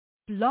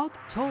Blog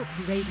Talk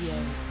Radio.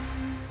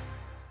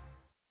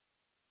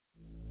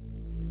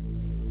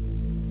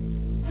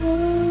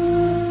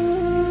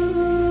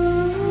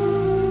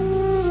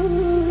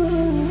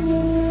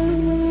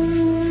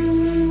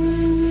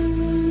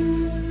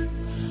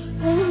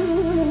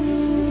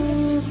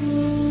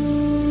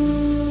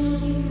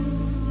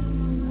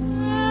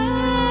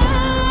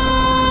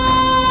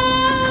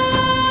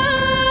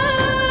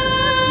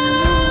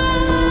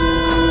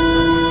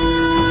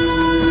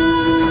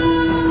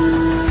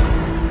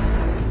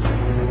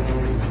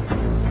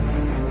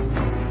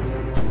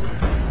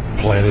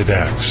 Planet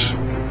X,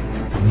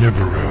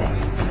 Nibiru,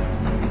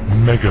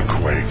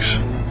 megaquakes,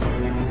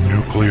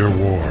 nuclear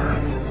war,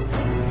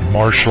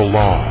 martial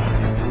law,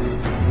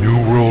 New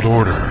World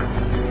Order,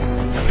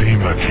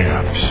 FEMA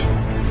camps,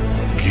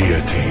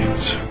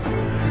 guillotines,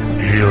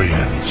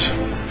 aliens,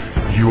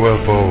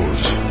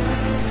 UFOs,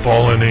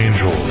 fallen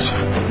angels,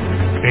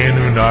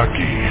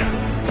 Anunnaki.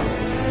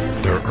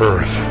 Their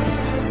Earth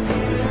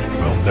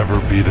will never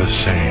be the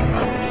same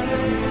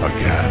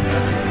again.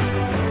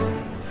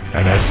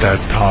 And at that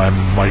time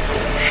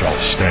Michael shall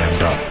stand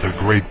up, the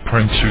great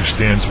prince who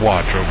stands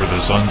watch over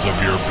the sons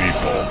of your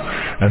people.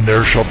 And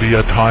there shall be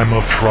a time of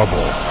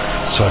trouble,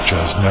 such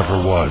as never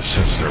was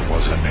since there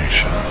was a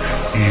nation,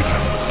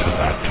 even to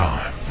that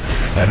time.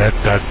 And at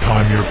that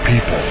time your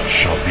people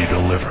shall be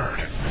delivered,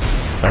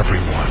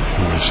 everyone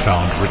who is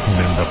found written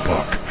in the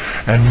book.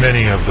 And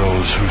many of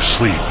those who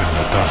sleep in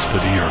the dust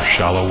of the earth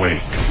shall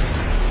awake,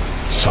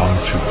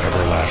 some to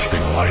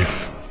everlasting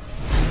life,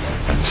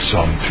 and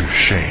some to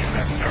shame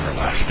and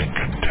everlasting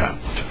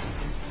contempt.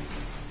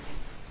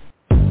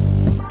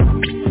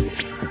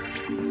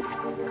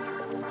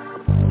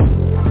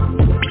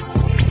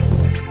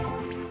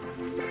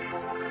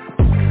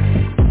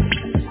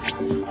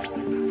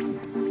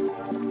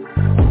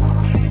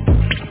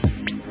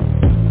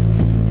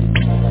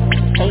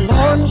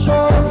 Alarms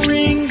are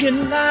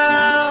ringing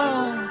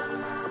now.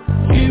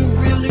 You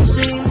really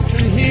seem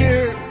to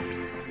hear.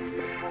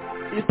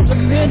 It's a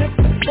minute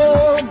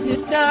before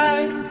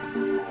midnight.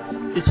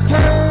 It's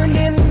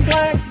turning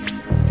black.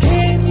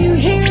 Can you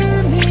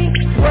hear me?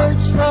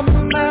 Words from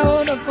the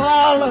Mount of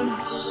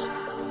Olives.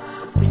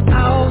 The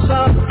owls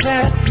of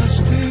Patmos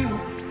too.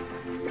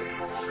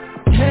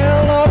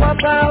 Tell all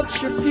about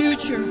your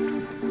future.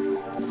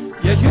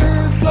 Yeah,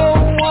 you're the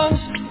ones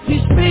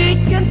he's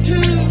speaking to.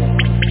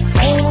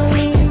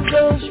 Only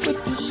those with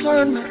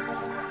discernment,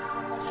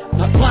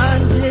 not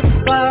blinded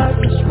by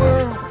this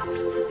world,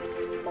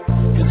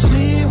 can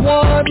see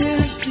what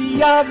is the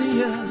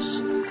obvious.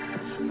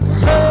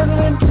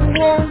 Hurtling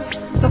toward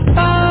the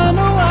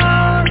final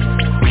hour.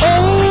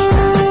 Oh,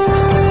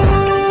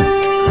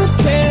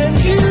 can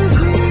you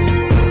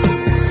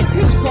hear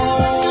his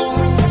call?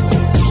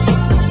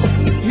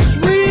 He's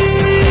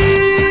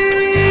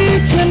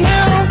reaching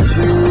out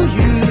to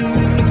you.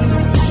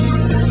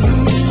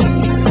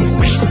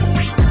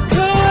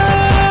 Come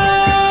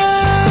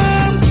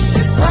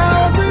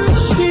while there's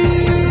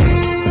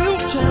still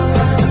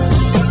time.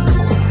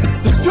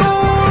 The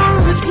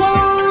door is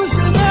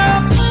closing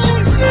up.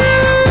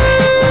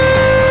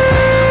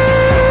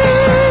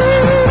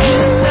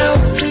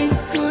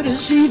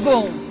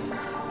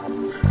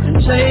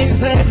 Say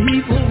that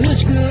evil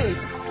is good.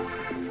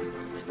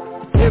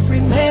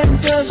 Every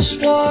man does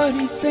what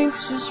he thinks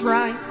is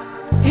right.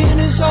 In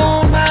his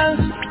own eyes,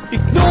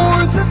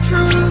 ignore the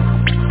truth.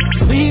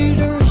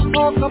 Leaders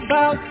talk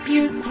about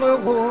nuclear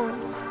war.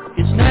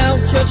 It's now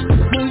just a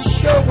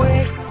push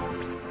away.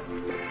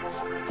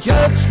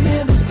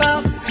 Judgment is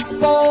about to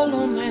fall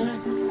on man.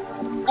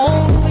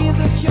 Only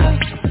the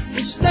just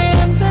will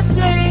stand the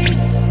day.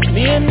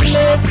 Men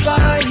led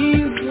by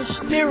evil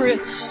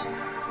spirits,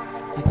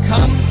 they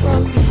come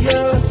from the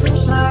other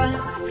side,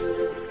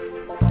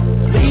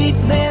 lead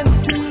men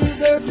to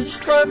their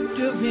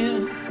destructive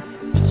end.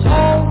 It's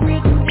all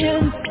written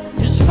in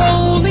His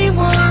holy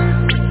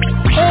word.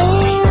 Oh,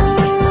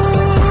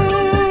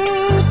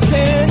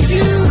 can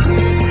you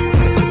hear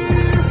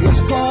His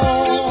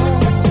call?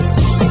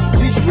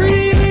 He's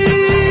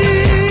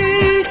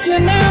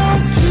reaching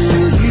out to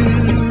you.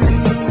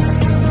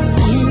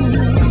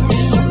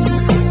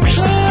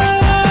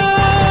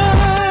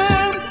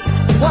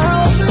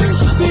 While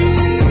there's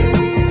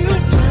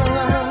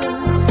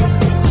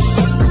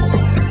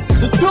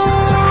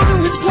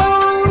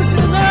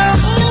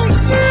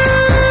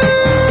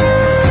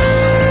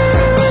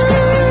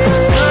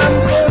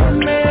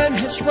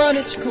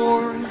its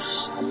course,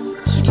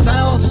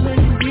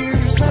 6,000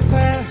 years have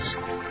passed.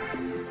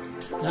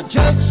 Now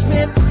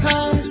judgment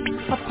comes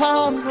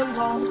upon the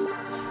lost.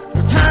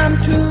 No time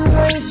to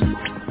waste,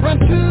 run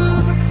to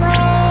the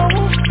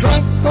cross.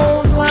 Drunk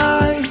old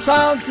lies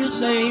of this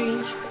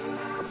age,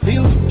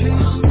 feel too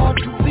smart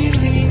to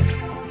believe.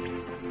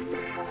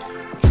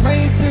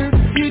 Trade their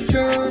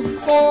future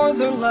for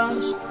their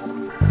lust.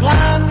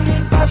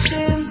 Blinded by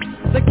sin,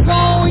 they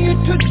call you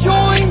to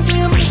join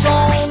them.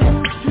 Fall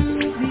into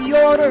the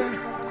order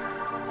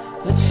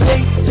that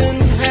Satan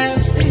has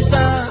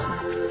designed.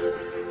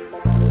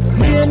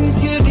 Men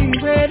getting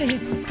ready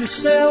to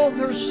sell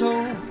their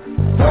soul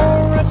for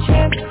a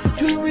chance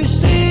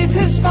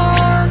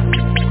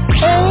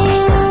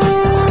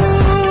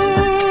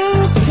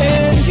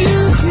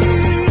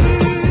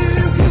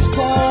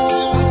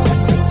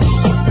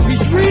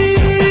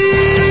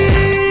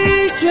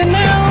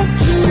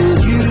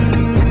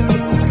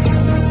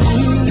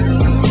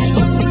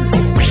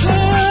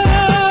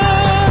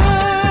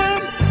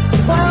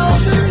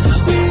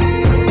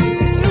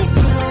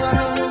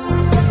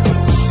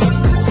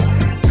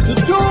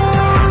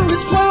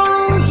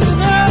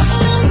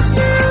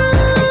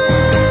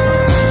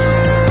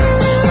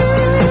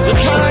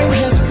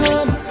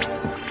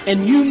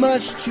and you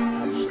must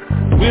choose.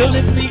 Will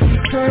it be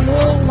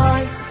eternal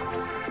life,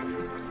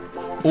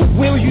 or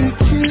will you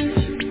choose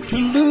to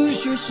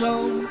lose your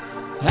soul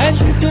as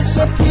you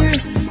disappear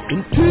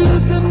into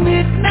the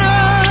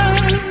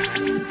midnight?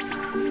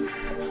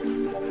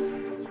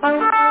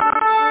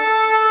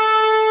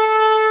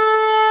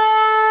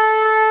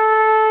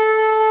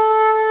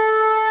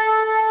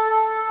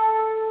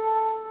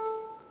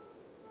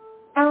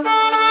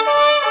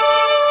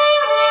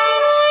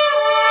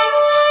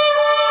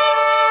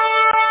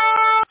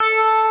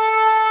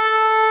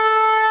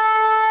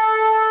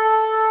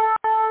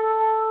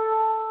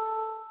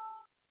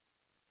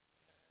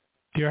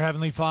 Dear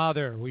Heavenly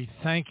Father, we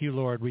thank you,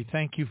 Lord. We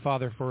thank you,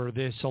 Father, for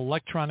this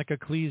electronic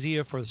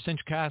ecclesia, for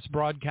Cinchcast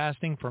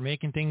Broadcasting, for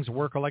making things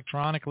work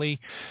electronically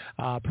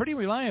pretty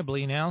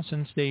reliably now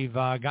since they've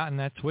gotten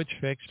that switch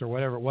fixed or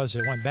whatever it was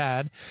that went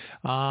bad.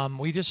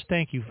 We just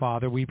thank you,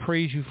 Father. We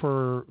praise you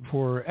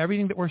for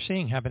everything that we're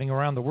seeing happening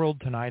around the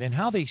world tonight and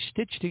how they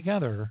stitch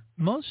together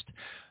most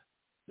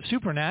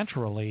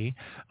supernaturally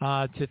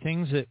to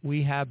things that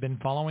we have been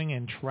following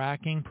and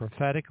tracking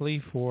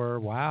prophetically for,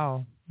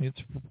 wow, it's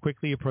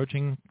quickly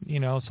approaching,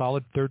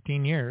 solid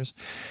 13 years.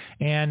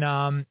 And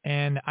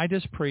I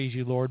just praise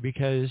you, Lord,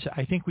 because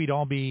I think we'd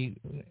all be,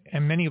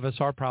 and many of us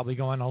are probably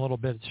going a little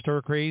bit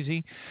stir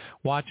crazy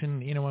watching,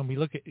 when we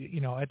look at,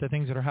 at the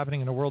things that are happening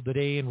in the world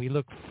today and we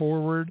look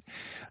forward,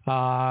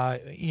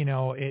 boy,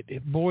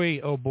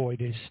 oh boy,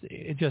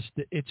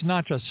 it's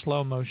not just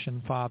slow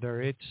motion,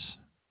 Father. It's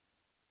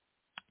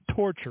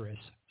torturous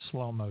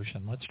slow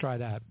motion. Let's try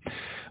that.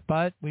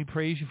 But we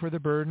praise you for the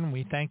burden.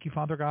 We thank you,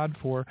 Father God,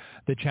 for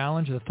the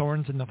challenge, the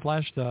thorns in the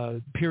flesh,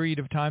 the period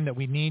of time that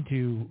we need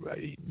to,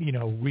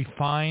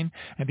 refine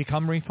and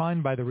become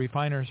refined by the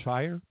refiner's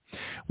fire.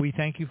 We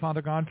thank you,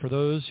 Father God, for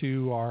those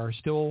who are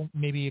still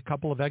maybe a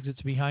couple of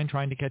exits behind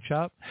trying to catch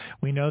up.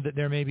 We know that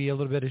there may be a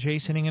little bit of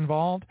chastening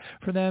involved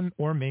for them,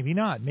 or maybe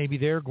not. Maybe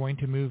they're going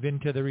to move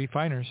into the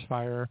refiner's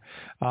fire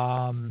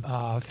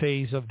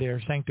phase of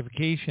their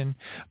sanctification.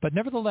 But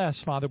nevertheless,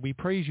 Father, we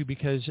praise you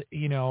because,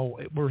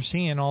 we're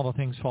seeing all the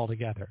things fall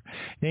together.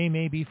 They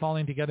may be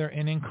falling together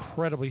and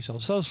incredibly so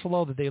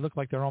slow that they look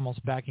like they're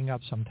almost backing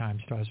up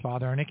sometimes to us,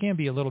 Father, and it can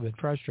be a little bit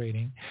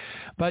frustrating.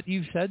 But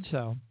you've said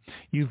so.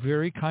 You've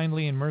very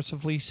kindly and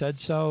mercifully said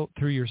so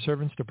through your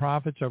servants, the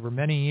prophets, over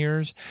many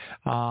years.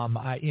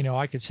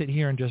 I could sit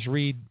here and just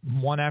read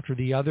one after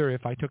the other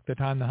if I took the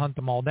time to hunt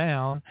them all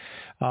down,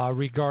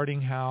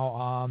 regarding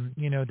how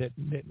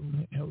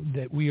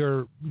that we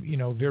are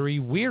very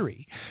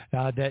weary,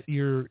 that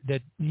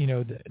the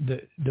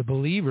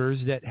believers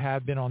that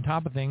have been on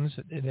top of things,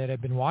 that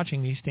have been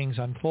watching these things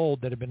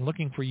unfold, that have been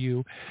looking for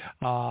you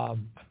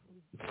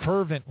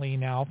fervently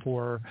now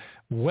for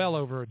well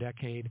over a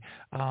decade.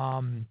 We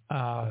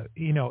are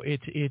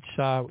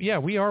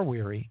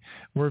weary.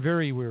 We're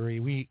very weary.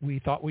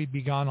 We thought we'd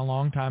be gone a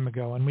long time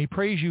ago. And we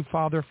praise you,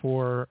 Father,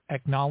 for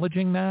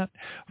acknowledging that,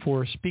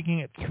 for speaking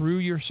it through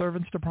your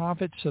servants, the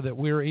prophets, so that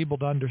we're able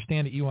to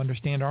understand that you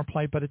understand our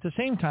plight. But at the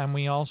same time,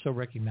 we also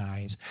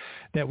recognize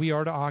that we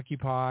are to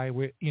occupy,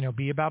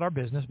 be about our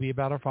business, be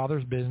about our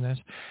Father's business.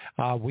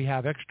 We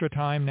have extra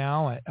time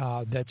now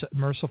that's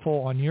merciful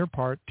on your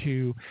part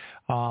to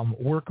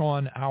work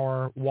on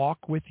our walk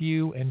with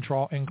you and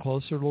draw in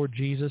closer, Lord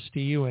Jesus, to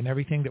you, and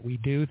everything that we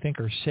do, think,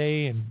 or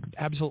say, and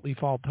absolutely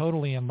fall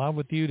totally in love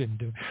with you, and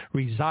to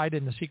reside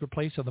in the secret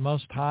place of the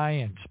Most High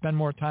and spend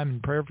more time in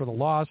prayer for the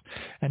lost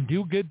and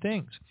do good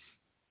things,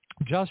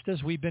 just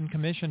as we've been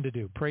commissioned to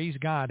do. Praise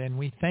God. And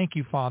we thank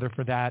you, Father,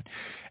 for that.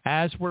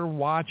 As we're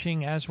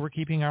watching, as we're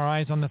keeping our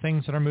eyes on the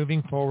things that are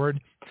moving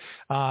forward,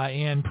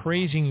 and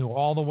praising you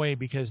all the way,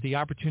 because the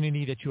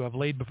opportunity that you have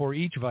laid before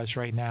each of us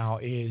right now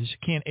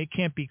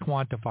can't be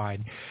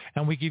quantified.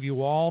 And we give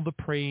you all the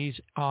praise,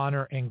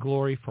 honor, and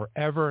glory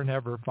forever and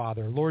ever,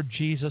 Father. Lord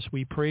Jesus,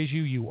 we praise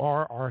you. You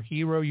are our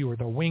hero. You are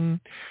the wind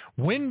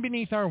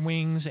beneath our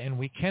wings, and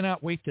we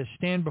cannot wait to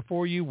stand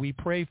before you. We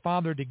pray,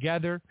 Father,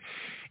 together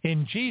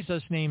in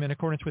Jesus' name, in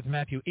accordance with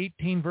Matthew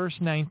 18, verse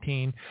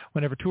 19,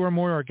 whenever two or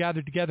more are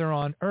gathered together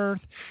on earth,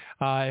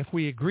 if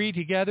we agree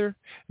together,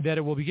 that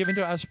it will be given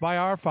to us by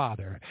our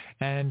Father.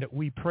 And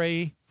we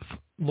pray,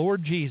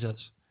 Lord Jesus,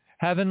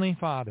 Heavenly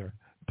Father,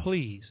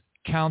 please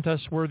count us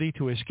worthy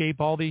to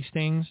escape all these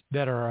things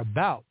that are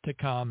about to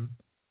come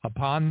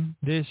upon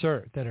this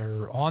earth, that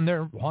are on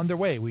their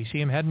way. We see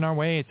them heading our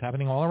way. It's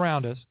happening all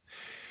around us.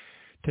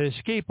 To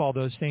escape all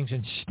those things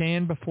and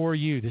stand before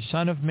you, the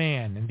Son of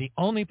Man, and the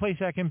only place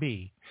that can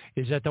be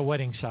is at the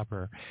wedding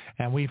supper.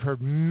 And we've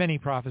heard many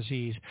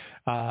prophecies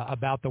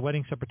about the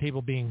wedding supper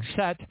table being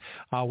set.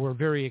 We're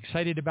very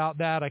excited about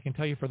that. I can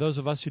tell you, for those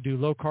of us who do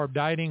low-carb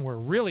dieting, we're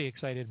really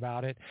excited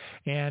about it.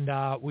 And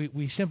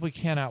we simply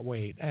cannot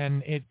wait.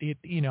 And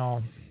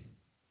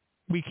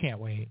we can't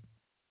wait.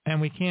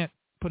 And we can't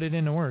put it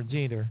into words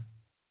either.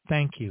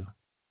 Thank you.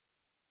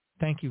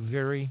 Thank you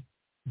very,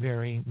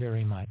 very,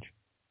 very much.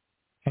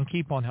 And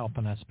keep on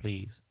helping us,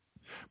 please.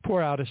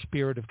 Pour out a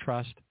spirit of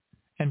trust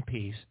and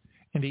peace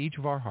into each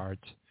of our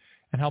hearts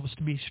and help us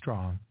to be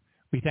strong.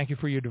 We thank you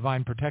for your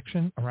divine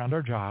protection around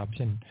our jobs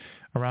and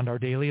around our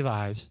daily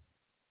lives,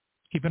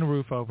 keeping a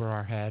roof over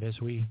our head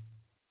as we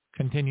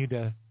continue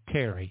to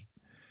carry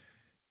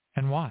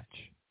and watch.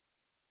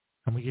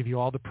 And we give you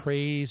all the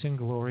praise and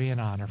glory and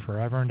honor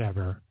forever and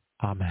ever.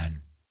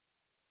 Amen.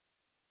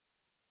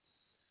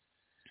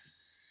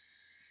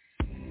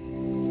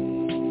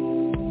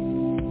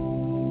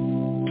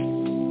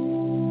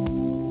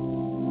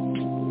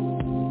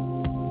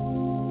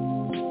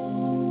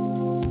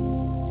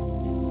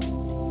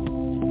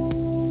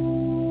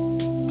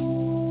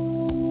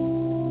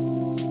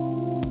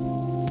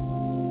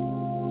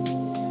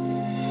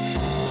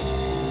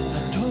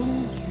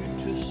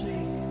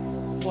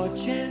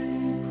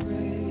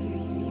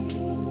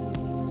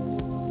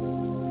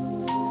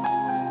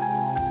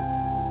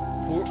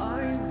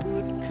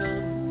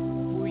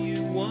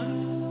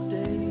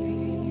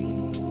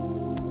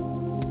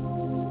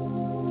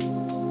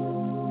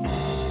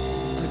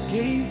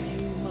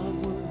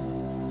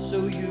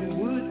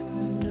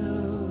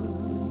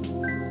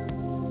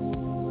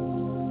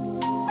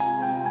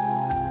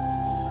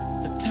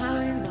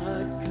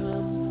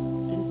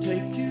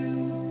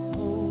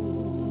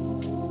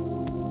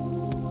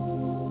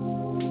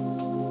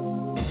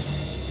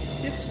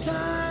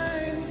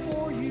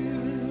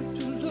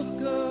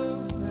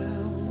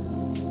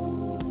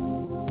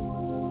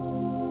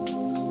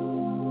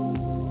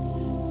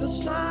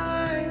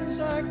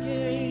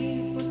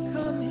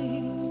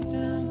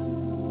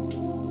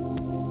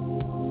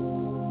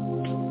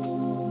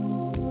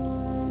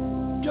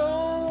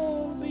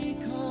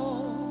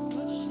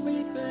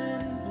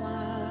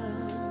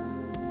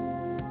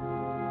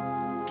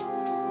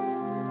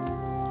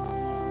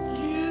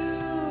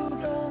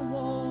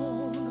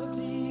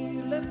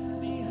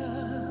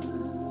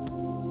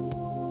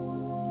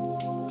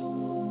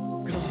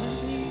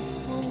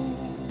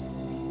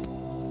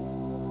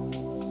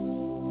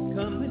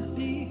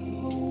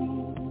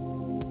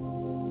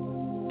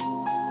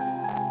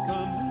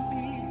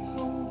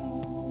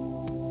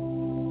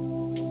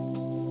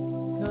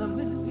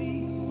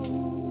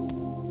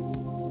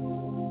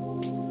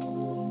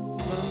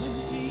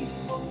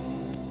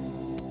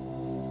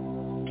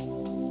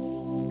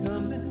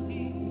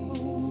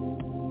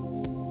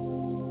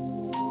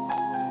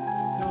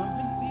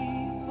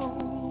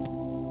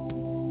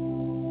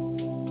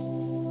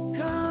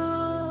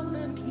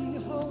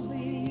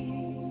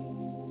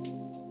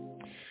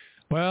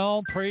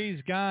 Well,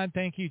 praise God.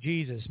 Thank you,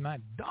 Jesus. My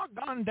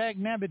doggone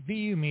dagnabbit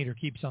VU meter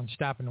keeps on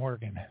stopping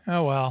working.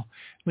 Oh, well,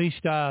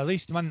 at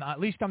least I'm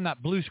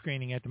not blue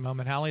screening at the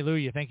moment.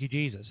 Hallelujah. Thank you,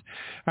 Jesus.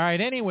 All right.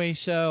 Anyway,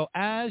 so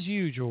as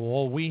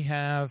usual, we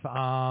have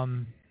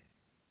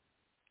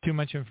too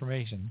much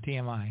information,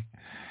 TMI.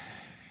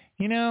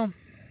 You know,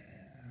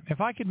 if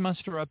I could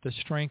muster up the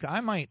strength, I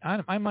might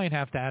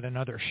have to add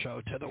another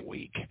show to the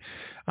week.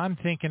 I'm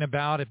thinking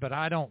about it, but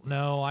I don't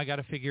know. I got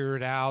to figure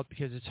it out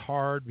because it's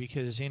hard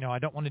because, you know, I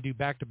don't want to do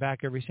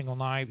back-to-back every single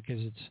night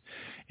because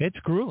it's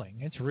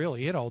grueling.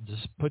 It'll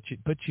just put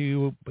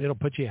you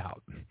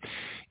out.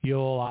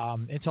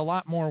 It's a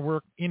lot more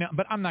work, you know,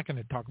 but I'm not going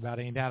to talk about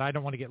any of that. I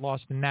don't want to get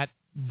lost in that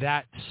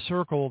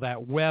circle,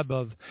 that web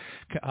of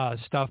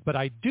stuff, but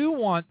I do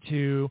want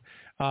to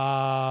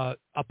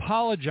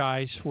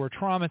apologize for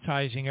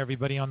traumatizing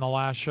everybody on the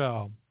last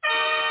show.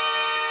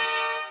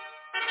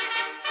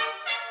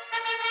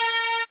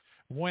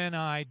 When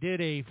I did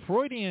a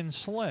Freudian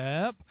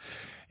slip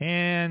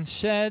and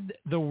said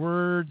the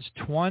words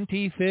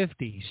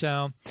 2050.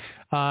 So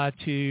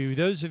to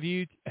those of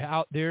you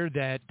out there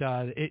that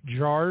it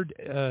jarred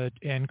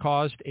and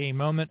caused a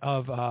moment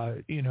of,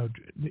 a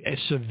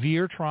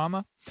severe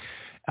trauma.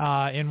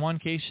 In one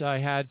case, I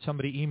had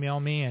somebody email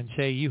me and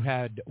say, you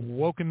had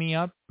woken me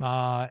up.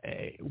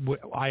 I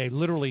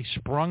literally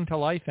sprung to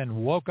life and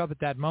woke up at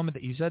that moment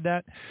that you said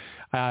that.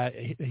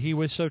 He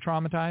was so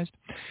traumatized.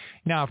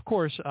 Now, of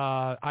course,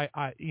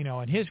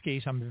 in his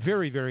case, I'm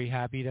very, very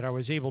happy that I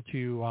was able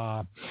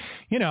to,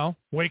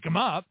 wake him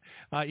up,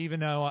 even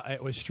though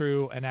it was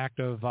through an act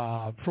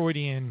of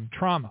Freudian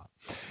trauma.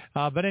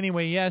 But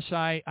anyway, yes,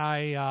 I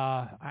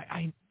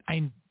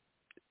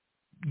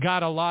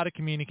got a lot of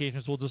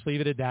communications, we'll just leave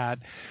it at that,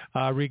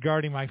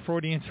 regarding my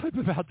Freudian slip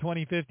about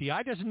 2050.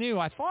 I just knew.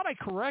 I thought I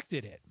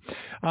corrected it.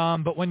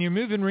 But when you're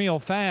moving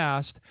real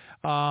fast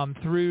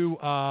through,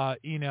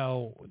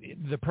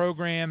 the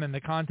program and the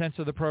contents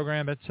of the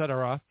program, et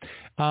cetera,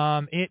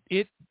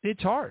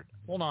 it's hard.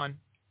 Hold on.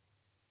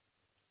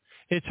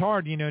 It's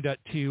hard,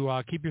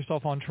 to keep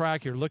yourself on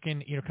track. You're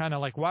looking, kind of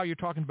like, wow, you're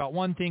talking about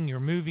one thing, you're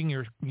moving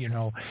your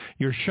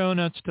show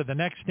notes to the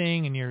next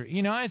thing, and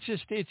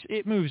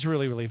it moves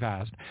really, really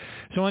fast.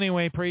 So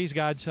anyway, praise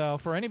God. So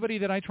for anybody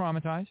that I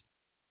traumatized,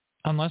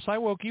 unless I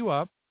woke you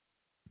up,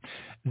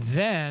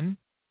 then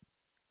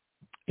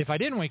If I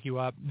didn't wake you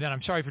up, then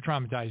I'm sorry for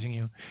traumatizing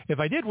you. If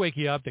I did wake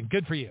you up, then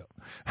good for you.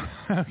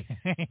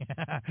 Okay.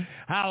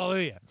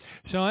 Hallelujah.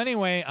 So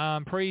anyway,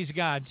 praise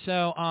God.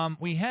 So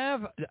we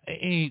have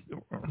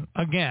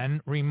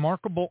again,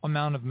 remarkable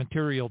amount of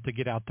material to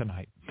get out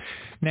tonight.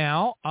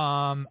 Now,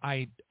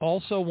 I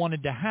also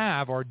wanted to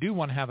have, or do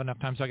want to have enough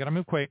time, so I got to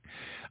move quick.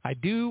 I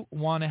do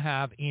want to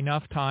have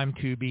enough time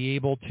to be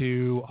able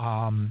to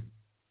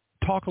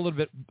talk a little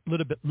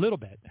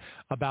bit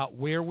about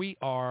where we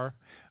are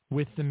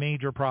with the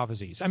major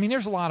prophecies. I mean,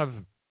 there's a lot of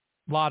them,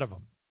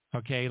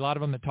 okay? A lot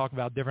of them that talk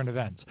about different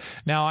events.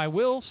 Now, I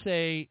will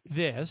say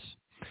this.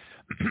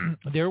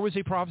 There was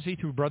a prophecy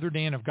through Brother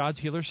Dan of God's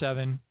Healer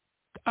 7,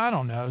 I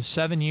don't know,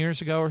 7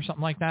 years ago or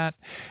something like that,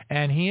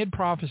 and he had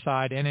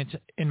prophesied, and it's,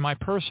 in my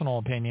personal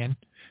opinion,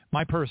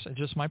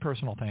 just my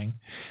personal thing,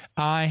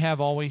 I have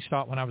always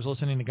thought when I was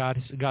listening to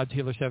God's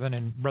Healer 7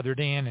 and Brother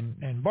Dan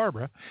and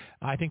Barbara,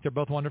 I think they're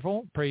both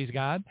wonderful, praise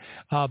God,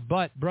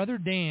 but Brother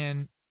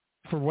Dan,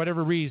 for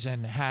whatever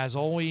reason, has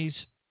always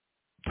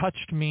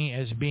touched me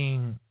as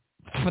being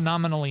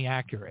phenomenally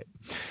accurate.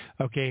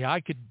 Okay,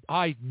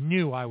 I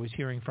knew I was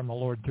hearing from the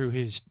Lord through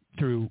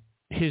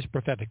his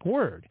prophetic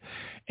word.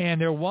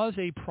 And there was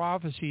a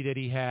prophecy that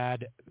he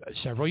had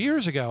several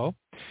years ago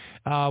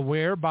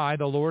whereby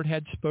the Lord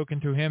had spoken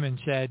through him and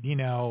said,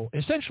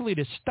 essentially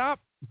to stop,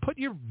 put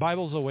your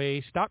Bibles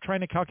away, stop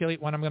trying to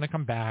calculate when I'm going to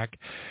come back,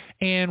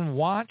 and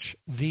watch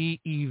the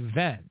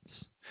events.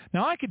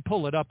 Now, I could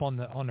pull it up on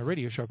the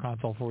radio show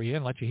console for you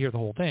and let you hear the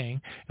whole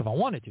thing if I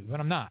wanted to, but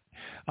I'm not.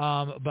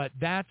 But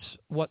that's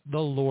what the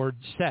Lord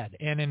said.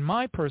 And in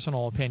my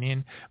personal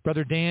opinion,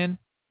 Brother Dan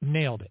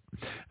nailed it.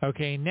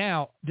 Okay,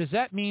 now, does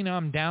that mean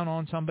I'm down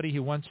on somebody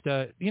who wants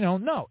to,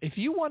 no. If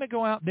you want to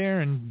go out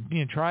there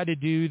and try to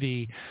do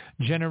the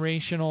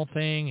generational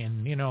thing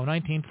and,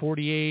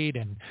 1948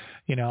 and,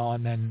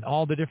 and then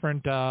all the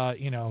different,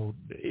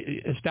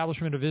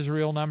 establishment of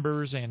Israel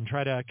numbers and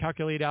try to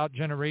calculate out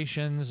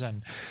generations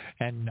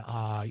and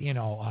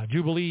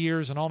Jubilee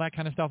years and all that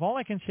kind of stuff, all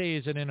I can say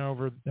is that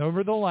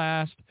over the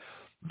last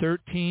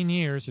 13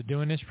 years of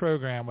doing this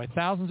program with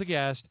thousands of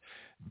guests,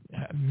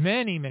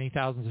 many, many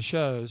thousands of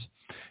shows,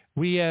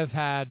 we have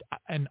had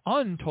an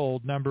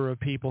untold number of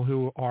people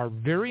who are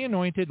very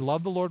anointed,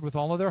 love the Lord with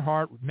all of their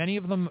heart. Many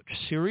of them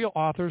serial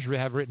authors,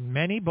 have written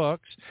many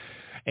books,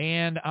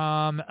 and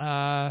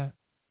the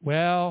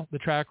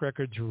track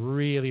record's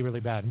really,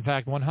 really bad. In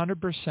fact,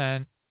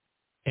 100%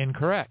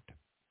 incorrect.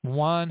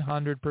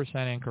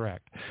 100%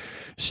 incorrect.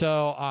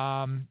 So,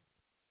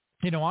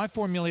 I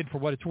formulated for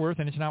what it's worth,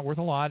 and it's not worth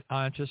a lot.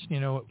 It's just,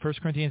 1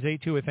 Corinthians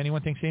 8:2, if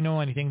anyone thinks they know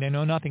anything, they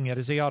know nothing yet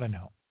as they ought to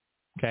know.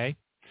 Okay?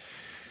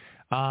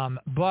 And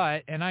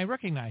I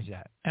recognize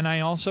that. And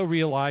I also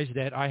realize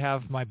that I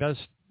have my best,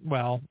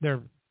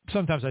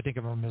 sometimes I think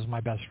of them as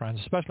my best friends,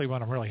 especially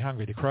when I'm really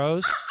hungry. The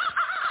crows.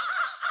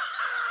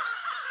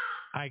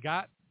 I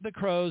got the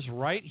crows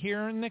right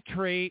here in the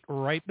crate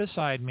right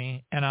beside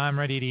me, and I'm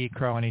ready to eat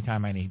crow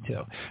anytime I need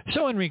to.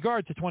 So in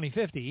regard to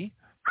 2050...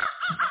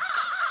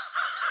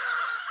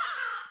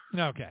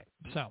 Okay,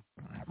 so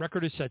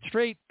record is set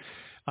straight.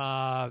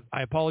 I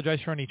apologize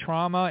for any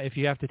trauma. If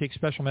you have to take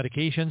special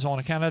medications on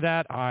account of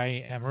that,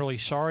 I am really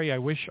sorry. I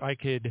wish I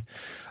could.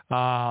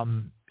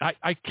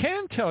 I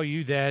can tell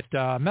you that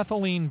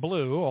methylene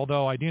blue,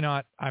 although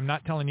I'm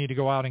not telling you to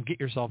go out and get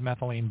yourself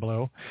methylene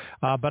blue,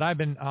 but I've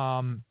been,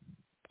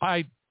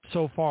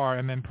 so far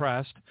am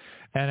impressed,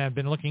 and I've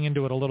been looking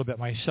into it a little bit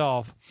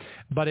myself.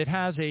 But it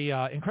has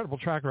a incredible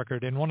track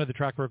record, and one of the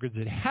track records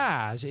it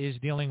has is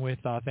dealing with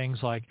things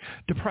like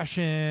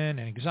depression and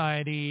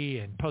anxiety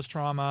and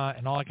post-trauma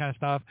and all that kind of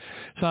stuff.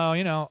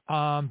 So,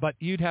 but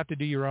you'd have to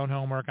do your own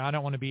homework. I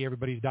don't want to be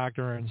everybody's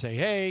doctor and say,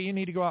 hey, you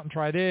need to go out and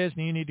try this,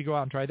 and you need to go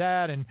out and try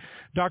that, and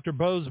Dr.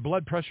 Bo's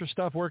blood pressure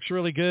stuff works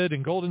really good,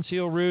 and golden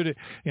seal root,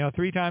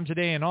 3 times a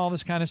day, and all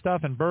this kind of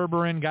stuff, and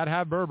berberine, got to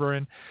have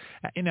berberine.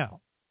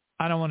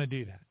 I don't want to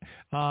do that.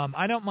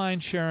 I don't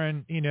mind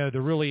sharing, the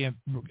really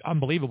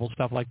unbelievable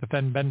stuff like the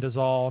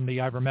fenbendazole and the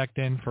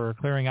ivermectin for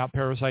clearing out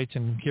parasites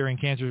and curing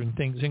cancer and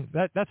things.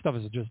 That stuff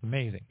is just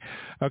amazing.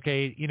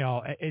 Okay,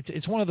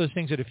 it's one of those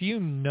things that if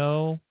you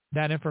know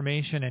that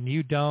information and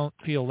you don't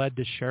feel led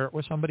to share it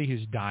with somebody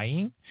who's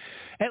dying,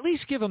 at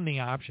least give them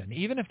the option.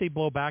 Even if they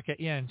blow back at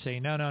you and say,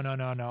 no,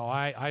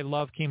 I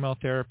love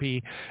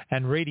chemotherapy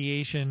and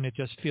radiation. It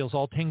just feels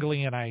all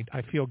tingly and I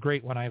feel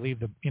great when I leave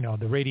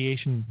the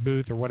radiation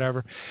booth or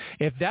whatever.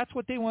 If that's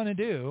what they want to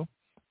do,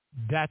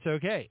 that's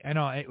okay. I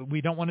know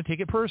we don't want to take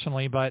it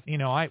personally, but,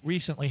 I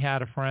recently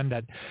had a friend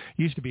that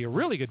used to be a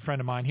really good friend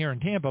of mine here in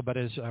Tampa, but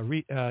has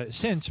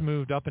since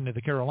moved up into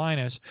the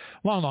Carolinas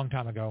long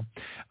time ago.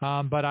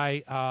 But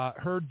I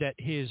heard that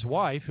his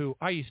wife, who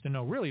I used to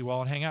know really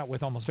well and hang out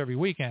with almost every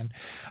weekend,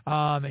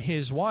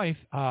 his wife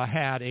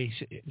had a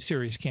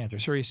serious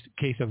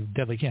case of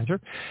deadly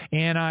cancer.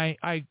 And I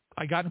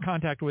I got in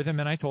contact with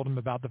him and I told him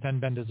about the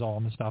fenbendazole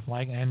and the stuff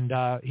and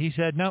he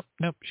said, nope,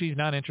 she's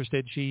not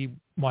interested. She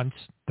wants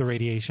the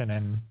radiation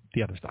and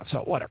the other stuff. So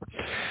whatever.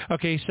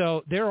 Okay,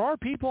 so there are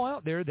people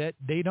out there that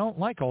they don't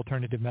like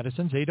alternative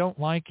medicines. They don't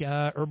like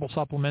herbal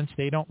supplements.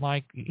 They don't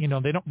like, they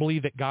don't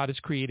believe that God has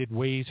created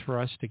ways for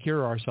us to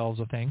cure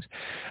ourselves of things.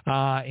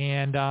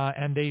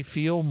 And they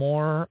feel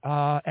more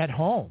at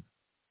home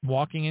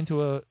walking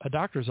into a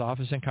doctor's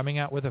office and coming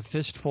out with a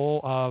fistful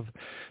of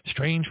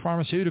strange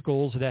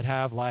pharmaceuticals that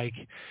have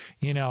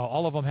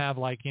all of them have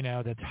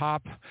the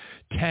top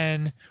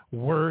 10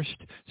 worst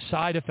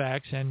side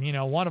effects. And,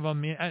 one of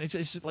them,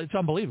 it's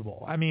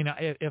unbelievable. I mean,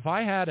 if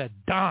I had a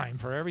dime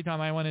for every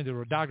time I went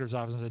into a doctor's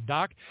office and said,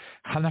 Doc,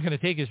 I'm not going to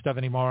take his stuff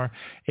anymore.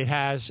 It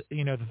has,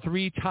 the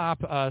 3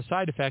 top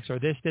side effects are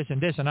this, this, and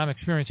this, and I'm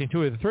experiencing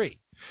 2 of the 3.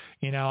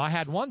 I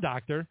had one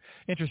doctor,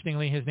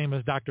 interestingly, his name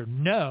was Dr.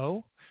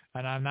 No,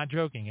 and I'm not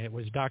joking. It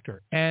was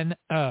Dr.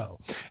 N.O.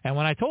 And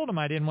when I told him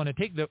I didn't want to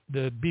take the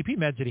BP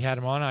meds that he had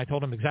him on, I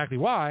told him exactly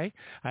why.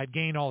 I'd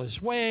gained all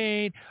this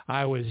weight.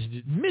 I was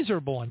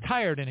miserable and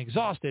tired and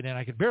exhausted, and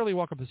I could barely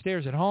walk up the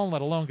stairs at home,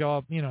 let alone go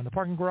up, in the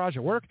parking garage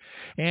at work.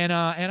 And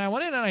I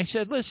went in and I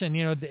said, listen,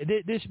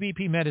 this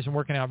BP med isn't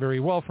working out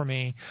very well for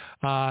me.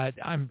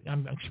 I'm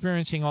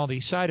experiencing all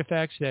these side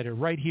effects that are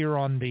right here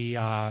on the,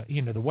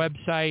 the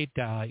website,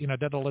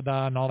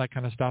 da-da-da-da, and all that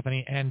kind of stuff.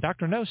 And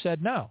Dr. No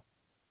said no.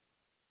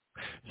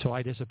 So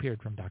I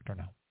disappeared from Dr.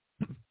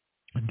 No.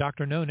 And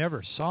Dr. No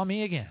never saw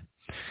me again.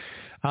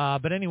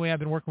 But anyway, I've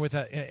been working with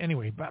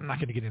anyway, but I'm not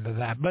going to get into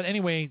that. But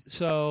anyway,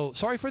 so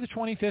sorry for the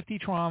 2050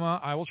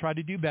 trauma. I will try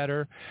to do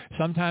better.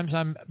 Sometimes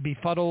I'm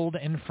befuddled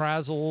and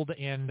frazzled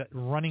and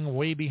running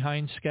way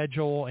behind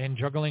schedule and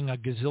juggling a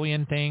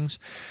gazillion things.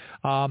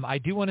 I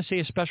do want to say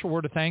a special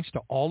word of thanks to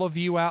all of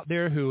you out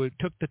there who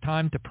took the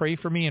time to pray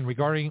for me and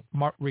regarding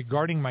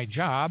my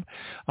job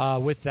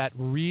with that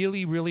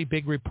really, really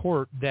big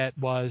report that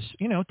was,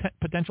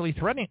 potentially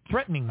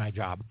threatening my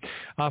job.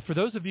 For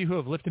those of you who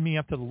have lifted me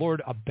up to the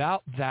Lord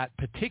about that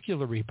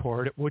particular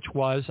report, which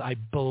was, I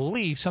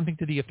believe, something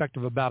to the effect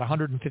of about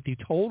 150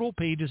 total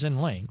pages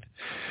in length,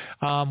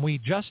 we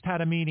just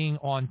had a meeting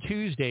on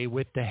Tuesday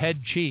with the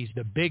head cheese,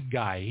 the big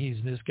guy.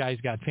 This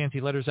guy's got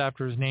fancy letters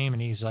after his name,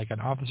 and he's like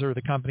an officer of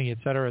the company, et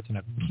cetera. It's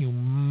a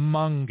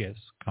humongous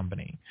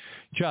company,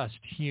 just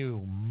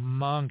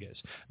humongous.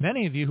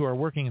 Many of you who are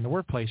working in the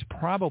workplace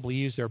probably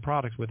use their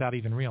products without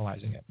even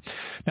realizing it.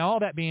 Now, all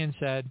that being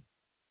said,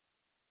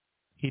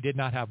 he did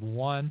not have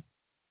one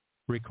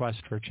request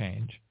for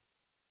change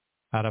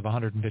out of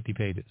 150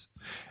 pages.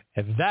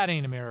 If that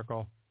ain't a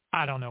miracle,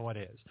 I don't know what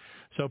is.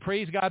 So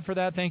praise God for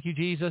that. Thank you,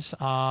 Jesus.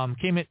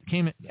 Came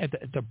at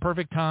the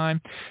perfect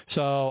time.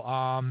 So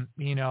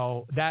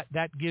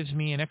that gives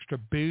me an extra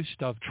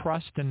boost of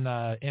trust in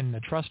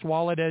the trust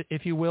wallet,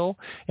 if you will,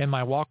 in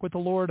my walk with the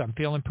Lord. I'm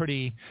feeling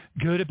pretty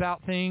good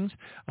about things.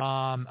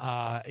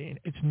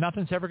 It's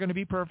nothing's ever going to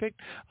be perfect,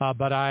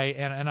 but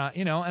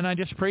I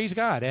just praise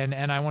God,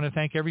 and I want to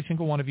thank every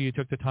single one of you who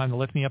took the time to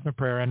lift me up in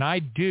prayer. And I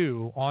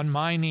do on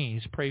my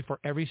knees pray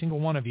for every single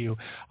one of you.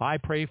 I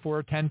pray for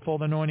a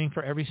tenfold anointing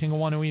for every single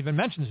one who even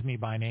mentions me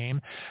by name.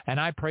 And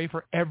I pray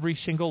for every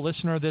single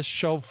listener of this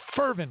show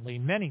fervently,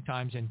 many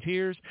times in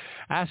tears,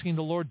 asking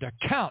the Lord to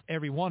count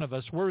every one of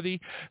us worthy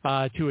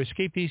to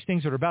escape these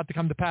things that are about to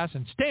come to pass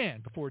and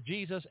stand before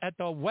Jesus at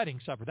the wedding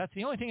supper. That's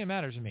the only thing that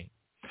matters to me.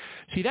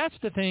 See, that's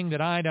the thing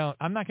that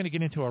I'm not going to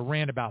get into a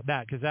rant about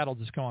that because that'll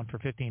just go on for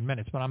 15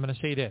 minutes, but I'm going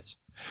to say this.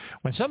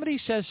 When somebody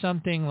says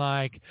something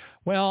like,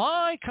 well,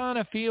 I kind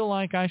of feel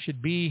like I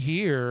should be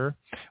here.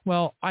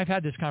 Well, I've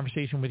had this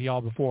conversation with y'all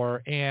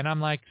before, and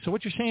I'm like, so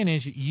what you're saying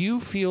is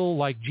you feel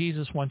like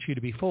Jesus wants you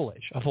to be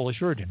foolish, a foolish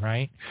virgin,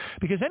 right?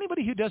 Because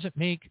anybody who doesn't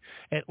make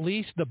at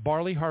least the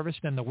barley harvest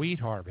and the wheat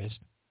harvest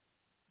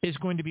is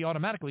going to be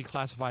automatically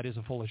classified as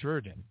a foolish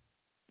virgin.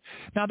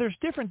 Now, there's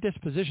different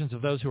dispositions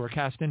of those who are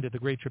cast into the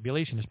Great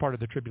Tribulation as part of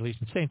the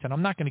tribulation saints, and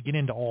I'm not going to get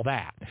into all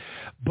that.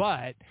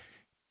 But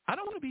I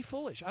don't want to be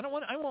foolish. I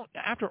won't,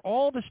 after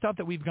all the stuff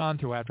that we've gone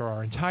through after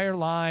our entire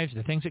lives,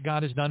 the things that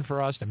God has done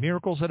for us, the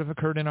miracles that have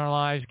occurred in our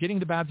lives, getting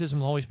the baptism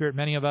of the Holy Spirit,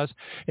 many of us.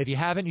 If you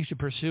haven't, you should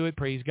pursue it.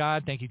 Praise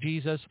God. Thank you,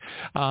 Jesus.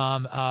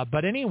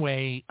 But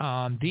anyway,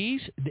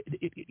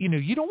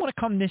 you don't want to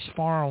come this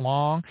far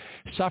along,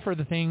 suffer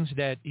the things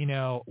that,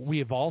 we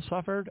have all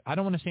suffered. I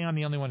don't want to say I'm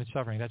the only one that's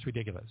suffering. That's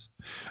ridiculous.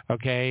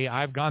 Okay.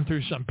 I've gone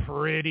through some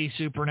pretty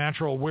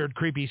supernatural, weird,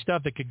 creepy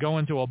stuff that could go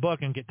into a book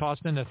and get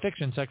tossed in the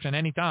fiction section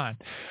anytime.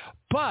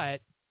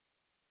 But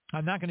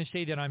I'm not going to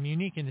say that I'm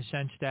unique in the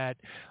sense that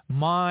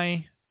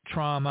my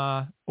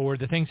trauma or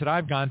the things that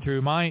I've gone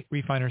through, my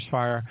refiner's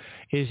fire,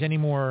 is any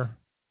more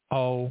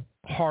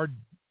hard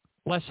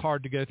less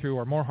hard to go through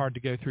or more hard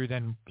to go through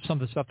than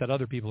some of the stuff that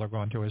other people are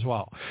going through as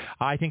well.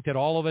 I think that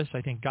all of us,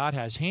 I think God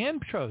has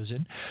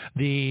hand-chosen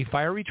the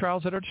fiery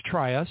trials that are to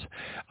try us,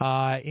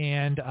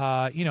 and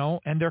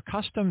they're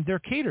custom, they're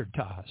catered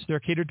to us.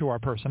 They're catered to our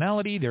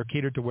personality. They're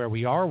catered to where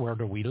we are, where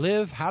do we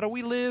live, how do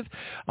we live,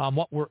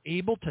 what we're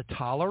able to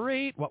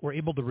tolerate, what we're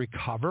able to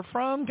recover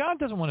from. God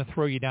doesn't want to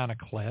throw you down a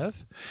cliff.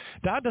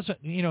 God doesn't,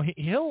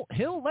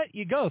 he'll let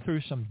you go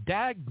through some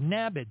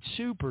dag-nabbed,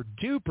 super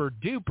duper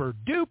duper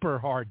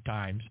duper hard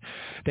times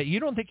that you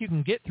don't think you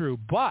can get through,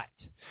 but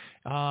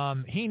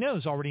he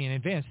knows already in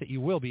advance that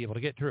you will be able to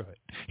get through it.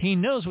 He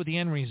knows what the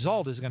end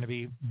result is going to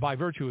be by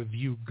virtue of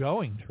you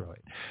going through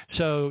it.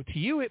 So to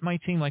you, it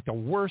might seem like the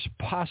worst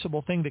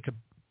possible thing that could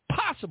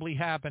possibly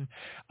happen,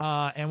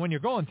 and when you're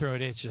going through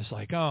it, it's just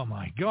like, oh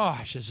my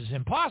gosh, this is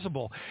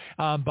impossible.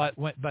 But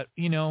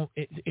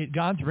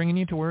God's bringing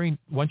you to where He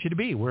wants you to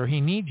be, where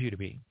He needs you to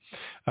be.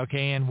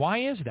 Okay, and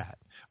why is that?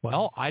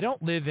 Well, I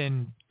don't live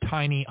in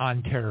tiny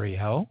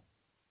Ontario.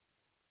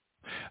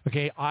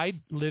 Okay, I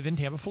live in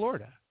Tampa,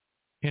 Florida.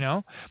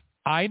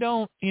 I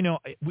don't,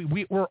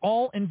 we're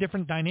all in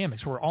different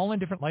dynamics. We're all in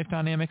different life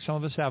dynamics. Some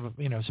of us have,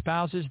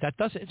 spouses.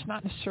 It's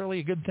not necessarily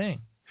a good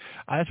thing.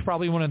 That's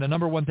probably one of the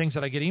number one things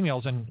that I get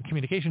emails and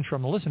communications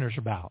from the listeners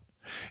about,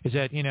 is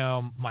that,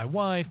 my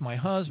wife, my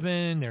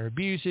husband, they're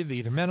abusive,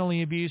 either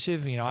mentally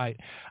abusive, I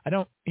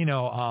don't,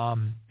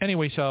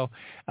 anyway, so,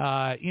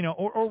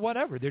 or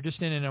whatever. They're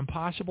just in an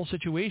impossible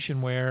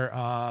situation where,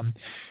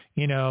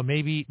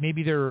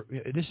 maybe they're,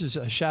 this is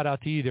a shout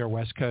out to you there,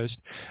 West Coast.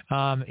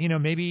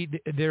 Maybe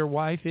their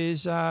wife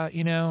is, a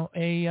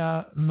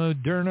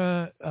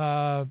Moderna,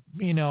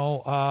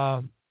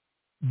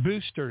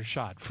 booster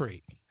shot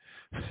freak.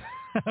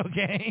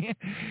 Okay,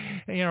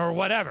 or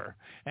whatever.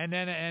 And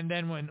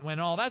then when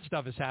all that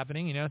stuff is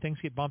happening, things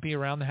get bumpy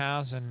around the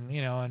house, and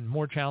and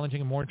more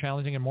challenging and more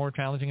challenging and more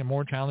challenging and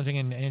more challenging,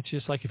 and it's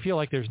just like you feel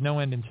like there's no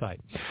end in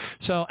sight.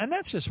 So, and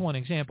that's just one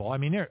example. I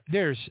mean,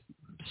 there's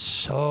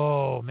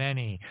so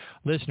many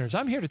listeners.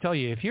 I'm here to tell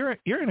you, if you're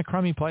in a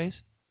crummy place,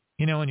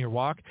 in your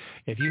walk,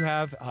 if you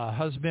have a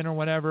husband or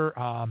whatever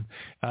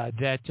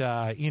that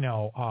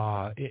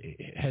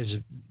has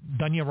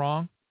done you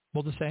wrong,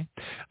 we'll just say,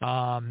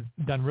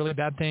 done really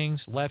bad things,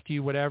 left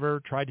you,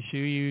 whatever, tried to sue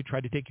you,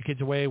 tried to take your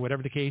kids away,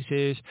 whatever the case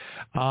is,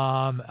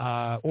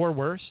 or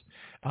worse,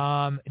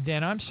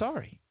 then I'm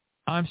sorry.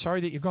 I'm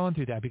sorry that you're going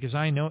through that, because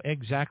I know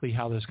exactly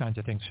how those kinds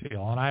of things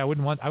feel, and I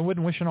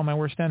wouldn't wish it on my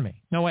worst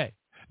enemy. No way.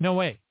 No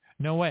way.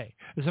 No way.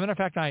 As a matter of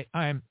fact,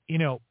 I'm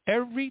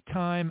every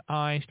time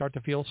I start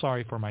to feel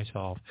sorry for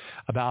myself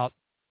about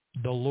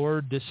the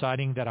Lord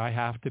deciding that I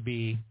have to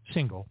be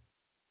single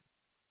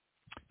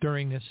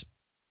during this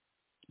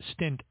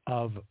stint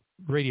of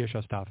radio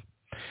show stuff,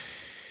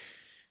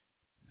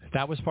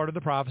 that was part of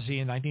the prophecy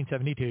in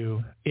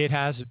 1972. It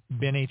has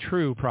been a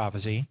true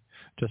prophecy,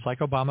 just like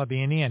Obama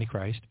being the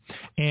Antichrist.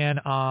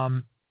 And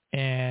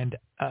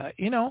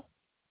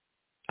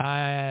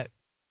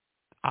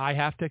I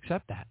have to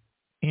accept that.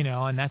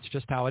 And that's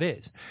just how it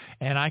is.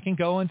 And I can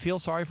go and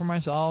feel sorry for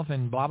myself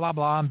and blah, blah,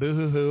 blah, and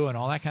boo-hoo-hoo and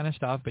all that kind of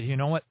stuff. But you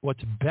know what?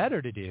 What's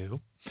better to do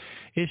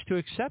is to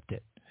accept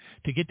it,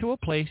 to get to a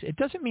place. It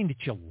doesn't mean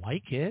that you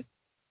like it.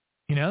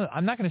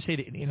 I'm not going to say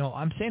that,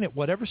 I'm saying that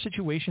whatever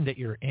situation that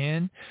you're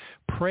in,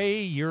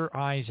 pray your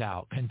eyes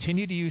out.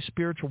 Continue to use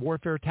spiritual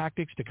warfare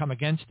tactics to come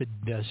against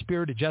the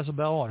spirit of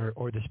Jezebel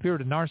or the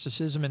spirit of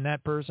narcissism in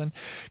that person.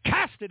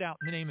 Cast it out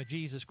in the name of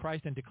Jesus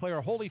Christ and declare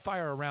a holy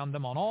fire around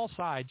them on all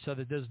sides so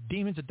that those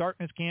demons of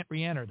darkness can't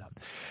re-enter them.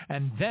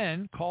 And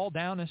then call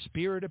down a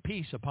spirit of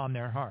peace upon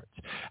their hearts.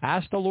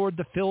 Ask the Lord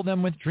to fill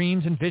them with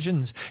dreams and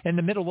visions in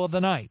the middle of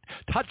the night.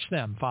 Touch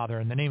them, Father,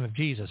 in the name of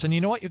Jesus. And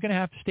you know what? You're going to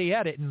have to stay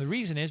at it. And the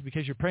reason is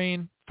because you're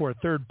praying for a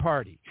third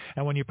party.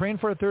 And when you're praying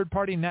for a third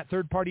party and that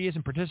third party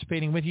isn't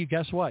participating with you,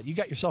 guess what? You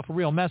got yourself a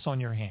real mess on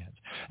your hands.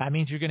 That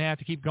means you're going to have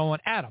to keep going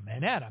at them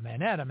and at them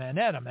and at them and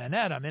at them and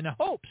at them in the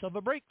hopes of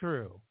a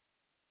breakthrough.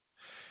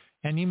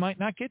 And you might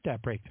not get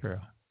that breakthrough,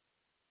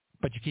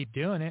 but you keep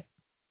doing it.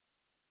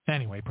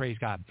 Anyway, praise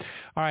God.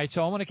 All right,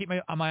 so I want to keep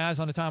my eyes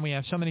on the time. We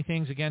have so many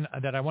things, again,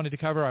 that I wanted to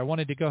cover. I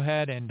wanted to go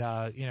ahead and,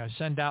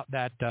 send out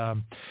that,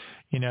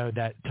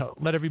 that to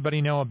let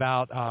everybody know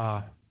about,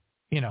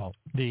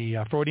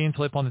 the Freudian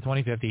slip on the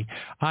 2050.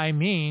 I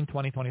mean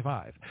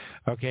 2025.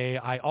 Okay,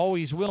 I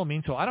always will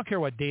mean, so I don't care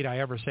what date I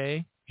ever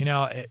say.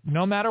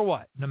 No matter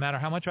what, no matter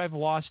how much I've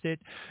lost it,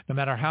 no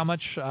matter how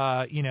much,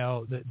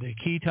 the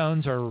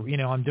ketones are,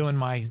 I'm doing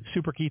my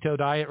super keto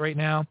diet right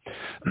now,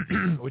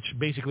 which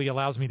basically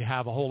allows me to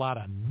have a whole lot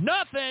of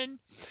nothing.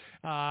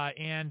 I'm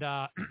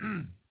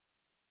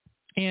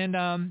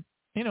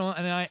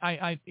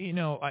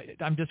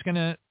just going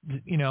to,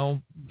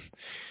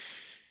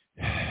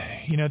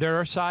 there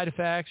are side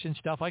effects and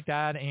stuff like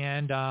that.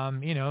 And,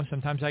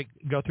 sometimes I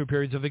go through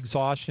periods of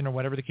exhaustion or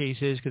whatever the case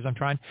is because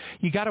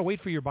you got to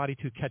wait for your body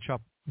to catch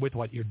up with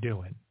what you're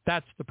doing.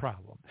 That's the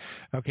problem.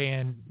 Okay.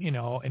 And,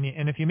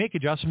 and if you make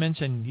adjustments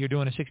and you're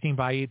doing a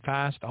 16/8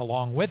 fast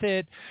along with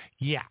it,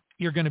 yeah,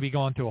 you're going to be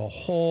going through a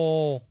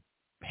whole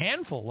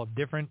handful of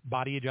different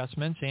body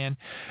adjustments, and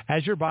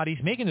as your body's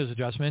making those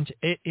adjustments,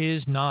 it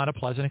is not a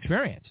pleasant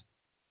experience.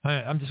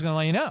 I'm just going to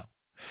let you know.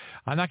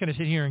 I'm not going to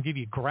sit here and give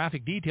you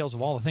graphic details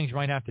of all the things you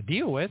might have to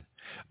deal with,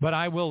 but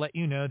I will let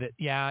you know that,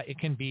 yeah, it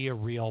can be a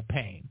real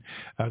pain,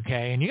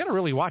 okay? And you got to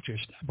really watch your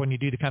step when you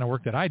do the kind of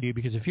work that I do,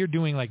 because if you're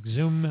doing like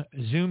Zoom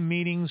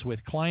meetings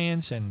with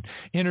clients and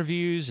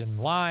interviews and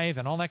live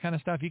and all that kind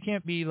of stuff, you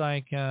can't be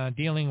like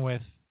dealing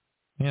with,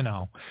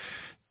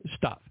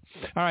 stuff.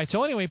 All right.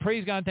 So anyway,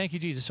 praise God. Thank you,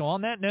 Jesus. So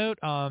on that note,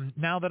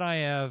 now that I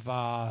have,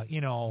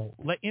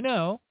 let you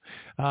know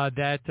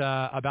that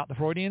about the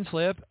Freudian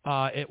slip,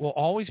 it will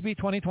always be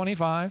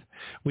 2025.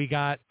 We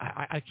got,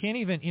 I can't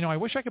even, I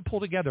wish I could pull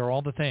together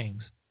all the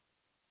things.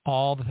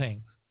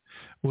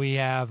 We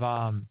have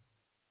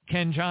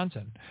Ken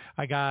Johnson.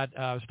 I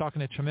was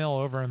talking to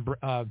Chamil over in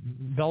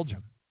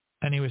Belgium,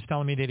 and he was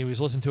telling me that he was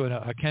listening to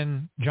a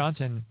Ken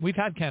Johnson. We've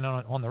had Ken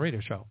on the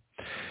radio show.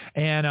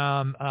 And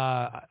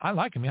I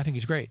like him. I think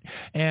he's great.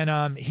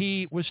 And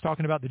he was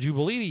talking about the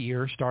Jubilee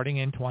year starting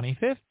in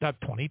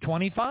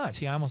 2025.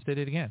 See, I almost did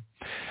it again.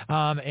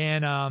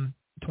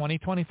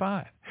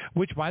 2025,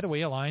 which, by the way,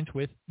 aligns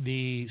with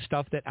the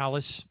stuff that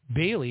Alice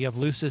Bailey of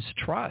Lucis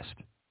Trust,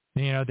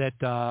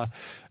 that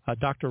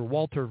Dr.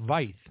 Walter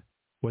Veith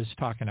was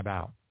talking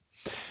about.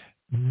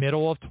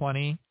 Middle of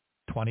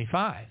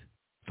 2025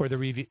 for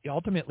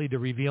ultimately the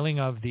revealing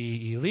of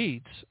the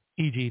elites,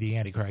 e.g. the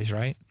Antichrist,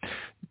 right?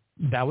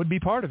 That would be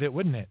part of it,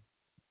 wouldn't it?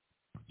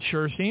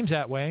 Sure seems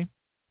that way.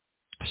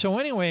 So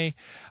anyway,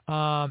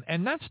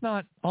 and that's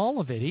not all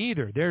of it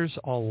either. There's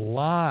a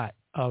lot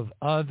of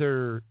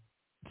other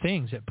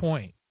things that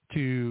point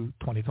to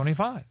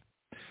 2025.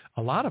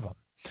 A lot of them.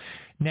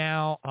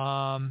 Now,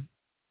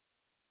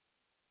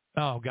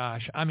 oh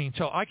gosh,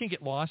 so I can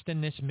get lost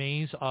in this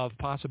maze of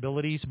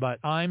possibilities, but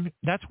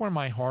that's where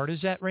my heart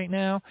is at right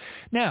now.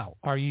 Now,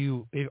 are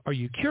you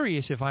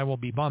curious if I will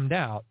be bummed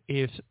out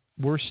if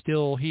we're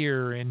still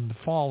here in the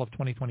fall of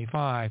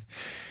 2025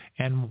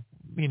 and,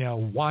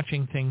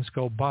 watching things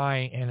go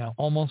by in a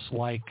almost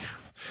like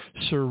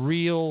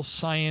surreal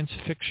science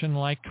fiction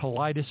like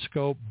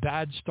kaleidoscope,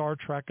 bad Star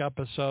Trek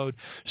episode,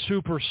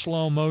 super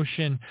slow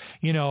motion,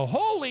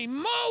 holy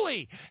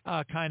moly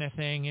kind of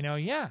thing,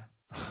 yeah.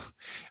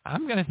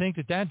 I'm going to think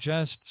that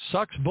just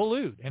sucks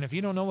balut. And if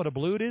you don't know what a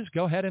balut is,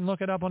 go ahead and look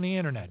it up on the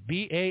internet.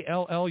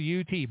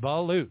 B-A-L-L-U-T,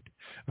 balut.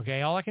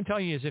 Okay, all I can tell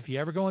you is if you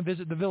ever go and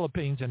visit the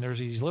Philippines and there's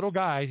these little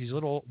guys,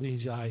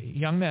 these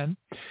young men,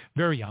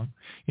 very young,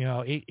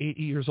 8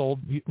 years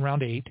old,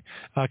 around 8,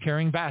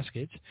 carrying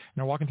baskets, and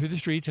they're walking through the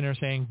streets and they're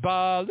saying,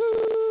 balut,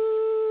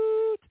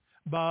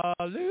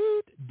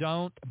 balut,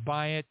 don't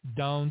buy it,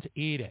 don't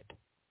eat it.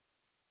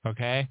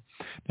 Okay?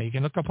 Now you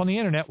can look up on the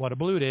internet what a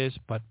balut is,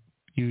 but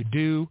you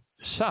do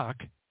suck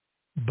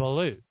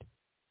balut.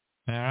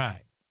 All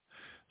right.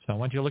 So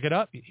once you look it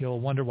up,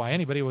 you'll wonder why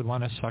anybody would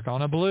want to suck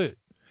on a balut.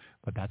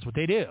 But that's what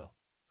they do.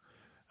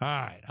 All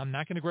right. I'm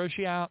not going to gross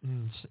you out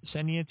and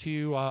send you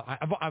to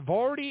I've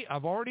already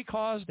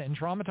caused and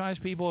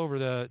traumatized people over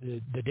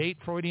the date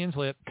Freudian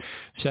slip.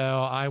 So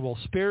I will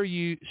spare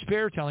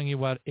telling you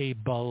what a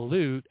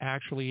balut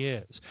actually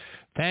is.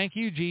 Thank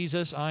you,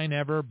 Jesus. I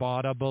never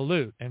bought a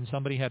balut. And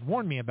somebody had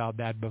warned me about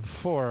that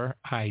before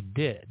I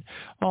did.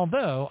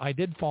 Although I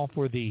did fall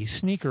for the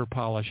sneaker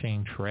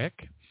polishing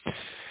trick.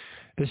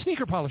 The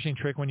sneaker polishing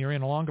trick when you're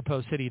in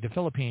Olongapo City, the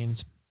Philippines,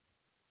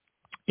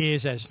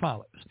 is as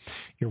follows.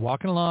 You're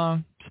walking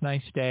along, it's a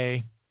nice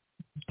day,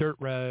 dirt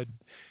road.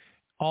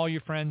 All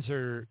your friends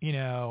are,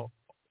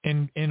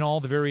 in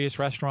all the various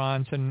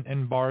restaurants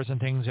and bars and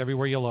things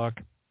everywhere you look.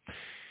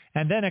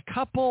 And then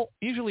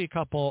usually a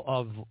couple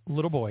of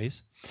little boys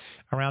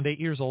around 8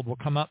 years old will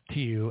come up to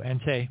you and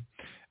say,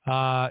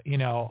 what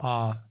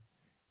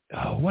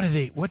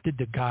did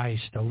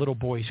the little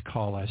boys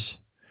call us?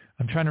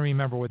 I'm trying to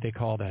remember what they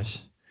called us.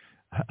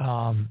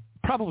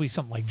 Probably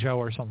something like Joe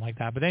or something like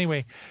that. But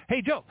anyway,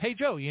 hey Joe,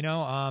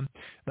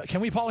 can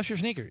we polish your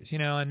sneakers?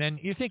 And then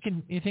you're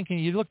thinking,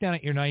 you look down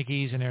at your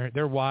Nikes and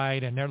they're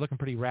wide and they're looking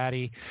pretty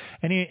ratty,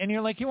 and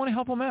you're like, you want to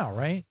help them out,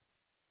 right?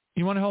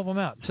 You want to help them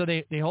out. So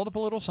they hold up a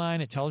little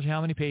sign. It tells you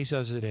how many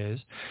pesos it is,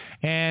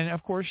 and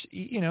of course,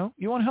 you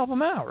want to help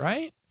them out,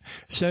 right?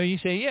 So you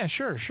say, yeah,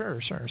 sure.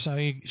 So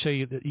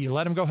you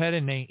let them go ahead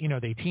and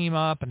they team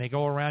up and they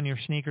go around your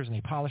sneakers and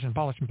they polish and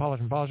buff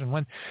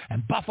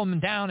them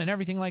down and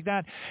everything like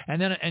that.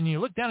 And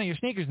you look down at your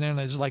sneakers and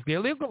they're like, they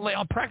look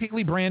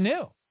practically brand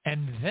new.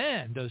 And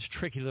then those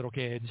tricky little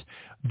kids,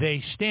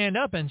 they stand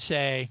up and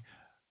say,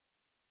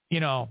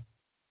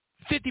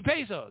 50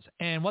 pesos.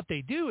 And what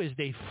they do is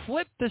they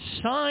flip the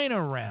sign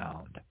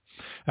around.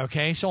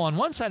 Okay, so on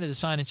one side of the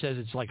sign it says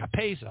it's like a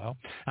peso,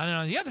 and then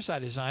on the other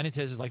side of the sign it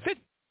says it's like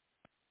 50.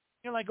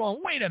 You're like going,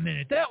 wait a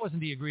minute, that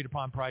wasn't the agreed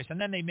upon price. And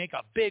then they make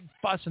a big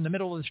fuss in the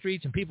middle of the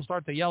streets and people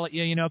start to yell at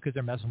you, because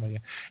they're messing with you.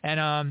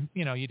 And,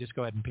 you just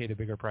go ahead and pay the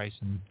bigger price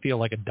and feel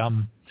like a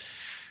dumb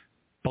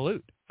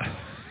balut.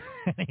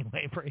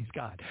 Anyway, praise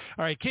God.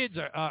 All right, kids,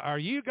 are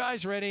you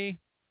guys ready?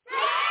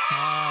 All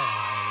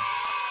right.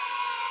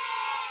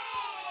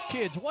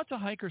 Kids, what's a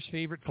hiker's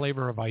favorite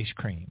flavor of ice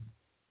cream?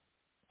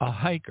 A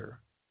hiker.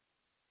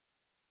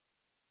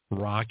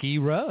 Rocky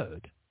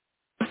Road.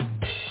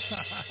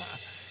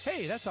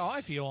 Hey, that's how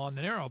I feel on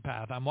the narrow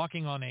path. I'm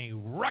walking on a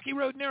Rocky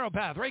Road narrow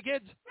path. Right,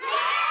 kids?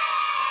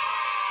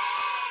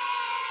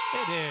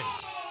 It is.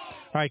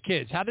 All right,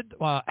 kids, how did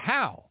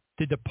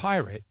the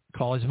pirate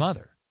call his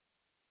mother?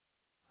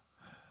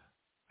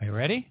 Are you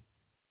ready?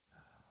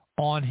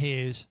 On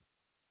his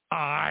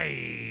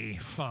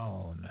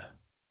iPhone.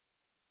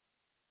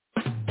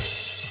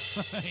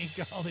 He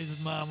called his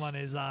mom on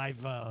his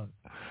iPhone.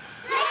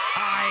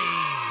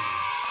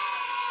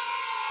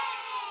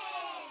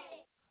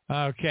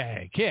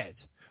 Okay, kids,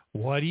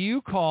 what do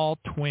you call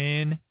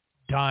twin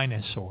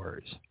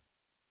dinosaurs?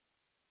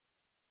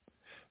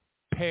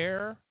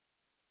 Pterodactyls.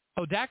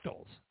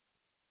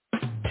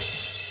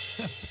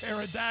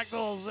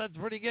 Pterodactyls, that's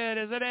pretty good,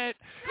 isn't it?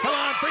 Come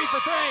on, 3 for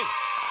 3.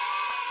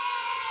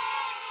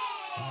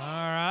 All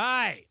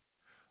right.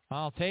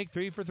 I'll take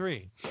 3 for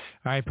 3. All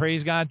right,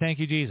 praise God. Thank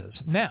you, Jesus.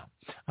 Now,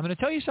 I'm going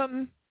to tell you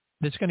something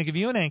that's going to give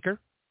you an anchor.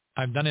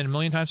 I've done it a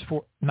million times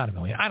before. Not a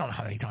million. I don't know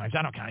how many times.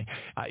 I don't count.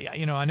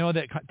 I know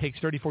that it takes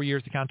 34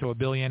 years to count to a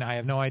billion. I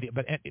have no idea,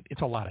 but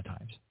it's a lot of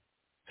times.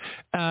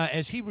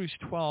 As Hebrews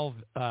 12,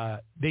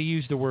 they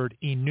use the word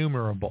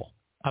innumerable.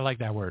 I like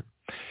that word.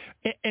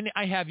 And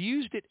I have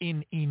used it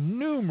in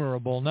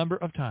innumerable number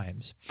of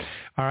times.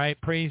 All right,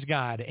 praise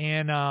God.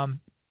 And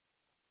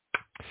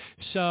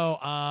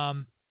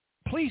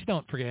please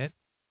don't forget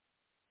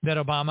that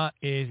Obama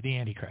is the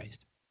Antichrist.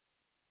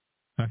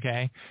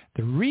 Okay?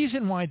 The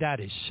reason why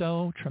that is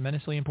so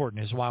tremendously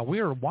important is while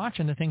we're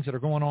watching the things that are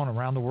going on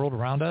around the world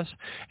around us,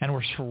 and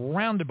we're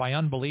surrounded by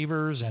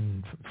unbelievers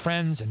and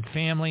friends and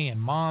family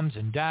and moms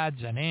and dads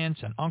and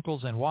aunts and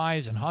uncles and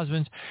wives and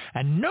husbands,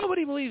 and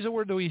nobody believes a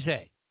word that we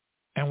say.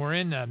 And we're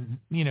in,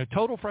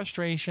 total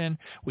frustration.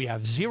 We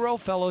have zero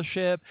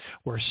fellowship.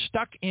 We're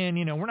stuck in,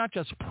 we're not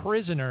just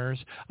prisoners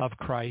of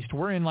Christ.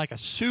 We're in like a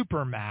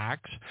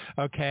supermax,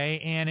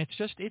 okay? And it's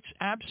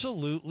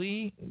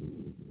absolutely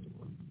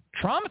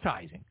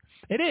traumatizing.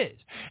 It is.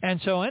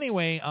 And so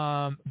anyway,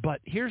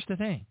 but here's the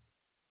thing.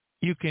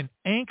 You can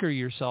anchor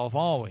yourself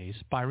always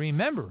by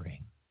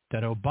remembering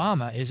that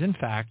Obama is, in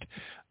fact,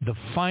 the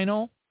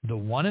final, the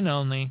one and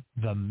only,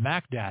 the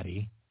Mac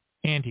Daddy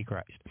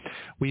Antichrist.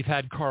 We've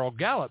had Carl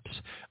Gallups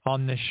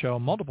on this show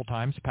multiple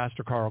times,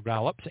 Pastor Carl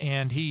Gallups,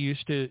 and he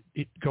used to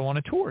go on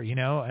a tour,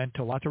 and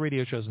to lots of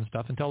radio shows and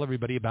stuff, and tell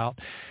everybody about,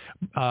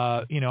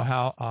 how,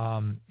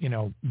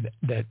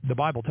 that the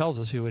Bible tells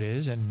us who it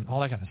is and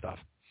all that kind of stuff.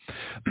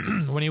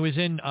 When he was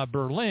in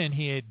Berlin,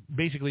 he had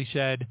basically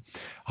said,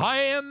 "I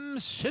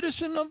am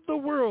citizen of the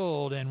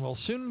world and will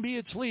soon be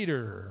its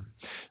leader,"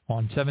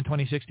 on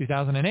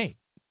 7/26/2008.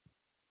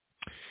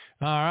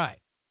 All right.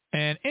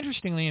 And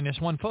interestingly, in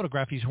this one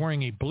photograph, he's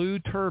wearing a blue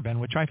turban,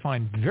 which I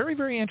find very,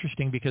 very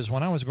interesting because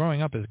when I was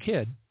growing up as a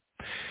kid,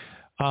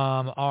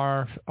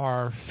 our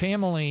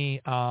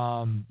family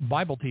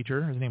Bible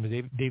teacher, his name was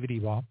David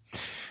Ewa,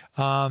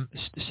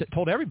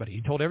 told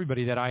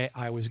everybody that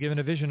I was given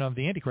a vision of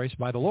the Antichrist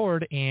by the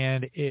Lord,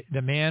 and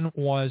the man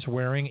was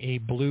wearing a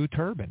blue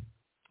turban.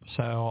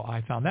 So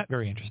I found that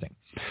very interesting.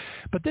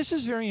 But this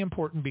is very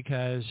important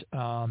because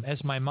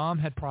as my mom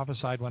had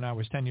prophesied when I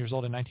was 10 years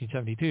old in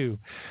 1972,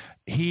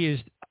 he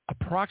is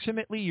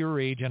approximately your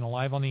age and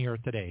alive on the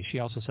earth today. She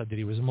also said that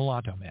he was a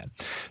mulatto man.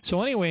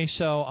 So anyway,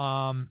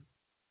 of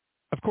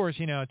course,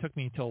 it took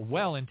me till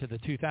well into the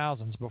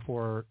 2000s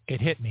before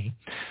it hit me.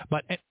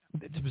 But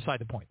it's beside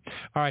the point.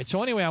 All right,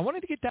 so anyway, I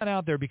wanted to get that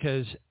out there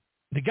because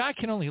the guy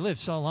can only live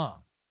so long.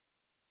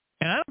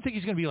 And I don't think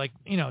he's going to be like,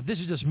 this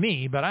is just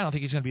me, but I don't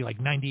think he's going to be like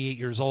 98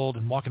 years old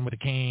and walking with a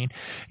cane,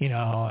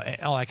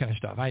 all that kind of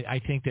stuff. I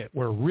think that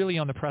we're really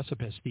on the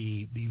precipice,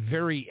 the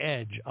very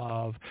edge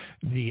of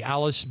the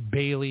Alice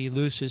Bailey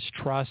Lucis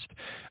Trust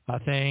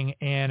thing.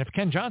 And if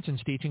Ken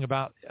Johnson's teaching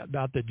about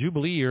the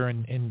Jubilee year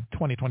in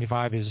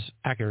 2025 is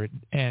accurate,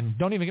 and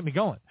don't even get me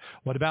going.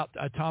 What about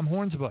Tom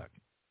Horn's book?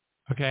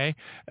 Okay.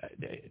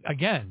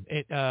 Again,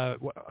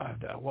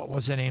 what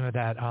was the name of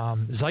that?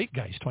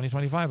 Zeitgeist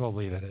 2025, I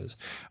believe it is.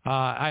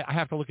 I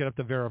have to look it up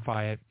to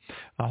verify it.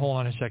 Hold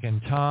on a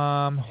second.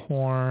 Tom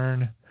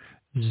Horn,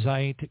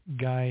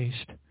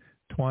 Zeitgeist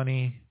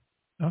 20.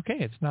 Okay,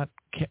 it's not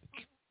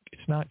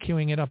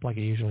queuing it up like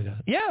it usually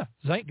does. Yeah,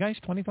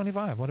 Zeitgeist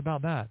 2025. What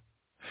about that?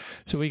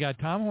 So we got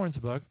Tom Horn's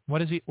book. What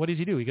does he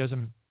do?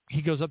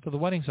 He goes up to the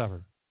wedding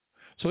supper.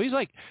 So he's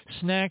like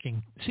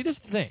snacking. See, this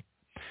is the thing.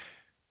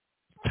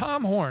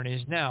 Tom Horn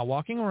is now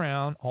walking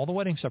around all the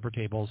wedding supper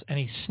tables, and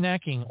he's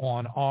snacking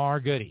on our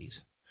goodies.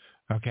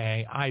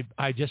 Okay,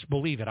 I just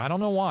believe it. I don't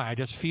know why. I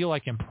just feel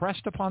like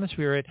impressed upon the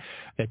Spirit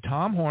that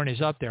Tom Horn is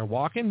up there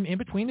walking in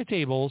between the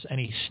tables, and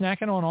he's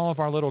snacking on all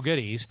of our little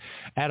goodies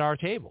at our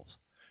tables.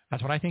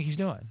 That's what I think he's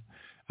doing.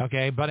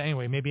 Okay, but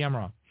anyway, maybe I'm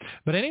wrong.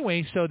 But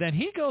anyway, so then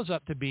he goes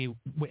up to be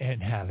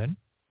in heaven,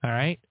 all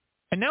right?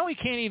 And now he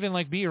can't even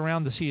be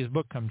around to see his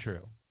book come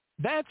true.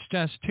 That's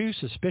just too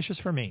suspicious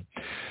for me.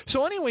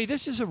 So anyway,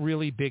 this is a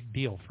really big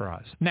deal for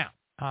us. Now,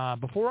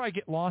 before I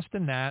get lost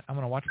in that, I'm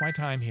going to watch my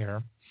time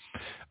here.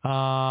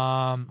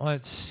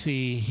 Let's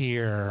see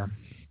here.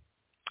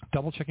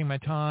 Double checking my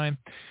time,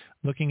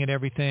 looking at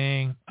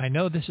everything. I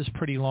know this is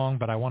pretty long,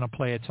 but I want to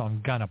play it, so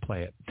I'm gonna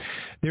play it.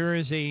 There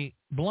is a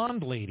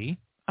blonde lady.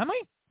 I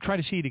might try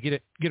to see if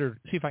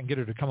I can get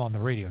her to come on the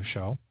radio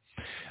show.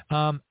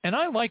 And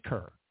I like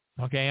her.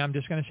 Okay, I'm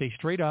just going to say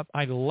straight up,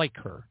 I like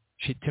her.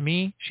 To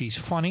me, she's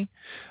funny.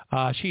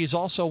 She is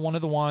also one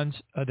of the ones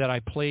that I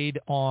played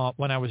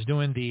when I was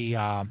doing the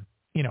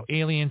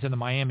Aliens in the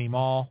Miami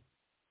Mall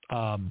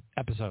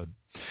episode.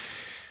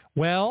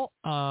 Well,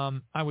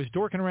 I was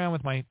dorking around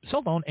with my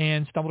cell phone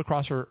and stumbled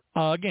across her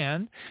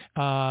again.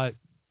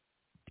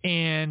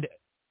 And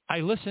I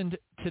listened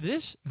to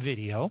this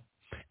video,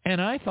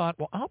 and I thought,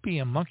 well, I'll be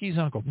a monkey's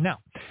uncle. Now,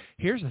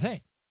 here's the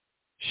thing.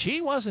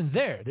 She wasn't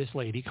there, this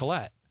lady,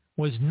 Colette,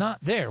 was not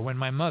there when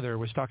my mother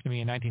was talking to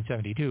me in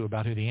 1972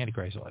 about who the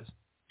Antichrist was.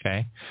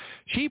 Okay?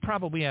 She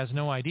probably has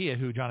no idea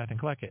who Jonathan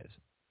Kleck is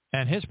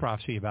and his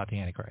prophecy about the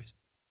Antichrist.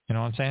 You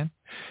know what I'm saying?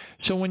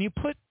 So when you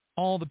put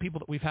all the people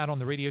that we've had on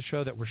the radio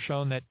show that were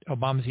shown that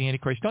Obama's the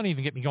Antichrist, don't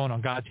even get me going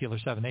on God's Healer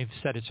 7. They've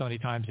said it so many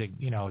times, that,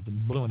 the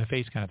blue in the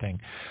face kind of thing.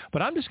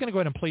 But I'm just going to go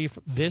ahead and play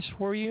this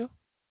for you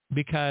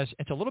because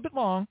it's a little bit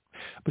long,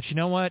 but you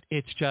know what?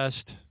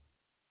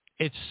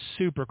 It's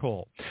super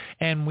cool.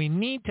 And we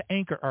need to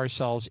anchor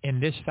ourselves in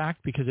this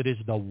fact because it is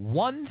the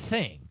one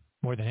thing,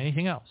 more than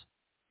anything else,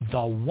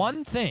 the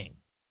one thing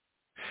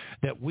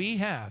that we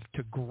have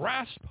to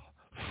grasp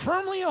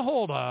firmly a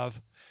hold of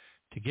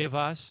to give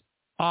us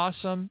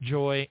awesome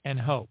joy and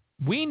hope.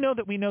 We know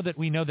that we're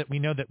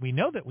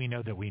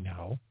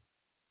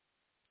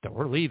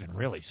leaving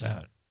really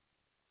soon.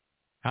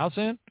 How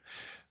soon?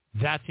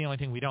 That's the only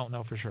thing we don't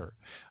know for sure.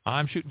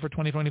 I'm shooting for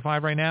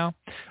 2025 right now,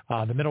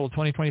 the middle of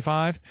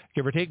 2025,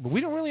 give or take, but we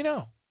don't really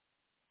know.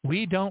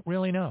 We don't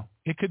really know.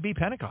 It could be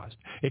Pentecost.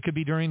 It could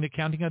be during the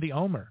counting of the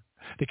Omer.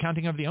 The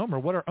counting of the Omer.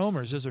 What are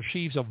Omers? Those are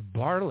sheaves of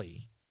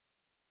barley.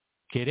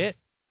 Get it?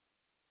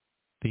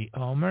 The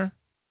Omer,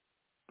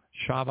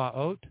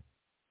 Shavuot,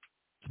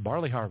 it's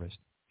barley harvest.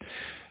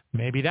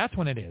 Maybe that's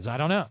when it is. I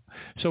don't know.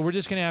 So we're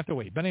just going to have to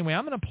wait. But anyway,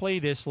 I'm going to play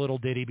this little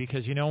ditty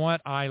because you know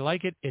what? I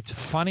like it. It's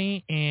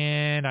funny,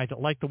 and I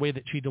like the way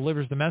that she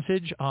delivers the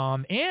message.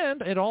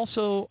 And it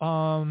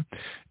also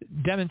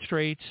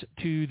demonstrates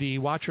to the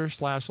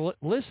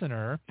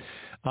watcher/listener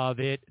of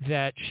it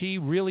that she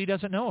really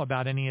doesn't know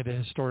about any of the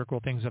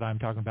historical things that I'm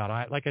talking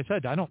about. Like I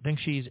said, I don't think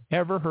she's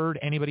ever heard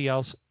anybody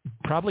else,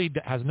 probably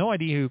has no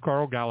idea who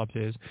Carl Gallups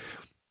is,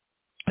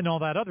 and all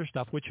that other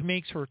stuff, which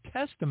makes her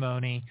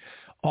testimony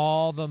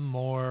all the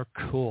more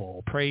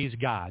cool. Praise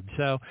God.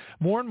 So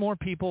more and more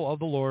people of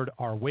the Lord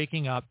are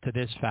waking up to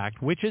this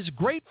fact, which is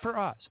great for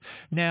us.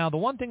 Now, the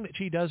one thing that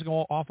she does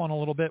go off on a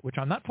little bit, which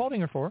I'm not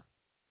faulting her for,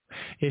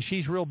 is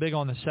she's real big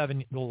on the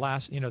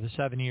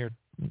 7-year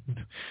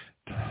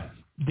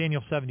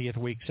Daniel 70th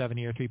week,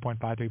 7-year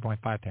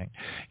 3.5 thing,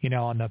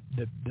 on the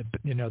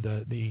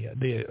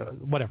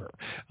whatever.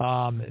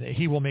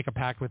 He will make a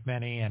pact with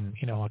many and,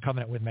 a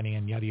covenant with many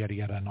and yada, yada,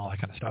 yada, and all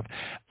that kind of stuff.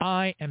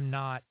 I am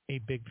not a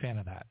big fan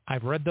of that.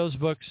 I've read those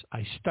books.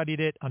 I studied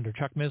it under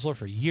Chuck Missler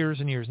for years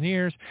and years and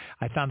years.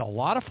 I found a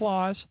lot of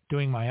flaws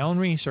doing my own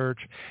research.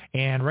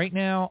 And right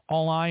now,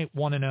 all I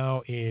want to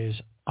know is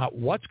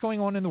what's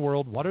going on in the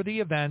world? What are the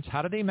events?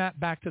 How do they map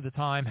back to the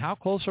time? How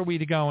close are we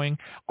to going?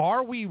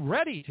 Are we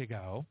ready to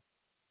go?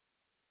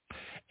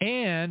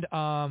 And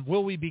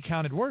will we be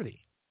counted worthy?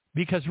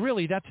 Because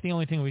really, that's the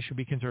only thing we should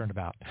be concerned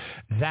about.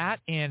 That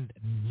and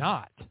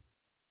not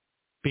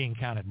being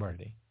counted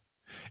worthy.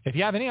 If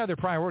you have any other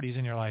priorities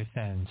in your life,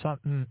 then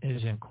something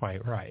isn't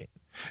quite right.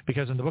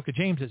 Because in the book of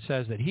James, it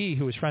says that he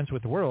who is friends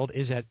with the world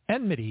is at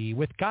enmity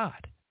with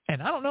God.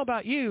 And I don't know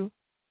about you.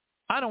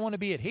 I don't want to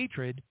be at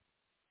hatred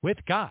with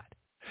God.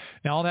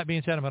 Now, all that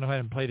being said, I'm going to go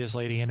ahead and play this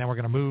lady, and then we're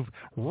going to move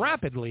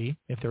rapidly,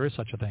 if there is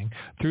such a thing,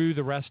 through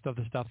the rest of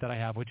the stuff that I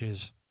have, which is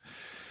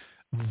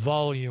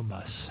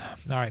voluminous.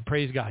 All right,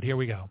 praise God. Here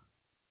we go.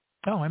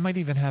 Oh, I might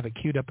even have it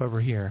queued up over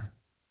here.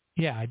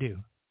 Yeah, I do.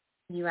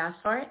 You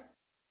asked for it,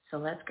 so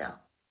let's go.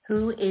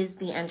 Who is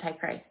the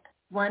Antichrist?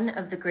 One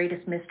of the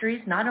greatest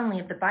mysteries, not only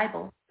of the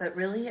Bible, but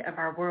really of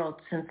our world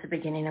since the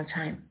beginning of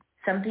time.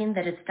 Something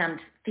that has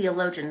stumped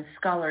theologians,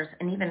 scholars,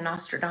 and even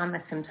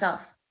Nostradamus himself.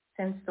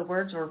 Since the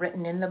words were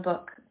written in the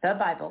book, the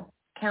Bible,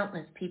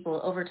 countless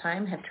people over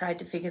time have tried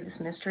to figure this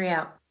mystery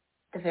out.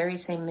 The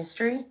very same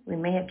mystery we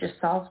may have just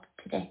solved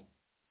today.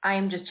 I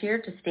am just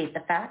here to state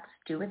the facts.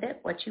 Do with it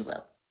what you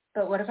will.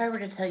 But what if I were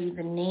to tell you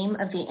the name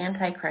of the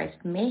Antichrist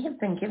may have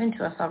been given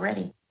to us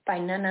already by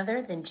none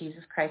other than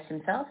Jesus Christ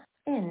himself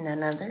and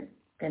none other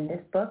than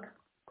this book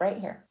right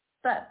here.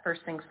 But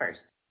first things first.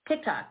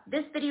 TikTok.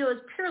 This video is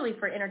purely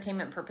for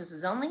entertainment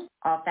purposes only.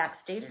 All facts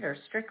stated are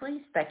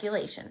strictly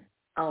speculation.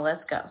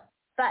 Let's go.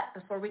 But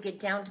before we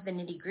get down to the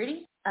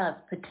nitty-gritty of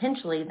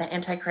potentially the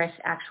Antichrist's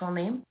actual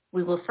name,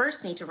 we will first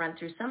need to run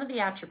through some of the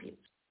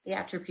attributes. The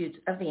attributes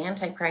of the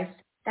Antichrist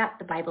that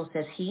the Bible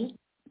says he.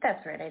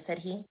 That's right, I said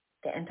he.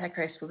 The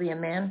Antichrist will be a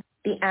man.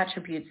 The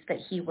attributes that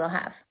he will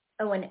have.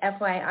 Oh, and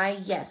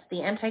FYI, yes,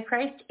 the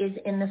Antichrist is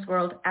in this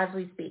world as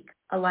we speak,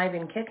 alive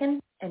and kicking,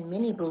 and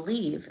many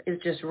believe is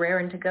just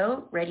raring to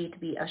go, ready to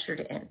be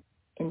ushered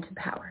into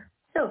power.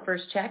 So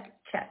first check,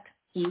 checked.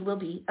 He will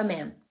be a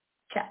man.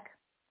 Check.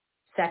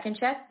 Second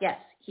check, yes,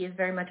 he is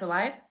very much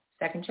alive.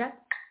 Second check,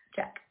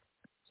 check.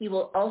 He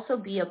will also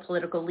be a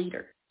political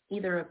leader,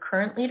 either a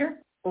current leader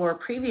or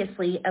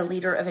previously a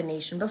leader of a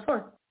nation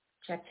before.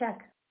 Check,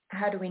 check.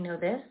 How do we know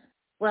this?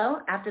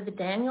 Well, after the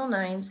Daniel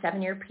 9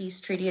 7-year peace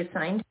treaty is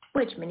signed,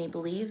 which many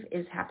believe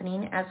is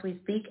happening as we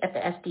speak at the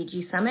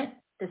SDG summit,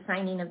 the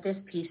signing of this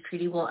peace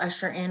treaty will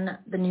usher in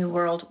the new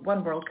world,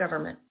 one world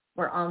government,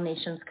 where all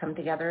nations come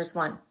together as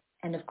one.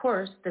 And of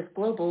course, this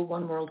global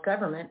one world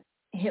government,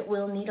 it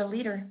will need a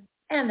leader.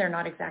 And they're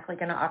not exactly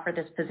going to offer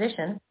this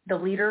position, the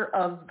leader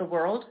of the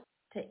world,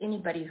 to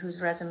anybody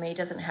whose resume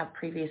doesn't have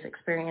previous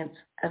experience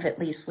of at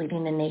least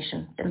leading a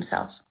nation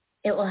themselves.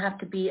 It will have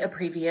to be a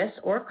previous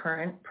or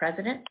current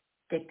president,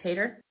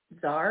 dictator,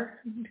 czar,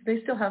 do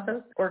they still have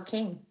those, or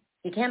king.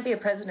 You can't be a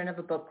president of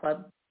a book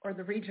club or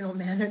the regional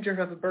manager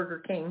of a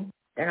Burger King.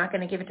 They're not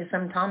going to give it to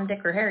some Tom,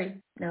 Dick, or Harry.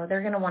 No,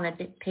 they're going to want a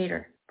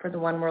dictator for the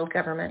one world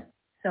government.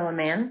 So a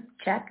man,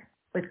 check,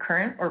 with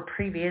current or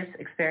previous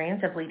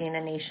experience of leading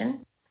a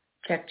nation.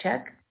 Check,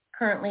 check.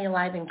 Currently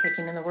alive and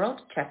kicking in the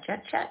world. Check,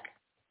 check, check.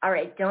 All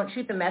right, don't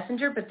shoot the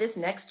messenger, but this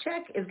next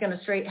check is going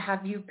to straight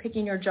have you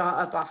picking your jaw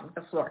up off of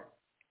the floor.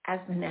 As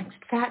the next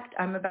fact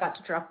I'm about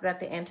to drop about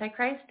the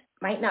Antichrist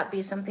might not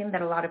be something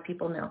that a lot of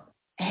people know.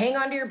 Hang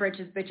on to your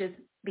britches, bitches,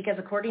 because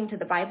according to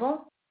the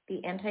Bible,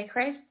 the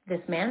Antichrist, this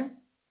man,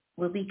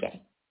 will be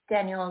gay.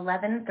 Daniel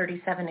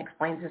 11:37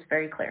 explains this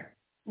very clear.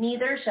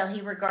 Neither shall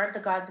he regard the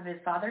gods of his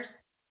fathers,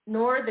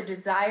 nor the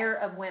desire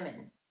of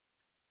women.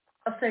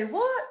 I'll say,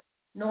 what?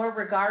 Nor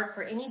regard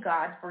for any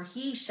god, for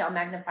he shall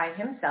magnify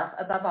himself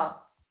above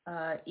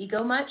all.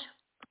 Ego much?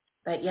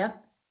 But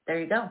yep, there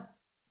you go.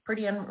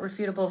 Pretty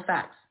irrefutable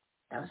facts.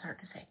 That was hard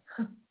to say.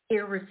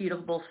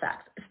 Irrefutable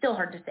facts. Still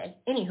hard to say.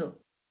 Anywho,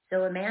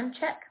 so a man,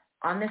 check.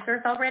 On this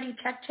earth already,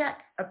 check, check.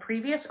 A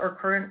previous or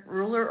current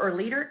ruler or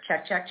leader,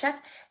 check, check, check.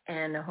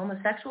 And a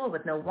homosexual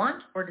with no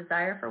want or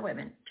desire for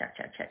women, check,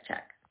 check, check,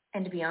 check.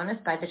 And to be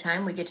honest, by the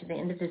time we get to the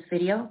end of this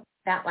video,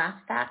 that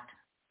last fact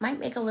might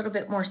make a little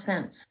bit more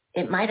sense.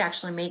 It might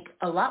actually make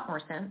a lot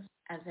more sense,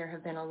 as there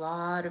have been a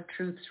lot of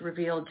truths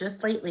revealed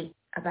just lately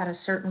about a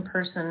certain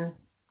person.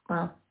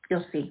 Well,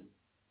 you'll see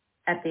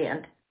at the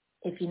end.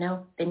 If you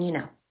know, then you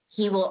know.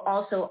 He will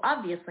also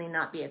obviously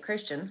not be a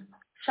Christian.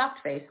 Shocked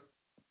face.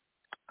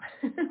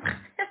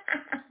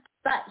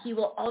 But he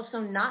will also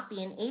not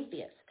be an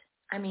atheist.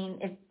 I mean,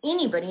 if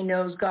anybody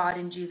knows God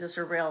and Jesus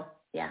are real,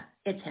 yeah,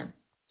 it's him.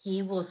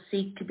 He will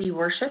seek to be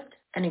worshipped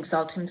and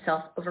exalt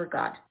himself over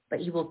God, but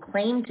he will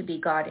claim to be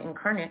God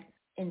incarnate,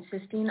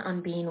 insisting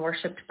on being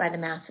worshipped by the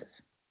masses.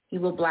 He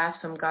will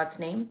blaspheme God's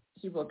name.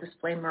 He will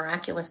display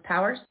miraculous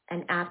powers.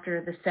 And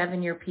after the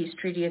 7-year peace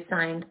treaty is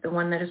signed, the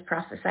one that is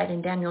prophesied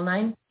in Daniel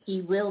 9, he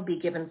will be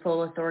given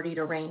full authority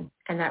to reign.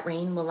 And that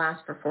reign will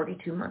last for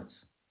 42 months,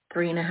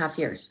 3.5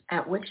 years,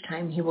 at which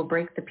time he will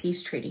break the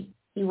peace treaty.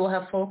 He will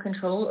have full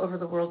control over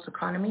the world's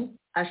economy,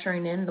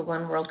 ushering in the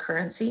one world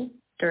currency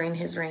during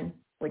his reign,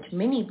 which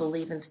many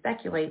believe and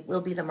speculate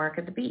will be the mark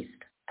of the beast.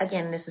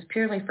 Again, this is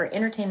purely for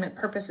entertainment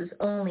purposes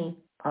only.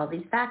 All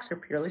these facts are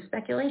purely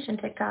speculation,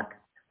 TikTok.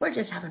 We're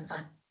just having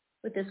fun.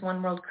 With this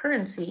one world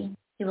currency,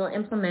 he will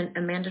implement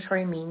a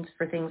mandatory means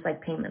for things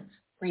like payments.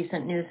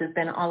 Recent news has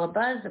been all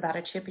abuzz about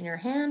a chip in your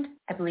hand.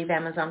 I believe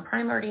Amazon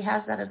Prime already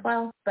has that as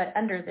well. But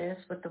under this,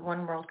 with the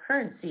one world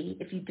currency,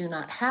 if you do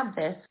not have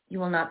this, you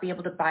will not be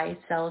able to buy,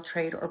 sell,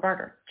 trade, or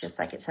barter, just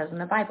like it says in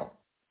the Bible.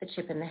 The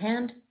chip in the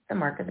hand, the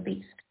mark of the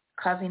beast,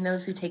 causing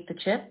those who take the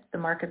chip, the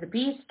mark of the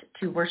beast,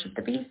 to worship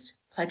the beast,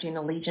 pledging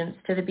allegiance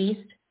to the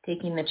beast,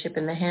 taking the chip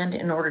in the hand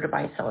in order to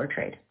buy, sell, or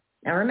trade.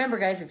 Now remember,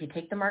 guys, if you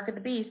take the mark of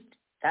the beast,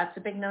 that's a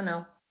big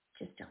no-no.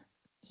 Just don't.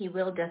 He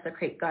will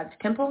desecrate God's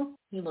temple.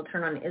 He will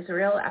turn on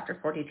Israel after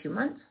 42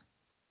 months.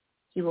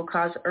 He will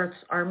cause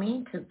Earth's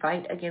army to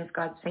fight against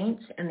God's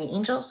saints and the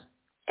angels.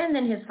 And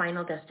then his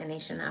final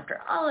destination,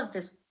 after all of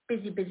this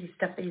busy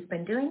stuff that he's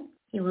been doing,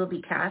 he will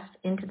be cast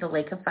into the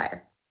lake of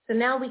fire. So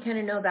now we kind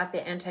of know about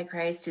the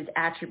Antichrist, his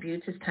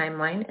attributes, his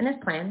timeline, and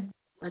his plan.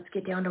 Let's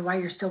get down to why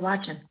you're still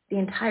watching. The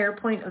entire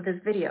point of this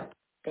video,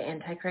 the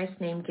Antichrist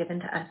name given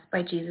to us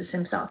by Jesus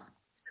himself.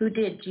 Who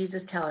did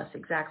Jesus tell us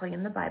exactly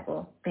in the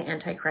Bible the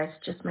Antichrist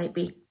just might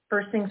be?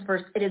 First things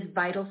first, it is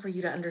vital for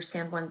you to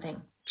understand one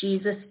thing.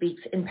 Jesus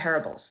speaks in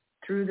parables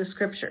through the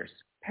scriptures.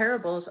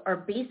 Parables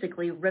are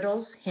basically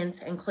riddles, hints,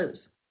 and clues.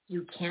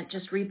 You can't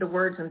just read the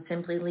words and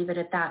simply leave it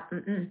at that.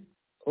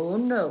 Oh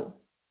no,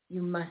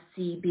 you must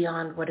see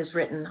beyond what is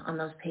written on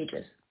those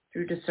pages.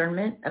 Through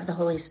discernment of the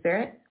Holy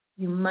Spirit,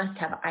 you must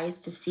have eyes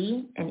to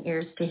see and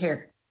ears to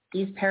hear.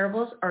 These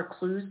parables are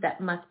clues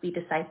that must be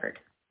deciphered.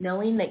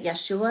 Knowing that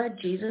Yeshua,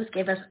 Jesus,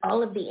 gave us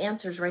all of the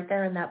answers right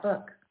there in that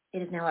book, it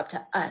is now up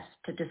to us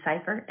to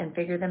decipher and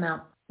figure them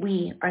out.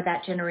 We are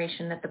that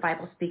generation that the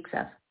Bible speaks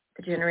of,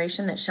 the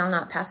generation that shall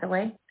not pass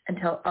away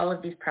until all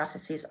of these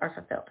prophecies are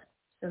fulfilled.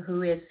 So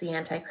who is the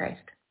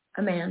Antichrist?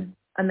 a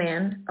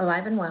man,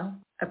 alive and well,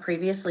 a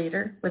previous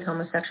leader with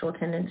homosexual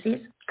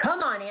tendencies.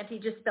 Come on, Auntie,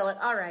 just spell it.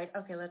 All right,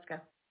 okay, let's go.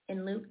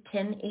 In Luke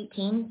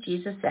 10:18,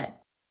 Jesus said,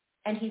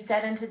 "And he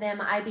said unto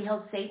them, I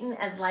beheld Satan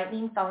as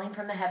lightning falling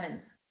from the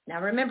heavens."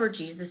 Now remember,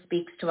 Jesus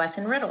speaks to us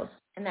in riddles,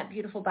 and that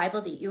beautiful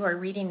Bible that you are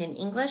reading in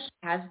English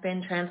has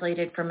been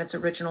translated from its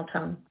original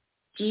tone.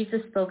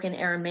 Jesus spoke in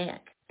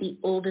Aramaic, the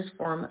oldest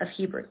form of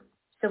Hebrew.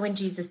 So when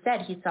Jesus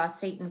said he saw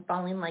Satan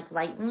falling like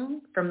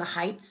lightning from the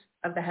heights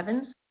of the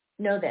heavens,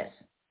 know this,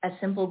 a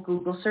simple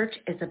Google search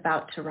is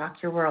about to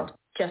rock your world,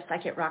 just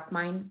like it rocked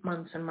mine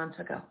months and months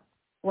ago.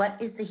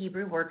 What is the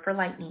Hebrew word for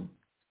lightning?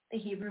 The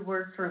Hebrew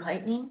word for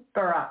lightning?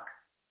 Barak.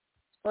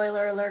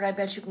 Spoiler alert, I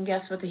bet you can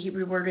guess what the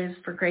Hebrew word is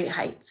for great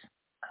heights.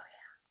 Oh,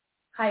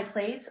 yeah. High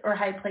place or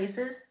high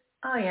places?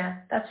 Oh, yeah,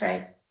 that's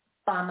right.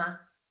 Bama.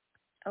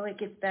 Oh, it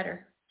gets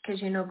better,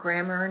 because you know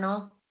grammar and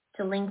all.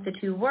 To link the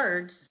two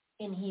words,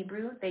 in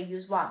Hebrew, they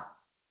use wa,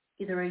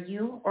 either a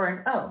U or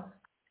an O,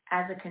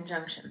 as a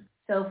conjunction.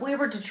 So if we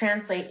were to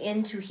translate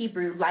into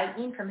Hebrew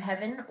lightning from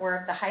heaven or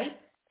of the heights,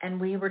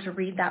 and we were to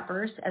read that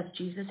verse as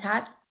Jesus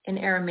had in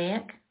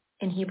Aramaic,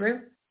 in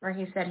Hebrew, where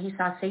he said he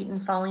saw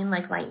Satan falling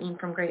like lightning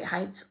from great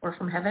heights or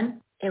from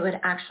heaven, it would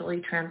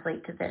actually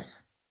translate to this.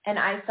 And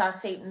I saw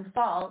Satan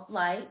fall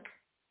like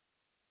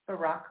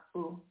Barack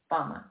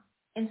Obama,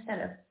 instead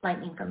of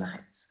lightning from the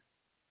heights.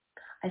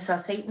 I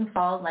saw Satan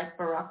fall like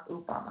Barack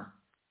Obama.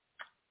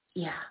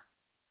 Yeah.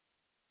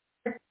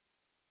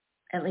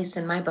 At least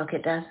in my book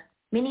it does.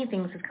 Many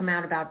things have come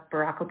out about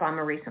Barack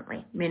Obama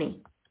recently.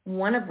 Many.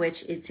 One of which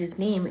is his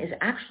name is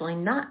actually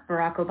not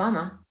Barack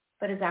Obama,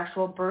 but his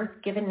actual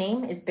birth-given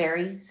name is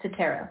Barry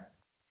Soetoro.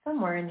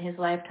 Somewhere in his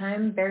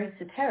lifetime, Barry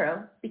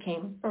Soetoro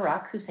became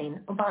Barack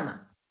Hussein Obama.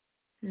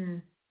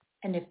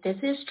 And if this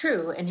is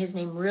true, and his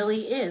name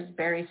really is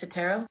Barry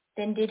Soetoro,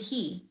 then did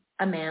he,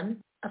 a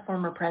man, a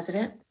former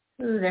president,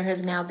 who there has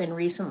now been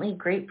recently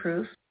great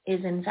proof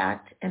is in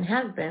fact and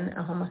has been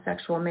a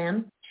homosexual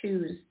man,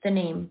 choose the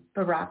name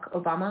Barack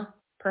Obama,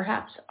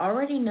 perhaps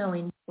already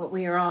knowing what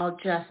we are all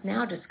just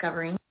now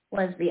discovering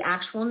was the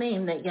actual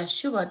name that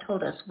Yeshua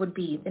told us would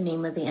be the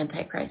name of the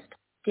Antichrist.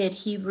 Did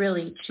he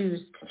really choose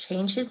to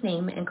change his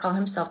name and call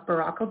himself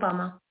Barack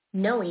Obama,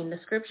 knowing the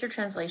scripture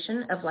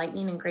translation of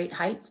lightning and great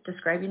heights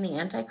describing the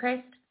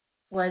Antichrist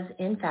was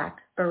in fact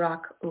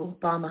Barack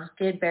Obama?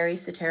 Did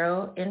Barry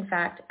Soetoro in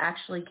fact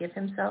actually give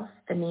himself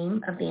the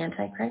name of the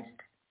Antichrist?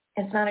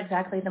 It's not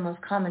exactly the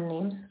most common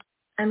names.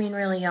 I mean,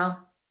 really, y'all,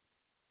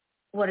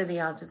 what are the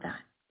odds of that?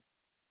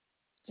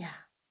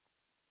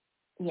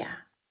 Yeah.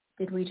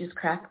 Did we just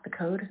crack the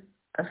code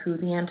of who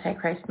the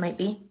Antichrist might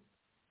be?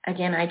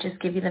 Again, I just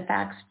give you the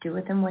facts. Do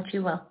with them what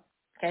you will.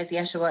 Guys,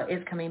 Yeshua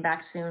is coming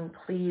back soon.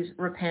 Please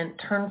repent,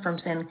 turn from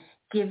sin,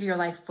 give your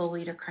life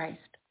fully to Christ.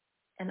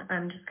 And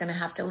I'm just going to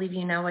have to leave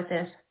you now with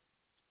this.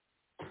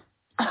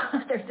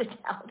 There's a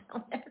cow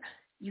down there.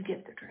 You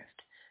get the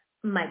drift.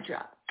 Mic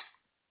drop.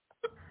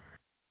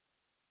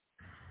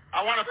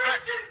 I want to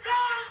Christian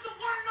God is the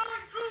one and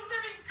only true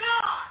living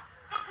God,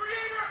 the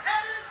creator of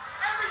heaven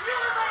and the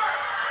universe.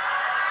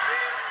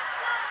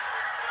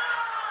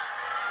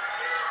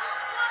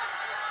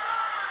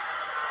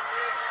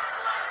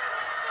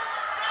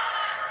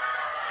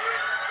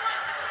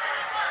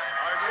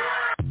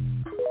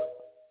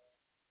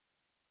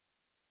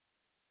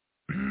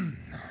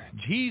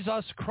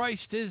 Jesus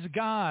Christ is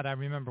God. I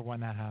remember when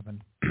that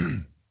happened.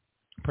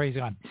 Praise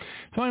God.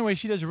 So anyway,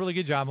 she does a really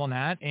good job on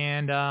that,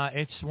 and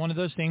it's one of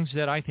those things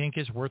that I think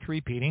is worth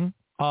repeating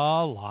a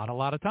lot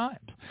of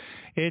times.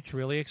 It's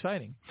really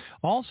exciting.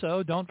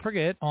 Also, don't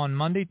forget, on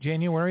Monday,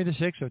 January the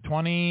 6th of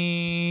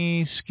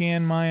 20,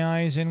 scan my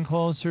eyes in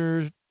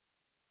closer.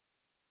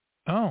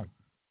 Oh,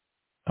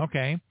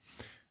 okay.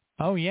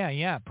 Oh,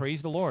 yeah. Praise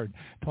the Lord.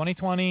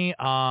 2020,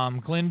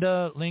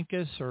 Glinda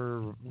Linkus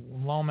or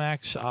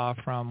Lomax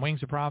from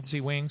Wings of Prophecy,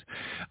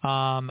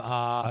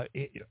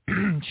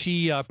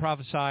 she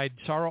prophesied,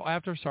 sorrow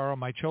after sorrow,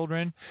 my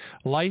children,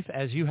 life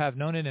as you have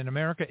known it in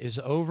America is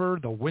over.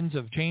 The winds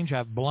of change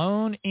have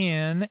blown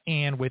in,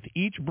 and with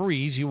each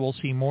breeze you will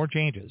see more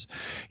changes.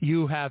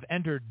 You have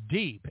entered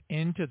deep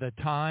into the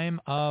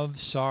time of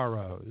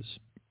sorrows,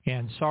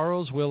 and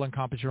sorrows will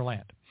encompass your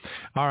land.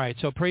 All right,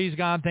 so praise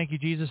God. Thank you,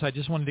 Jesus. I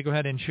just wanted to go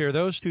ahead and share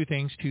those two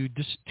things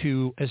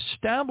to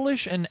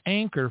establish an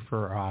anchor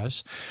for us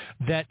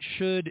that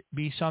should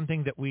be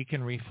something that we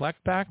can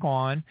reflect back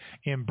on,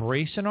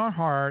 embrace in our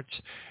hearts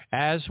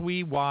as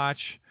we watch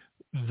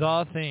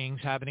the things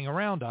happening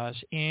around us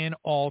in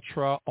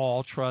ultra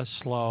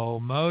slow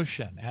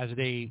motion, as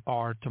they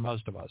are to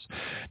most of us.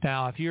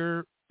 Now, if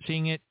you're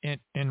seeing it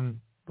in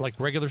like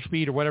regular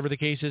speed or whatever the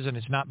case is, and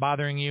it's not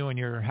bothering you and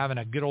you're having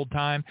a good old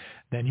time,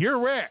 then you're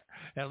rare.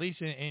 At least,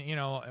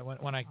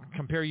 when I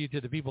compare you to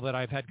the people that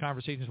I've had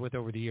conversations with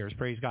over the years,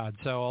 praise God.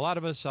 So a lot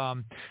of us,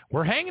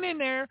 we're hanging in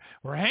there,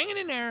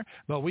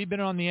 but we've been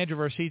on the edge of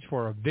our seats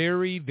for a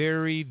very,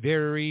 very,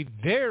 very,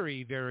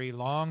 very, very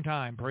long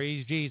time.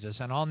 Praise Jesus.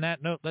 And on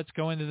that note, let's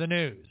go into the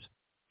news.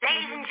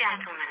 Ladies and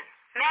gentlemen,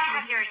 may I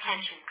have your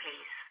attention,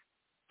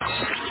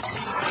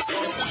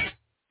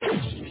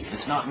 please?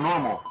 It's not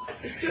normal.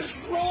 It's just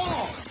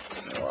wrong.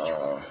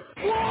 Wrong.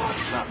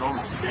 It's not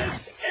normal. This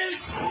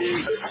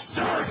is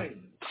disturbing.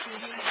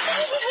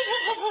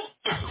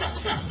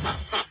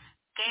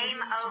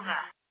 Game over.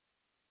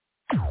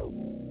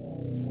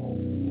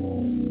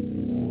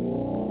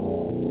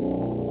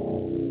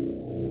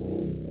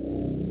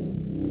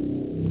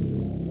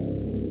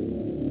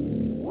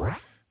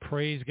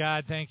 Praise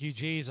God. Thank you,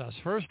 Jesus.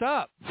 First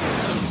up,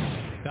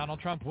 Donald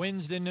Trump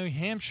wins the New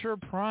Hampshire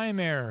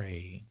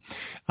primary.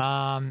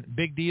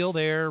 Big deal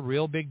there,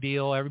 real big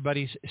deal.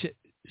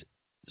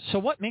 So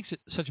what makes it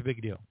such a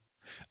big deal?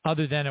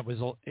 Other than I'm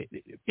going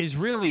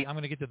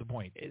to get to the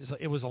point.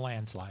 It was a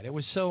landslide. It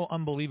was so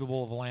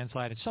unbelievable of a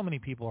landslide. And so many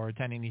people are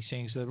attending these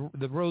things.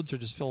 The roads are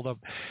just filled up.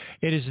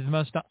 It is the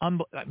most, I'm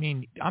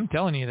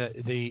telling you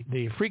that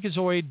the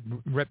freakazoid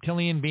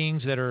reptilian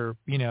beings that are,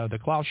 the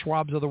Klaus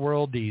Schwabs of the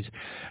world, these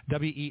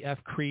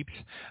WEF creeps,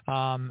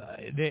 and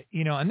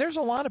there's a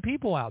lot of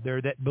people out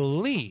there that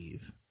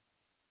believe,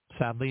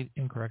 sadly,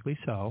 incorrectly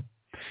so,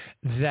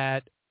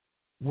 that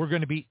we're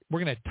going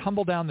to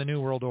tumble down the New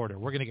World Order.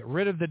 We're going to get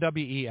rid of the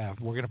WEF.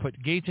 We're going to put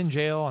Gates in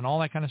jail and all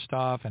that kind of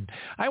stuff. And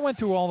I went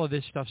through all of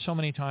this stuff so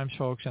many times,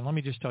 folks, and let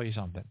me just tell you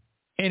something.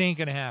 It ain't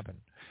going to happen.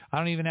 I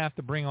don't even have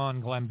to bring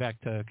on Glenn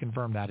Beck to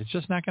confirm that. It's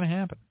just not going to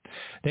happen.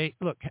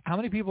 Look, how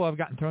many people have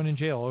gotten thrown in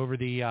jail over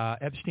the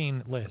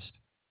Epstein list?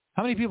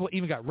 How many people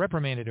even got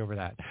reprimanded over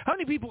that? How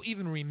many people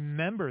even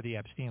remember the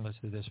Epstein list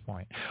at this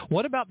point?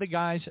 What about the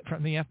guys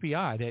from the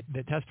FBI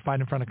that testified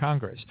in front of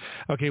Congress?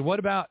 Okay, what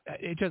about,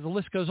 the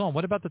list goes on.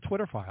 What about the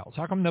Twitter files?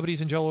 How come nobody's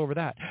in jail over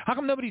that? How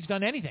come nobody's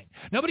done anything?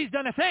 Nobody's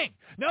done a thing.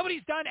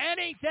 Nobody's done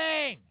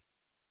anything.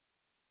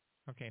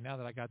 Okay, now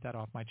that I got that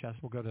off my chest,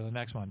 we'll go to the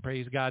next one.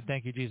 Praise God.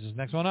 Thank you, Jesus.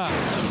 Next one up.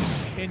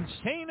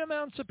 Insane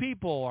amounts of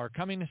people are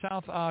coming to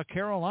South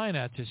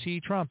Carolina to see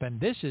Trump, and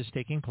this is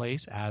taking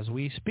place as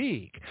we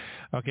speak.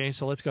 Okay,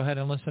 so let's go ahead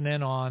and listen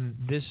in on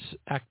this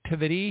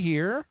activity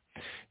here.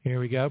 Here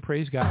we go.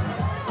 Praise God.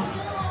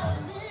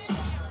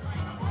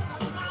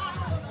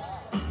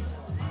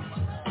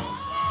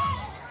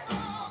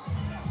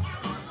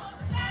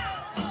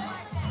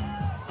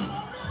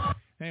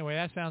 Anyway,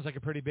 that sounds like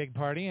a pretty big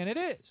party, and it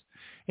is.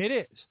 It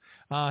is.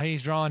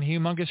 He's drawing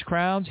humongous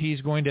crowds.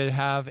 He's going to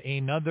have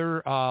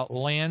another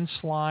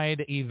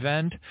landslide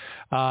event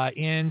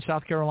in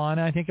South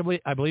Carolina.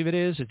 I believe it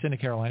is. It's in the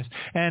Carolinas,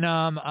 and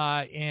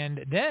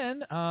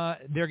then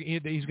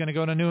he's going to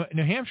go to New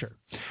Hampshire.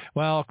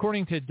 Well,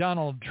 according to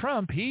Donald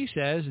Trump, he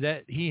says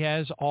that he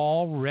has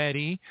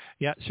already.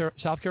 Yeah,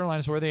 South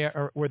Carolina is where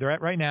they're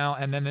at right now,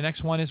 and then the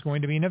next one is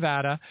going to be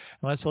Nevada.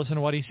 Let's listen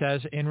to what he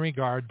says in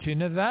regard to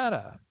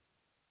Nevada.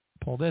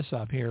 Pull this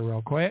up here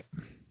real quick.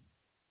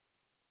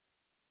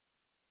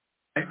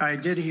 I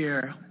did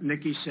hear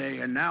Nikki say,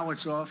 and now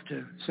it's off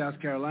to South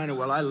Carolina.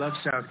 Well, I love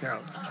South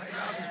Carolina.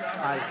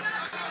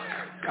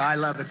 I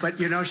love it. But,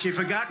 she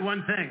forgot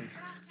one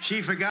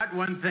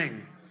thing.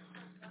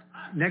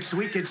 Next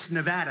week it's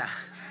Nevada.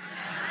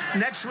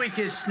 Next week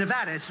is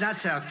Nevada. It's not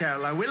South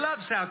Carolina. We love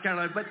South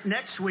Carolina, but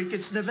next week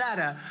it's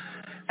Nevada.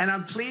 And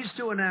I'm pleased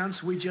to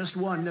announce we just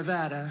won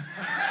Nevada.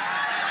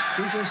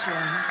 We just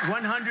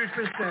won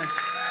 100%.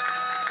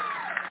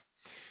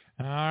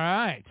 All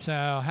right.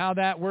 So how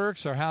that works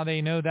or how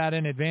they know that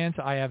in advance,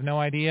 I have no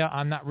idea.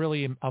 I'm not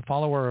really a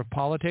follower of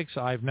politics.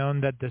 I've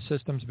known that the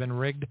system's been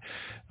rigged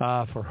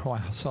for a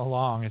while, so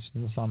long. It's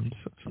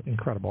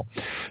incredible.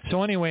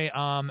 So anyway,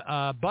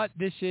 but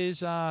this is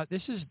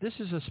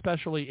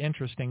especially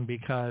interesting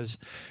because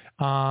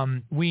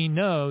we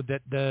know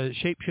that the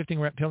shape-shifting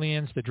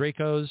reptilians, the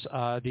Dracos,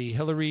 the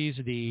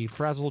Hillarys, the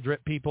Frazzle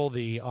Drip people,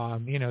 these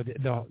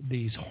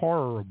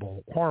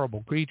horrible,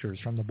 horrible creatures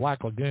from the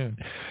Black Lagoon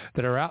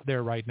that are out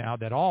there right now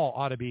that all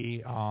ought to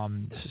be, I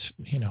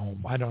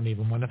don't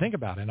even want to think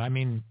about it. I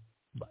mean,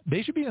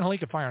 they should be in a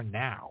lake of fire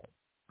now.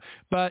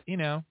 But,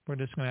 we're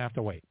just going to have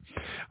to wait.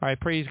 All right,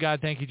 praise God.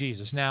 Thank you,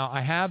 Jesus. Now,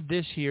 I have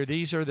this here.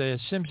 These are the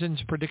Simpsons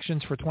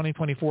predictions for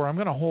 2024. I'm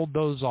going to hold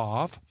those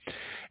off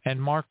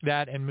and mark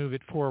that and move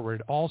it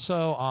forward.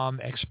 Also,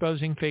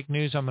 exposing fake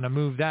news, I'm going to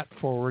move that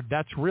forward.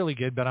 That's really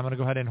good, but I'm going to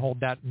go ahead and hold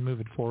that and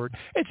move it forward.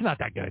 It's not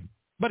that good,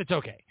 but it's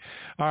okay.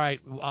 All right,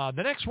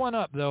 the next one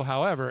up, though,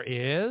 however,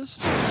 is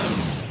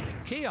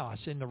chaos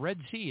in the Red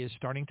Sea is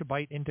starting to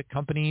bite into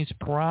companies'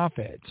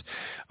 profits.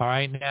 All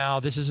right, now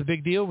this is a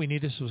big deal. We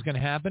knew this was going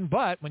to happen,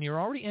 but when you're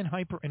already in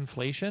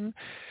hyperinflation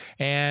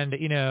and,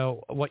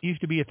 what used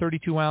to be a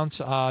 32-ounce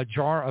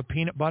jar of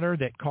peanut butter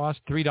that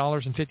cost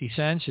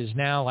 $3.50 is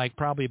now like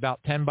probably about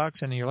 $10,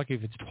 and you're lucky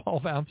if it's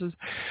 12 ounces.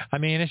 I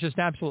mean, it's just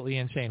absolutely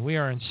insane. We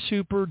are in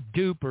super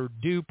duper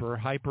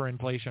duper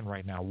hyperinflation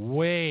right now.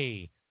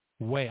 Way.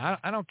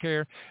 I don't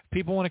care.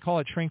 People want to call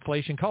it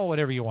shrinkflation. Call it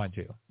whatever you want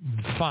to.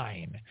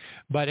 Fine.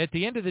 But at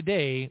the end of the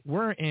day,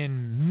 we're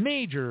in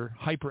major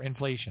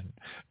hyperinflation.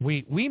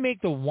 We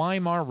make the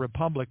Weimar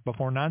Republic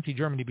before Nazi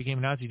Germany became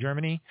Nazi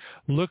Germany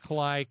look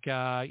like,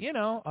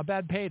 a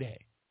bad payday.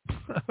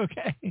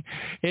 Okay,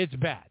 it's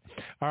bad.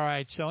 All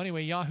right, so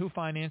anyway, Yahoo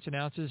Finance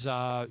announces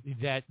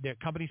that the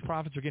company's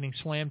profits are getting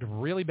slammed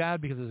really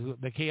bad because of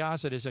the chaos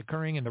that is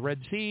occurring in the Red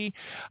Sea,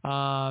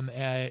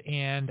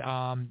 and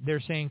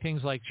they're saying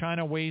things like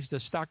China weighs the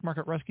stock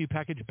market rescue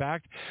package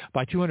backed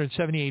by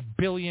 $278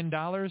 billion.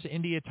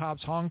 India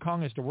tops Hong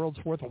Kong as the world's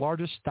fourth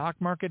largest stock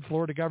market.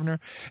 Florida governor.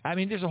 I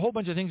mean, there's a whole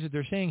bunch of things that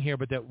they're saying here,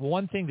 but that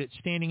one thing that's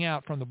standing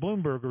out from the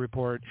Bloomberg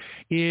report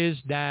is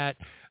that,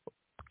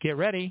 get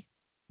ready,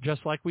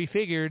 just like we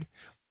figured,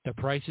 the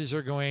prices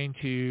are going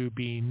to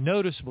be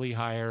noticeably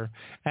higher,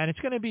 and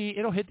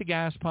it'll hit the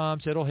gas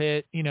pumps, it'll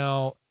hit,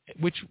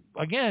 which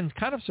again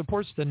kind of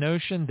supports the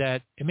notion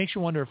that it makes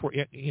you wonder if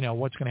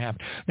what's going to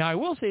happen. Now, I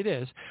will say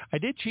this: I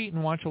did cheat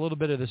and watch a little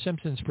bit of the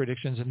Simpsons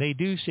predictions, and they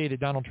do say that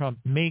Donald Trump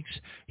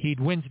he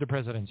wins the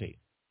presidency.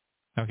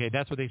 Okay,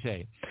 that's what they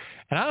say.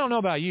 And I don't know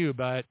about you,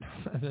 but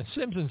the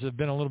Simpsons have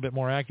been a little bit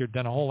more accurate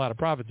than a whole lot of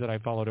prophets that I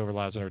followed over the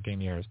last 13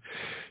 years.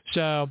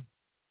 So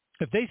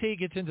if they say he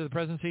gets into the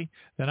presidency,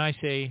 then I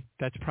say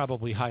that's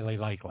probably highly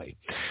likely.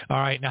 All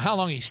right, now how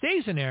long he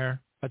stays in there,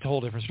 that's a whole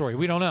different story.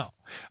 We don't know.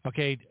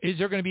 Okay, is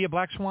there going to be a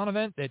black swan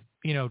event that,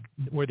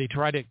 where they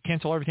try to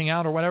cancel everything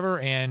out or whatever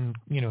and,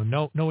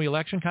 no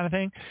election kind of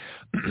thing?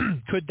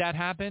 Could that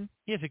happen?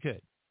 Yes, it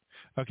could.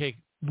 Okay,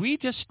 we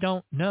just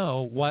don't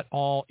know what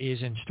all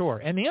is in store.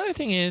 And the other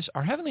thing is,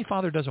 our Heavenly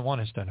Father doesn't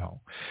want us to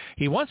know.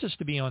 He wants us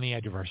to be on the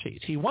edge of our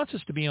seats. He wants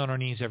us to be on our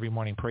knees every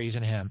morning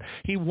praising Him.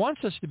 He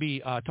wants us to be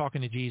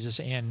talking to Jesus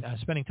and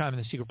spending time in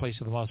the secret place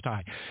of the Most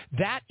High.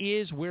 That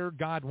is where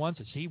God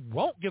wants us. He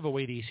won't give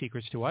away these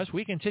secrets to us.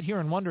 We can sit here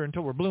and wonder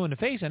until we're blue in the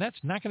face, and that's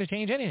not going to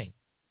change anything.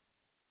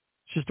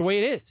 It's just the way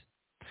it is.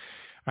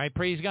 All right,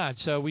 praise God.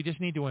 So we just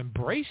need to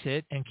embrace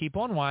it and keep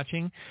on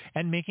watching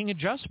and making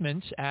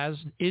adjustments as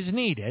is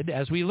needed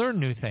as we learn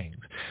new things.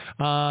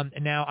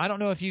 Now, I don't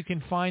know if you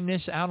can find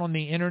this out on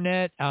the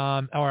internet,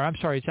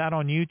 it's out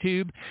on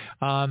YouTube.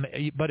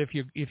 But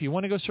if you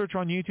want to go search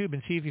on YouTube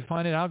and see if you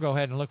find it, I'll go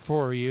ahead and look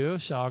for you.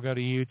 So I'll go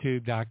to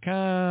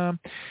youtube.com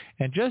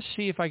and just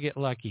see if I get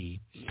lucky.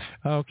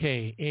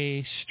 Okay,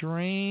 a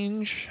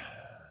strange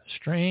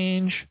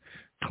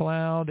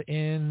cloud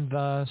in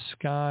the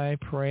sky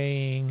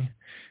praying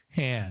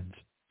hands.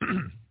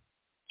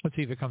 Let's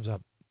see if it comes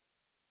up.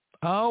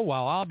 Oh,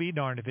 well, I'll be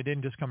darned if it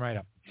didn't just come right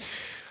up.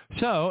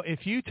 So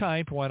if you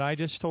type what I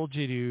just told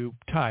you to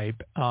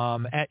type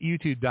at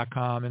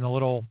youtube.com in the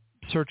little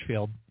search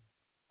field,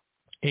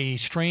 a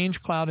strange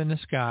cloud in the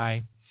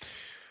sky,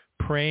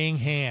 praying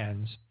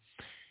hands,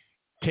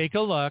 take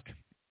a look.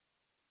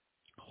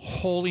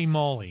 Holy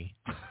moly.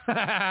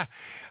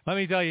 Let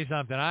me tell you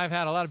something. I've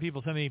had a lot of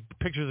people send me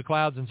pictures of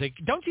clouds and say,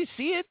 don't you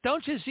see it?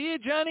 Don't you see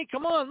it, Johnny?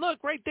 Come on,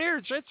 look, right there.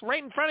 It's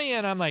right in front of you.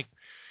 And I'm like,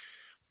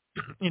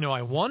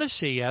 I want to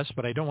say yes,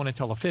 but I don't want to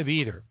tell a fib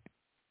either.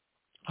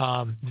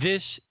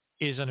 This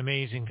is an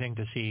amazing thing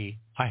to see.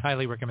 I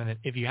highly recommend it,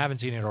 if you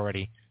haven't seen it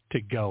already, to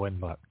go and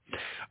look. All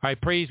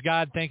right, praise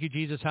God. Thank you,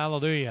 Jesus.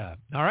 Hallelujah.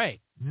 All right,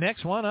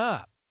 next one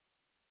up.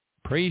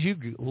 Praise you,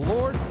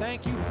 Lord.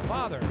 Thank you,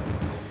 Father.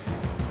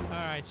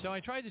 So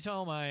I tried to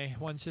tell my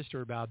one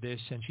sister about this,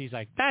 and she's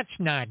like, that's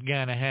not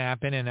going to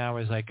happen. And I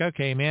was like,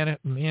 okay, man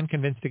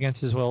convinced against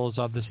his will is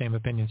of the same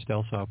opinion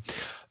still. So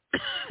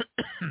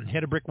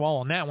hit a brick wall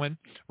on that one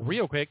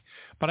real quick.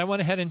 But I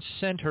went ahead and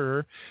sent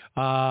her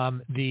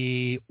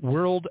the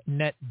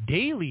WorldNet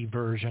Daily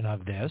version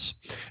of this.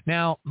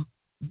 Now,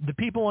 the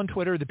people on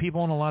Twitter, the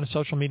people on a lot of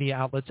social media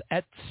outlets,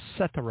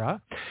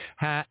 etc.,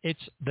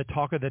 it's the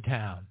talk of the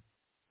town.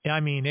 I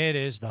mean, it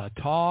is the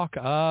talk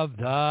of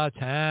the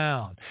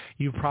town.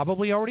 You've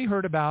probably already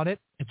heard about it.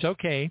 It's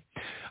okay.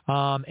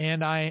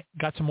 And I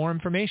got some more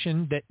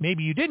information that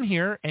maybe you didn't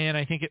hear, and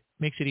I think it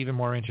makes it even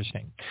more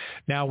interesting.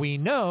 Now, we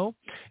know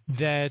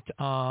that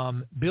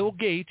Bill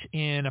Gates,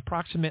 in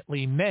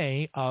approximately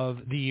May of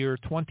the year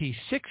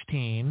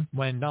 2016,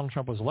 when Donald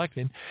Trump was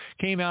elected,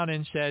 came out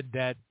and said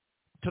that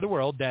to the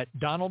world that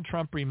Donald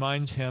Trump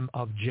reminds him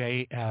of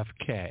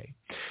JFK.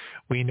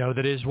 We know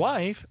that his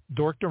wife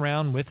dorked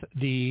around with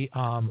the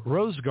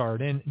Rose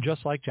Garden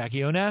just like Jackie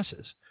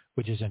Onassis,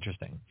 which is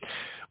interesting.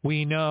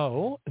 We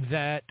know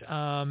that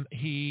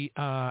he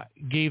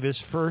gave his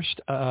first,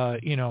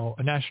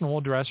 national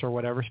address or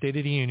whatever, State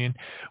of the Union,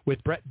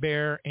 with Bret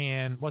Baier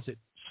and,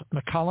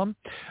 McCollum,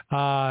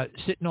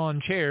 sitting on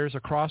chairs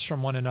across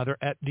from one another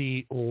at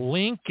the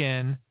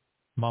Lincoln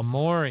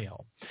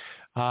Memorial.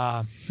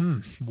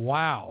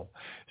 Wow.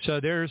 So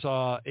there's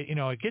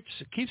it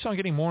keeps on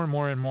getting more and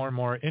more and more and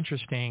more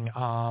interesting.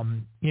 I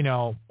don't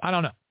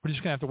know. We're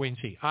just gonna have to wait and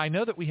see. I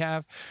know that we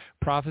have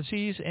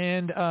prophecies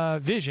and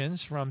visions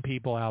from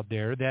people out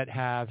there that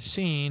have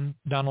seen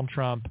Donald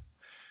Trump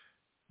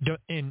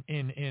in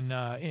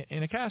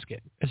a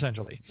casket,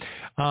 essentially.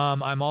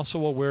 I'm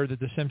also aware that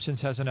The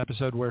Simpsons has an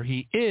episode where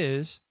he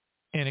is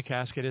in a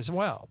casket as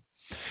well.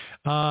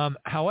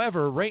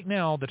 However, right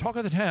now, the talk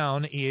of the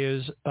town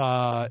is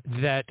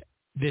that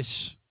this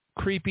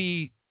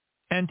creepy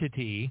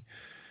entity,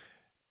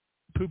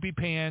 Poopy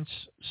Pants,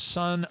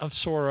 son of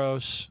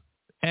Soros,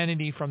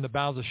 entity from the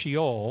bowels of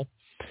Sheol,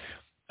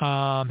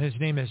 his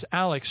name is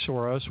Alex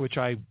Soros, which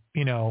I,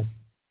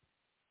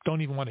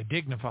 don't even want to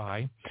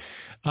dignify,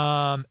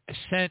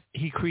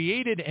 he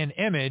created an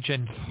image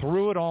and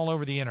threw it all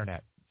over the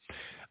internet.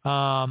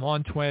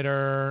 On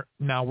Twitter,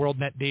 now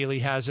WorldNet Daily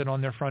has it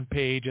on their front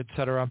page,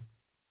 etc.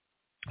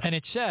 And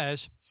it says,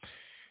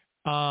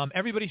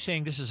 everybody's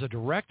saying this is a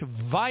direct,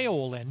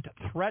 violent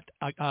threat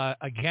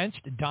against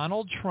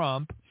Donald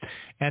Trump,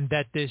 and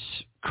that this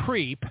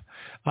creep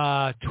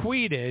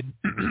tweeted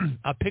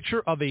a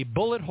picture of a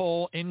bullet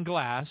hole in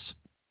glass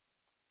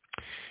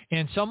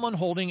and someone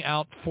holding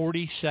out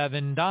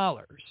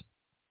 $47.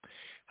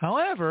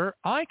 However,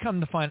 I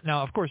come to find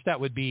now, of course, that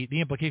would be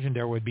the implication.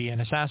 There would be an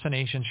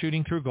assassination,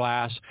 shooting through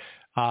glass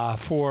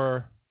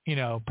for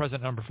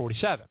President number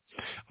 47.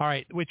 All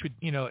right, which would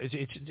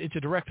it's a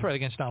direct threat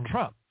against Donald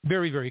Trump.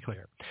 Very, very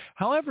clear.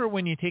 However,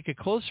 when you take a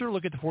closer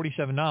look at the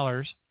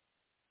 $47,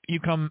 you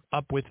come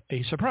up with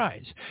a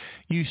surprise.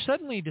 You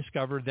suddenly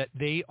discover that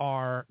they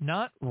are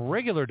not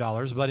regular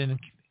dollars, but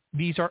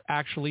these are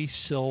actually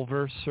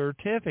silver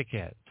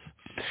certificates.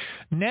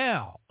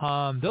 Now,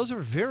 those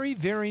are very,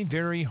 very,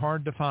 very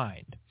hard to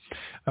find.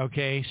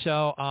 Okay,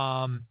 so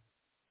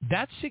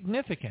that's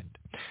significant.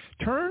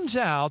 Turns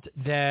out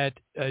that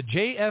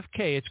JFK,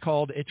 it's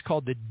called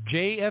the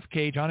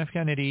JFK, John F.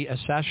 Kennedy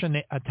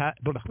assassination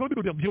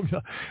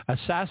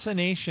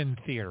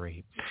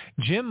theory.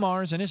 Jim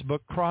Marrs, in his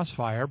book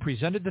Crossfire,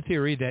 presented the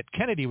theory that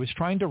Kennedy was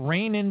trying to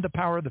rein in the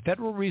power of the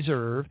Federal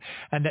Reserve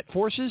and that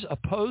forces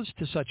opposed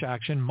to such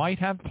action might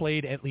have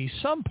played at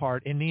least some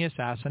part in the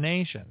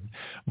assassination.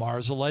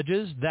 Marrs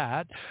alleges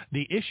that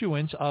the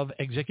issuance of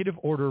Executive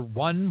Order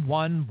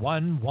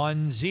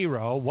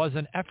 11110 was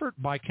an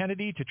effort by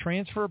Kennedy to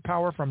transfer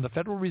power from the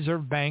Federal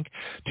Reserve Bank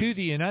to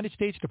the United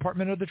States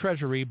Department of the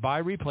Treasury by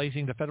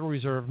replacing the Federal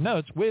Reserve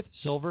notes with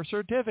silver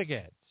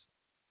certificates.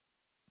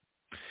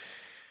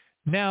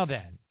 Now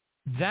then,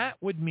 that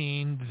would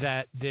mean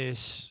that this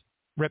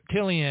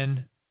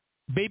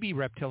baby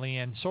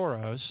reptilian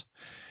Soros,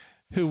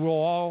 who will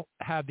all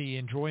have the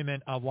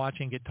enjoyment of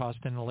watching get tossed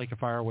in the lake of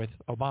fire with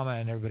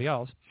Obama and everybody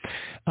else,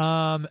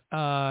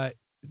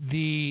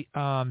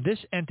 this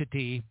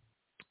entity,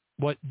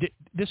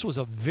 this was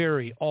a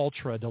very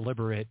ultra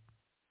deliberate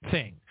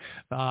thing,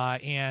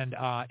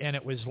 and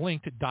it was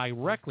linked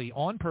directly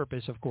on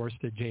purpose, of course,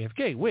 to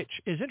JFK, which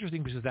is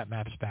interesting because that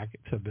maps back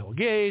to Bill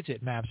Gates,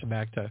 it maps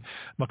back to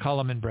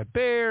McCollum and Bret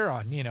Baier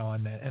on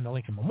the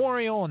Lincoln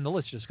Memorial, and the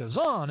list just goes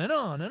on and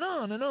on and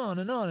on and on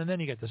and on, and then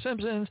you get the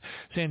Simpsons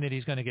saying that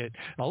he's going to get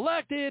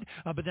elected,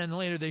 but then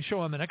later they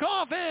show him in a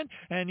coffin,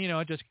 and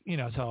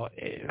so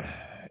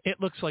it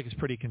looks like it's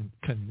pretty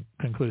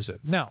conclusive.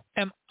 Now,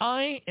 am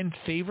I in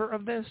favor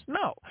of this?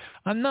 No,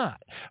 I'm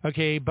not.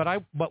 Okay,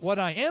 but what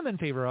I am in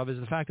favor of is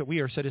the fact that we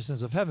are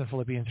citizens of heaven,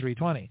 Philippians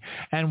 3:20,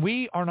 and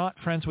we are not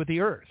friends with the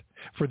earth.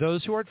 For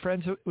those who are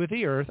friends with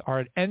the earth are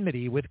at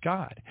enmity with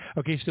God.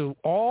 Okay, so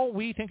all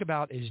we think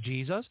about is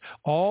Jesus.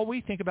 All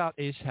we think about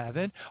is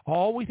heaven.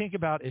 All we think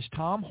about is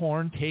Tom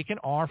Horn taking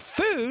our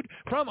food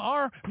from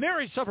our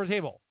marriage supper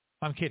table.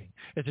 I'm kidding.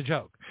 It's a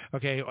joke.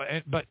 Okay,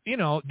 but,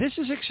 this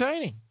is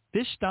exciting.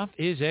 This stuff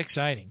is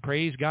exciting.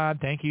 Praise God.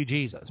 Thank you,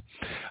 Jesus.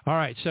 All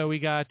right, so we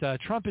got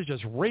Trump is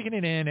just raking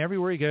it in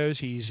everywhere he goes.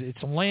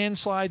 It's a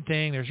landslide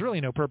thing. There's really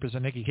no purpose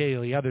in Nikki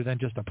Haley other than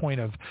just a point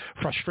of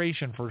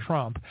frustration for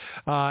Trump.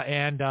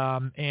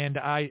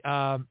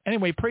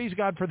 Anyway, praise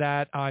God for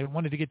that. I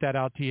wanted to get that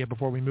out to you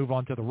before we move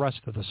on to the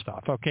rest of the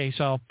stuff. Okay,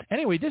 so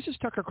anyway, this is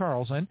Tucker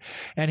Carlson,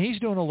 and he's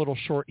doing a little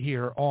short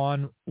here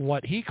on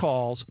what he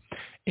calls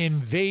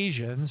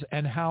invasions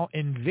and how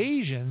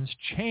invasions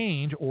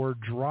change or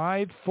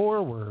drive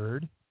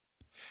forward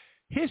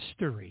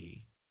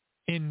history.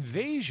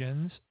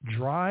 Invasions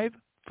drive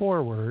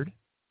forward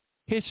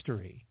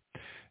history.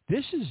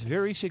 This is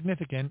very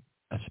significant,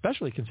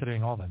 especially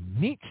considering all the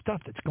neat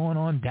stuff that's going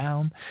on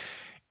down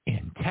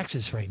in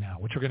Texas right now,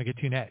 which we're going to get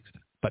to next.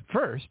 But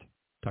first,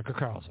 Tucker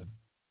Carlson.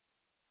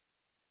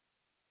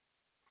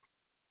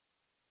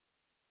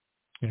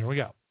 Here we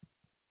go.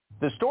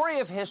 The story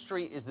of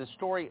history is the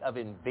story of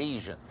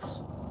invasions.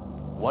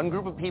 One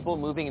group of people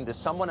moving into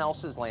someone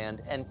else's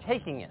land and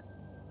taking it.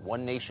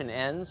 One nation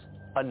ends,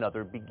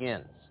 another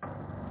begins.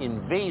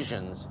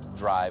 Invasions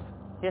drive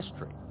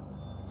history.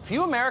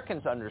 Few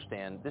Americans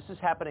understand this is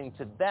happening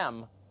to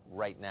them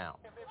right now.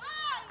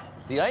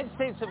 The United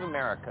States of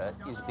America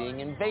is being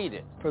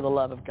invaded. For the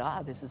love of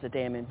God, this is a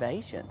damn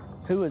invasion.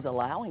 Who is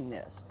allowing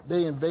this?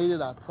 They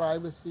invaded our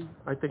privacy.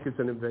 I think it's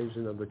an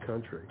invasion of the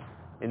country.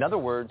 In other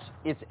words,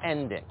 it's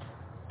ending.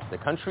 The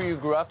country you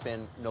grew up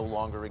in no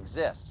longer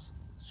exists.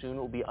 Soon it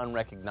will be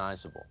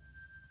unrecognizable.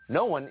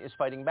 No one is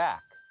fighting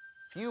back.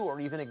 Few are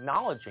even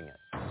acknowledging it.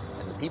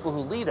 And the people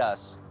who lead us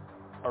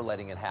are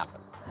letting it happen.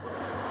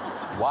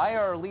 Why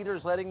are our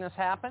leaders letting this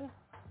happen?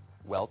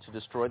 Well, to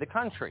destroy the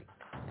country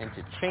and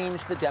to change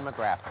the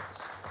demographics.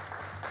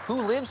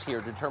 Who lives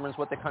here determines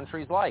what the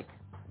country's like.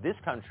 This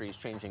country is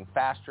changing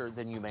faster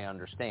than you may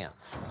understand.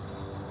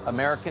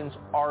 Americans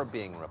are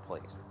being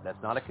replaced.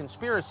 That's not a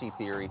conspiracy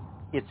theory,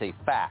 it's a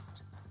fact.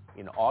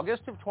 In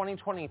August of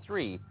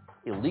 2023,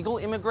 illegal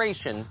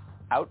immigration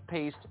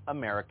outpaced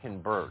American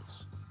births,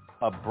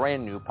 a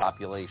brand new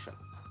population.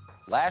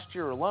 Last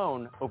year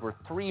alone, over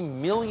 3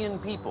 million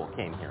people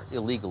came here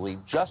illegally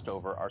just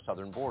over our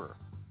southern border.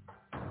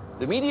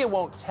 The media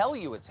won't tell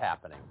you it's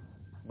happening,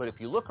 but if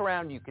you look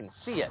around, you can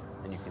see it,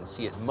 and you can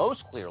see it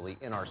most clearly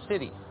in our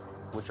cities,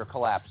 which are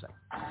collapsing.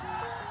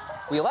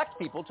 We elect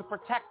people to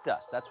protect us.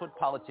 That's what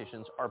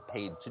politicians are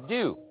paid to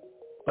do.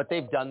 But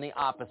they've done the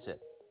opposite.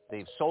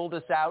 They've sold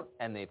us out,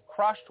 and they've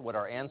crushed what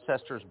our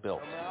ancestors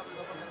built.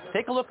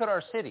 Take a look at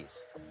our cities.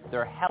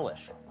 They're hellish,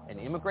 and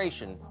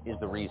immigration is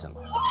the reason.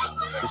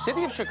 The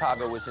city of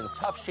Chicago was in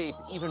tough shape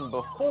even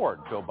before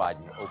Joe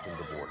Biden opened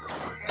the border.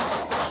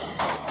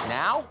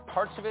 Now,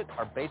 parts of it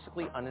are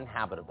basically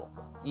uninhabitable.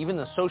 Even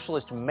the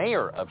socialist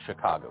mayor of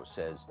Chicago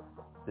says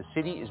the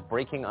city is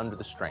breaking under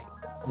the strain.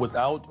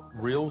 Without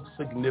real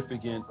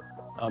significant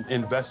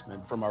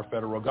investment from our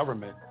federal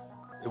government,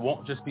 it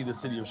won't just be the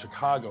city of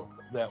Chicago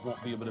that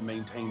won't be able to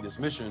maintain this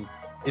mission.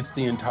 It's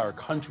the entire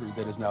country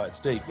that is now at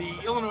stake.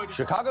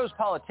 Chicago's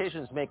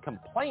politicians may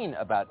complain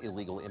about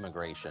illegal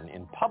immigration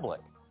in public,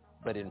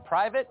 but in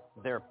private,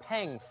 they're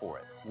paying for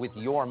it with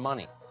your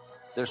money.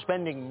 They're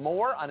spending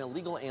more on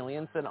illegal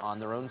aliens than on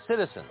their own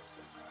citizens.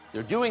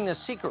 They're doing this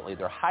secretly.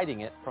 They're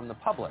hiding it from the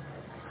public.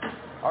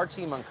 Our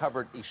team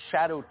uncovered a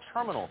shadow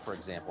terminal, for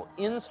example,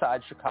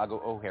 inside Chicago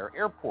O'Hare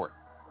Airport.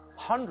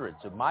 Hundreds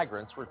of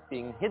migrants were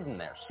being hidden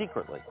there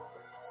secretly.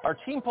 Our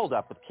team pulled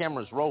up with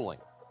cameras rolling,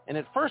 and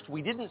at first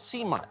we didn't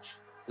see much.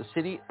 The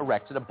city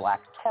erected a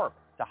black tarp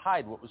to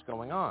hide what was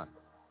going on.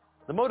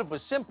 The motive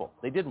was simple.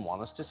 They didn't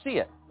want us to see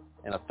it.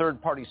 And a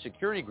third-party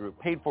security group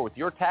paid for with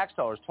your tax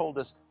dollars told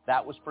us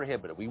that was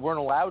prohibited. We weren't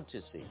allowed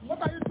to see.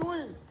 What are you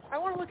doing? I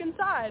want to look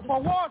inside.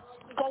 For what?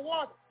 For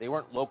what? They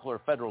weren't local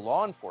or federal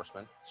law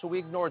enforcement, so we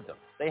ignored them.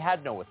 They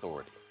had no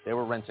authority. They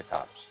were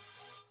rent-a-cops.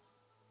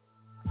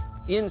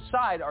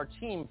 Inside, our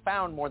team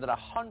found more than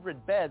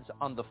 100 beds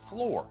on the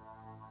floor.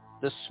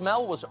 The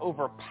smell was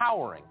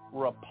overpowering,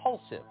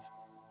 repulsive.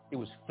 It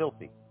was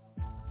filthy.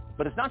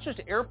 But it's not just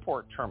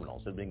airport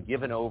terminals that have been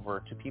given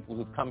over to people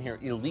who've come here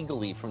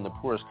illegally from the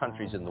poorest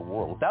countries in the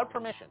world, without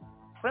permission,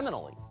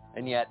 criminally,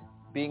 and yet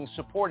being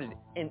supported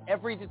in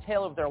every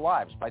detail of their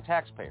lives by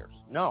taxpayers.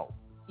 No,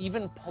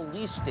 even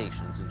police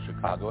stations in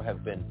Chicago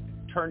have been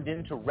turned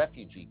into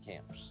refugee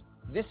camps.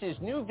 This is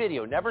new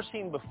video, never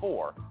seen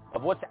before,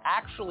 of what's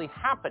actually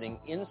happening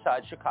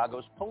inside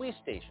Chicago's police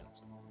stations.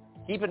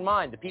 Keep in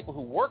mind, the people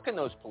who work in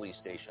those police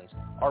stations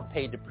are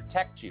paid to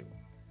protect you,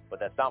 but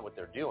that's not what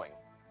they're doing.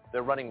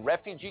 They're running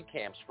refugee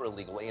camps for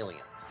illegal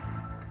aliens.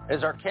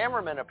 As our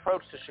cameraman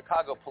approached the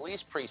Chicago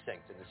police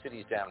precinct in the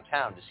city's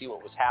downtown to see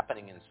what was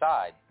happening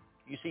inside,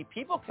 you see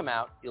people come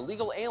out,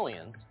 illegal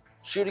aliens,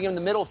 shooting him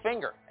the middle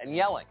finger and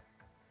yelling.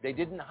 They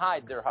didn't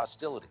hide their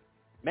hostility.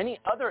 Many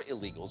other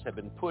illegals have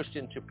been pushed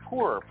into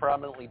poorer,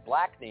 predominantly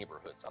black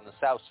neighborhoods on the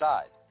south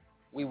side.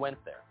 We went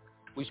there.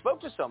 We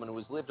spoke to someone who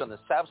has lived on the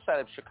south side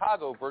of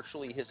Chicago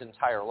virtually his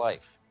entire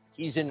life.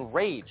 He's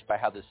enraged by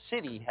how the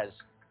city has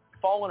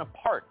fallen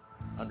apart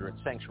under its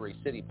sanctuary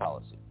city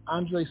policy.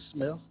 Andre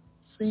Smith,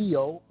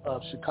 CEO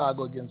of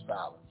Chicago Against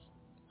Violence.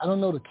 I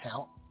don't know the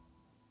count,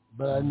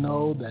 but I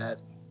know that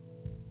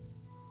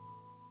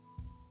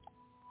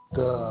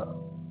the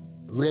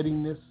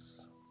readiness,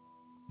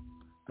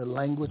 the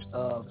language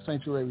of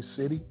sanctuary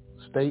city,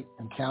 state,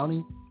 and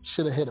county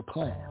should have had a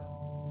plan,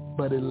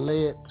 but it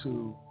led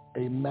to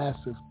a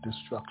massive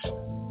destruction.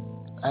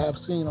 I have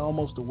seen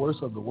almost the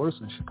worst of the worst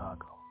in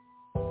Chicago,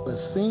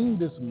 but seeing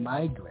this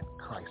migrant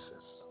crisis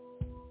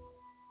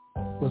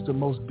was the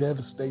most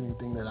devastating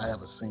thing that I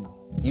ever seen.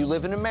 You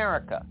live in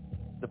America,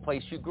 the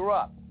place you grew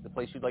up, the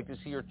place you'd like to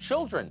see your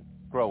children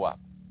grow up,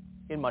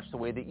 in much the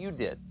way that you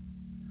did.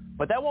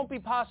 But that won't be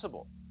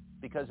possible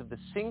because of the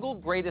single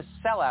greatest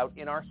sellout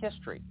in our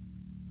history.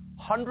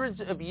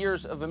 Hundreds of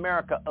years of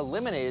America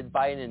eliminated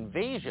by an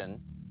invasion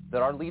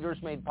that our leaders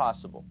made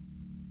possible.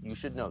 You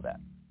should know that.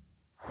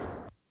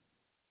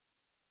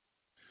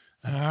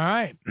 All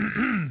right.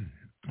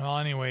 Well,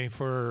 anyway,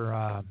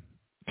 for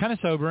kind of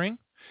sobering,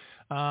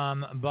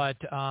 but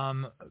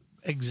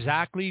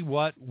exactly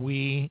what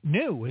we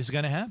knew was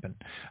going to happen.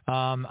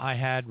 I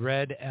had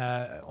read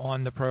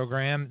on the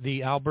program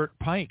the Albert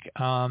Pike,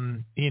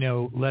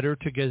 letter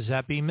to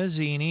Giuseppe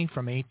Mazzini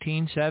from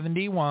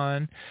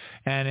 1871,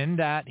 and in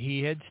that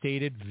he had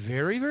stated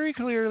very, very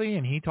clearly,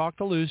 and he talked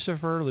to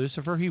Lucifer.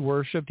 Lucifer he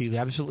worshipped. He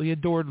absolutely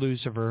adored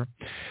Lucifer.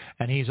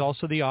 And he's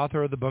also the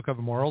author of the Book of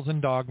Morals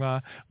and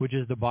Dogma, which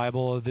is the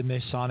Bible of the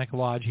Masonic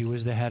Lodge. He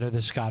was the head of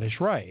the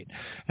Scottish Rite.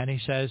 And he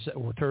says,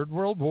 Third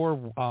World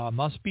War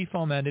must be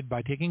fomented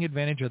by taking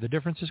advantage of the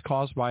differences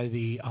caused by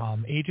the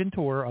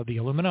agentur of the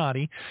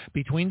Illuminati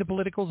between the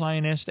political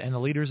Zionists and the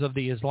leaders of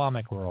the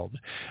Islamic world.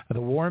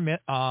 The war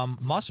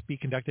must be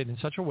conducted in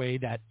such a way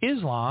that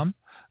Islam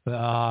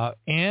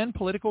and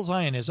political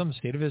Zionism, the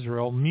state of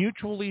Israel,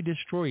 mutually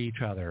destroy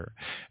each other.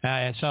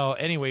 So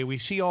anyway, we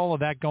see all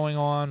of that going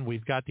on.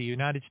 We've got the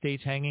United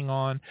States hanging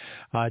on.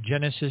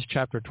 Genesis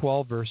chapter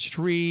 12, verse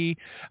 3,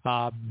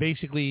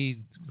 basically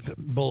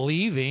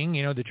believing,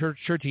 the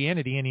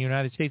churchianity in the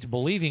United States,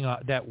 believing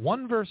that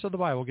one verse of the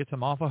Bible gets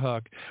them off a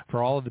hook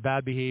for all of the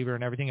bad behavior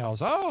and everything else.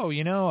 Oh,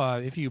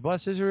 if you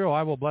bless Israel,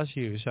 I will bless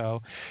you.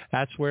 So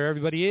that's where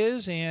everybody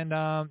is. And,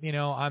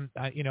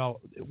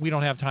 we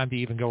don't have time to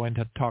even go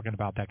into talking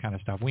about that kind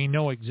of stuff. We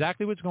know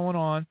exactly what's going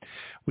on.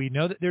 We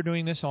know that they're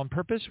doing this on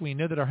purpose. We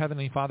know that our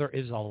Heavenly Father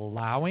is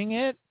allowing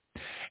it.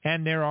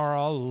 And there are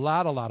a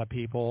lot of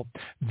people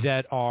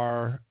that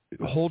are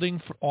holding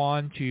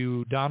on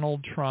to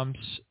Donald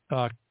Trump's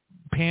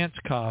pants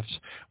cuffs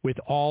with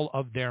all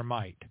of their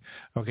might,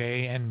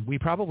 okay? And we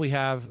probably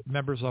have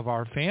members of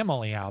our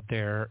family out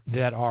there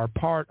that are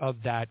part of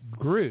that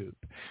group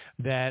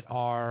that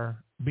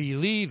are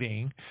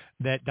believing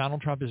that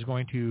Donald Trump is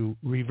going to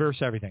reverse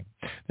everything,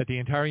 that the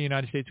entire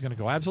United States is going to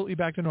go absolutely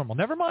back to normal.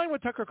 Never mind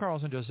what Tucker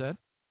Carlson just said.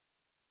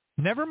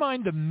 Never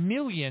mind the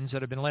millions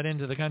that have been let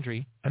into the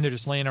country, and they're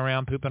just laying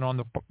around, pooping on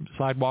the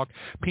sidewalk,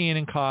 peeing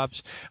in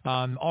cups,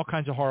 all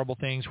kinds of horrible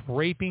things,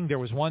 raping. There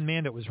was one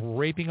man that was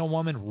raping a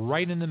woman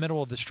right in the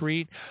middle of the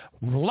street.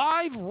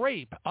 Live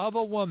rape of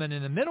a woman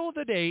in the middle of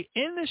the day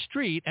in the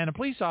street, and a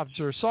police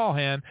officer saw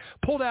him,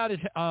 pulled out his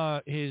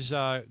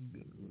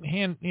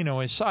hand,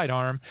 his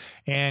sidearm,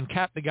 and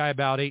capped the guy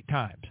about 8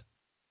 times.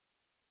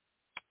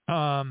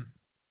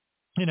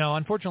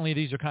 Unfortunately,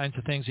 these are kinds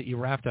of things that you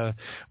have to,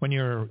 when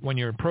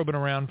you're probing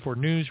around for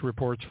news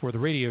reports for the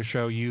radio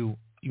show, you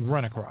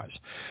run across.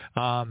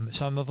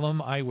 Some of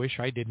them I wish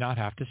I did not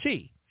have to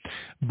see.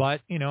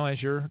 But,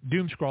 as you're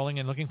doom scrolling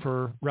and looking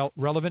for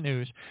relevant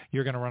news,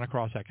 you're going to run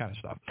across that kind of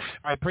stuff.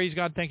 All right, praise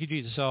God. Thank you,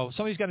 Jesus. So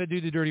somebody's got to do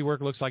the dirty work.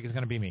 It looks like it's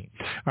going to be me.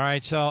 All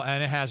right,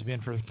 and it has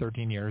been for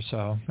 13 years.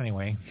 So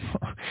anyway,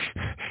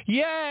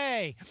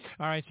 yay.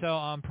 All right,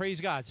 so praise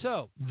God.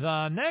 So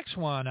the next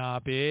one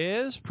up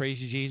is, praise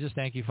you, Jesus.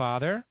 Thank you,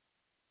 Father.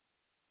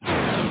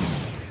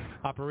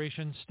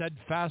 Operation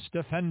Steadfast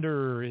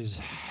Defender is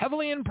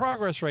heavily in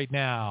progress right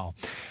now.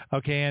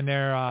 Okay, and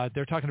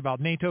they're talking about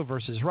NATO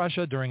versus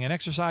Russia during an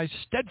exercise,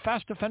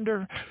 Steadfast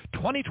Defender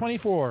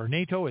 2024.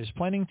 NATO is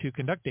planning to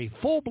conduct a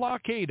full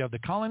blockade of the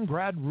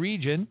Kaliningrad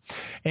region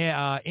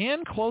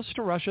and close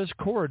to Russia's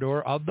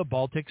corridor of the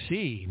Baltic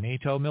Sea.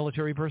 NATO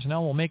military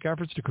personnel will make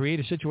efforts to create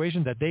a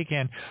situation that they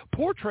can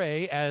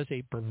portray as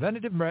a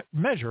preventative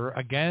measure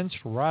against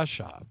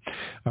Russia.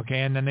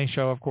 Okay, and then they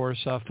show, of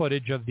course,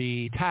 footage of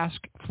the task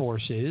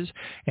forces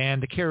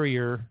and the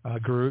carrier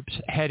groups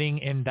heading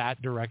in that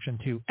direction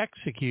to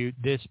execute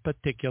this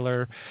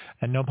particular,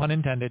 and no pun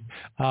intended,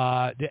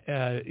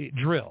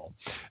 drill.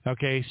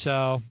 Okay,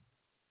 so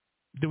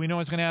do we know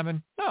what's going to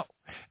happen?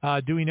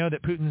 No. Do we know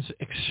that Putin's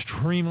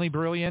extremely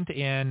brilliant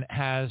and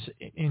has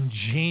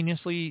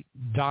ingeniously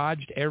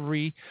dodged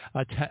every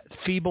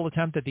feeble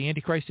attempt that the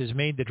Antichrist has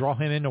made to draw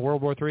him into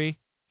World War III?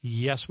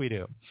 Yes, we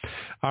do.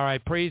 All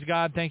right, praise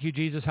God. Thank you,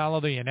 Jesus.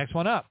 Hallelujah. Next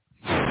one up.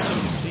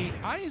 The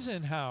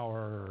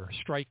Eisenhower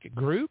strike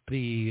group,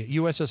 the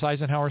USS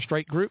Eisenhower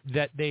strike group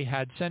that they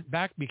had sent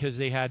back because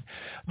they had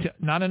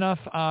not enough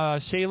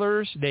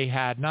sailors, they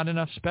had not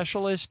enough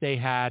specialists, they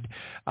had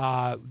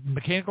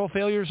mechanical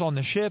failures on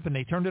the ship, and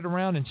they turned it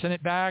around and sent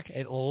it back.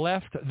 It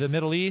left the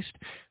Middle East.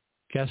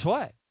 Guess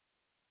what?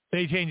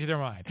 They changed their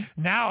mind.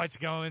 Now it's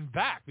going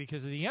back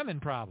because of the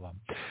Yemen problem.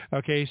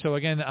 Okay, so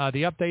again,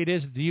 the update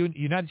is the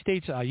United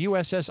States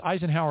USS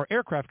Eisenhower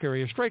aircraft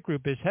carrier strike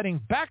group is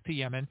heading back to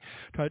Yemen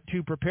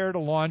to prepare to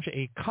launch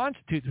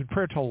constant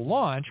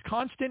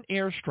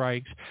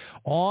airstrikes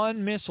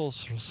on missile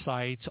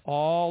sites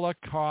all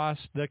across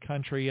the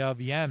country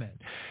of Yemen.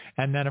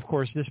 And then, of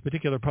course, this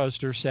particular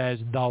poster says,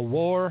 the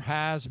war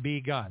has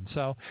begun.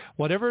 So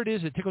whatever it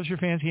is that tickles your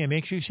fancy and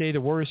makes you say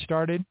the war has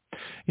started.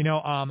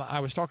 I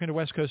was talking to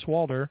West Coast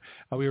Walter.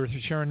 We were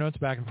sharing notes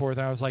back and forth.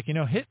 And I was like,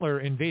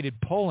 Hitler invaded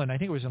Poland, I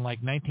think it was in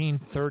like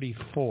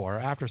 1934,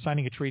 after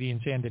signing a treaty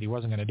and saying that he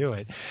wasn't going to do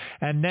it.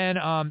 And then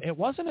it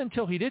wasn't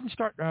until he didn't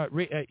start,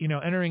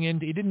 entering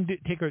into, he didn't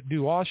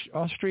do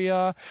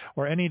Austria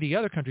or any of the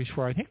other countries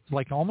for, I think,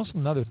 like almost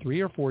another 3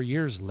 or 4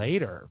 years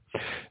later.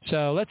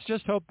 So let's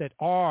just hope that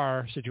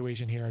our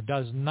situation here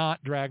does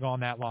not drag on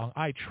that long.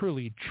 I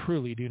truly,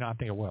 truly do not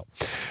think it will.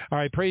 All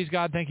right, praise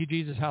God. Thank you,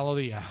 Jesus.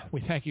 Hallelujah.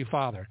 We thank you,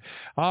 Father.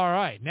 All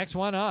right, next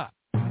one up.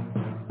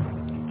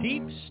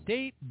 Deep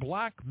state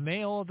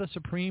blackmail of the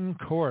Supreme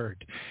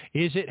Court.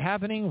 Is it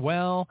happening?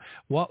 Well,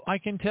 I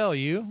can tell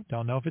you,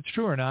 don't know if it's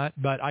true or not,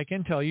 but I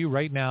can tell you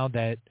right now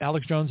that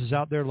Alex Jones is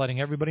out there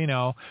letting everybody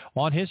know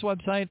on his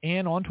website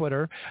and on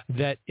Twitter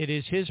that it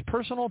is his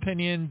personal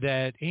opinion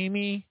that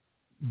Amy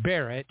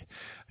Barrett,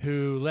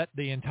 who let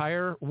the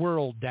entire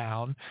world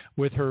down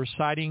with her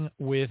siding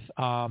with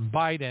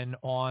Biden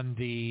on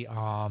the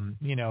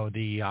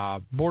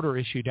border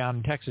issue down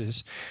in Texas,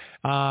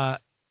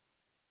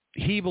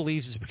 he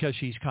believes it's because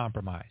she's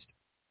compromised.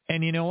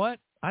 And you know what?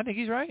 I think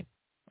he's right.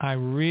 I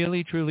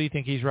really, truly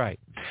think he's right.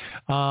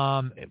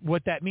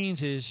 What that means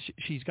is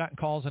she's gotten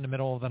calls in the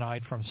middle of the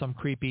night from some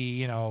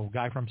creepy,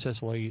 guy from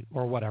Sicily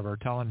or whatever,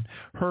 telling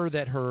her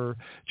that her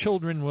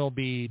children will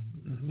be,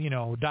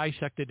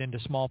 dissected into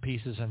small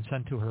pieces and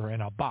sent to her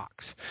in a box.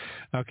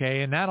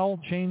 Okay, and that'll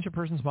change a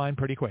person's mind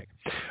pretty quick.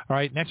 All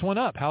right, next one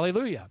up.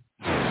 Hallelujah.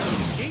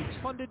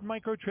 Gates-funded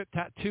microchip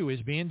tattoo is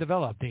being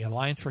developed. The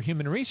Alliance for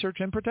Human Research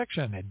and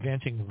Protection,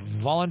 advancing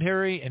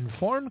voluntary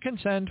informed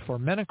consent for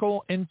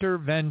medical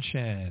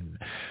intervention.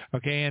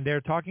 Okay, and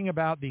they're talking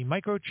about the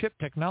microchip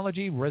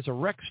technology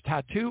resurrects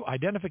tattoo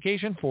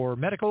identification for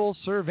medical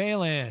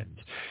surveillance.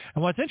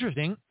 And what's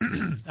interesting,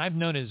 I've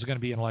known it's going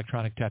to be an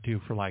electronic tattoo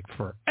for like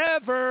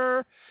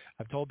forever.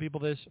 I've told people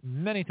this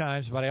many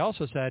times, but I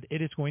also said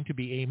it is going to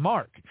be a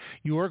mark.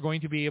 You are going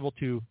to be able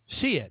to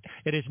see it.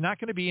 It is not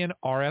going to be an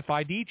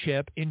RFID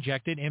chip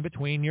injected in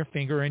between your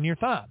finger and your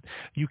thumb.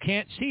 You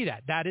can't see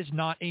that. That is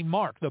not a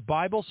mark. The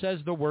Bible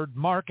says the word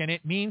mark, and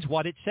it means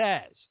what it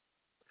says.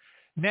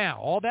 Now,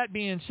 all that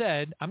being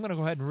said, I'm going to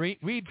go ahead and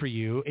read for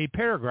you a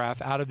paragraph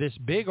out of this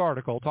big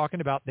article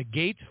talking about the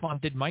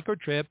Gates-funded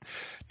microchip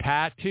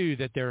tattoo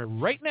that they're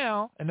right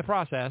now in the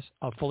process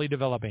of fully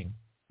developing.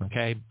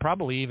 Okay,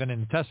 probably even in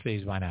the test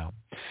phase by now.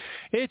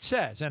 It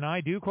says, and I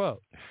do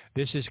quote,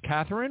 this is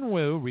Catherine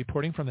Wu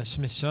reporting from the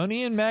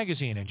Smithsonian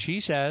Magazine, and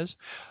she says,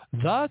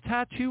 the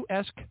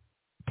tattoo-esque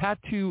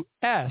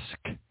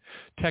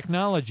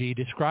technology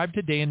described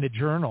today in the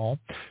journal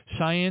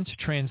Science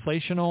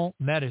Translational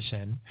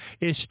Medicine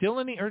is still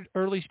in the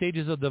early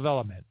stages of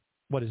development.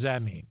 What does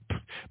that mean?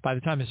 By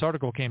the time this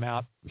article came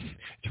out,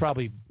 it's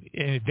probably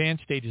in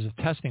advanced stages of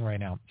testing right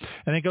now.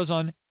 And it goes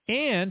on,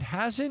 and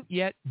hasn't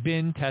yet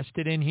been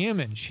tested in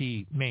humans,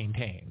 she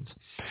maintains.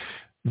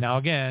 Now,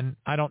 again,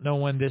 I don't know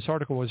when this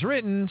article was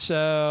written,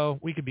 so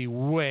we could be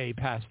way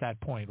past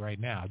that point right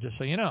now, just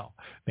so you know.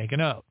 Make a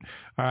note.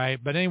 All right,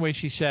 but anyway,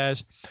 she says,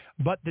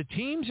 but the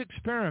team's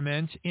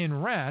experiments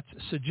in rats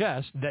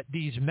suggest that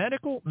these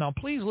medical... Now,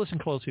 please listen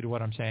closely to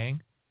what I'm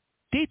saying.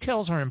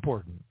 Details are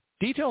important.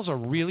 Details are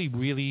really,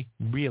 really,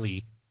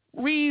 really,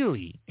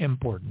 really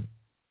important.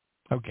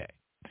 Okay.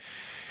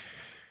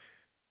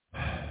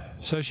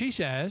 So she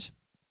says,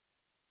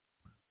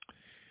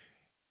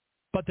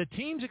 but the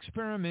team's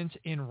experiments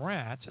in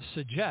rats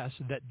suggest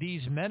that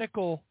these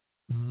medical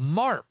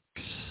marks,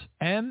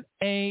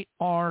 M-A-R-K-S,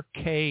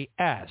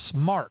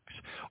 marks,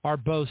 are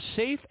both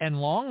safe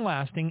and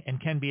long-lasting and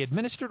can be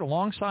administered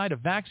alongside of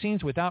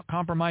vaccines without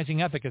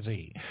compromising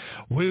efficacy.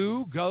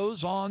 Wu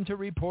goes on to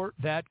report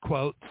that,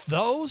 quote,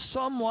 though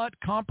somewhat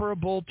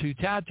comparable to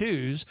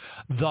tattoos,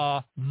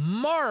 the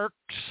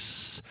marks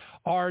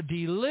are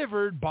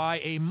delivered by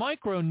a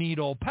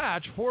microneedle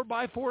patch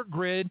 4x4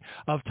 grid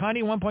of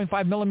tiny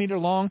 1.5 millimeter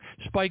long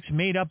spikes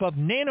made up of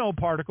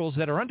nanoparticles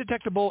that are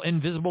undetectable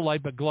in visible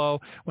light but glow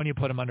when you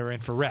put them under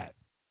infrared.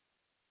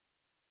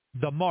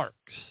 The marks.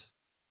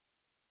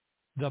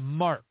 The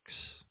marks.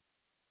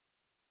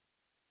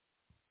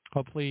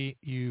 Hopefully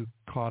you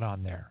caught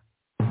on there.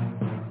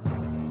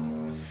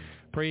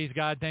 Praise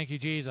God. Thank you,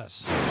 Jesus.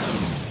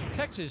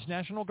 Texas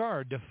National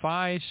Guard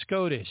defies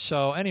SCOTUS.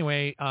 So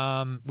anyway,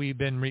 we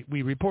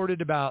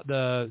reported about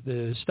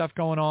the stuff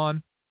going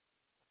on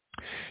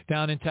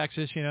down in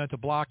Texas, to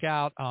block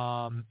out,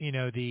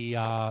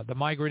 the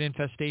migrant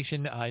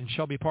infestation in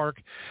Shelby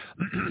Park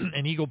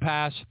and Eagle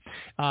Pass,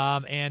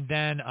 and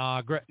then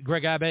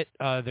Greg Abbott,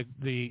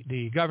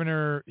 the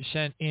governor,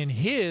 sent in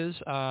his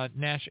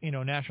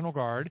National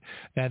Guard.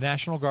 That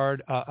National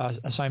Guard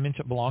assignments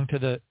belong to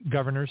the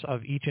governors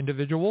of each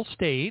individual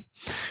state.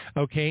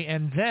 Okay,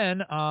 and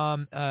then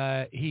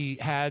he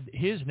had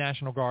his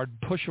National Guard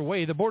push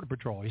away the Border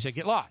Patrol. He said,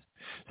 "Get lost."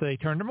 So they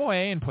turned them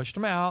away and pushed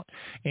them out,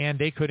 and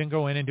they couldn't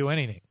go in and do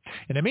anything.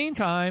 In the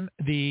meantime,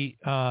 the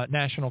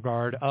National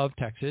Guard of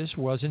Texas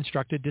was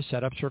instructed to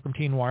set up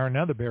serpentine wire and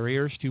other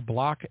barriers to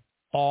block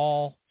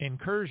all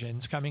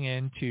incursions coming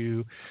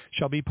into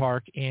Shelby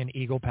Park in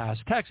Eagle Pass,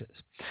 Texas.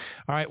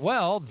 All right,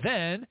 well,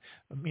 then,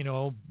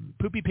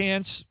 Poopy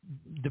Pants,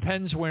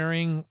 Depends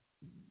wearing,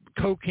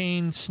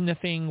 cocaine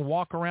sniffing,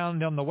 walk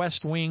around on the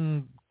West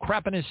Wing,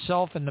 crapping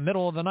himself in the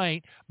middle of the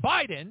night,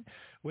 Biden,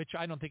 which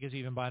I don't think is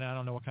even Biden. I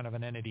don't know what kind of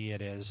an entity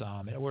it is.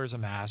 It wears a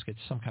mask. It's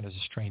some kind of a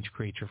strange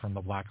creature from the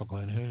Black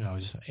Lagoon. Who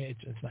knows?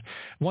 It's not.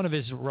 One of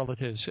his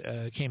relatives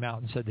came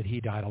out and said that he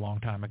died a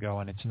long time ago,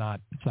 and it's not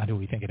who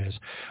we think it is.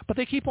 But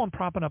they keep on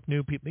propping up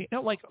new people.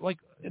 Like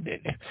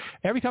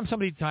every time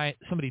somebody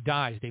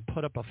dies, they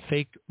put up a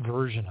fake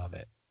version of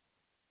it.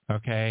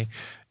 Okay,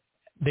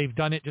 they've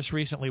done it just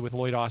recently with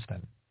Lloyd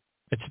Austin.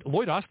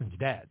 Lloyd Austin's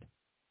dead.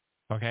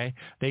 Okay,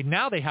 they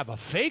have a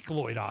fake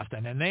Lloyd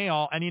Austin,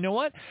 and you know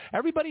what?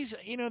 Everybody's,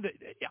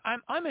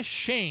 I'm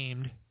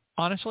ashamed,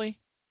 honestly,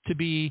 to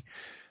be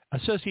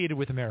associated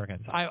with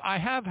Americans. I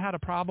have had a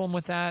problem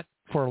with that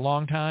for a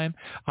long time.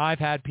 I've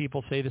had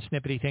people say the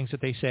snippety things that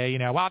they say,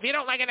 well, if you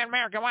don't like it in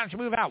America, why don't you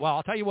move out? Well,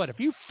 I'll tell you what, if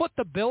you foot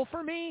the bill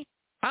for me,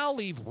 I'll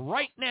leave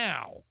right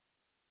now.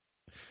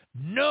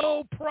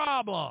 No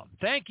problem.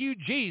 Thank you,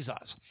 Jesus.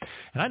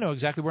 And I know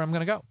exactly where I'm going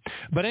to go.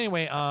 But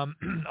anyway,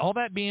 all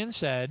that being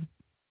said,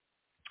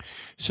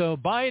 So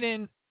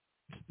Biden,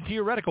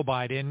 theoretical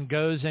Biden,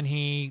 goes and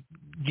he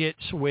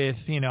gets with,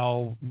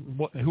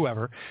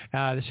 whoever,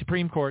 the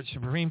Supreme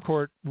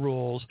Court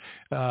rules,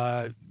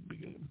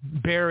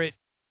 Barrett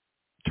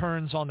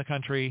turns on the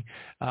country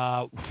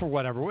for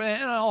whatever,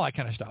 and all that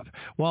kind of stuff.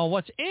 Well,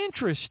 what's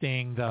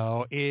interesting,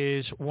 though,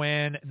 is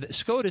when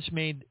SCOTUS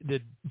made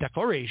the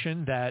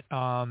declaration that,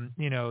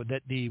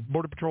 that the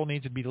Border Patrol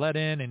needs to be let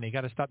in and they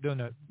got to stop doing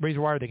the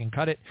razor wire, they can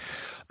cut it.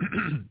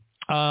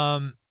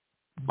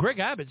 Greg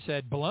Abbott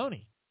said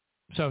baloney.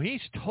 So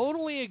he's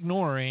totally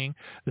ignoring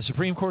the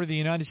Supreme Court of the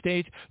United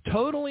States,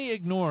 totally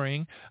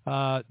ignoring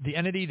the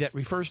entity that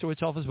refers to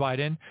itself as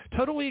Biden,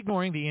 totally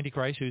ignoring the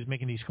Antichrist who's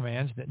making these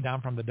commands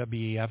down from the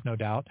WEF, no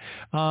doubt.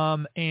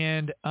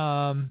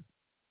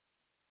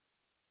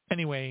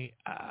 Anyway,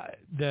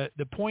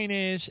 the point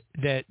is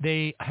that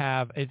they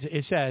have.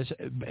 It says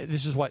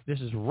this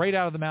is right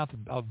out of the mouth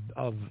of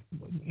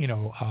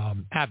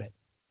Abbott.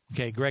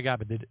 Okay, Greg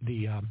Abbott,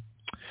 the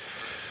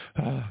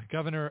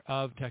governor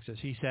of Texas.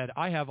 He said,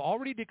 I have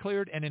already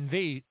declared an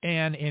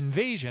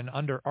invasion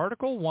under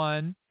Article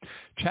 1,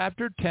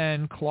 Chapter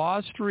 10,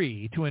 Clause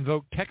 3 to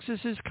invoke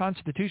Texas's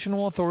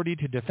constitutional authority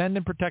to defend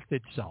and protect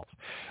itself.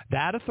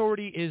 That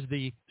authority is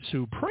the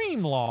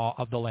supreme law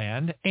of the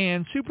land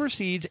and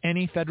supersedes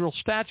any federal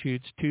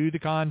statutes to the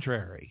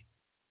contrary.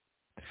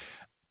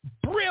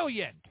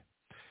 Brilliant!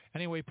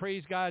 Anyway,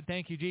 praise God.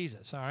 Thank you,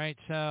 Jesus. All right.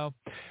 So,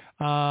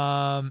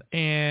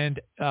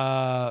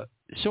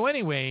 So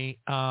anyway,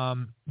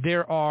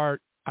 there are,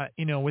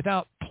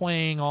 without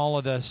playing all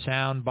of the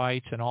sound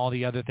bites and all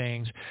the other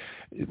things,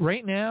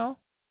 right now,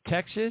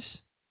 Texas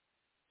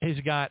has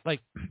got, I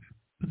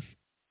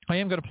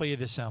am going to play you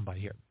this sound bite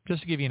here,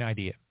 just to give you an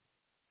idea.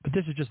 But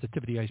this is just the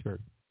tip of the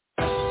iceberg.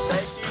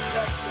 Thank you,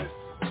 Texas.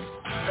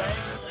 Thank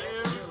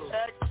you,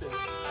 Texas.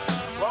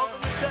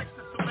 Welcome to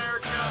Texas,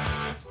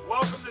 America.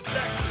 Welcome to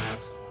Texas.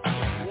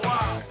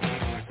 Wow.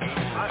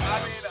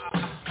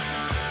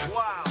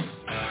 Wow.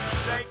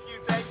 Thank you.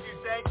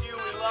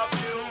 We love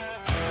you.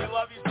 We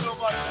love you so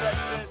much,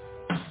 Texas.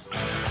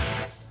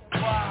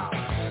 Wow.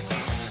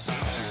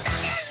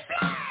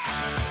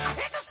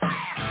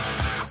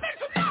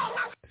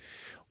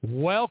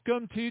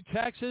 Welcome to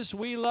Texas.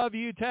 We love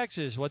you,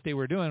 Texas. What they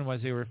were doing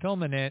was they were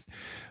filming it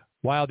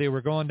while they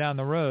were going down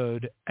the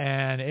road,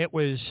 and it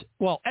was,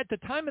 at the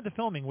time of the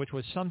filming, which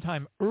was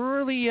sometime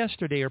early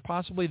yesterday or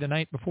possibly the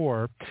night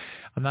before,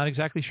 I'm not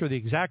exactly sure the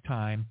exact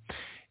time,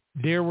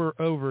 there were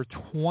over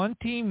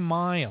 20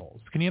 miles.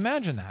 Can you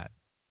imagine that?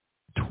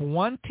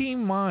 20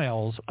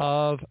 miles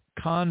of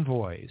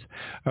convoys.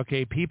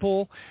 Okay,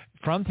 people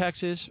from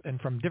Texas and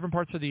from different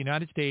parts of the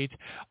United States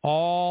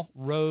all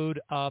rode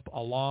up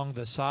along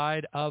the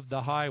side of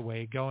the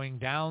highway going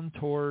down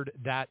toward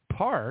that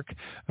park,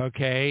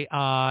 okay,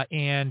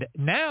 and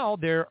now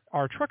there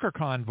are trucker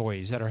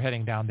convoys that are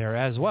heading down there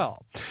as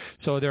well.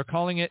 So they're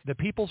calling it the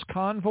People's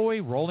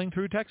Convoy rolling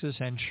through Texas,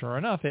 and sure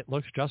enough, it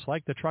looks just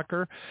like the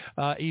trucker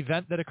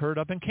event that occurred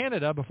up in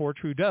Canada before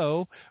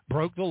Trudeau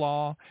broke the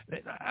law.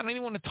 I don't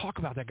even want to talk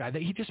about that guy.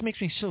 He just makes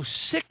me so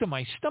sick to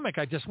my stomach.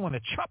 I just want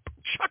to chuck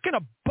in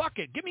a bucket.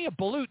 Give me a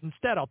balut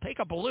instead. I'll take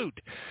a balut.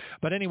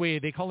 But anyway,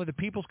 they call it the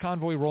People's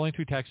Convoy rolling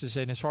through Texas,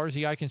 and as far as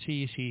the eye can see,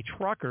 you see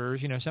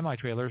truckers,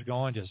 semi-trailers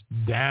going just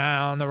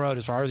down the road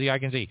as far as the eye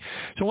can see.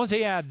 So once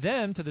they add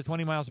them to the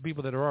 20 miles of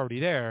people that are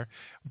already there,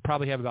 we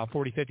probably have about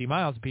 40, 50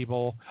 miles of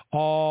people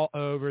all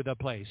over the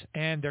place.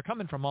 And they're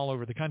coming from all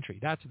over the country.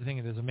 That's the thing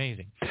that is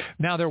amazing.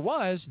 Now, there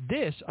was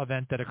this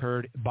event that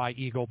occurred by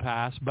Eagle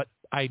Pass, but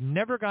I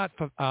never got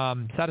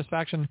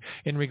satisfaction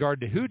in regard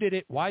to who did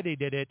it, why they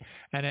did it,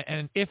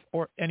 and if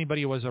or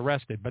anybody was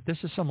arrested. But this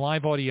is some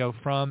live audio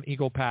from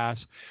Eagle Pass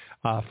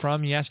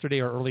from yesterday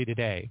or early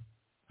today.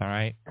 All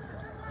right.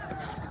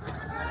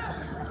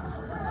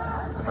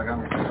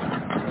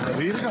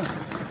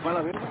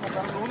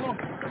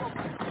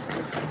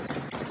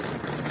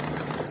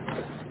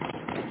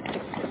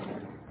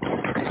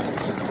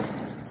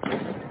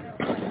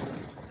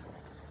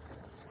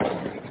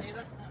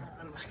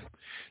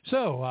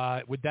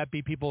 So would that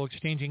be people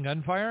exchanging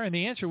gunfire? And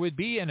the answer would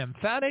be an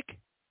emphatic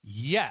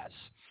yes.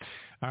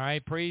 All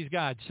right, praise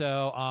God.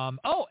 So,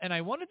 and I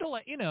wanted to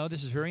let you know,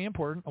 this is very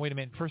important. Oh, wait a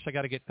minute. First, I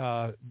got to get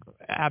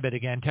Abbott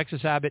again,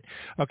 Texas Abbott.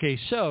 Okay,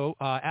 so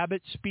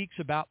Abbott speaks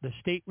about the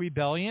state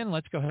rebellion.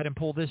 Let's go ahead and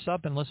pull this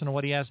up and listen to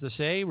what he has to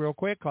say real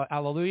quick.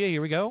 Hallelujah.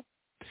 Here we go.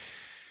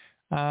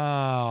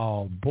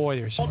 Oh, boy,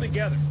 there's...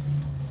 Altogether,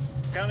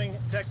 counting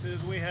Texas,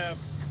 we have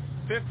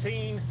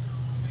 15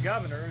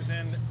 governors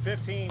in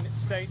 15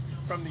 states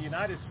from the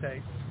United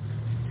States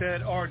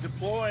that are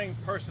deploying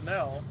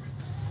personnel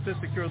to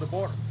secure the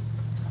border.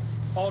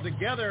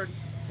 Altogether,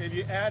 if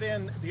you add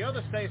in the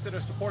other states that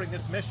are supporting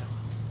this mission,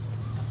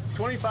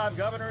 25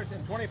 governors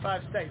in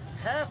 25 states,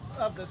 half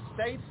of the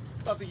states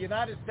of the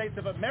United States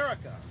of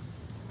America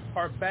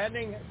are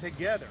banding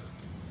together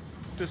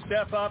to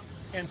step up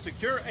and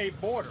secure a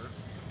border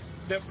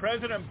that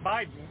President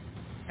Biden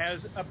has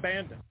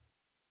abandoned.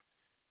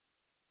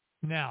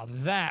 Now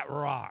that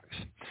rocks.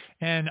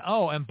 And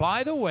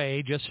by the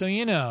way, just so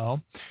you know,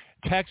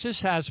 Texas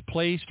has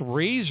placed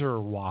razor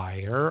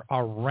wire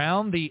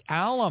around the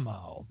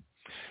Alamo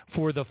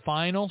for the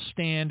final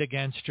stand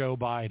against Joe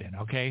Biden.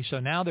 Okay, so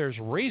now there's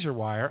razor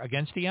wire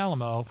against the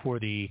Alamo for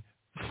the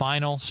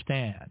final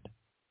stand.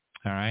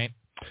 All right.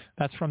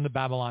 That's from the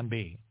Babylon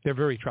Bee. They're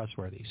very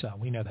trustworthy, so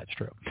we know that's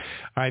true.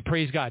 All right,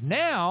 praise God.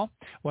 Now,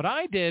 what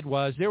I did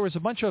was there was a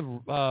bunch of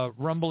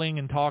rumbling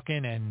and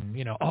talking and,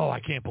 I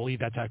can't believe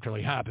that's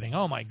actually happening.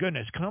 Oh, my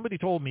goodness, somebody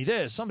told me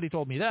this, somebody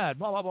told me that,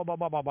 blah, blah, blah, blah,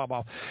 blah, blah, blah,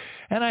 blah.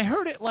 And I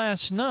heard it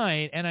last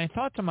night, and I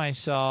thought to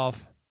myself,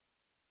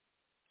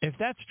 if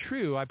that's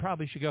true, I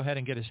probably should go ahead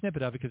and get a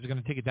snippet of it because it's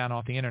going to take it down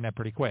off the internet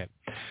pretty quick.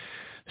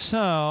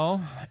 So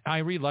I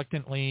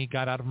reluctantly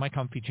got out of my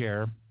comfy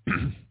chair,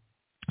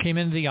 came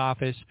into the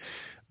office,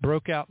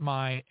 broke out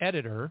my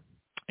editor,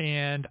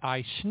 and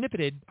I snipped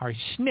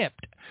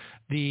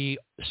the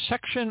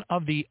section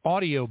of the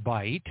audio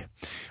bite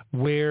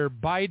where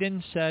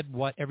Biden said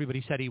what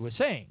everybody said he was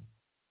saying,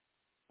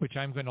 which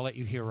I'm going to let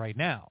you hear right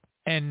now.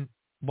 And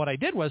what I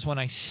did was when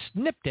I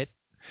snipped it,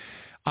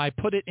 I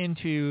put it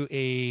into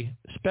a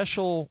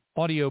special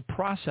audio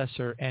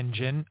processor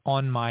engine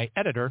on my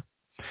editor,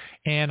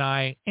 and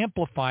I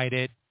amplified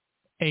it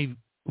a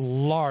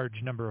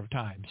large number of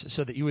times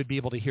so that you would be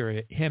able to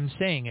hear him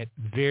saying it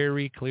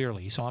very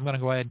clearly. So I'm going to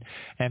go ahead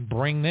and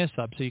bring this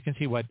up so you can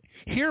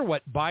hear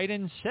what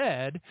Biden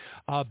said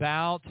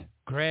about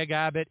Greg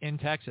Abbott in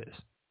Texas.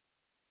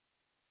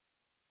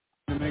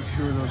 To make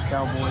sure those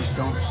cowboys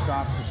don't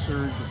stop the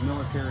surge of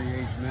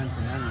military-age men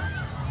from entering.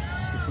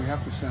 If we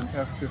have to send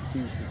F-15s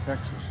to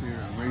Texas here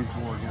and wage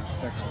war against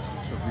Texas,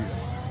 so be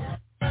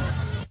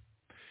it.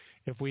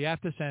 If we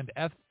have to send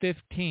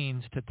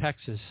F-15s to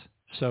Texas,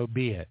 so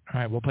be it. All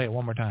right, we'll play it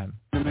one more time.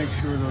 To make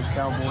sure those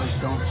cowboys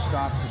don't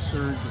stop the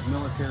surge of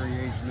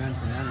military-age men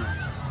from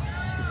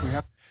entering. If we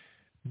have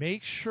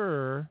Make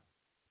sure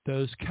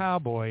those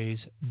cowboys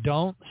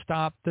don't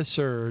stop the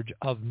surge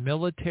of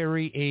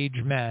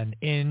military-age men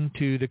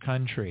into the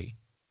country.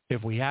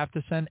 If we have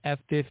to send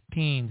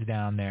F-15s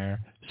down there,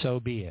 so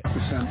be it.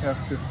 To send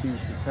F-15s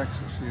to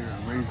Texas here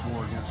and wage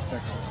war against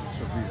Texas,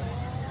 so be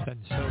it. Then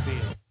so be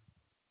it.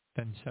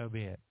 Then so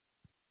be it.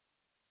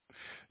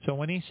 So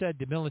when he said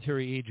the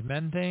military-age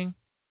men thing,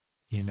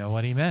 you know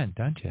what he meant,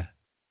 don't you?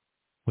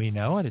 We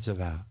know what it's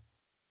about.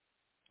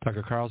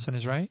 Tucker Carlson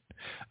is right.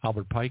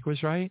 Albert Pike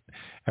was right.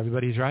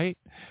 Everybody's right.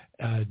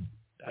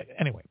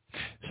 Anyway,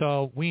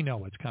 so we know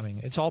what's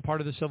coming. It's all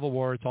part of the Civil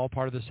War. It's all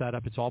part of the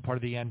setup. It's all part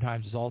of the end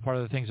times. It's all part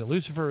of the things that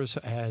Lucifer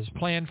has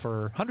planned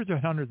for hundreds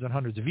and hundreds and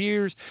hundreds of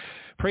years.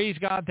 Praise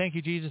God. Thank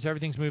you, Jesus.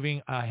 Everything's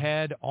moving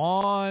ahead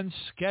on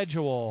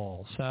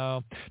schedule.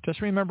 So just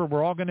remember,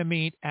 we're all going to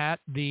meet at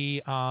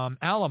the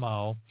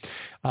Alamo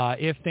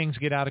if things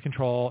get out of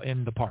control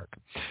in the park.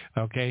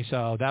 Okay,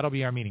 so that'll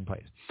be our meeting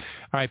place.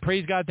 All right,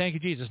 praise God. Thank you,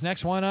 Jesus.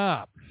 Next one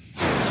up.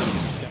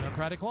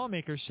 Democratic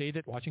lawmakers say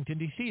that Washington,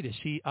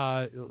 D.C.,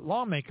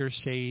 lawmakers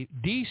say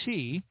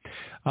D.C.,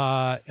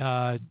 what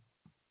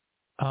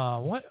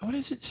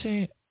does it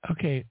say?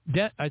 Okay,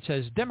 it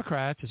says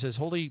Democrats, it says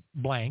holy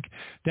blank,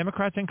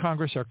 Democrats in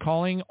Congress are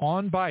calling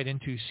on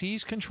Biden to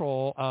seize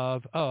control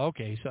of, of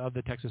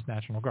the Texas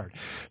National Guard.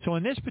 So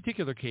in this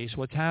particular case,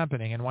 what's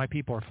happening and why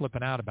people are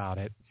flipping out about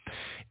it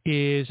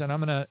is, and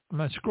I'm gonna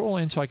scroll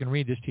in so I can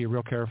read this to you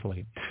real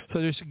carefully.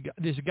 So there's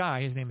this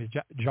guy, his name is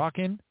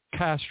Joaquin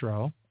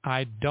Castro.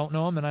 I don't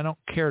know him, and I don't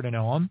care to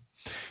know him.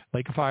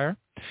 Lake of Fire.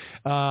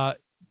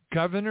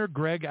 Governor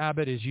Greg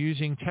Abbott is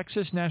using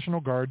Texas National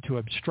Guard to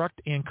obstruct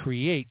and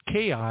create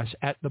chaos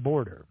at the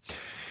border.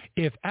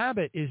 If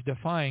Abbott is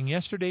defying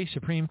yesterday's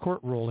Supreme Court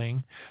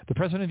ruling, the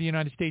President of the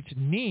United States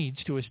needs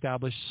to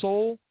establish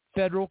sole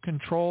federal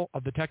control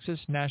of the Texas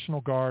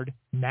National Guard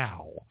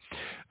now.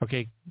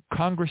 Okay,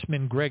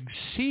 Congressman Greg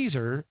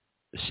Caesar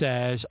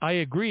says, I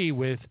agree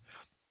with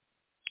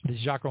this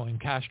Joaquin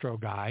Castro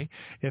guy.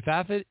 If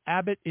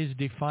Abbott is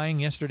defying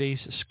yesterday's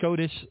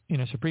SCOTUS,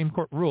 Supreme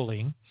Court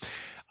ruling,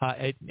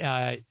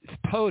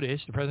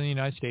 POTUS, the President of the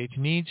United States,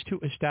 needs to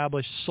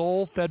establish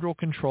sole federal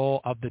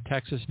control of the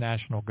Texas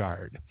National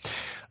Guard.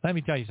 Let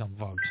me tell you something,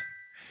 folks.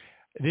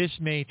 This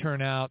may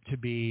turn out to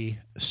be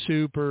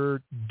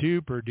super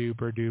duper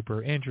duper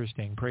duper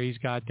interesting. Praise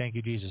God. Thank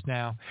you, Jesus.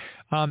 Now,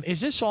 is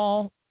this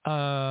all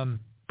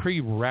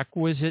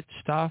prerequisite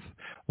stuff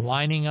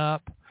lining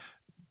up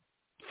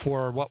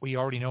for what we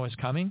already know is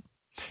coming?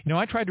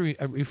 I tried to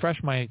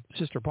refresh my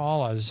sister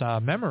Paula's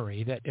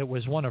memory that it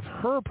was one of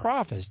her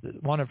prophets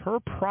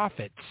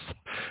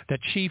that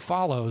she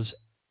follows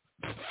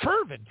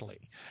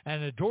fervently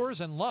and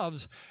adores and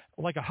loves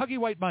like a huggy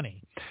white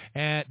bunny,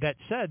 and that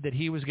said that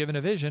he was given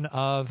a vision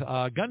of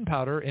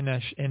gunpowder in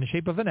the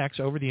shape of an X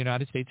over the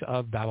United States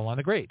of Babylon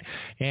the Great,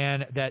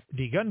 and that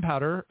the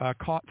gunpowder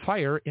caught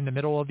fire in the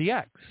middle of the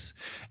X.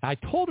 I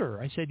told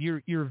her, I said,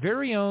 your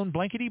very own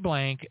blankety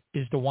blank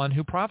is the one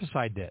who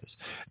prophesied this.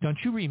 Don't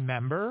you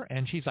remember?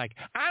 And she's like,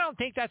 I don't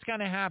think that's going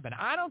to happen.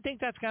 I don't think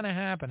that's going to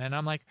happen. And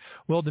I'm like,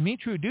 well,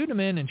 Dimitri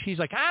Duduman, and she's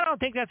like, I don't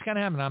think that's going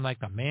to happen. I'm like,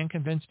 the man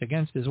convinced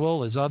against his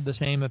will is of the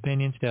same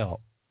opinion still.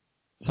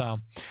 So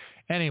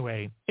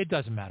Anyway, it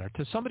doesn't matter.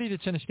 To somebody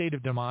that's in a state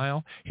of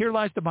denial, here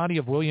lies the body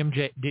of William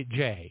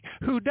J.,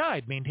 who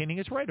died maintaining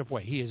his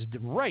right-of-way. He is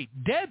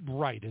dead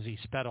right as he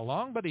sped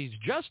along, but he's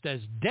just as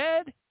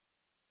dead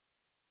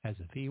as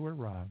if he were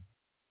wrong.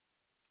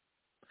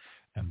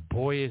 And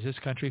boy, is this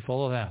country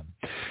full of them.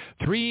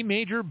 3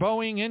 major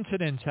Boeing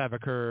incidents have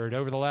occurred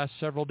over the last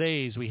several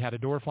days. We had a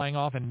door flying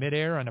off in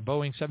midair on a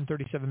Boeing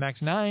 737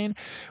 MAX 9.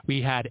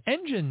 We had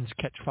engines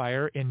catch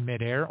fire in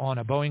midair on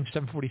a Boeing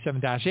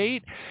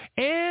 747-8.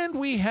 And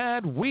we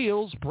had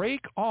wheels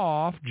break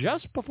off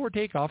just before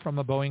takeoff from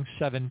a Boeing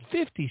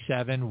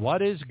 757.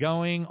 What is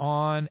going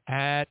on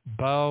at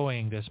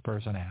Boeing, this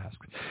person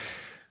asks.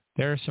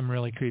 There are some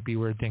really creepy,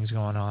 weird things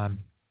going on.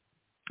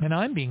 And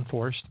I'm being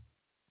forced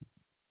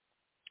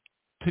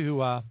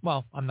to,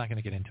 well, I'm not going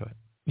to get into it.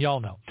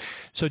 Y'all know.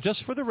 So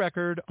just for the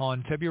record,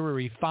 on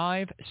February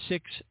 5,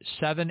 6,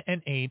 7,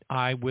 and 8,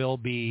 I will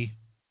be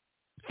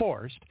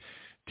forced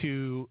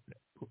to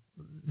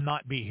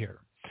not be here.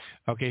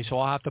 Okay, so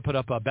I'll have to put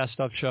up a best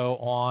of show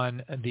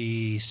on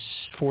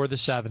for the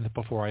 7th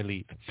before I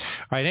leave. All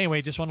right,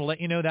 anyway, just want to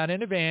let you know that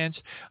in advance.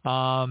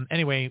 On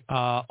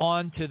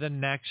to the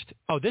next.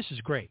 Oh, this is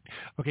great.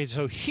 Okay,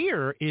 so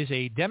here is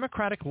a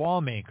Democratic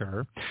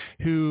lawmaker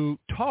who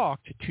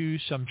talked to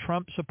some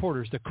Trump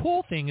supporters. The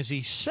cool thing is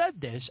he said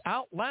this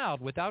out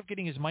loud without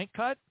getting his mic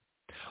cut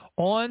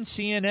on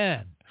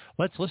CNN.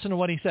 Let's listen to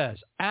what he says.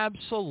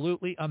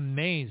 Absolutely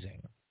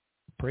amazing.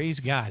 Praise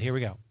God. Here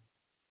we go.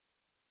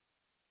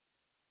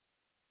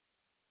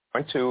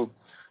 Went to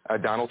a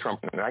Donald Trump,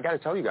 and I got to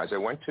tell you guys, I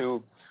went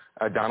to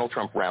a Donald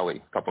Trump rally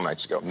a couple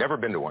nights ago. Never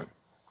been to one.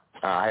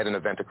 I had an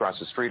event across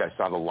the street. I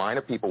saw the line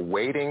of people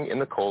waiting in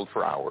the cold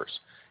for hours.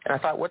 And I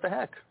thought, what the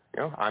heck?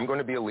 You know, I'm going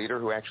to be a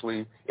leader who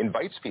actually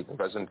invites people,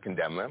 doesn't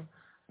condemn them.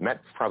 Met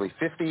probably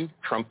 50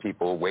 Trump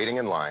people waiting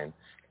in line.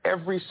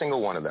 Every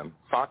single one of them,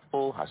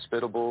 thoughtful,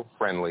 hospitable,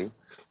 friendly.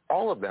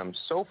 All of them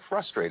so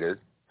frustrated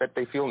that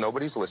they feel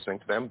nobody's listening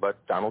to them but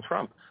Donald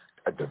Trump.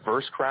 A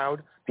diverse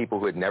crowd, people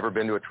who had never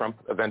been to a Trump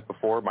event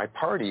before. My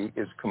party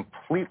is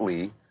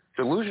completely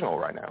delusional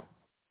right now.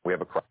 We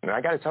have a crowd. And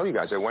I got to tell you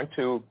guys, I went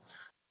to...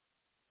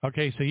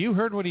 Okay, so you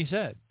heard what he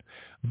said.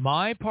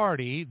 My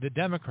party, the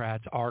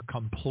Democrats, are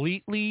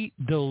completely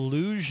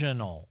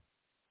delusional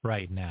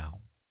right now.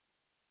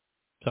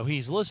 So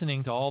he's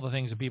listening to all the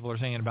things that people are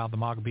saying about the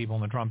MAGA people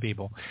and the Trump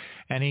people.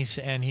 And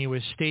he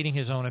was stating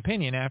his own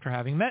opinion after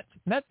having met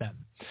them.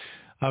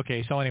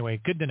 Okay, so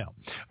anyway, good to know.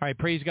 All right,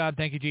 praise God.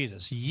 Thank you,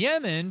 Jesus.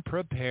 Yemen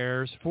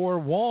prepares for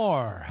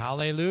war.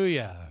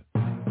 Hallelujah.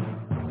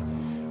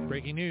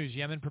 Breaking news,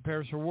 Yemen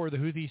prepares for war. The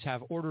Houthis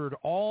have ordered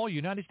all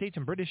United States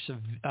and British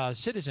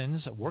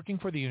citizens working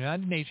for the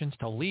United Nations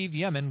to leave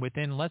Yemen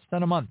within less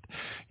than a month.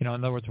 You know,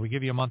 in other words, we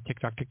give you a month,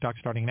 tick-tock,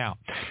 starting now.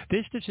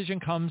 This decision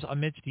comes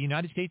amidst the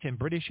United States and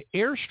British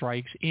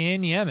airstrikes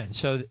in Yemen.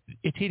 So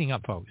it's heating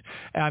up, folks.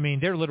 I mean,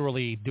 they're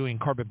literally doing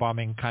carpet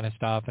bombing kind of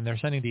stuff, and they're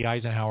sending the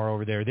Eisenhower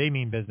over there. They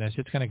mean business.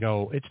 It's going to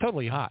go. It's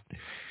totally hot.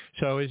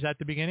 So is that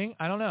the beginning?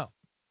 I don't know.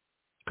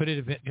 Could it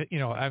have been, you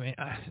know, I mean,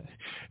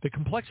 the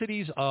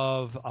complexities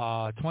of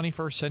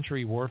 21st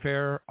century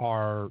warfare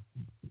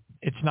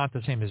it's not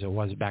the same as it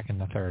was back in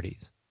the 30s.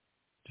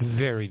 It's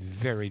very,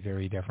 very,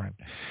 very different.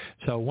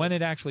 So when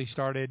it actually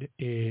started,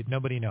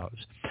 nobody knows.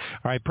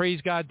 All right, praise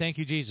God. Thank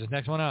you, Jesus.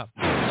 Next one up.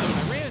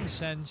 Iran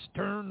sends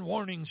stern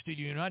warnings to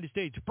the United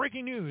States.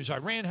 Breaking news.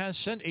 Iran has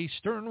sent a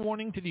stern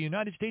warning to the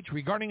United States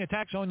regarding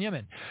attacks on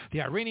Yemen.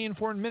 The Iranian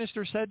foreign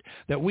minister said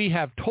that we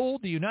have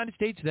told the United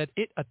States that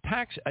its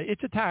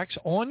attacks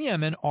on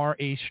Yemen are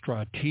a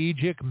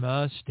strategic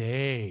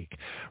mistake.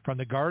 From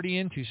The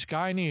Guardian to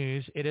Sky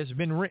News, it has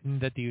been written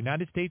that the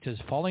United States is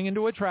falling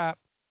into a trap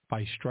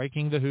by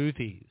striking the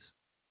Houthis.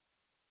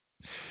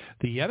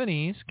 The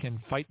Yemenis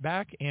can fight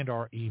back and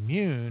are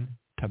immune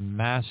to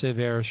massive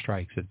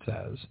airstrikes, it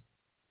says.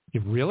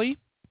 Really?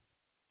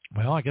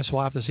 Well, I guess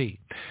we'll have to see.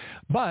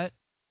 But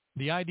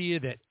the idea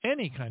that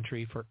any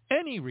country, for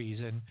any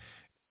reason,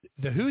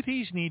 the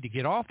Houthis need to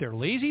get off their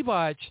lazy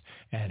butts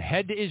and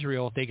head to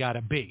Israel if they got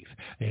a beef.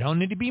 They don't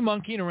need to be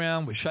monkeying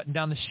around with shutting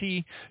down the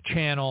sea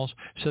channels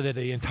so that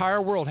the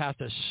entire world has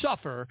to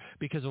suffer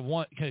because of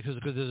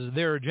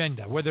their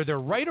agenda. Whether they're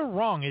right or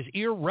wrong is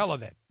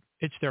irrelevant.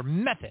 It's their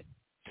method.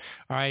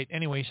 All right.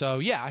 Anyway, so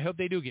yeah, I hope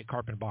they do get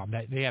carpet bombed.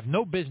 They have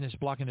no business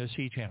blocking those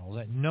sea channels.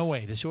 No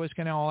way. The Suez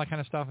Canal, all that kind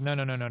of stuff. No.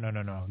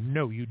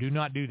 No, you do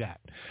not do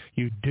that.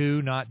 You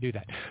do not do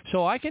that.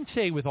 So I can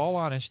say with all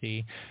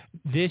honesty,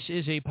 this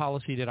is a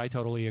policy that I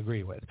totally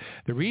agree with.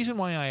 The reason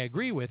why I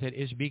agree with it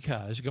is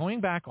because going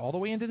back all the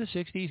way into the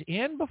 60s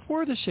and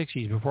before the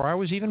 60s, before I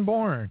was even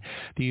born,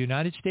 the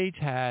United States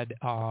had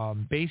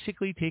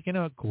basically taken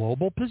a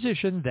global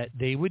position that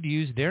they would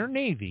use their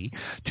Navy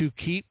to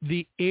keep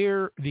the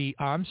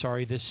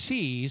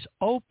seas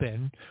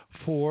open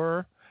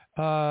for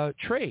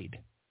trade.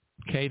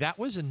 Okay, that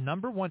was a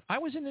number one. I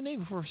was in the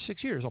Navy for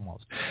 6 years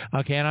almost.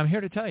 Okay, and I'm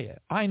here to tell you,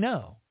 I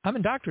know. I'm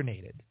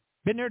indoctrinated.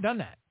 Been there, done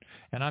that.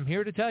 And I'm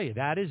here to tell you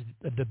that is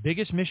the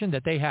biggest mission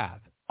that they have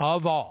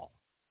of all,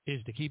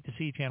 is to keep the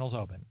sea channels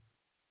open.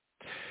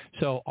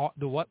 So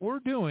what we're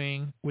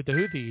doing with the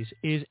Houthis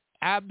is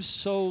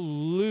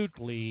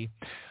absolutely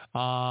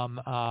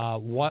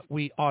what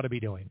we ought to be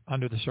doing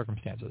under the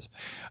circumstances.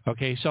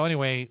 Okay, so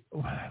anyway,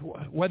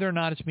 whether or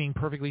not it's being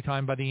perfectly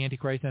timed by the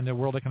Antichrist and the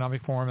World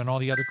Economic Forum and all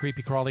the other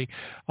creepy crawly,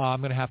 I'm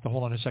going to have to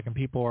hold on a second.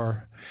 People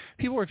are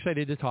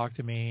excited to talk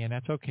to me, and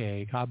that's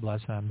okay. God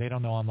bless them. They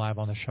don't know I'm live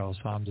on the show,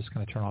 so I'm just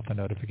going to turn off the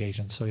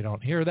notifications so you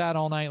don't hear that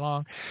all night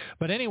long.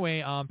 But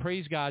anyway,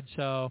 praise God.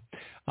 So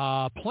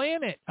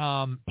Planet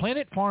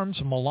Farms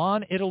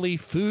Milan, Italy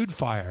food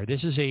fire.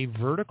 This is a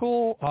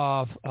vertical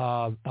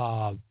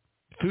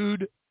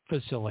food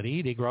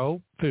facility. They grow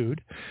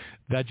food,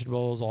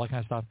 vegetables, all that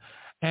kind of stuff.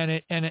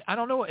 And I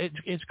don't know.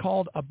 It's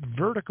called a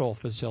vertical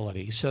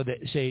facility. So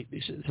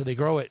they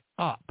grow it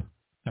up.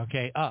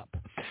 Okay, up.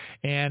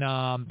 And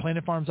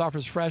Planet Farms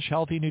offers fresh,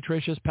 healthy,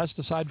 nutritious,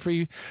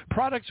 pesticide-free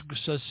products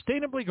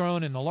sustainably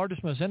grown in the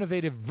largest, most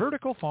innovative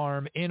vertical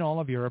farm in all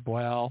of Europe.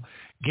 Well,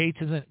 Gates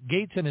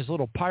and his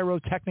little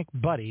pyrotechnic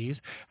buddies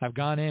have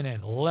gone in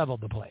and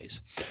leveled the place.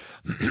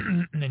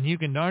 And you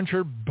can darn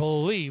sure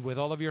believe with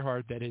all of your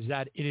heart that it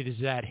is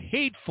that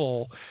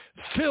hateful,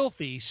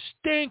 filthy,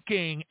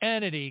 stinking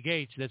entity,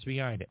 Gates, that's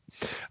behind it.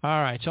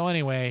 All right, so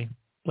anyway,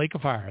 lake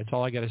of fire. That's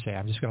all I got to say.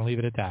 I'm just going to leave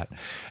it at that.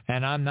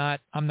 And I'm not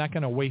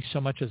going to waste so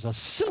much as a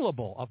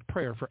syllable of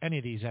prayer for any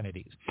of these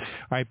entities. All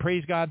right,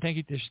 praise God. Thank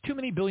you. There's too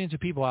many billions of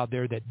people out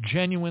there that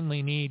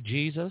genuinely need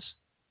Jesus.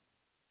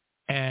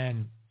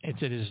 And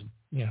it is,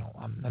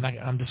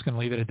 I'm just going to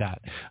leave it at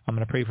that. I'm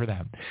going to pray for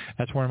them.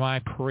 That's where my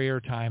prayer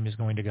time is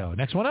going to go.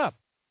 Next one up.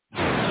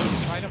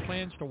 China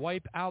plans to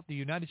wipe out the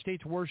United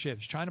States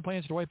warships. China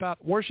plans to wipe out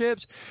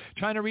warships.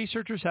 China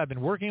researchers have been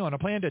working on a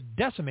plan to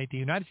decimate the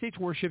United States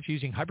warships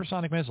using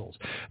hypersonic missiles.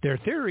 Their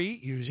theory,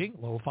 using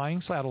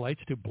low-flying satellites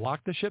to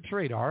block the ship's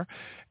radar,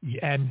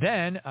 and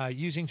then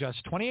using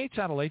just 28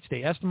 satellites,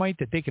 they estimate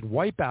that they could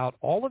wipe out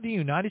all of the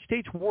United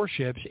States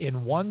warships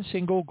in one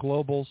single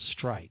global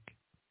strike.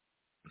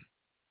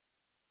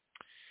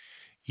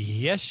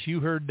 Yes, you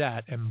heard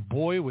that, and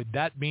boy, would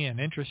that be an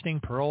interesting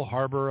Pearl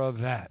Harbor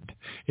event,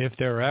 if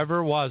there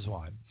ever was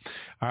one.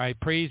 All right,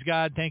 praise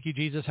God, thank you,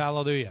 Jesus,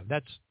 hallelujah.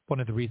 That's one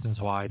of the reasons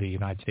why the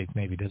United States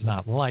Navy does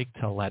not like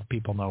to let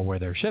people know where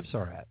their ships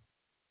are at.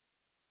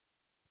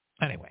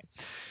 Anyway,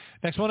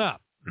 next one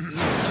up.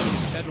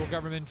 Federal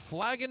government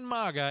flagging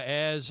MAGA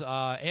as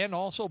and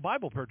also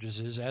Bible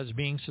purchases as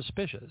being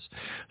suspicious.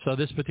 So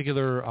this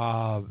particular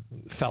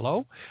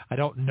fellow, I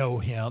don't know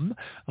him.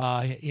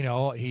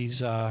 He's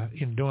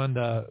doing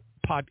the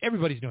pod.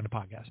 Everybody's doing the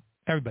podcast.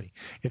 Everybody.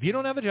 If you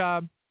don't have a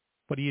job,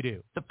 what do you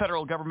do? The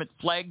federal government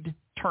flagged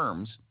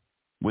terms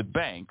with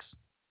banks.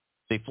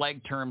 They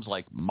flagged terms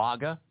like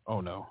MAGA. Oh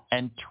no.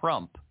 And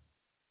Trump.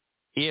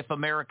 If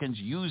Americans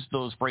use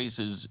those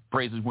phrases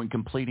when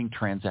completing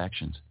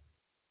transactions.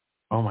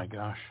 Oh, my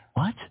gosh.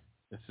 What?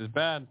 This is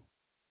bad.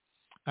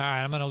 All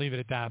right, I'm going to leave it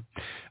at that.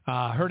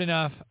 Heard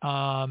enough.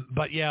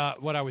 But, yeah,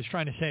 what I was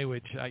trying to say,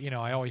 which,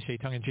 I always say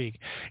tongue-in-cheek,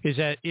 is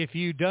that if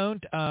you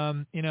don't,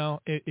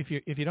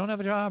 if you don't have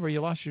a job or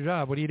you lost your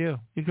job, what do?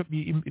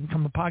 You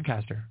become a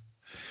podcaster.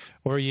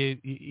 Or you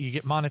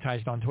get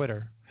monetized on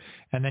Twitter.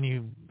 And then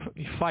you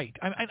fight.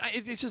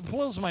 It just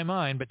blows my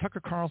mind, but Tucker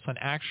Carlson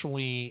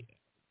actually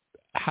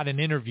had an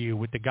interview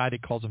with the guy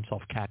that calls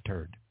himself Cat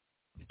Turd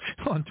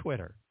on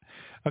Twitter.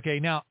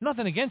 Okay, now,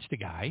 nothing against the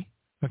guy.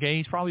 Okay,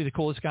 he's probably the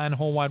coolest guy in the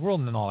whole wide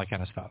world and all that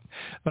kind of stuff.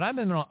 But I've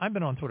been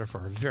on Twitter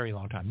for a very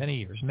long time, many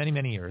years,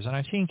 many years, and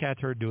I've seen Cat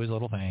Turd do his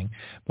little thing,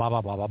 blah,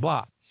 blah, blah, blah,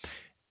 blah.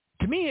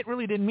 To me, it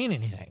really didn't mean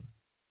anything.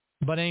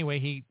 But anyway,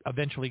 he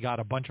eventually got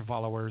a bunch of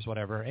followers,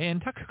 whatever,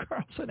 and Tucker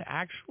Carlson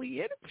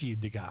actually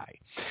interviewed the guy.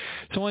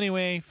 So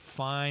anyway,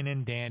 fine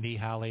and dandy,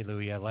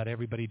 hallelujah. Let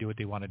everybody do what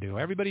they want to do.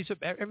 Everybody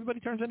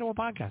turns into a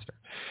podcaster.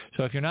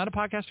 So if you're not a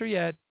podcaster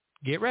yet,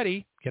 get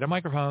ready, get a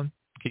microphone.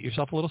 Get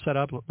yourself a little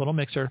setup, a little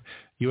mixer,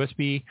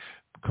 USB,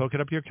 hook it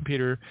up to your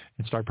computer,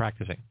 and start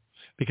practicing.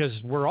 Because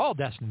we're all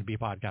destined to be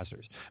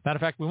podcasters. Matter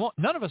of fact,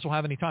 none of us will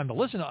have any time to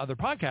listen to other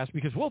podcasts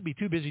because we'll be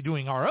too busy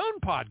doing our own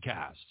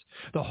podcasts.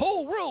 The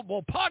whole world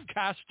will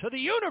podcast to the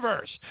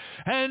universe.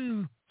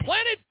 And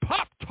Planet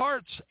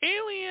Pop-Tart's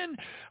alien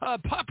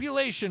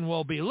population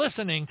will be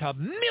listening to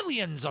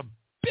millions of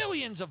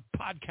billions of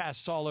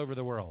podcasts all over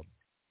the world.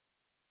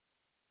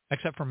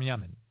 Except from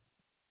Yemen.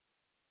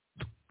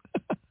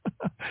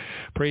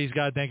 Praise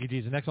God. Thank you,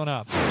 Jesus. Next one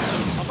up.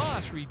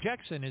 Hamas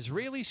rejects an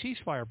Israeli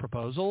ceasefire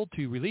proposal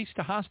to release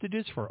the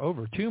hostages for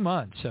over 2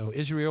 months. So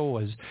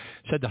Israel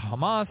said to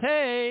Hamas,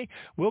 hey,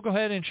 we'll go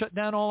ahead and shut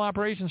down all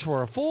operations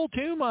for a full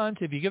 2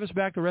 months if you give us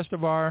back the rest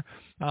of our,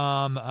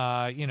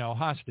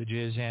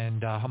 hostages.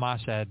 And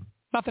Hamas said,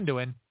 nothing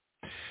doing.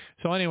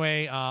 So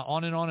anyway,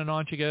 on and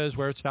on she goes.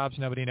 Where it stops,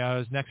 nobody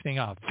knows. Next thing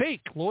up,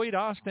 fake Lloyd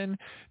Austin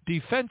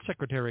defense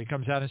secretary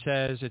comes out and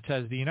says,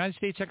 the United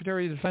States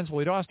Secretary of Defense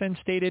Lloyd Austin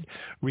stated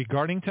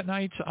regarding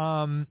tonight's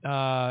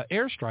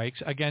airstrikes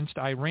against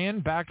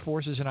Iran-backed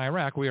forces in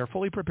Iraq, we are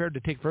fully prepared to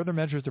take further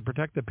measures to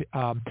protect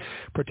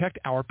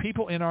our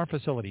people in our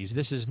facilities.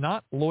 This is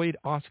not Lloyd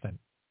Austin.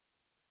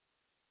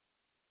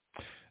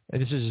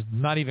 This is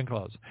not even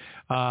close.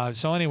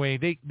 So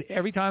anyway,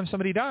 every time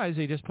somebody dies,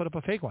 they just put up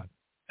a fake one,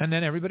 and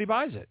then everybody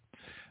buys it.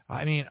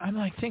 I mean, I'm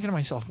like thinking to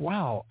myself,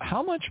 wow,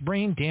 how much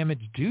brain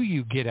damage do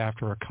you get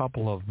after a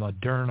couple of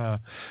Moderna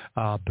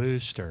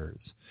boosters?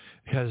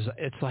 Because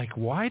it's like,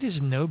 why does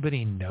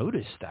nobody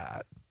notice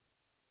that?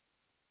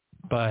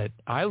 But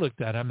I looked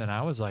at him and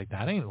I was like,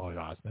 that ain't Lloyd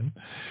Austin.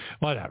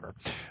 Whatever.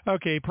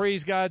 Okay,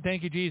 praise God.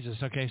 Thank you, Jesus.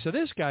 Okay, so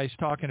this guy's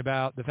talking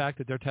about the fact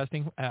that they're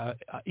testing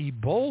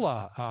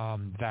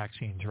Ebola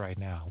vaccines right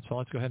now. So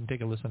let's go ahead and take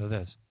a listen to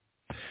this.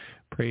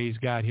 Praise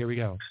God. Here we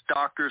go.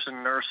 Doctors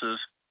and nurses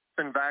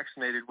have been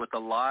vaccinated with a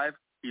live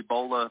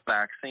Ebola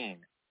vaccine.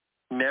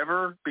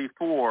 Never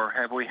before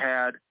have we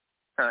had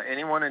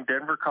anyone in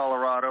Denver,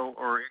 Colorado,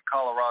 or in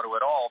Colorado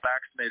at all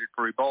vaccinated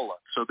for Ebola.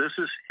 So this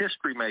is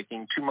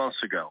history-making 2 months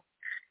ago.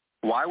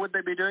 Why would they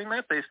be doing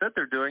that? They said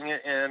they're doing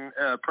it in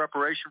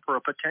preparation for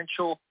a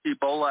potential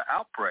Ebola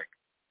outbreak.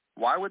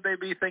 Why would they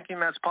be thinking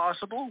that's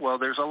possible? Well,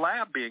 there's a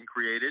lab being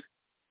created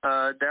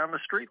down the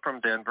street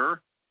from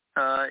Denver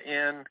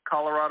in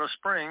Colorado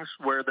Springs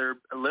where they're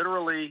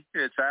literally,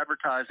 it's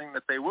advertising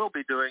that they will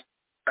be doing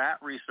bat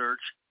research,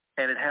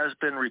 and it has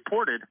been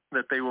reported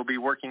that they will be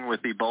working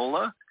with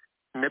Ebola,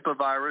 Nipah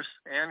virus,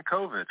 and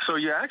COVID. So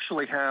you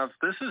actually have,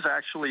 this is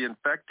actually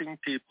infecting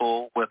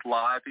people with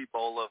live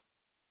Ebola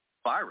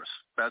virus.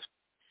 That's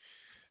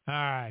all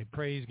right.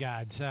 Praise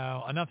God.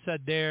 So enough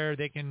said there.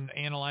 They can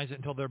analyze it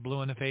until they're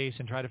blue in the face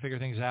and try to figure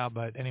things out.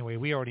 But anyway,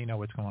 we already know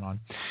what's going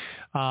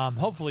on.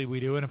 Hopefully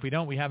we do. And if we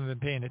don't, we haven't been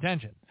paying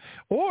attention.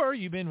 Or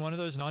you've been one of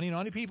those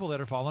naughty people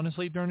that are falling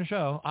asleep during the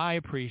show. I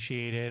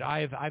appreciate it.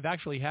 I've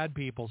actually had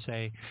people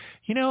say,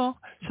 you know,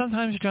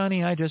 sometimes,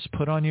 Johnny, I just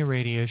put on your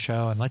radio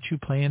show and let you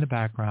play in the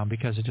background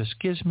because it just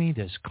gives me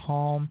this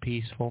calm,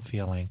 peaceful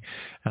feeling.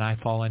 And I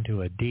fall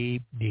into a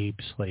deep, deep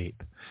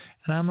sleep.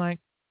 And I'm like,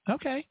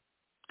 okay,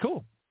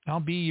 cool. I'll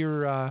be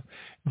your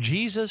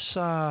Jesus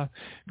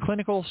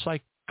clinical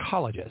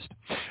psychologist.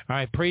 All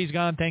right, praise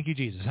God, thank you,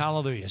 Jesus,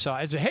 hallelujah. So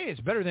I say, hey, it's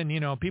better than,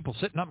 people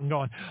sitting up and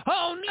going,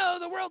 oh no,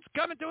 the world's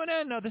coming to an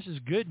end. No, this is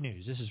good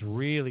news. This is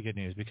really good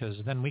news because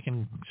then we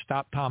can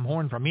stop Tom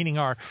Horn from eating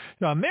our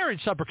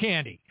marriage supper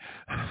candy.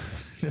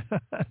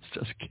 That's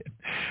just kidding.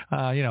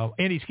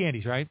 Andy's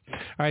Candies, right? All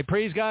right,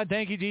 praise God,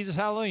 thank you, Jesus,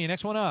 hallelujah.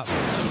 Next one up.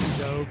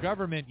 So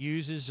government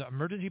uses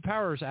Emergency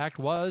Powers Act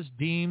was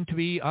deemed to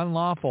be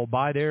unlawful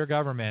by their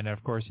government.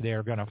 Of course,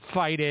 they're going to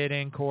fight it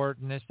in court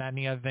and this, that, and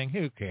the other thing.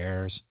 Who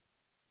cares?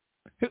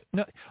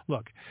 No,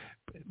 look,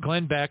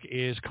 Glenn Beck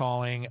is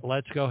calling.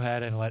 Let's go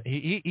ahead and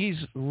he's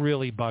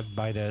really bugged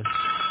by this.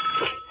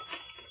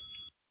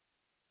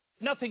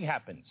 Nothing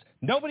happens.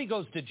 Nobody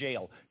goes to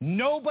jail.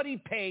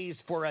 Nobody pays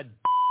for a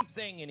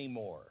thing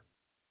anymore.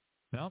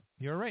 No,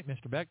 you're right,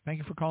 Mr. Beck. Thank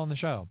you for calling the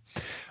show.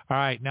 All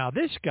right. Now,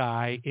 this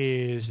guy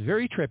is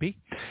very trippy.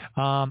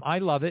 I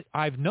love it.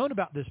 I've known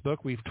about this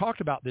book. We've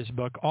talked about this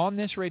book on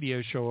this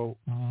radio show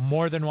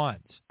more than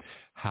once.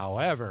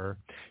 However,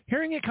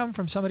 hearing it come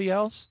from somebody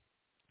else,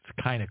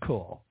 it's kind of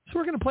cool. So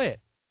we're going to play it.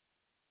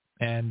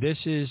 And this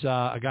is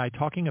a guy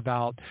talking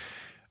about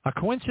a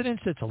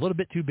coincidence that's a little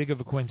bit too big of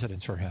a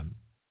coincidence for him.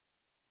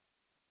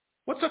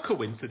 What's a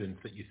coincidence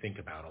that you think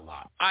about a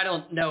lot? I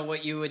don't know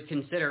what you would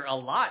consider a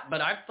lot, but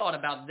I've thought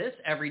about this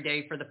every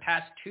day for the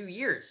past 2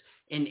 years.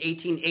 In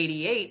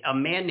 1888, a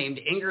man named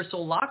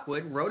Ingersoll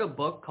Lockwood wrote a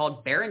book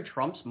called Barron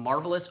Trump's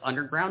Marvelous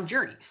Underground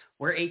Journey,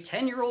 where a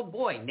 10-year-old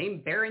boy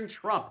named Barron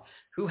Trump,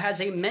 who has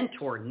a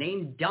mentor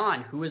named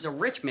Don, who is a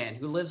rich man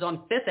who lives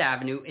on Fifth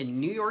Avenue in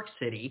New York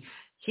City,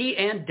 he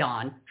and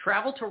Don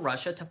travel to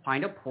Russia to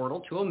find a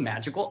portal to a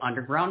magical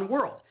underground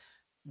world.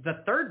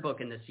 The third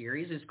book in the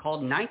series is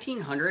called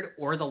 1900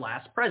 or The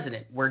Last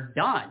President, where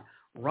Don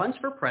runs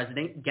for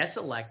president, gets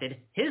elected.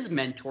 His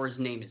mentor's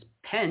name is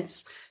Pence.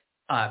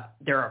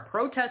 There are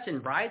protests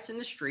and riots in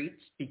the streets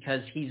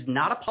because he's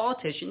not a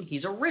politician.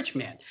 He's a rich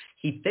man.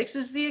 He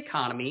fixes the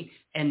economy,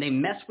 and they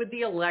mess with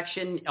the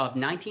election of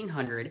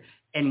 1900.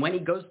 And when he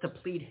goes to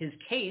plead his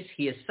case,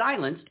 he is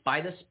silenced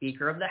by the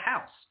Speaker of the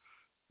House.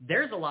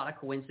 There's a lot of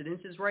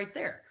coincidences right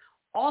there.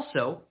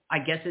 Also, I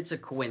guess it's a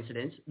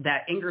coincidence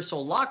that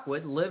Ingersoll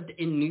Lockwood lived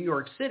in New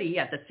York City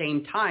at the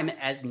same time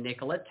as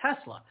Nikola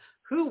Tesla,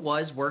 who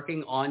was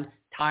working on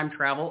time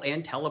travel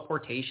and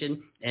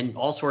teleportation and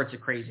all sorts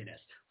of craziness.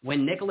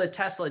 When Nikola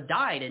Tesla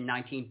died in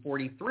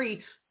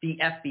 1943, the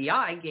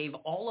FBI gave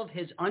all of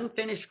his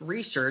unfinished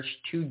research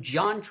to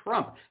John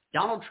Trump,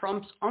 Donald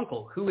Trump's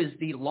uncle, who is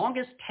the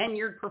longest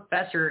tenured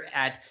professor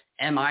at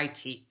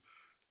MIT.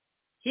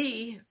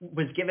 He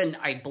was given,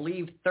 I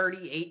believe,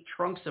 38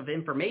 trunks of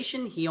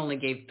information. He only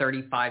gave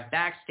 35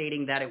 back,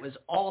 stating that it was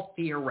all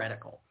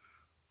theoretical.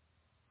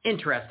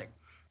 Interesting.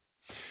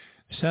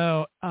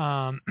 So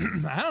I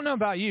don't know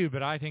about you,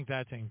 but I think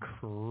that's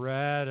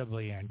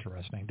incredibly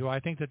interesting. Do I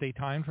think that they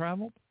time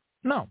traveled?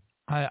 No,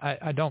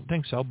 I don't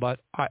think so, but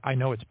I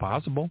know it's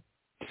possible.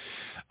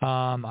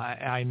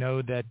 I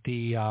know that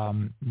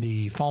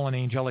the fallen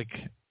angelic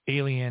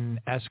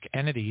alien-esque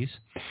entities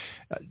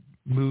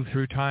move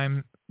through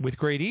time with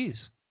great ease.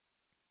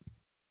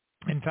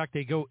 In fact,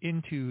 they go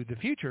into the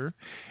future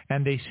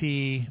and they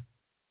see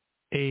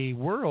a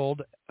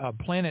world, a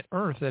planet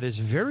Earth that is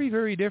very,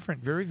 very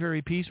different, very,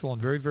 very peaceful,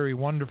 and very, very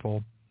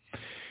wonderful.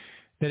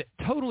 That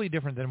totally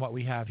different than what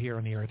we have here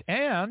on the Earth,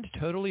 and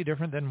totally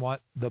different than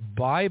what the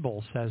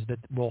Bible says that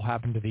will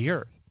happen to the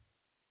Earth.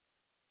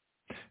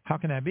 How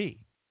can that be?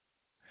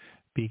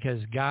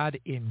 Because God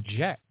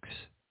injects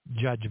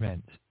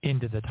judgment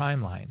into the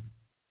timeline.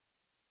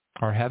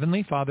 Our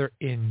Heavenly Father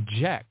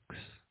injects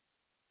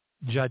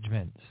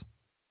judgments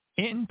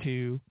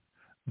into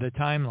the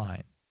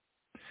timeline.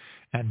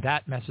 And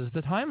that messes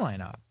the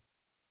timeline up.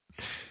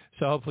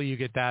 So hopefully you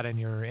get that and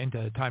you're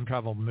into time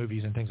travel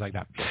movies and things like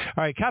that.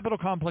 All right, Capitol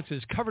Complex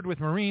is covered with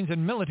Marines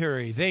and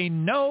military. They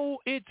know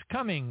it's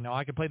coming. Now,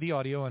 I could play the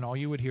audio, and all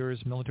you would hear is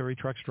military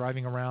trucks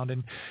driving around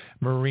and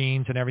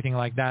Marines and everything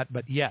like that.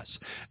 But yes,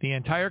 the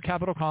entire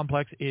Capitol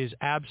Complex is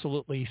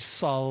absolutely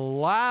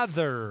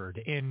slathered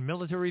in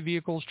military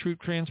vehicles,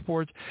 troop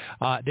transports.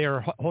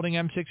 They're holding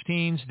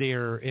M16s.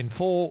 They're in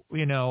full,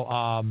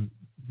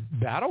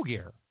 battle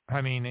gear.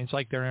 I mean, it's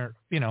like they're,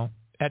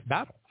 at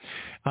battle.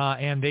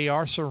 And they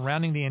are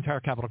surrounding the entire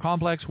Capitol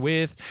complex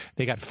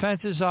they got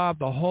fences up,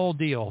 the whole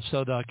deal.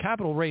 So the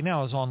Capitol right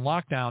now is on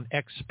lockdown,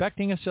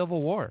 expecting a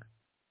civil war.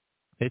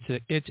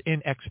 It's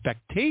in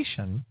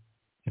expectation,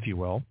 if you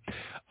will,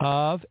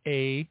 of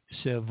a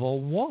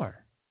civil war.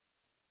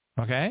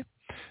 Okay?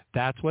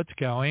 That's what's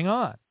going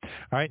on.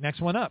 All right,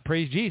 next one up.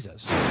 Praise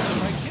Jesus. All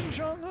right, Kim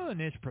Jong-un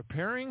is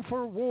preparing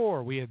for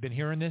war. We have been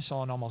hearing this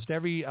on almost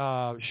every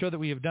show that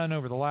we have done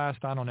over the last,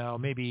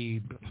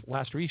 maybe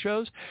last 3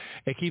 shows.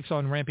 It keeps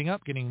on ramping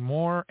up, getting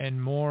more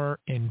and more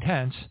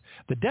intense.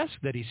 The desk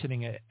that he's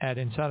sitting at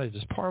inside of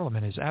his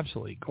parliament is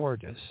absolutely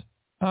gorgeous.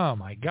 Oh,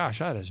 my gosh,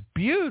 that is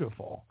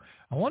beautiful.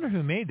 I wonder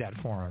who made that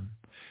for him.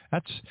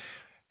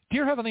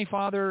 Dear Heavenly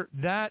Father,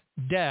 that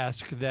desk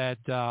that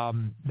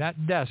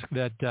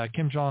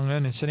Kim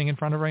Jong-un is sitting in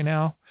front of right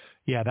now,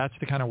 yeah, that's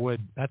the kind of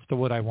wood. That's the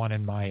wood I want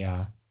in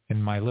my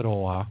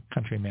little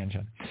country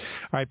mansion.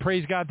 All right,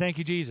 praise God, thank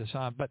you, Jesus.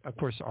 But of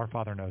course, our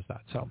Father knows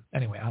that. So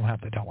anyway, I don't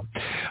have to tell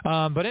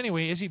him. But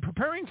anyway, is he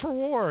preparing for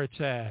war? It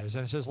says,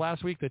 and it says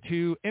last week the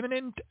 2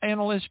 eminent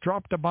analysts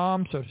dropped a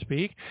bomb, so to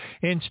speak,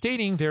 in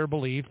stating their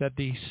belief that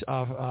the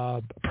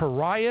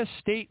pariah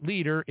state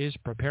leader is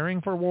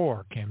preparing for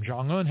war. Kim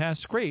Jong-un has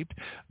scraped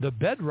the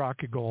bedrock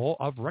goal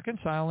of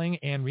reconciling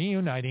and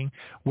reuniting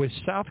with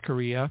South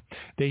Korea.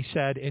 They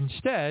said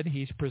instead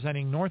he's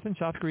presenting North and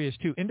South Korea as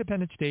 2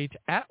 independent states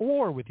at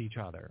war with each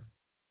other.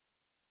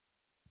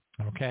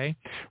 Okay?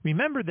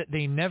 Remember that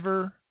they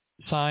never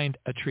signed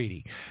a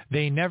treaty.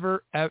 They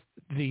never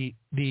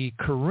the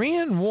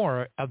Korean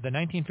War of the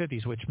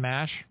 1950s, which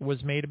MASH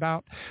was made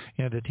about,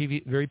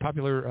 the very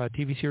popular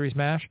TV series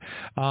MASH,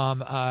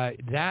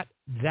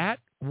 that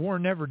war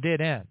never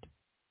did end.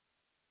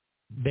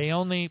 They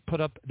only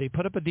put up a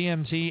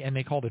DMZ and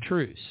they called a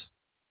truce.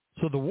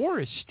 So the war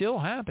is still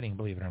happening,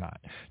 believe it or not,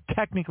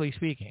 technically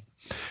speaking.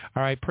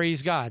 All right, praise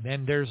God.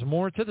 And there's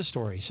more to the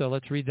story. So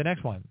let's read the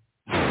next one.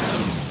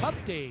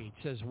 Update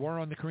says war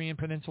on the Korean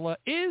Peninsula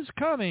is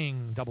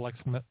coming. Double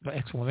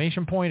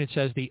exclamation point. It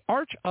says the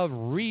arch of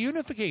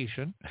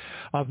reunification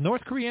of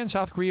North Korea and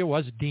South Korea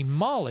was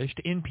demolished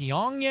in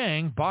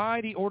Pyongyang by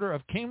the order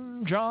of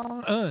Kim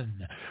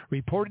Jong-un,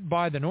 reported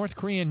by the North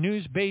Korean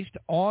news based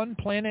on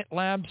Planet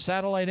Labs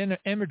satellite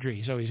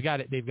imagery. So they've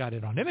got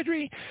it on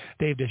imagery.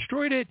 They've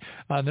destroyed it.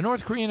 The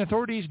North Korean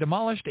authorities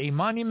demolished a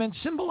monument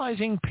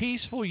symbolizing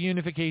peaceful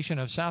unification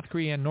of South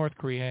Korea and North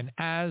Korea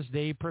as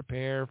they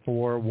prepare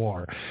for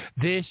war.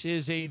 This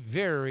is this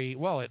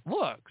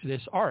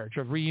arch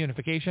of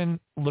reunification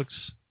looks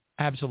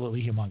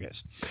absolutely humongous.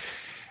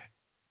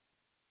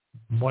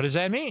 What does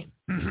that mean?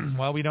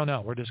 Well, we don't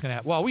know. We're just going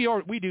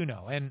to we do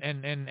know. And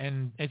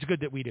it's good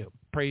that we do.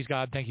 Praise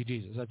God. Thank you,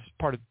 Jesus. That's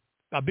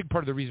a big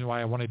part of the reason why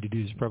I wanted to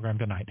do this program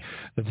tonight.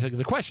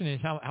 The question is,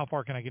 how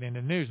far can I get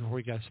into the news before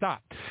we got to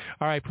stop?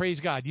 All right, praise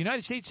God.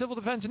 United States Civil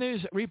Defense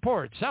News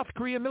reports South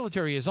Korea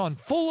military is on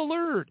full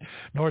alert.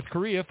 North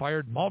Korea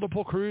fired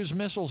multiple cruise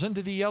missiles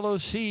into the Yellow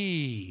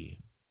Sea.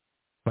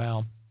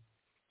 Well,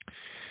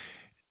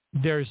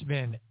 there's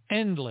been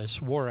endless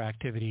war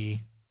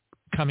activity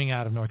coming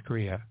out of North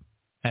Korea,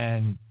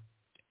 and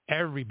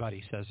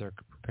everybody says they're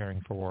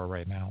preparing for war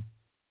right now.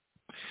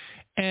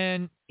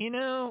 And,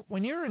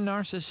 when you're a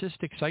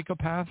narcissistic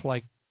psychopath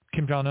like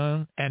Kim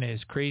Jong-un and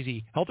his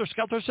crazy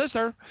helter-skelter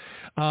sister,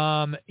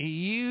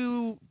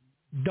 you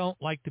don't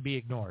like to be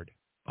ignored.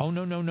 Oh,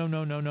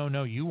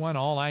 no. You want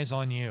all eyes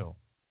on you.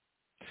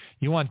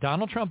 You want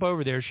Donald Trump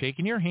over there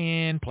shaking your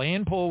hand,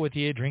 playing pool with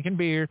you, drinking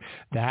beer.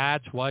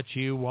 That's what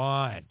you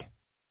want.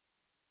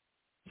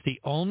 It's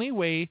the only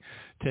way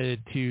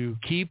to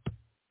keep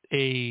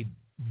a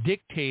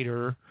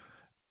dictator.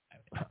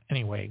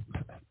 Anyway,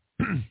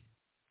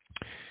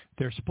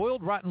 they're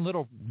spoiled, rotten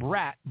little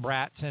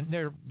brats, and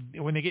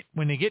when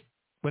they get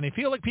When they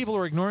feel like people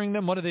are ignoring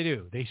them, what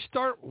do? They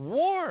start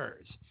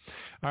wars.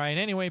 All right,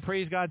 anyway,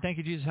 praise God. Thank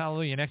you, Jesus.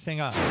 Hallelujah. Next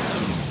thing up.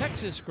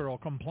 Texas girl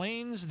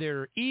complains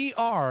their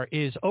ER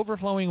is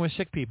overflowing with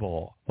sick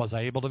people. Was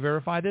I able to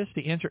verify this?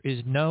 The answer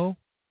is no,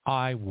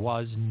 I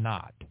was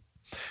not.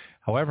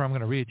 However, I'm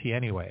going to read it to you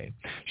anyway.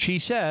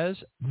 She says,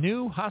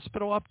 new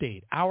hospital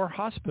update. Our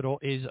hospital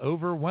is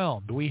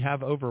overwhelmed. We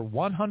have over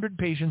 100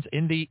 patients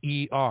in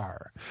the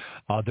ER.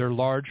 Other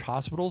large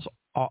hospitals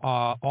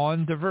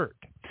on divert.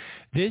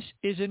 This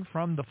isn't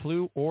from the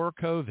flu or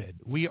COVID.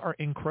 We are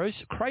in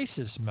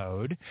crisis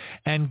mode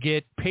and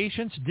get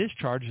patients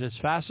discharged as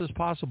fast as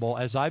possible.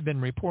 As I've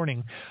been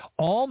reporting,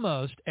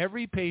 almost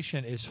every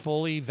patient is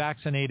fully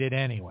vaccinated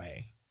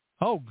anyway.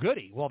 Oh,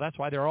 goody. Well, that's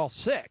why they're all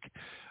sick.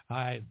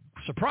 I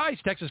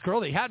surprised Texas girl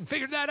they hadn't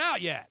figured that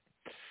out yet.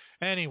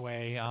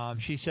 Anyway,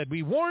 she said,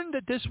 we warned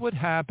that this would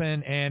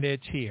happen, and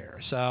it's here.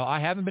 So I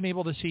haven't been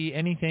able to see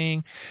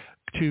anything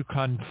to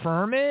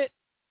confirm it,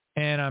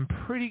 and I'm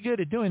pretty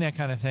good at doing that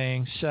kind of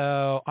thing.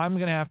 So I'm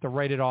going to have to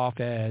write it off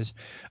as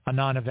a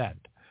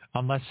non-event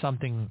unless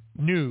something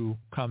new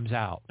comes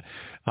out.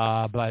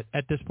 But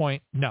at this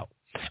point, no.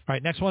 All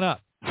right, next one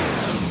up.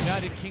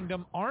 United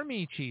Kingdom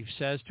Army Chief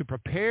says to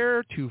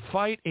prepare to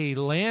fight a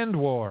land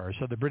war.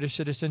 So the British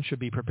citizens should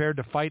be prepared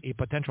to fight a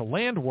potential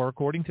land war,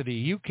 according to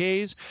the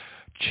UK's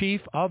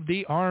Chief of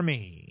the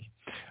Army.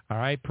 All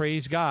right,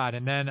 praise God.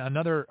 And then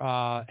another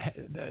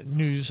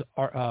news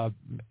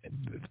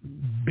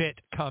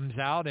bit comes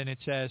out, and it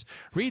says,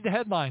 read the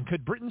headline,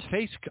 could Britain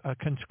face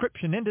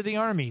conscription into the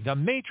army? The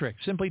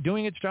Matrix, simply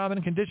doing its job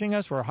and conditioning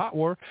us for a hot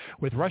war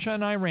with Russia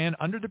and Iran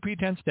under the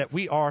pretense that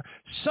we are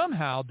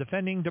somehow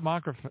defending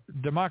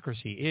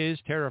democracy is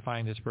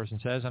terrifying, this person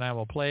says, and I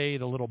will play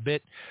the little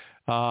bit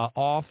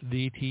off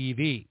the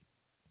TV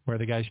where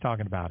the guy's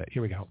talking about it.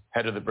 Here we go.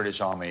 Head of the British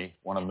Army,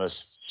 one of the most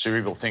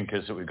cerebral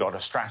thinkers that we've got,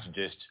 a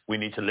strategist. We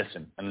need to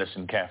listen and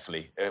listen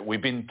carefully.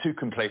 We've been too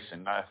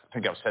complacent. I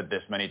think I've said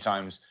this many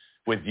times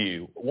with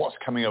you. What's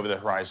coming over the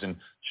horizon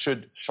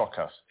should shock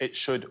us. It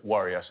should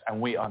worry us,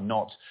 and we are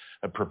not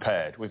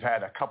prepared. We've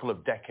had a couple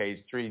of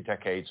decades, 3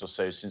 decades or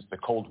so since the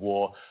Cold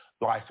War.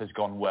 Life has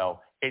gone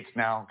well. It's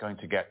now going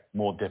to get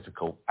more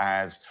difficult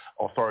as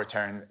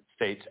authoritarian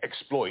states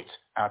exploit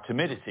our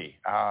timidity,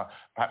 our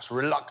perhaps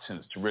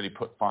reluctance to really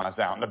put fires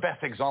out. And the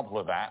best example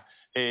of that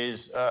is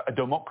a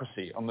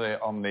democracy on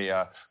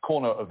the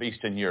corner of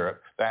Eastern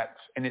Europe that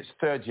in its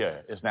 3rd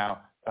year is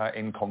now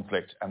in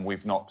conflict, and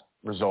we've not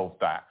resolved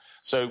that.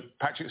 So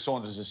Patrick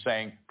Saunders is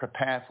saying,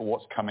 prepare for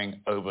what's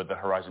coming over the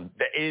horizon.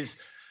 There is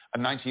a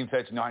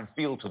 1939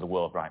 feel to the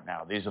world right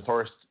now. These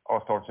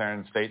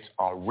authoritarian states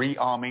are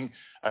rearming.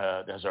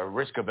 There's a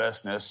risk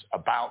averseness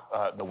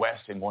about the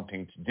West in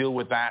wanting to deal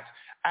with that.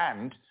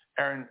 And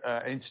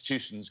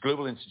institutions,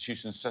 global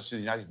institutions such as the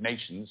United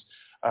Nations,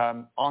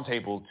 aren't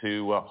able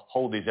to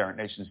hold these errant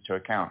nations to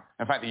account.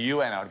 In fact, the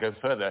UN, I would go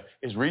further,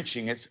 is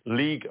reaching its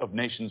League of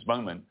Nations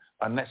moment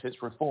unless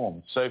it's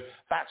reformed. So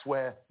that's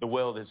where the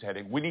world is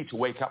heading. We need to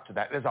wake up to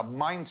that. There's a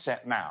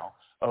mindset now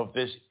of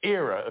this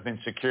era of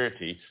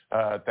insecurity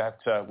that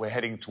we're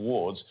heading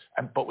towards,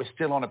 but we're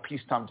still on a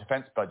peacetime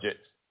defense budget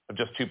of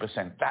just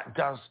 2%. That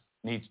does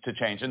need to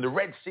change. And the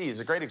Red Sea is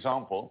a great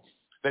example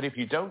that if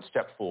you don't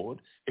step forward,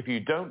 if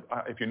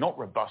you're not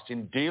robust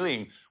in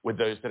dealing with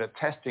those that are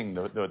testing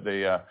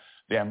the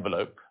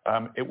envelope,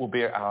 it will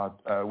be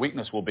our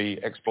weakness will be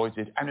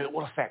exploited, and it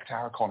will affect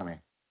our economy.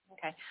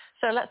 Okay,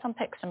 so let's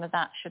unpick some of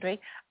that, should we?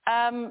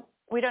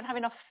 We don't have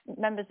enough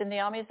members in the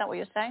army. Is that what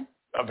you're saying?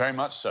 Very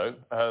much so.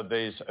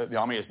 The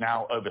army is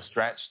now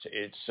overstretched.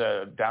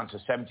 It's down to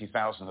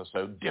 70,000 or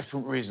so.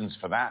 Different reasons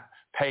for that.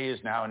 Pay is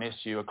now an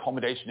issue.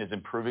 Accommodation is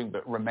improving,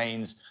 but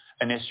remains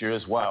an issue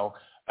as well.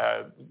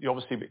 You're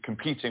obviously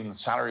competing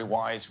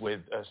salary-wise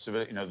with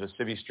the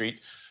Civvy Street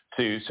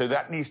too, so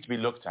that needs to be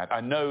looked at.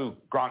 I know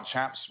Grant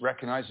Shapps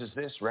recognizes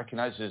this,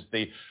 recognizes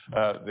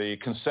the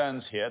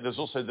concerns here. There's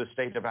also the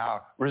state of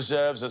our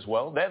reserves as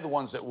well. They're the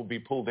ones that will be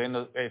pulled in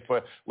if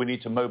we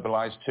need to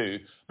mobilize too.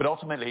 But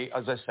ultimately,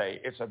 as I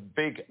say, it's a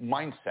big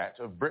mindset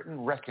of Britain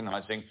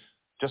recognizing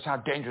just how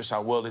dangerous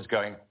our world is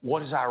going.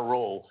 What is our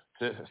role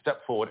to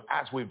step forward,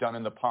 as we've done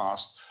in the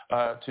past,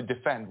 to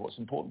defend what's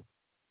important?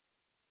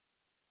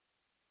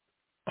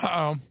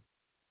 Uh-oh.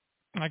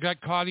 I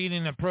got caught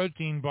eating a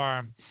protein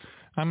bar.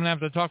 I'm going to have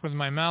to talk with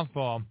my mouth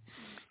full.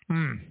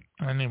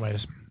 Anyways,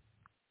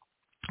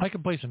 I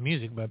could play some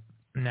music, but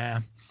nah.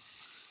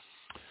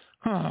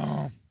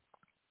 Oh.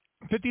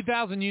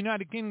 50,000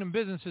 United Kingdom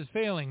businesses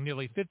failing.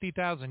 Nearly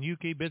 50,000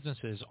 UK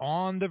businesses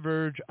on the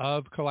verge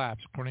of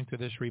collapse, according to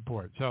this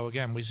report. So,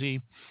 again, we see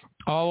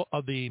all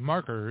of the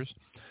markers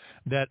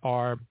that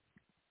are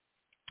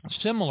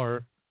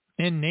similar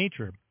in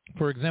nature.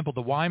 For example,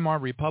 the Weimar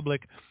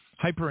Republic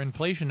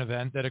hyperinflation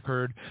event that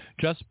occurred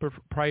just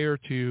prior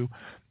to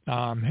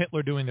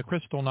Hitler doing the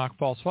Kristallnacht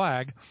false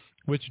flag,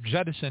 which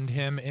jettisoned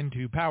him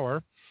into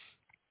power.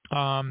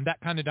 That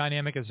kind of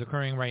dynamic is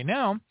occurring right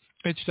now.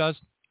 It's just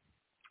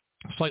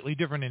slightly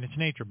different in its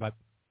nature, but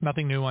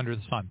nothing new under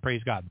the sun.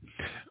 Praise God.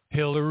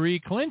 Hillary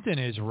Clinton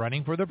is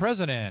running for the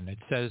president. It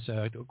says,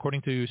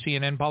 according to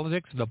CNN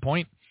Politics,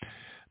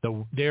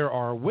 there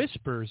are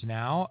whispers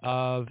now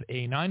of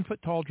a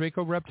 9-foot-tall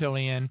Draco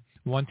reptilian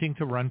wanting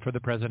to run for the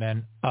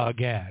president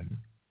again.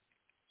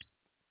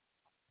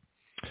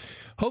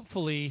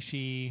 Hopefully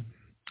she...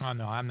 Oh,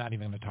 no, I'm not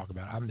even going to talk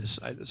about it.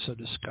 It's so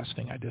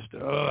disgusting.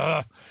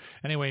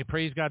 Anyway,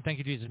 praise God. Thank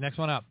you, Jesus. Next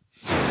one up.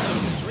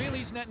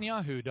 Israelis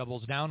Netanyahu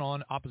doubles down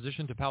on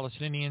opposition to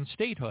Palestinian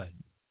statehood.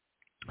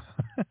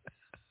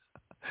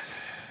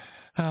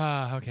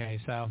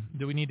 Okay, so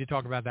do we need to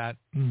talk about that?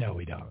 No,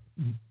 we don't.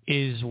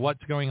 Is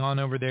what's going on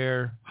over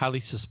there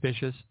highly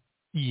suspicious?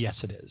 Yes,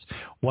 it is.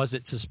 Was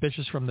it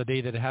suspicious from the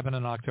day that it happened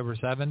on October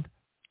 7th?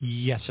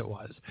 Yes, it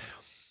was.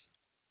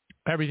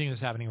 Everything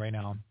that's happening right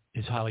now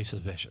is highly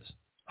suspicious.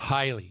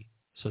 Highly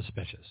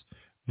suspicious.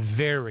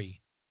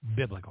 Very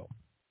biblical.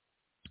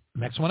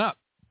 Next one up.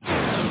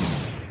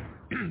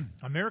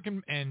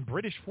 American and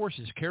British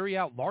forces carry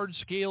out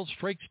large-scale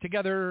strikes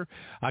together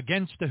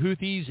against the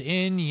Houthis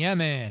in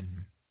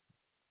Yemen.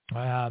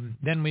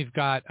 Then we've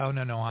got, I'm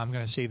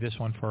going to save this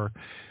one for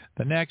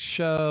the next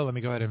show. Let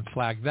me go ahead and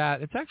flag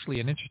that. It's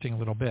actually an interesting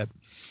little bit,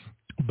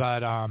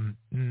 but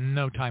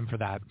no time for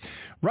that.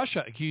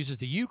 Russia accuses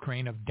the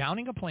Ukraine of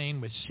downing a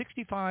plane with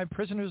 65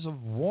 prisoners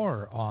of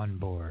war on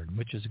board,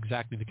 which is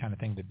exactly the kind of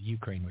thing that the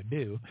Ukraine would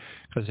do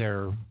because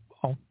they're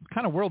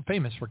kind of world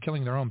famous for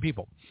killing their own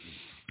people.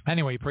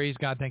 Anyway, praise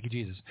God. Thank you,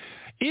 Jesus.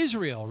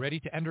 Israel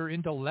ready to enter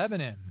into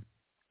Lebanon.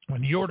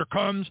 When the order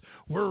comes,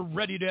 we're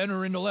ready to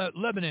enter into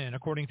Lebanon,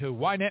 according to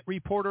Ynet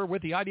reporter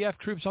with the IDF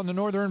troops on the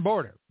northern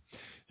border.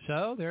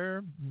 So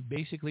they're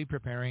basically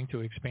preparing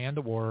to expand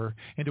the war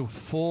into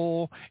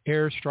full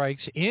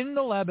airstrikes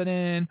into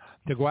Lebanon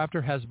to go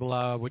after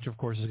Hezbollah, which, of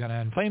course, is going to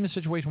inflame the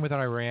situation with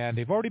Iran.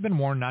 They've already been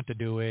warned not to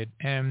do it.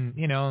 And,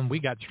 we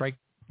got strike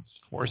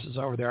forces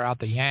over there out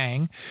the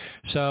Yang.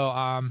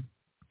 So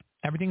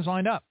everything's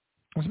lined up.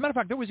 As a matter of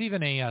fact, there was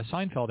even a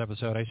Seinfeld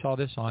episode. I saw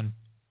this on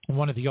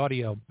one of the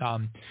audio,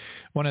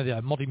 one of the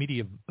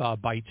multimedia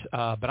bites,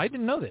 but I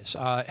didn't know this.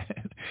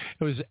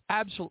 It was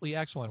absolutely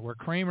excellent, where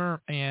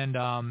Kramer and,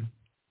 I'm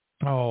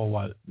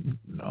trying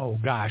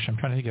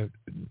to think of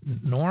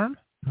Norm?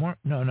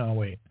 No,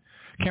 wait.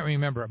 Can't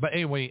remember. But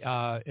anyway,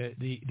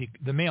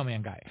 the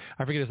mailman guy.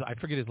 I forget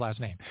his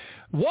last name.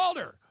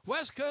 Walter,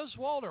 West Coast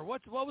Walter.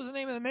 What was the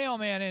name of the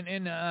mailman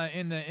in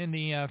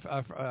the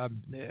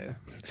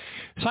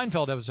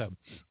Seinfeld episode?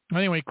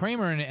 Anyway,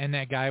 Kramer and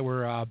that guy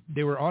were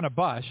on a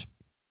bus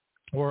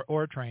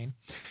or a train,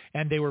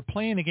 and they were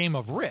playing a game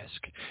of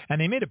Risk, and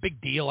they made a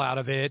big deal out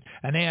of it,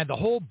 and they had the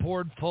whole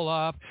board full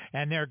up,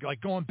 and they're like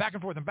going back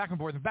and forth and back and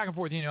forth and back and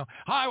forth,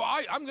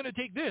 I'm going to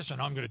take this, and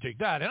I'm going to take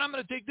that, and I'm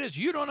going to take this.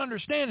 You don't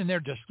understand, and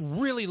they're just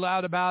really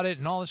loud about it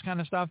and all this kind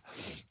of stuff.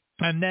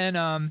 And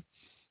then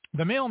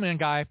the mailman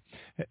guy,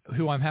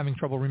 who I'm having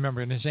trouble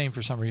remembering his name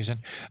for some reason,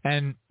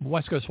 and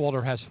West Coast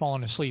Walter has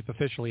fallen asleep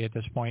officially at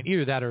this point.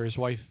 Either that or his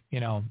wife,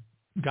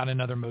 got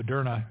another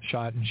Moderna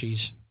shot, and she's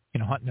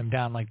hunting him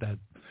down like that,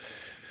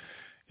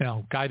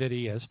 guy that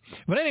he is.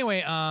 But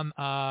anyway,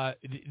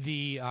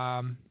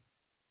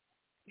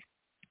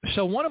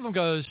 so one of them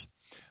goes,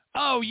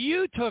 "Oh,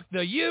 you took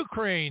the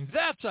Ukraine.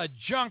 That's a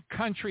junk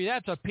country.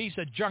 That's a piece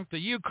of junk, the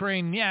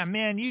Ukraine. Yeah,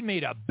 man, you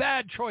made a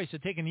bad choice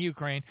of taking the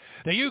Ukraine.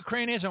 The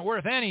Ukraine isn't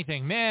worth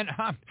anything, man.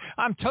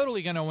 I'm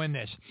totally going to win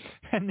this."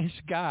 And this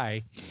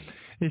guy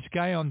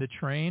on the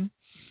train,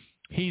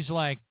 he's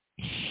like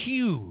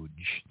huge,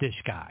 this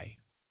guy.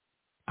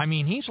 I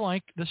mean, he's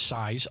like the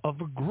size of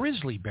a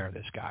grizzly bear,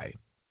 this guy.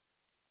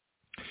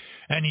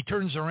 And he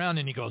turns around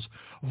and he goes,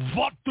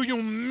 "What do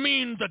you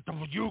mean that the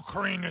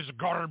Ukraine is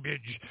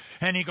garbage?"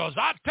 And he goes,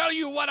 "I'll tell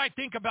you what I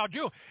think about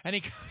you." And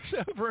he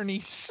comes over and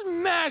he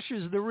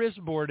smashes the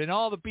wristboard, and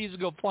all the pieces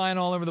go flying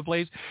all over the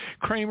place.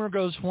 Kramer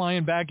goes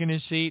flying back in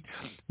his seat.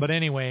 But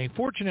anyway,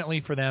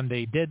 fortunately for them,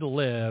 they did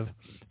live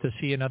to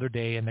see another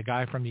day, and the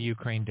guy from the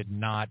Ukraine did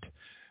not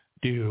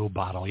do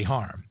bodily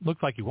harm.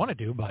 Looked like he wanted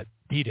to, but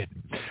he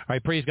didn't. All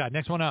right, praise God.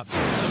 Next one up.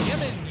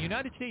 Yemen,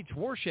 United States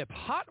warship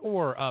hot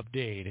war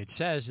update. It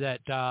says that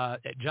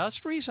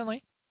just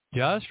recently,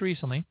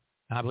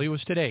 I believe it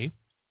was today,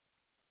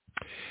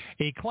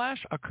 a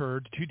clash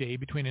occurred today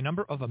between a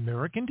number of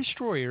American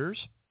destroyers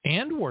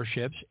and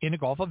warships in the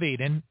Gulf of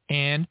Aden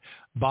and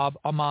Bab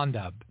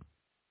al-Mandab.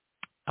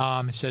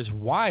 It says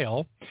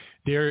while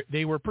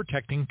they were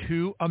protecting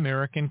two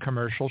American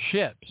commercial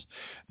ships.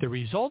 The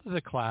result of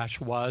the clash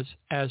was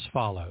as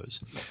follows: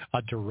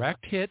 a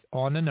direct hit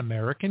on an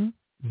American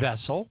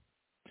vessel,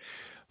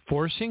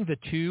 forcing the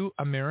two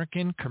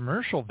American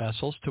commercial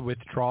vessels to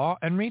withdraw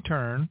and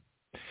return,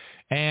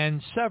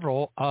 and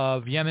several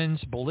of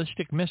Yemen's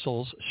ballistic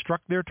missiles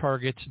struck their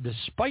targets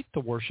despite the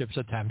warship's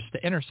attempts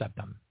to intercept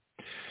them.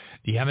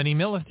 The Yemeni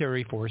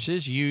military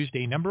forces used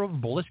a number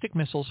of ballistic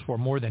missiles for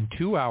more than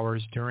 2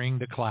 hours during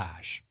the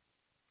clash.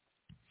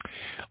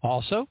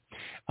 Also,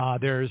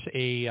 there's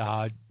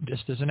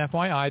just as an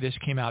FYI, this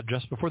came out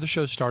just before the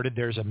show started,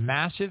 there's a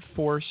massive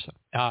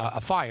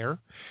a fire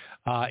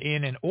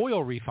in an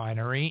oil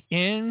refinery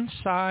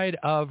inside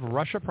of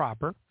Russia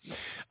proper.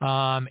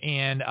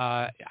 And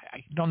I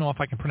don't know if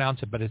I can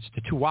pronounce it, but it's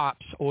the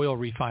Tuapse oil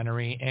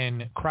refinery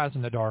in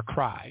Krasnodar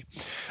Krai,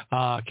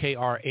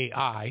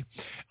 Krai,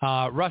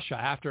 Russia,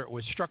 after it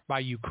was struck by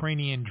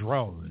Ukrainian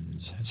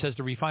drones. It says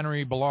the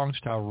refinery belongs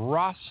to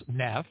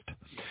Rosneft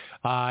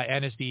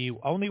and is the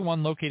only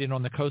one located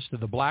on the coast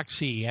of the Black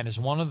Sea and is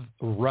one of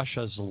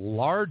Russia's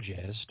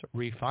largest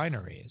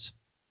refineries.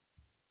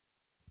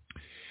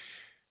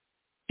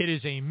 It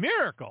is a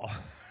miracle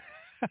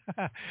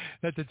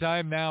that the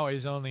time now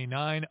is only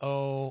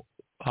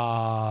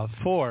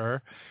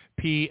 9:04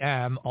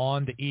 p.m.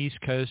 on the east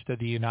coast of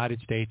the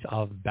United States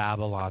of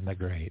Babylon the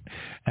Great.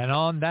 And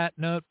on that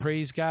note,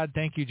 praise God,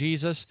 thank you,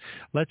 Jesus.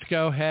 Let's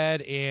go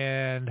ahead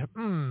and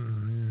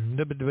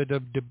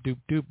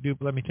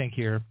let me think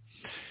here.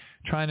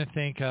 Trying to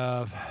think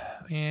of,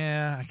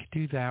 I could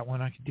do that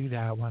one. I could do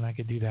that one. I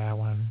could do that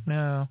one.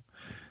 No,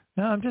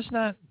 I'm just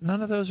not.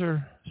 None of those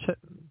are.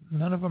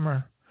 None of them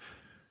are.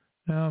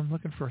 No, I'm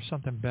looking for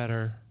something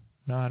better.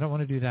 No, I don't want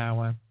to do that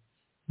one.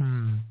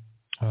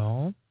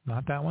 Well,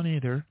 not that one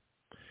either.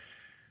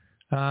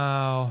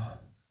 Oh.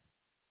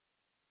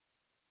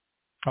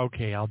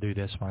 Okay, I'll do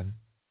this one.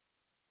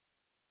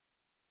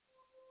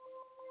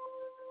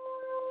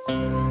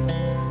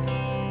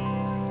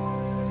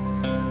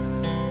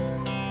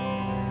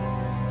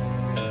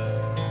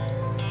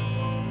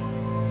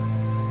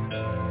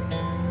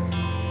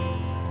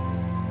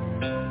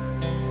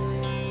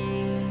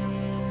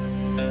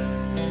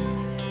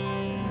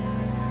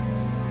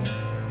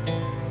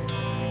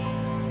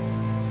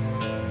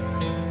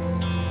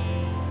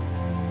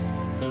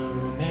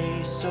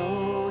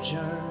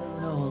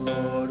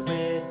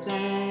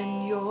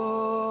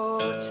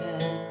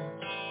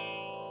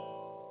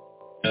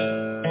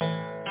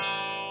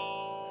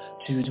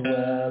 To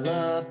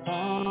dwell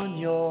upon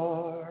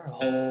your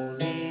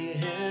holy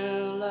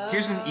hill of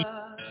ascent.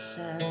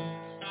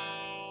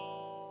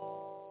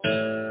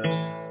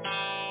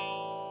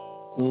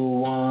 The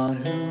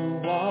one who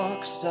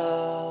walks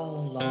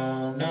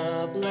along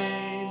a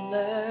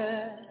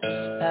blameless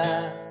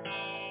path.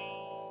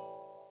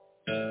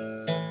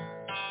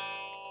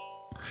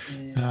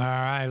 All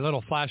right, a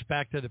little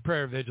flashback to the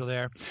prayer vigil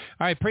there.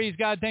 All right, praise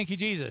God, thank you,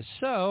 Jesus.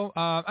 So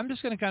I'm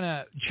just going to kind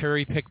of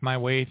cherry pick my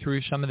way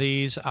through some of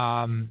these.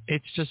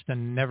 It's just a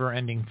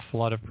never-ending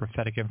flood of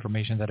prophetic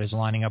information that is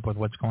lining up with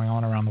what's going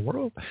on around the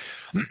world.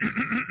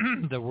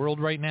 The world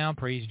right now,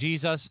 praise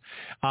Jesus.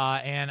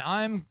 And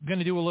I'm going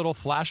to do a little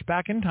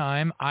flashback in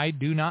time. I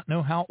do not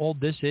know how old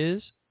this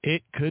is.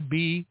 It could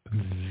be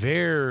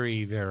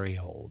very, very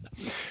old.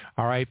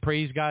 All right,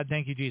 praise God,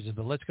 thank you, Jesus.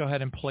 But let's go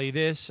ahead and play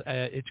this.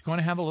 It's going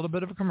to have a little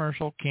bit of a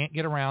commercial. Can't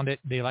get around it.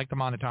 They like to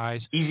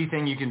monetize. Easy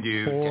thing you can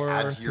do to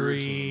add to your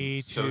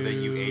routine so that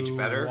you age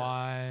better.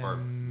 Or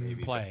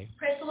maybe play.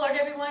 Praise the Lord,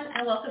 everyone,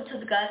 and welcome to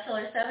the God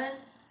Seller 7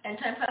 End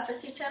Time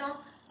Prophecy channel.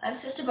 I'm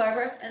Sister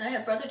Barbara, and I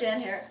have Brother Dan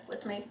here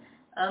with me.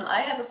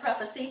 I have a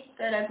prophecy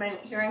that I've been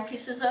hearing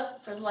pieces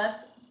of for the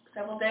last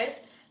several days,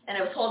 and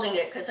I was holding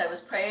it because I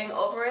was praying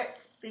over it,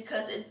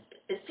 because it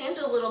seemed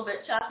a little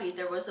bit choppy.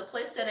 There was a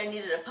place that I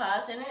needed a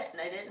pause in it,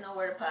 and I didn't know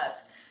where to pause.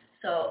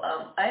 So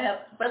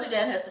Brother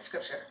Dan has the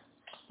scripture.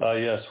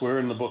 Yes, we're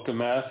in the book of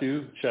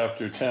Matthew,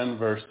 chapter 10,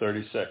 verse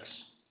 36,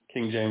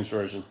 King James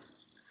Version.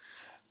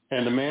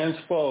 And a man's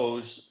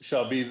foes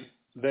shall be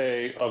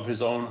they of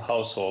his own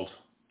household.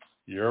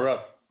 You're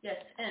up.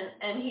 Yes,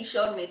 and he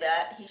showed me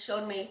that. He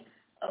showed me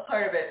a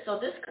part of it. So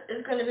this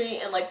is going to be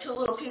in like two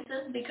little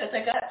pieces, because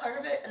I got part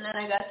of it, and then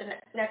I got the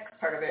next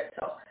part of it.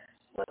 So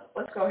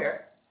let's go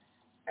here.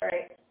 All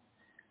right.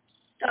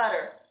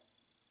 Daughter,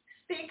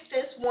 speak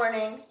this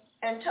warning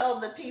and tell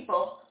the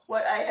people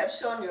what I have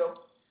shown you.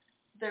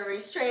 The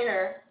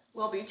restrainer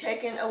will be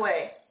taken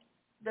away.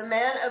 The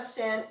man of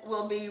sin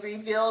will be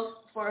revealed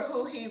for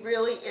who he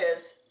really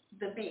is,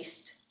 the beast.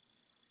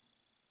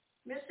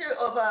 Mr.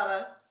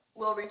 Obama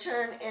will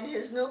return in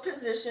his new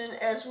position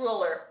as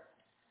ruler.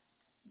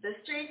 The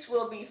streets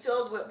will be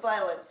filled with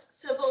violence,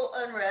 civil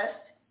unrest,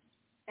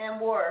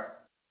 and war.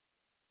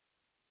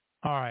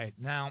 All right,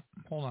 now,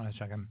 hold on a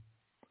second.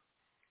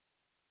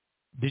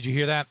 Did you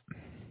hear that?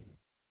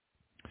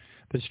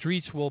 The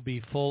streets will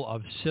be full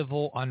of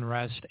civil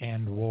unrest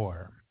and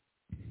war.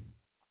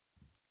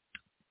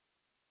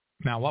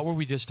 Now, what were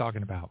we just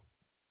talking about?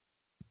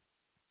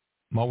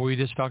 What were we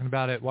just talking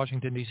about at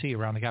Washington, D.C.,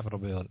 around the Capitol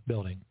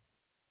building?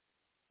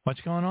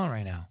 What's going on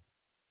right now?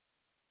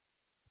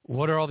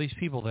 What are all these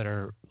people that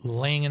are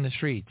laying in the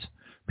streets,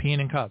 peeing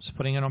in cups,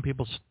 putting it on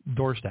people's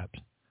doorsteps?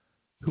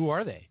 Who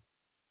are they?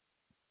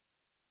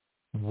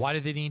 Why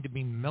do they need to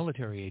be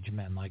military-age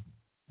men, like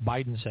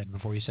Biden said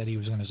before he said he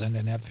was going to send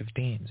in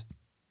F-15s?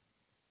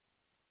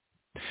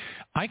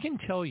 I can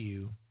tell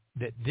you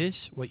that this,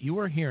 what you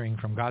are hearing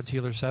from God's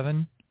Healer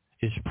 7,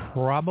 is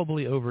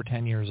probably over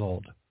 10 years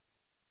old.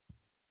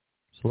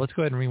 So let's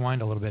go ahead and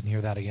rewind a little bit and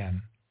hear that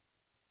again.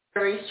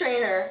 The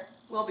restrainer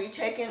will be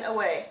taken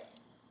away.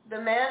 The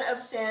man of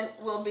sin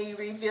will be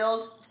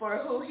revealed for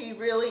who he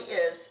really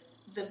is,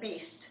 the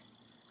beast.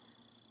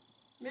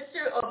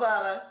 Mr.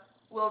 Obama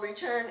will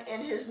return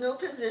in his new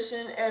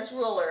position as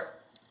ruler.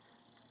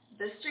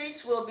 The streets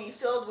will be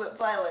filled with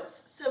violence,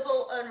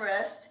 civil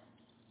unrest,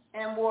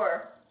 and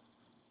war.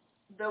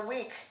 The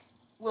weak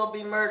will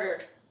be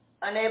murdered,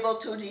 unable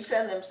to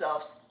defend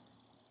themselves.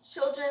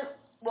 Children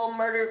will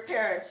murder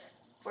parents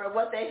for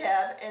what they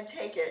have and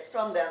take it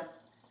from them.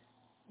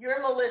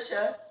 Your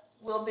militia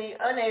will be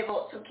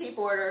unable to keep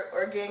order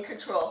or gain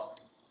control.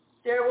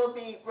 There will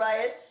be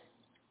riots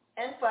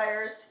and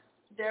fires.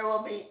 There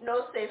will be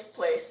no safe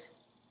place.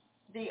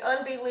 The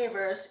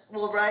unbelievers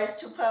will rise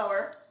to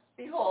power.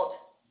 Behold,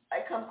 I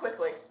come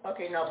quickly.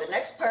 Okay, now the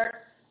next part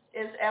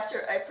is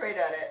after I prayed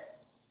on it.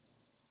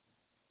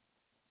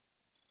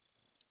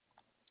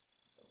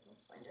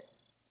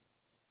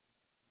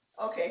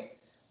 Okay.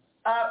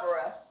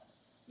 Abra,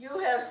 you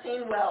have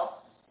seen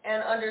well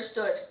and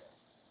understood.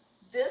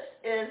 This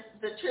is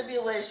the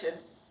tribulation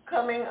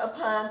coming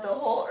upon the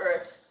whole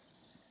earth.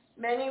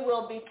 Many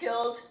will be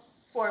killed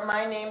for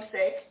my name's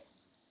sake.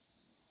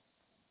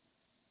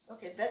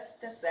 Okay, that's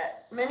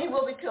that. Many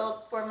will be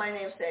killed for my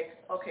name's sake.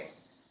 Okay,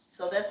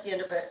 so that's the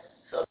end of it.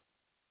 So.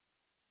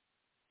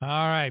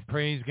 All right,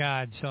 praise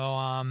God.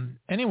 So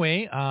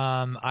anyway,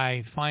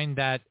 I find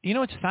that,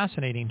 it's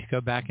fascinating to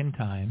go back in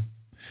time,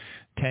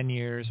 10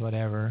 years,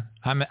 whatever.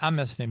 I'm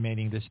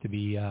estimating this to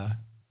be,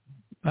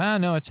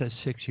 no, it says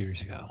 6 years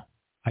ago.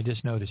 I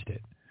just noticed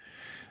it.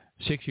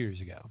 6 years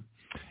ago.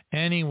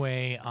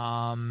 Anyway,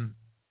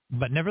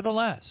 but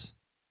nevertheless,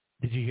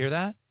 did you hear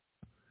that?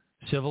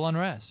 Civil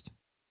unrest,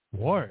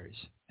 wars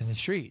in the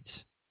streets,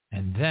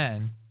 and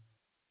then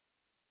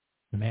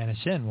the man of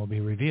sin will be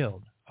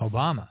revealed,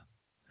 Obama.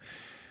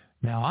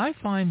 Now, I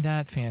find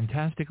that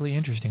fantastically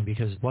interesting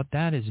because what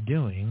that is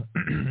doing,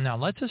 now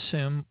let's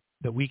assume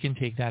that we can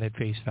take that at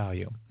face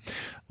value.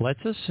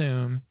 Let's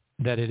assume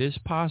that it is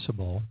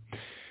possible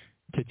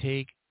to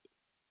take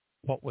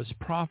what was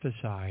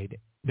prophesied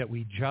that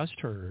we just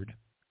heard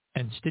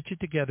and stitch it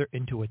together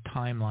into a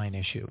timeline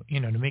issue,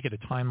 to make it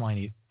a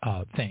timeline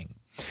thing.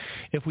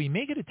 If we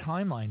make it a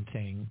timeline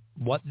thing,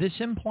 what this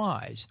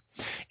implies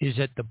is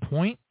at the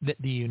point that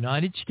the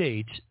United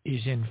States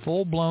is in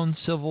full-blown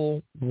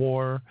civil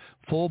war,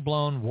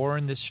 full-blown war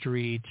in the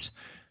streets,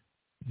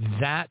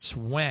 that's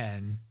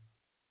when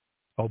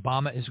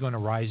Obama is going to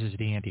rise as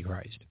the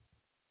Antichrist.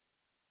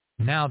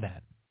 Now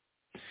then,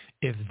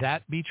 if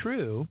that be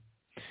true,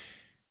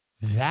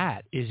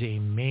 that is a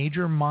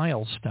major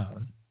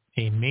milestone,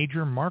 a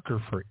major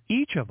marker for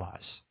each of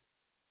us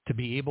to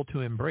be able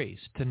to embrace,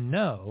 to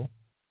know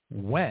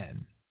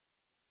when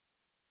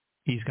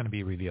he's going to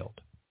be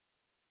revealed.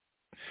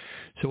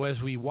 So as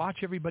we watch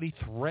everybody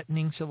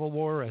threatening civil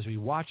war, as we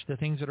watch the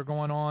things that are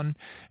going on,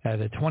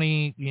 the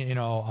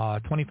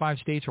 25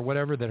 states or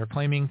whatever that are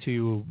claiming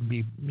to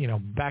be,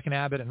 backing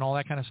Abbott and all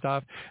that kind of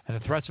stuff, and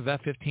the threats of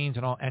F-15s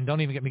and all, and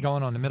don't even get me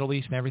going on the Middle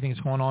East and everything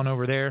that's going on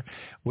over there,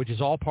 which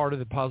is all part of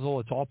the puzzle.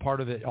 It's all part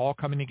of it, all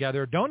coming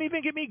together. Don't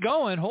even get me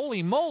going,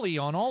 holy moly,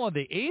 on all of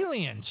the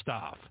alien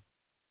stuff.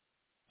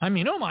 I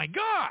mean, oh my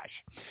gosh.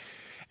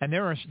 And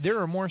there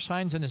are more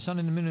signs than the sun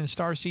and the moon and the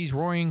star sees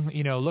roaring,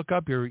 look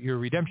up, your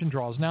redemption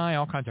draws nigh,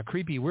 all kinds of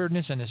creepy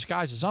weirdness in the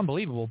skies is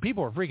unbelievable.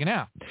 People are freaking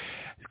out.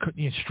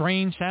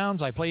 Strange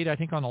sounds I played, I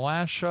think, on the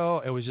last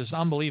show. It was just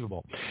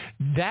unbelievable.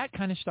 That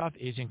kind of stuff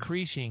is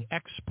increasing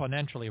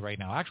exponentially right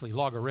now, actually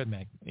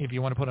logarithmic. If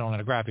you want to put it on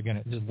a graphic,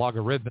 it's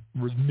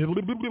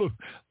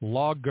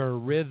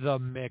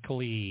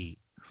logarithmically.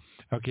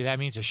 Okay, that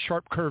means a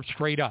sharp curve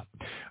straight up.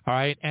 All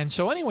right, and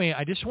so anyway,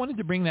 I just wanted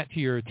to bring that to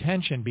your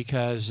attention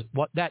because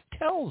what that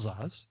tells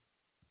us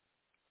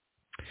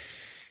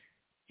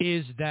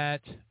is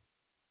that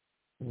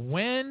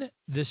when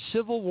the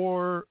civil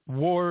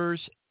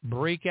wars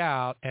break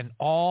out and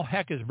all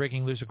heck is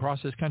breaking loose across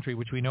this country,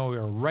 which we know we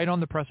are right on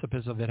the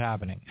precipice of it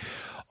happening,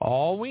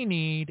 all we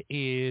need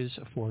is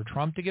for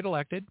Trump to get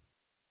elected,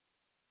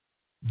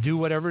 do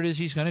whatever it is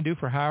he's going to do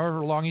for however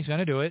long he's going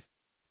to do it.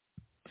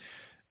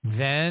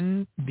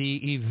 Then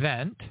the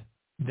event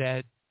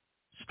that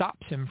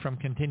stops him from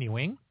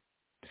continuing,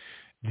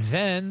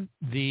 then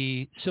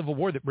the civil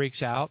war that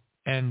breaks out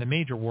and the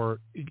major war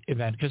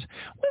event. Because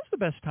when's the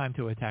best time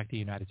to attack the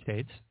United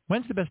States?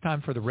 When's the best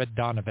time for the Red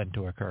Dawn event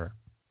to occur?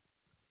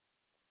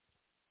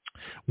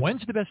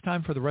 When's the best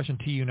time for the Russian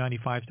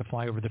Tu-95s to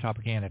fly over the top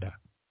of Canada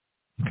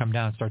and come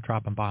down and start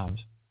dropping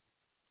bombs?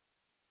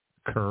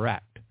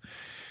 Correct.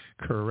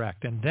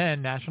 And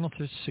then National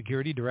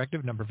Security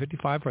Directive number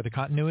 55 for the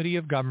continuity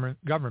of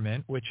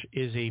government, which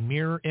is a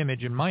mirror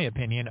image, in my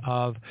opinion,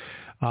 of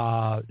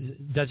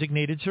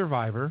Designated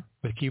Survivor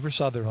with Kiefer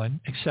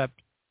Sutherland,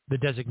 except the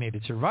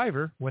Designated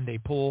Survivor, when they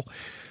pull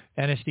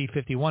NSD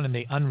 51 and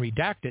they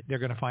unredact it, they're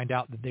going to find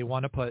out that they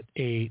want to put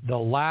the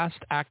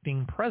last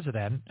acting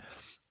president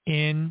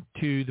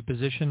into the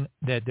position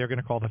that they're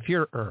going to call the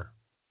Führer.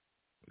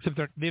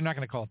 Except they're not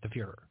going to call it the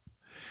Führer.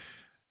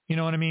 You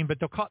know what I mean? But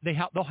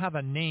they'll have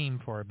a name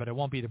for it, but it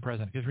won't be the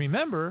president. Because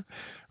remember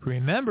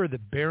the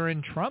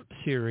Barron Trump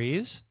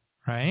series,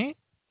 right?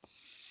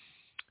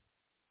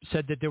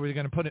 Said that they were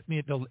going to put it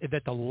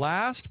that the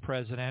last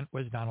president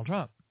was Donald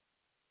Trump.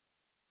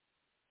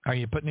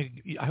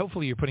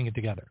 Hopefully you're putting it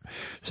together.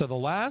 So the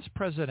last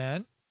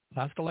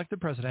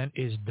elected president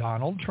is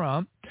Donald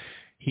Trump.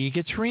 He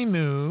gets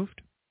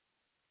removed.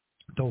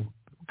 The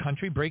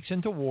country breaks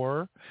into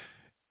war.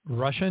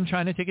 Russia and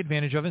China take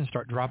advantage of it and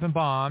start dropping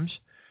bombs.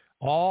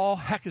 All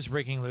heck is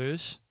breaking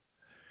loose.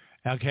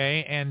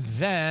 Okay, and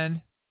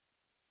then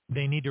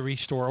they need to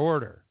restore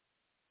order.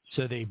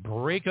 So they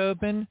break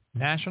open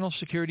National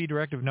Security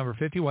Directive number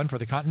 51 for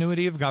the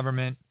continuity of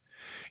government.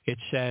 It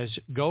says,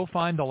 go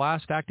find the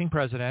last acting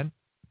president.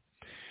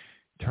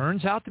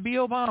 Turns out to be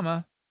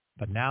Obama,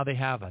 but now they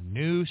have a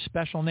new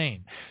special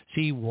name.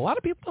 See, a lot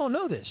of people don't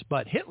know this,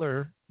 but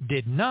Hitler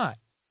did not.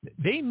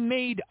 They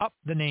made up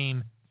the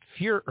name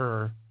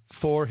Führer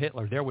for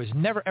Hitler. There was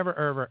never,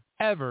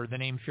 ever the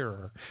name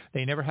Führer.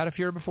 They never had a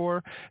Führer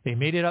before. They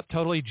made it up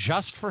totally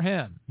just for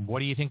him. What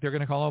do you think they're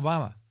going to call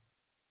Obama?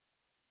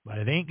 But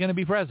it ain't going to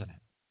be president.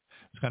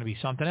 It's going to be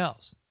something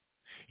else.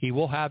 He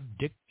will have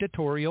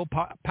dictatorial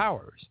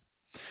powers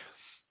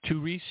to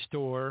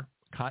restore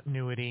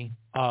continuity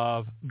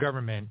of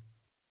government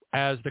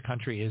as the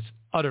country is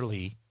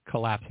utterly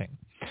collapsing.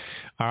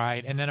 All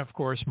right. And then, of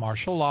course,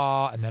 martial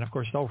law. And then, of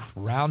course, they'll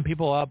round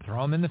people up,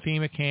 throw them in the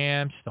FEMA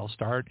camps. They'll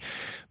start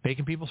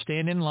making people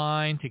stand in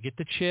line to get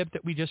the chip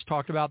that we just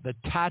talked about, the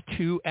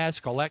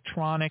tattoo-esque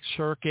electronic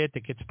circuit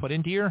that gets put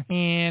into your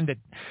hand.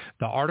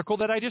 The article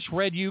that I just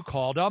read you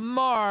called a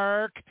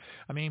mark.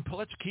 I mean,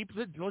 let's keep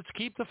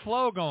the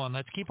flow going.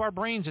 Let's keep our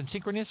brains in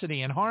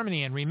synchronicity and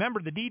harmony and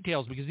remember the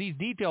details because these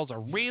details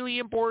are really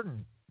important.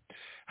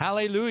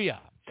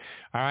 Hallelujah.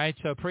 All right,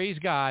 so praise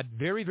God.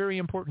 Very, very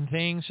important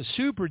things,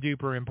 super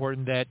duper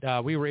important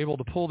that we were able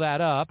to pull that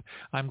up.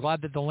 I'm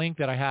glad that the link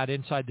that I had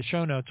inside the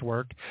show notes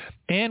worked.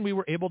 And we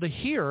were able to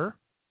hear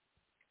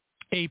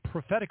a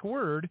prophetic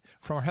word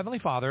from our Heavenly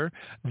Father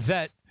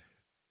that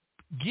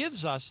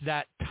gives us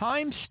that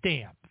time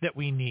stamp that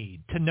we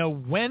need to know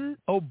when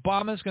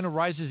Obama's going to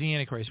rise as the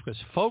Antichrist. Because,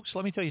 folks,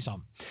 let me tell you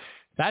something.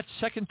 That's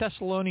 2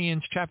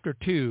 Thessalonians chapter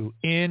 2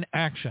 in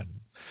action,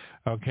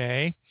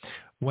 okay?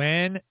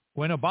 When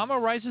Obama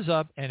rises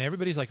up and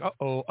everybody's like,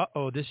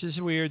 uh-oh, this is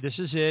weird, this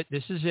is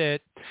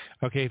it.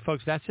 Okay,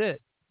 folks, that's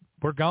it.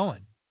 We're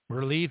going.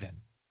 We're leaving.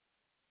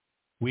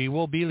 We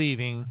will be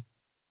leaving,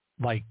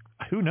 like,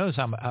 who knows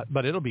how much,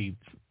 but it'll be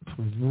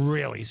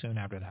really soon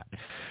after that.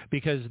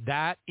 Because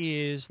that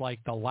is like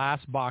the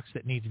last box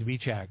that needs to be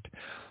checked.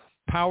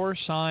 Power,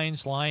 signs,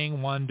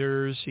 lying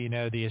wonders,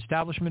 the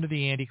establishment of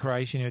the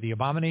Antichrist, the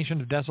abomination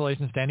of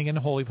desolation standing in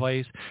the holy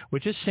place,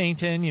 which is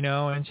Satan,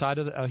 inside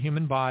of a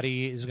human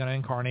body is going to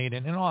incarnate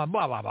and all,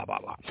 blah, blah, blah, blah,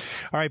 blah.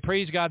 All right,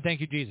 praise God, thank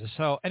you, Jesus.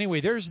 So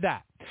anyway, there's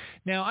that.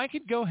 Now, I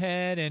could go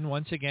ahead and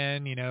once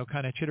again,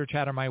 kind of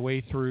chitter-chatter my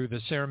way through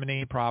the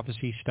ceremony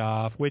prophecy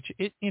stuff, which,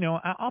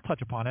 I'll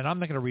touch upon it. I'm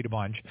not going to read a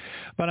bunch,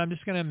 but I'm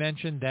just going to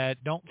mention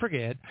that don't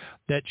forget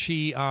that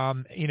she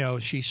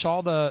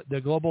saw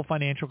the global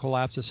financial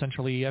collapse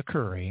essentially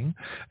occurring,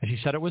 and she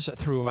said it was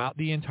throughout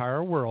the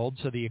entire world.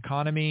 So the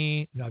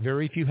economy,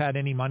 very few had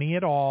any money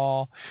at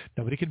all.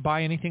 Nobody could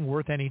buy anything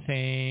worth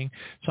anything.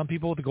 Some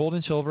people with the gold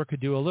and silver could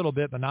do a little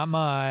bit, but not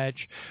much.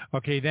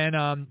 Okay,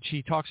 then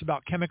she talks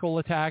about chemical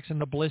attacks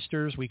and the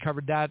blisters. We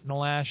covered that in the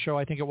last show,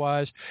 I think it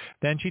was.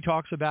 Then she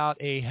talks about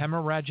a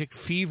hemorrhagic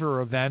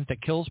fever event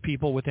that kills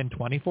people within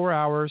 24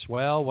 hours.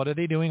 Well, what are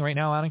they doing right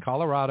now out in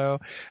Colorado?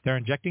 They're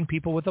injecting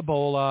people with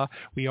Ebola.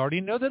 We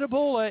already know that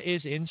Ebola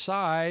is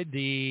inside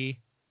the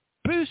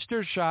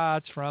booster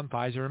shots from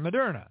Pfizer and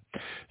Moderna.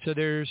 So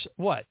there's,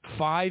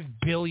 5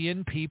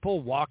 billion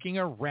people walking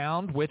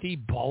around with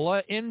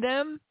Ebola in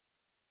them?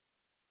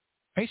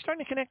 Are you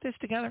starting to connect this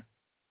together?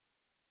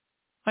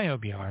 I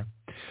hope you are.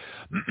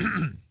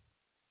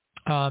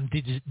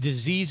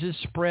 Diseases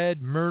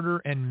spread,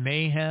 murder and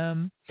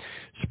mayhem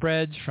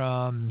spreads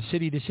from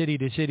city to city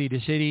to city to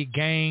city.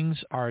 Gangs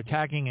are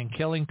attacking and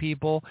killing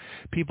people.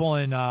 People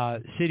in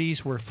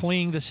cities were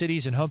fleeing the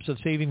cities in hopes of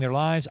saving their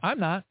lives. I'm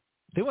not.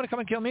 They want to come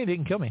and kill me, they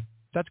can kill me.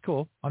 That's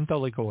cool. I'm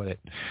totally cool with it.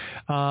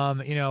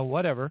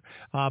 Whatever.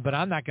 But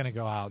I'm not going to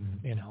go out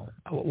and,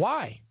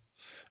 why?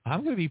 I'm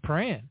going to be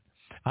praying.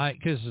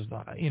 Because,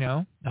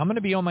 I'm going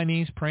to be on my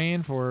knees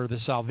praying for the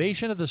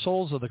salvation of the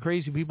souls of the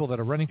crazy people that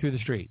are running through the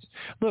streets.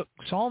 Look,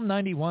 Psalm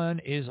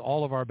 91 is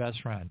all of our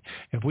best friend.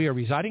 If we are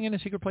residing in the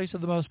secret place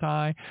of the Most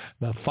High,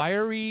 the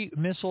fiery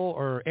missile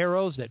or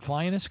arrows that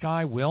fly in the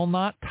sky will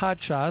not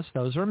touch us.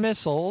 Those are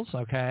missiles,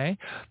 okay?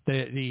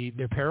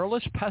 The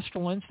perilous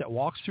pestilence that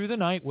walks through the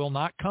night will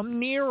not come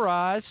near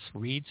us.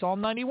 Read Psalm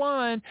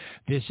 91.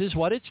 This is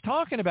what it's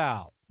talking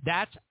about.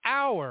 That's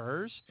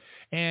ours.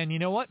 And you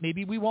know what?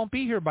 Maybe we won't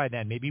be here by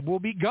then. Maybe we'll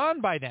be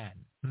gone by then.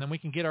 And then we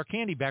can get our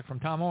candy back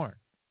from Tom Horn.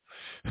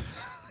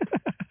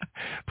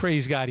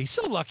 Praise God. He's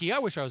so lucky. I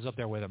wish I was up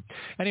there with him.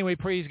 Anyway,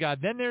 praise God.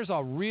 Then there's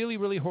a really,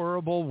 really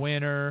horrible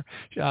winter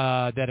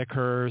that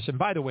occurs. And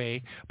by the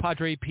way,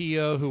 Padre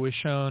Pio, who was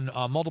shown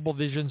multiple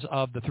visions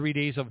of the 3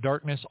 days of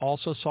darkness,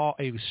 also saw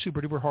a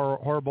super-duper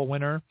horrible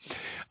winter.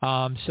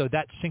 So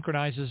that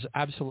synchronizes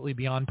absolutely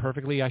beyond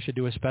perfectly. I should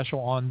do a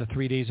special on the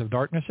 3 days of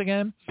darkness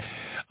again.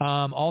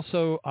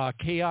 Also,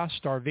 chaos,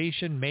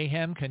 starvation,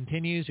 mayhem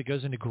continues. It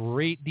goes into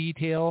great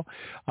detail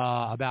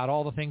about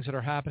all the things that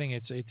are happening.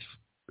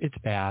 It's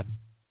bad.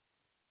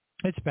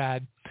 It's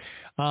bad.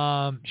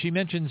 She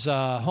mentions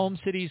home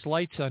cities,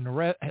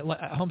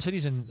 home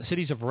cities and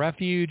cities of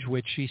refuge,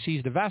 which she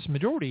sees the vast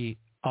majority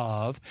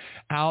of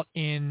out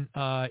in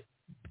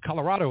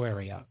Colorado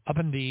area, up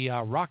in the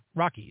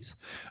Rockies.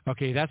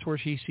 Okay, that's where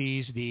she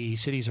sees the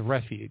cities of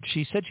refuge.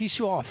 She said she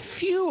saw a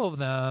few of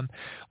them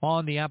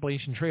on the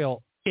Appalachian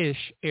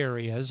Trail-ish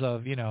areas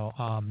of,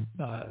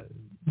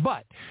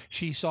 but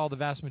she saw the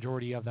vast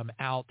majority of them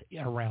out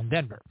around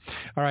Denver.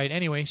 All right,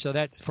 anyway, so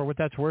that, for what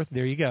that's worth,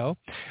 there you go.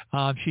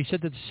 She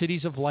said that the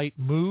cities of light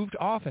moved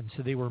often,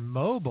 so they were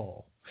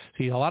mobile.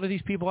 See, a lot of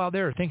these people out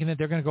there are thinking that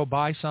they're going to go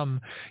buy some,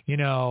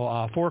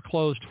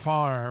 foreclosed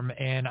farm,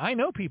 and I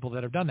know people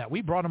that have done that.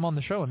 We brought them on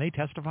the show, and they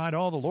testified, the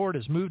Lord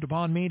has moved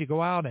upon me to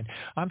go out, and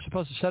I'm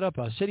supposed to set up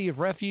a city of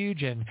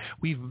refuge, and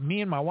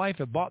me and my wife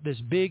have bought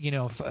this big,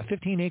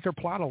 15-acre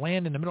plot of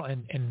land in the middle,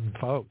 and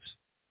folks,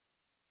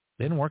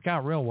 didn't work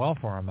out real well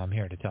for them, I'm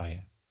here to tell you.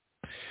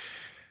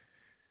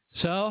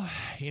 So,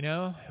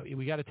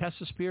 we got to test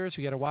the spirits.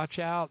 We got to watch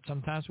out.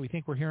 Sometimes we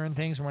think we're hearing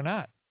things, and we're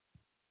not.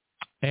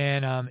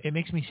 And it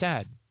makes me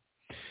sad.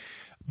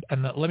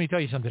 And let me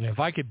tell you something. If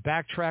I could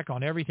backtrack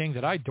on everything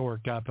that I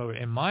dorked up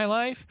in my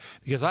life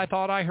because I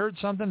thought I heard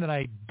something that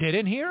I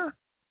didn't hear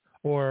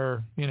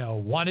or,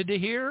 wanted to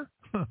hear,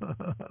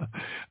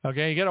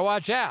 okay, you got to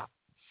watch out.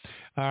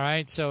 All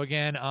right. So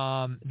again,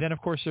 then,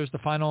 of course, there's the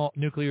final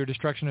nuclear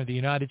destruction of the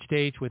United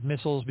States with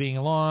missiles being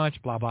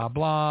launched, blah, blah,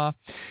 blah.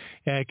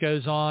 It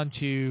goes on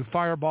to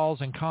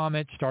fireballs and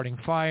comets starting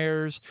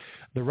fires,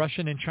 the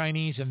Russian and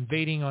Chinese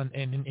invading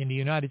in the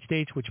United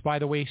States, which, by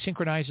the way,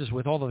 synchronizes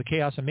with all of the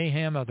chaos and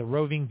mayhem of the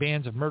roving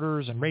bands of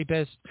murderers and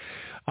rapists.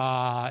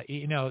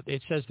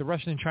 It says the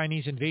Russian and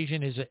Chinese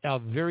invasion is a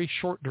very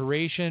short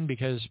duration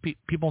because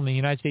people in the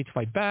United States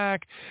fight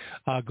back.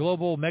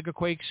 Global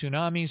megaquakes,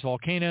 tsunamis,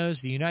 volcanoes,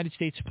 the United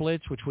States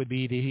splits, which would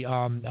be the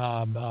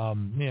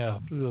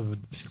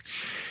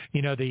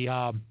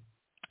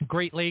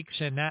Great Lakes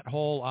and that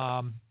whole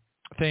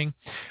thing.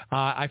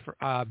 I'm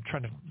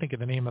trying to think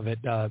of the name of it.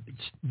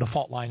 It's the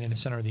fault line in the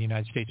center of the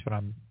United States, but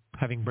I'm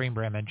having brain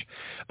damage.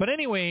 But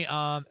anyway,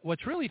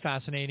 what's really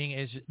fascinating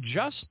is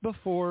just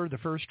before the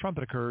first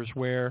trumpet occurs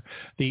where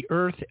the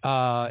Earth,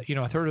 a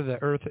third of the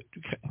Earth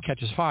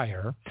catches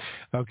fire,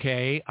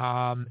 okay,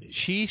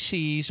 she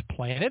sees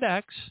Planet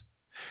X.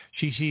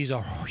 She sees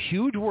a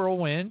huge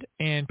whirlwind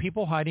and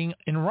people hiding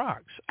in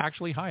rocks,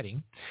 actually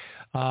hiding.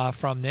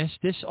 From this.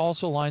 This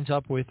also lines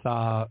up with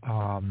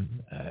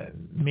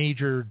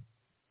Major,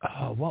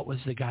 what was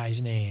the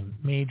guy's name?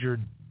 Major,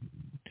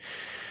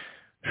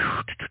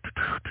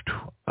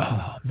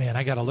 oh, man,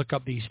 I got to look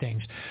up these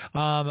things.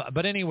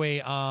 But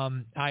anyway,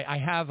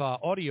 I have an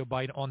audio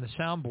bite on the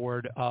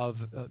soundboard of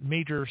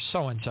Major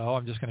so-and-so,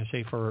 I'm just going to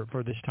say for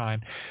this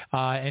time.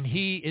 And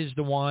he is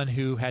the one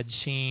who had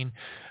seen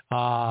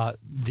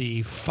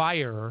the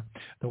fire,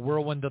 the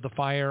whirlwind of the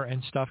fire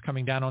and stuff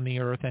coming down on the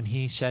earth, and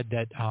he said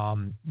that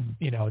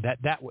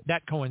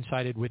that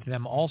coincided with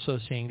them also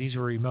seeing, these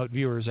were remote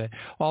viewers,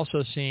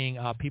 also seeing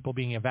people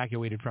being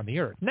evacuated from the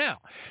earth. Now,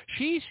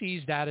 she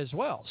sees that as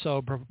well.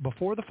 So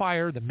before the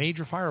fire, the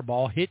major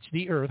fireball hits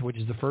the earth, which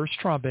is the first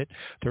trumpet,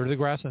 third of the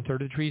grass and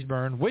third of the trees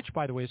burn, which,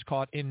 by the way, is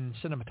caught in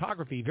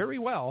cinematography very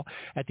well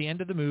at the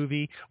end of the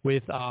movie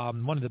with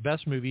one of the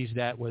best movies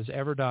that was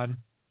ever done.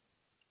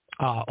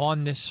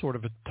 On this sort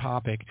of a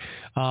topic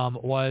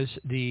was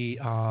the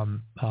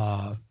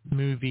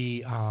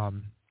movie,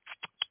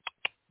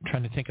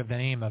 trying to think of the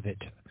name of it.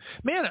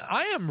 Man,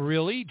 I am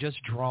really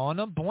just drawing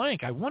a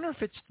blank. I wonder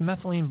if it's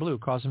methylene blue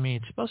causing me,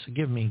 it's supposed to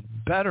give me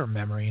better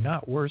memory,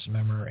 not worse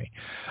memory.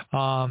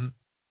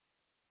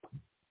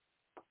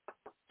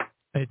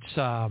 It's,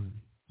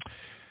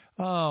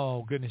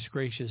 oh, goodness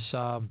gracious.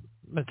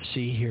 Let's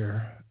see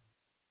here.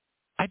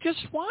 I just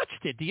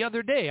watched it the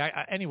other day.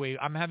 Anyway,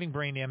 I'm having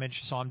brain damage,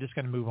 so I'm just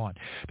going to move on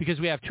because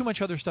we have too much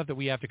other stuff that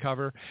we have to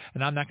cover,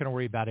 and I'm not going to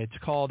worry about it.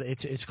 It's called.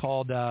 It's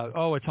on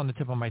the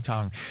tip of my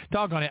tongue.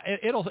 Doggone it.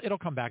 It'll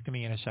come back to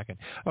me in a second.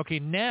 Okay,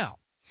 now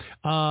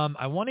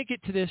I want to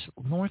get to this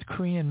North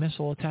Korean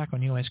missile attack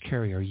on U.S.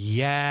 carrier.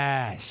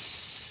 Yes.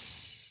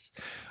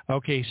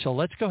 Okay, so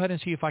let's go ahead and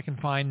see if I can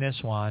find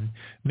this one.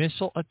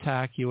 Missile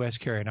attack U.S.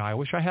 carrier. Now, I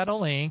wish I had a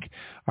link.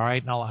 All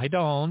right, no, I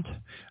don't.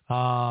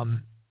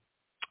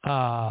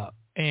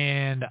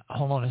 And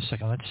hold on a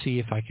second. Let's see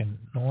if I can.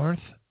 North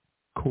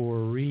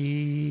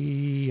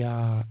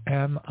Korea,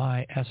 Missile.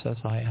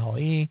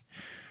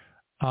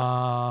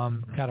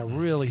 Got to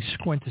really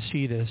squint to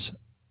see this.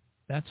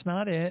 That's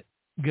not it.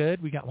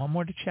 Good. We got one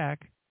more to check.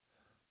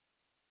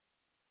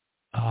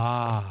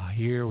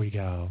 Here we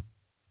go.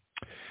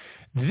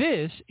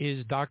 This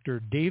is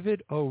Dr.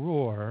 David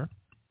O'Rourke,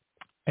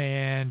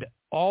 and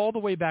all the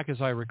way back,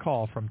 as I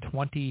recall, from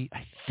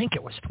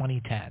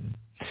 2010.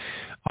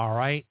 All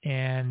right.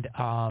 And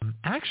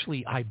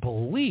actually, I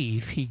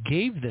believe he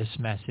gave this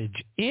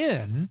message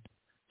in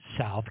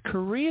South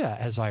Korea,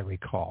 as I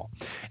recall.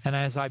 And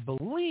as I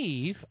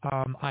believe,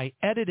 I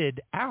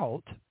edited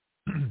out,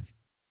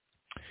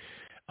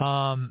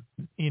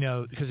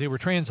 because they were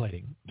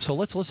translating. So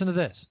let's listen to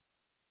this.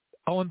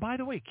 Oh, and by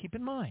the way, keep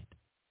in mind,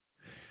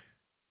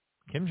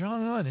 Kim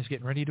Jong-un is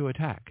getting ready to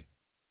attack.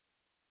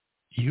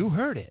 You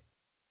heard it.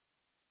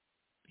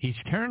 He's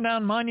turned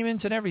down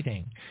monuments and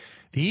everything.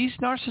 These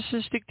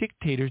narcissistic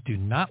dictators do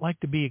not like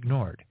to be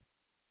ignored.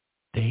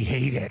 They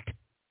hate it.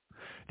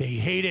 They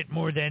hate it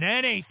more than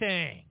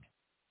anything.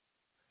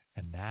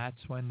 And that's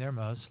when they're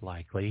most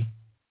likely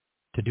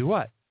to do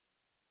what?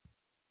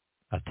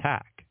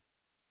 Attack.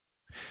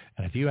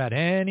 And if you had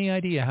any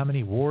idea how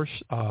many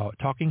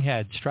talking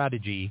head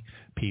strategy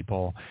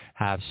people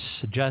have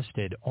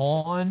suggested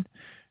on,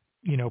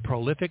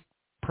 prolific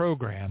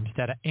programs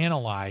that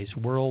analyze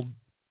world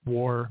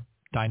war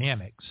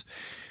dynamics,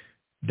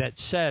 that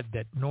said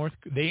that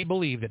they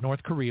believe that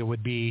North Korea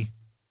would be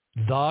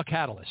the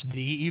catalyst,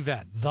 the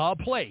event, the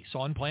place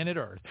on planet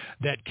Earth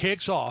that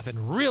kicks off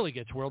and really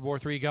gets World War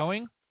III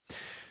going,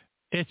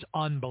 it's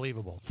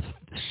unbelievable.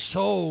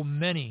 So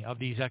many of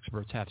these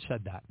experts have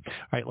said that. All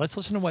right, let's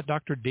listen to what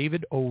Dr.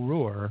 David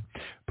O'Rourke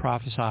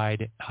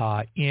prophesied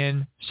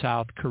in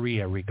South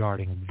Korea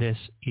regarding this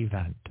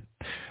event.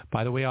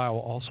 By the way, I will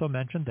also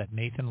mention that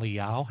Nathan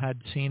Liao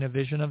had seen a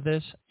vision of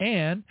this,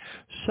 and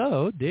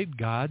so did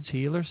God's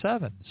Healer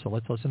 7. So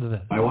let's listen to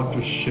this. I want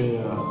to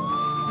share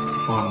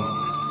on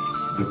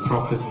the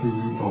prophecy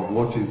of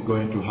what is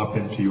going to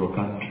happen to your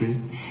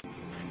country.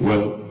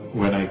 Well,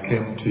 when I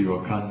came to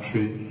your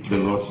country, the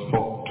Lord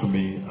spoke to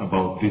me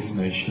about this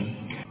nation.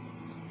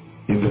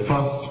 In the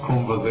first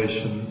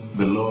conversation,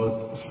 the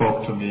Lord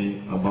spoke to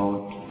me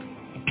about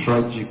a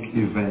tragic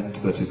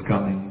event that is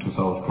coming to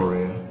South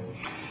Korea.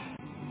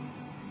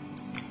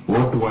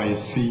 What do I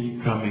see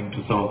coming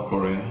to South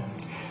Korea?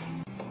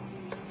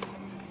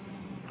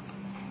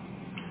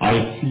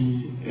 I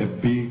see a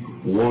big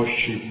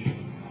warship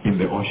in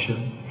the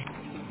ocean.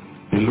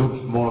 It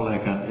looks more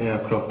like an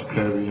aircraft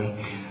carrier,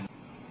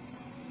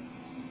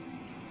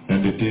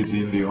 and it is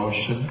in the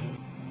ocean.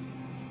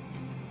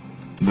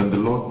 Then the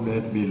Lord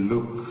made me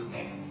look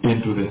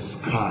into the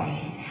sky,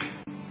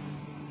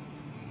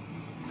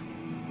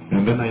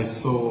 and then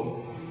I saw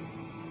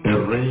a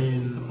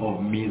rain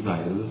of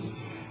missiles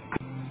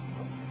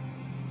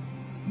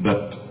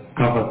that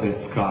covered the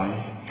sky.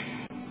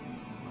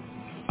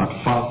 At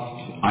first,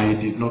 I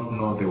did not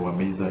know they were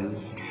missiles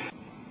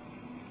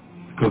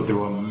because there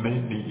were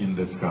many in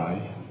the sky.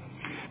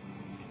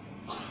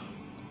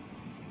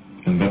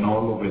 And then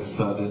all of a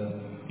sudden,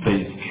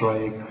 they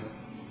strike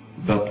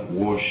that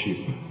warship.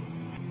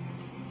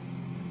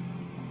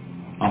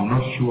 I'm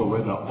not sure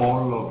whether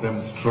all of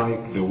them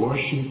strike the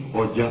warship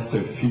or just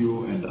a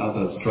few and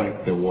others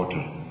strike the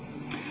water.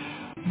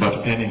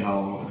 But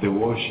anyhow, the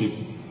warship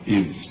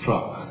is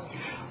struck.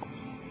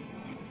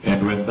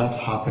 And when that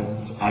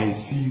happens, I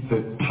see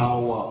the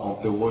tower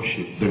of the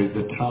warship. There is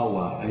a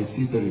tower. I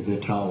see there is a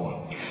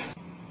tower.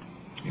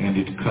 And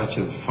it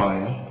catches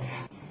fire.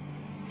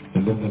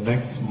 And then the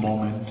next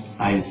moment,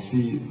 I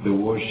see the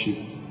warship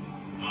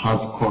has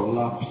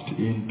collapsed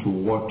into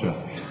water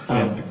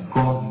and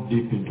gone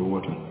deep into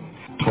water,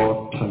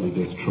 totally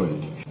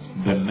destroyed.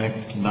 The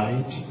next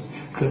night,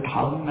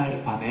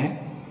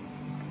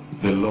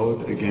 the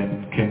Lord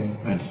again came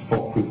and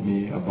spoke with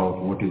me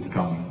about what is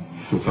coming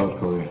to South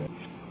Korea.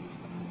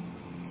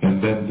 And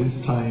then this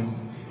time,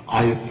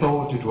 I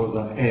thought it was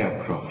an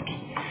aircraft.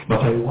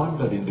 But I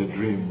wondered in the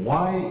dream,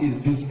 why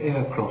is this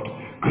aircraft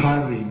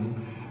carrying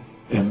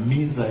a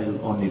missile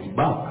on its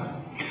back?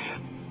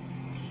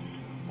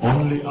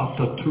 Only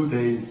after 2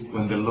 days,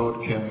 when the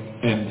Lord came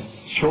and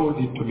showed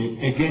it to me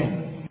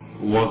again,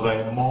 was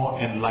I more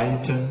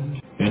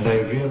enlightened, and I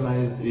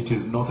realized it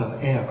is not an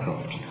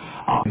aircraft.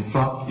 In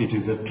fact, it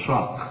is a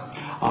truck.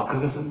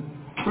 그것은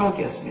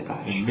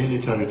트럭이었습니다. A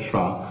military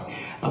truck.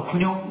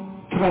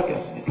 군용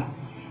트럭이었습니다.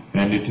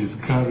 And it is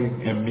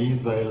carrying a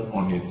missile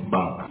on its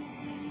back.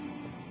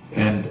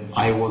 And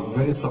I was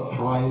very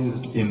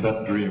surprised in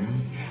that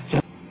dream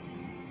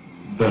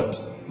that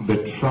the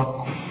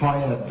truck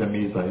fired the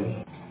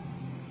missile.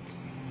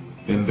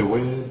 In the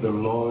way the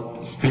Lord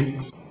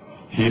speaks,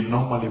 He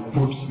normally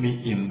puts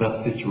me in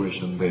that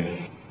situation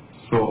there.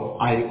 So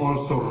I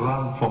also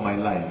run for my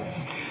life.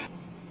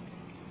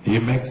 He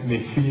makes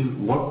me feel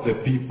what the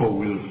people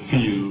will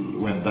feel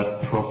when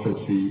that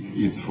prophecy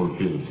is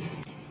fulfilled.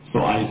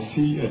 So I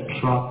see a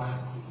truck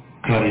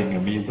carrying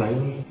a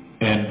missile,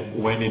 and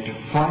when it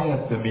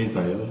fired the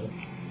missile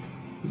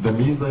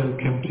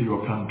came to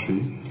your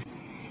country,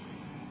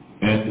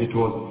 and it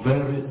was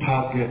very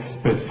target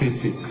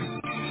specific.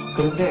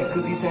 그런데 그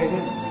미사일은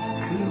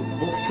그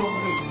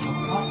목표물을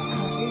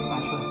정확하게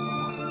맞췄습니다.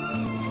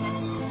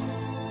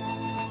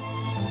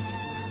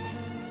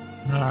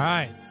 All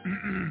right.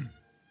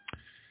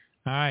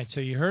 All right, so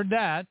you heard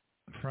that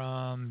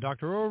from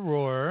Dr.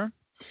 O'Rourke,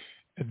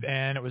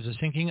 and it was a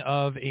sinking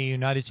of a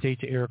United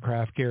States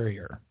aircraft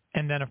carrier.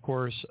 And then, of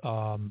course,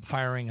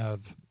 firing of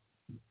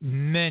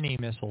many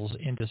missiles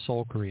into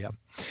Seoul, Korea.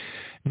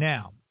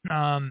 Now,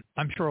 I'm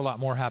sure a lot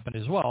more happened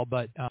as well,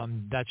 but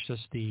that's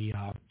just the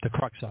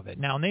crux of it.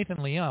 Now, Nathan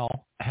Liel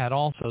had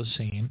also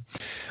seen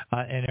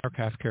an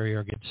aircraft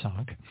carrier get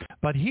sunk,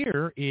 but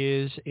here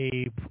is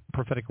a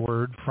prophetic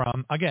word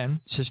from,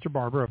 again, Sister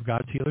Barbara of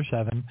God's Healer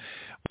 7,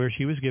 where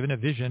she was given a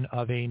vision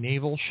of a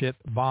naval ship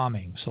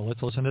bombing. So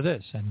let's listen to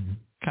this and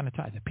kind of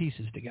tie the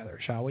pieces together,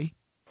 shall we?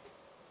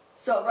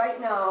 So right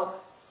now,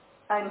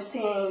 I'm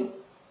seeing,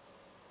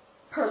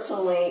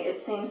 personally,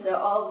 it seems that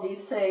all of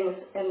these things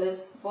in this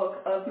book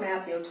of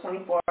Matthew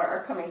 24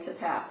 are coming to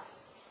pass.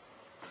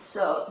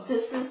 So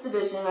this is the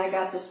vision I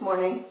got this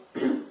morning.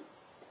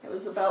 It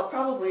was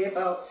probably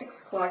about 6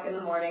 o'clock in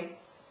the morning.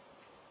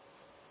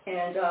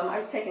 And I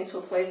was taken to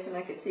a place and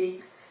I could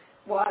see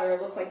water,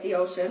 it looked like the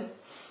ocean.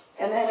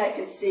 And then I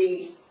could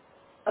see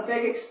a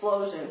big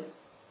explosion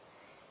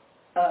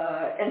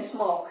and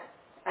smoke.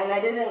 And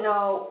I didn't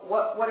know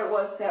what it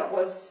was that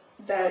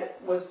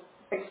was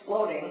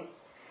exploding.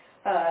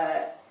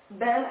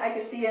 Then I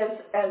could see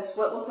as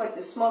what looked like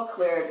the smoke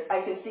cleared,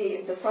 I could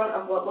see the front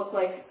of what looked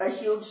like a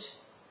huge,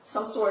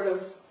 some sort of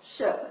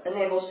ship, a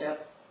naval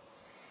ship.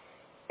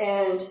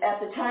 And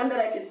at the time that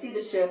I could see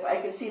the ship, I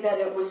could see that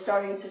it was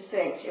starting to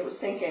sink. It was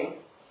sinking.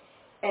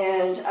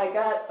 And I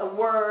got a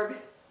word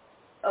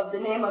of the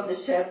name of the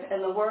ship,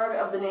 and the word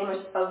of the name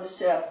of the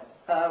ship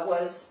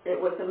was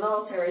a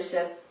military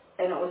ship,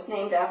 and it was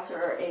named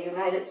after a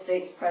United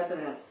States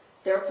president.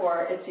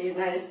 Therefore, it's a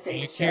United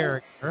States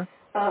ship.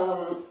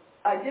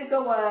 I did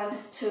go on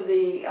to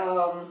the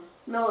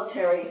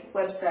military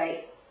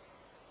website,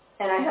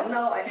 and I have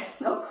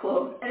no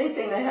clue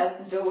anything that has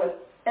to do with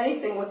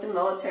anything with the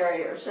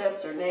military or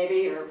ships or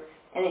Navy or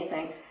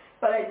anything.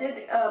 But I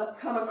did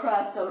come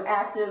across some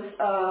active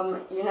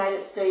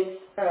United States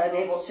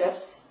naval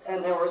ships,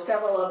 and there were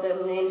several of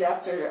them named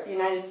after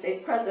United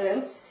States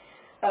presidents.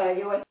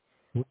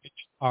 Which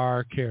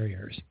are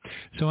carriers.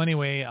 So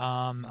anyway,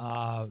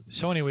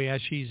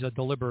 as she's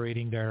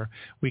deliberating there,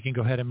 we can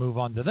go ahead and move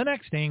on to the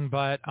next thing.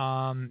 But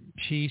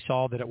she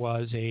saw that it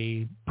was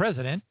a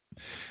president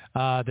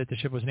that the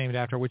ship was named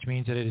after, which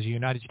means that it is a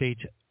United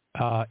States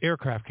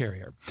aircraft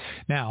carrier.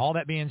 Now, all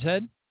that being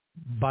said,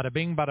 bada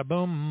bing, bada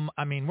boom.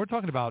 I mean, we're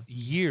talking about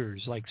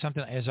years, like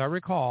something, as I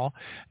recall,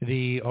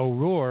 the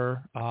O'Rourke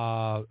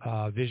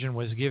vision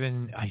was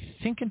given, I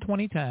think, in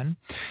 2010.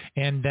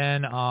 And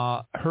then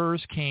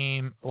hers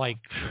came 6,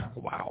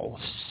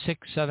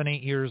 7,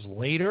 8 years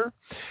later.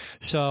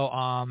 So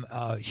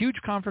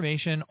huge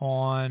confirmation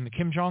on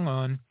Kim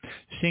Jong-un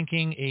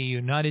sinking a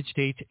United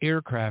States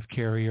aircraft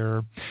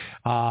carrier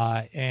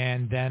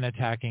and then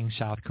attacking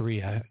South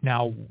Korea.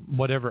 Now,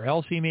 whatever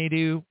else he may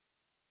do,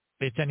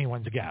 it's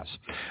anyone's guess.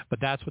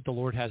 But that's what the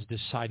Lord has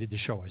decided to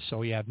show us. So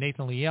we have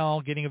Nathan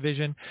Liel getting a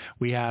vision.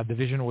 We have the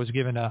vision was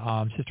given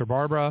to Sister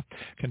Barbara,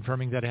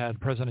 confirming that it had the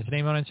president's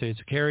name on it, so it's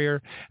a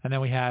carrier. And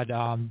then we had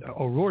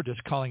O'Rourke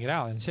just calling it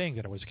out and saying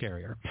that it was a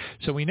carrier.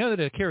 So we know that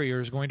a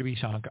carrier is going to be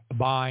sunk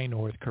by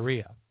North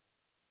Korea.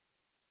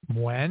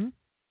 When?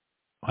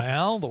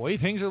 Well, the way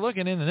things are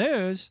looking in the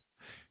news,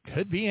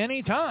 could be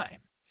any time.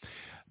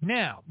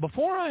 Now,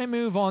 before I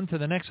move on to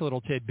the next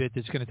little tidbit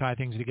that's going to tie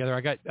things together, I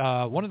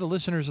got one of the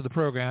listeners of the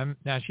program.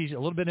 Now, she's a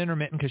little bit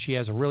intermittent because she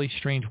has a really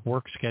strange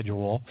work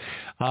schedule,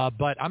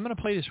 but I'm going to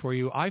play this for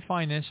you. I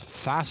find this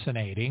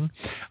fascinating.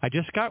 I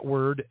just got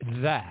word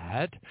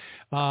that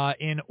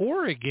in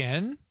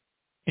Oregon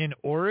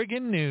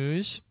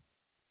news,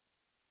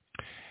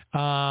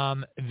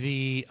 on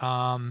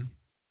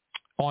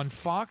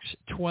Fox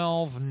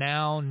 12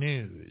 Now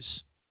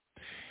News,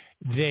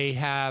 they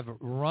have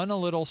run a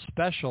little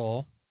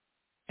special.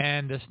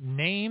 And the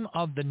name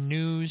of the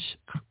news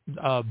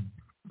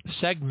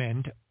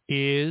segment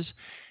is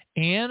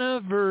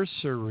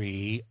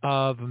Anniversary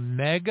of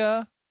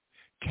Mega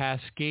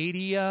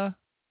Cascadia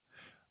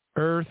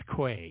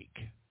Earthquake.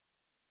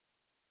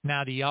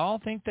 Now, do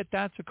y'all think that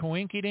that's a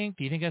coinkydink?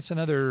 Do you think that's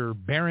another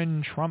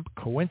Barron Trump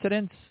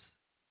coincidence?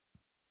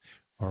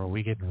 Or are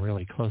we getting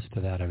really close to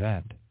that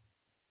event?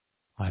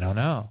 I don't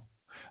know.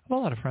 I have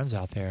a lot of friends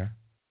out there.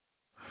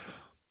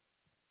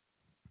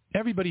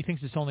 Everybody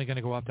thinks it's only going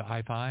to go up to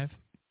I-5,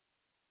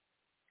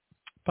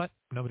 but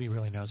nobody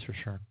really knows for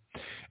sure.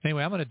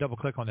 Anyway, I'm going to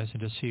double-click on this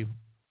and just see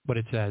what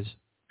it says,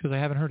 because I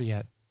haven't heard it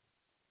yet.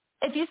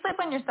 If you sleep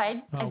on your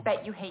side, I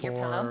bet you hate your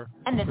pillow.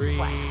 And this is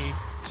why.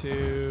 3,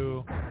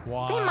 2,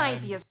 1. They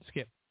might be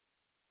skip.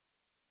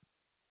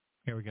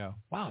 Here we go.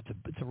 Wow,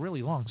 it's a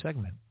really long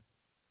segment.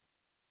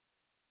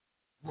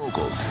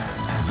 Local.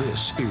 This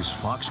is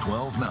Fox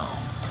 12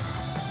 Now.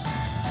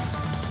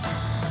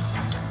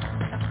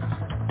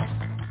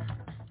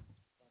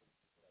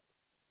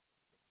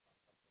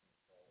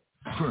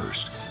 First,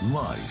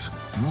 live,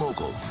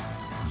 local.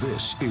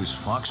 This is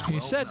Fox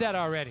 12. You said that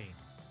already.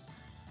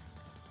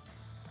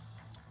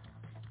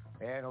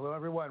 And hello,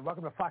 everyone.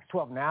 Welcome to Fox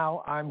 12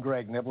 Now. I'm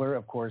Greg Nibbler.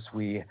 Of course,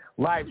 we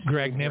live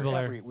stream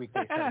every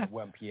weekday starting at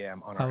 1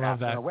 p.m. on our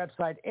app, on our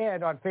website,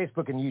 and on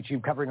Facebook and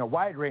YouTube, covering a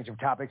wide range of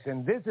topics.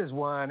 And this is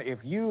one, if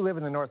you live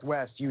in the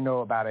Northwest, you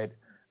know about it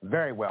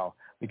very well,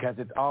 because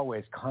it's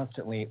always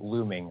constantly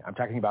looming. I'm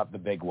talking about the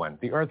big one,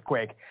 the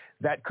earthquake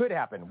that could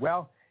happen.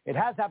 Well, it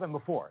has happened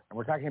before, and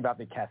we're talking about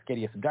the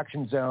Cascadia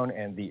subduction zone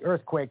and the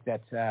earthquake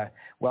that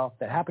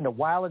happened a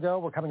while ago.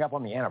 We're coming up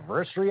on the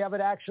anniversary of it,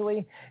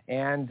 actually,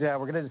 and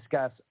we're going to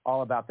discuss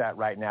all about that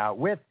right now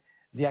with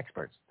the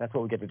experts. That's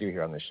what we get to do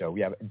here on this show. We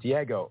have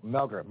Diego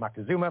Melgar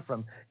Moctezuma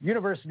from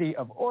University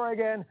of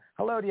Oregon.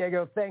 Hello,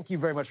 Diego. Thank you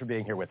very much for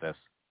being here with us.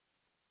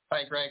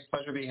 Hi, Greg.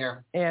 Pleasure to be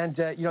here. And,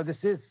 this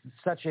is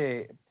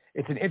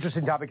it's an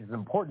interesting topic. It's an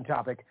important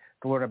topic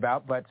to learn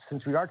about. But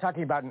since we are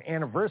talking about an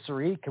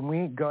anniversary, can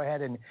we go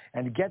ahead and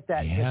get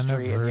that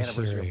history and the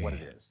anniversary of what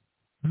it is?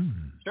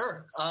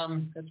 Sure.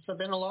 It's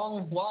been a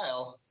long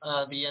while.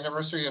 The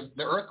anniversary of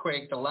the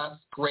earthquake, the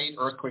last great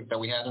earthquake that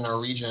we had in our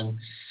region,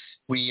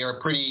 we are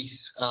pretty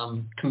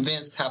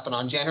convinced happened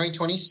on January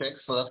 26th,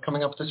 so that's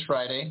coming up this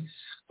Friday,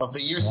 of the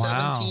year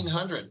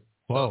 1700.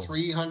 Whoa. So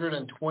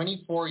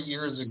 324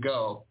 years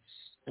ago.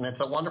 And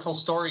it's a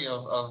wonderful story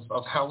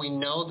of how we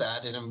know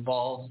that. It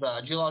involves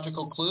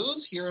geological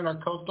clues here in our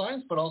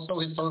coastlines, but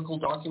also historical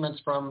documents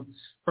from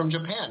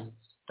Japan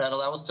that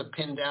allow us to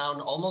pin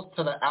down almost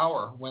to the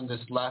hour when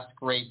this last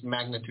great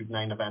magnitude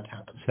 9 event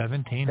happened.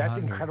 1700. That's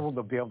incredible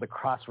to be able to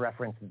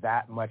cross-reference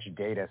that much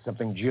data,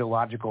 something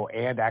geological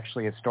and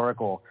actually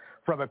historical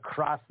from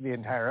across the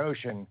entire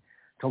ocean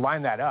to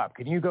line that up.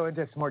 Can you go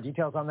into some more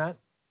details on that?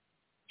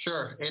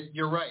 Sure.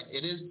 You're right.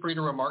 It is pretty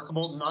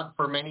remarkable. Not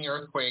for many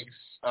earthquakes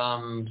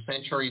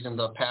centuries in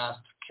the past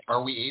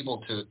are we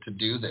able to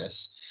do this.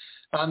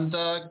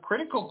 The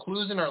critical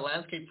clues in our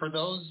landscape, for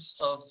those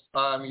of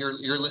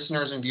your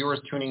listeners and viewers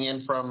tuning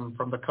in from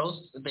the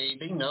coast, they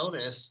know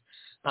this.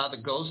 The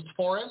ghost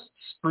forests,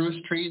 spruce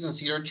trees and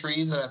cedar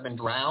trees that have been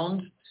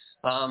drowned,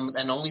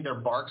 and only their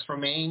barks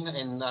remain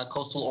in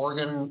coastal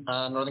Oregon,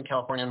 Northern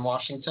California, and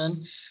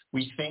Washington.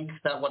 We think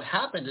that what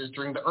happened is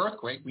during the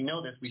earthquake, we know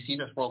this, we see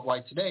this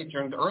worldwide today,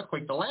 during the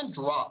earthquake, the land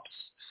drops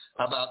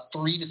about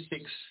 3 to 6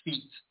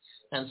 feet.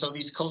 And so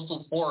these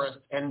coastal forests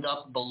end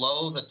up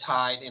below the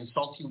tide in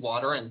salty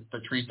water, and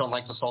the trees don't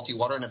like the salty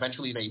water, and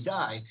eventually they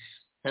die.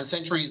 And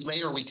centuries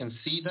later, we can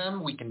see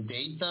them, we can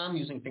date them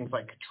using things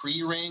like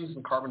tree rings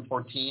and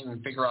carbon-14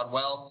 and figure out,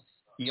 well,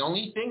 the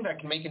only thing that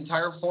can make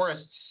entire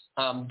forests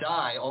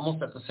die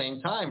almost at the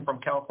same time from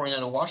California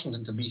to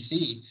Washington to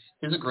BC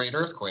is a great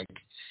earthquake.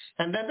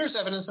 And then there's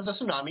evidence of the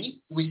tsunami.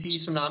 We see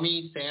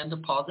tsunami sand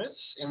deposits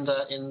in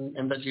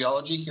the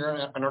geology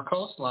here on our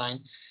coastline.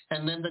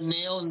 And then the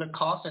nail in the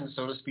coffin,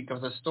 so to speak,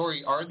 of the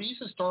story are these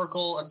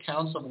historical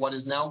accounts of what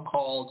is now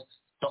called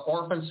the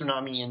orphan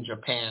tsunami in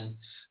Japan.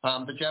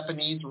 The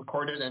Japanese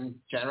recorded in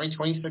January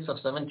 26th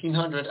of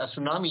 1700 a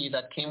tsunami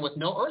that came with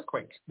no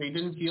earthquake. They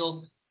didn't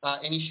feel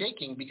any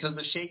shaking because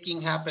the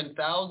shaking happened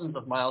thousands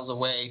of miles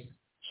away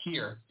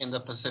here in the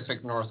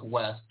Pacific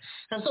Northwest.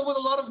 And so with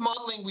a lot of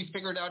modeling, we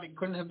figured out it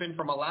couldn't have been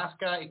from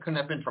Alaska, it couldn't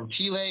have been from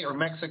Chile or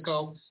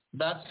Mexico.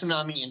 That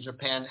tsunami in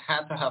Japan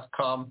had to have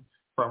come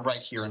from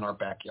right here in our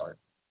backyard.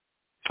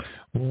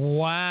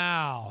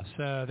 Wow.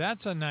 So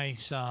that's a nice,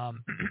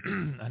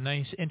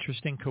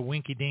 interesting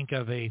coinky-dink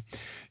of a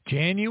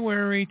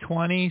January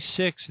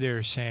 26th,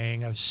 they're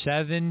saying, of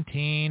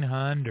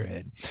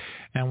 1700.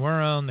 And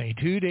we're only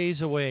 2 days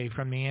away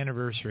from the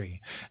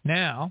anniversary.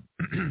 Now,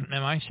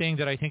 am I saying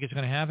that I think it's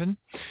going to happen,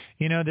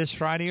 this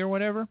Friday or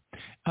whatever?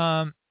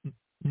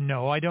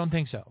 No, I don't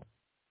think so.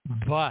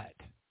 But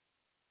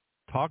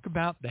talk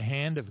about the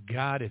hand of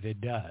God if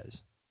it does.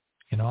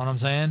 You know what I'm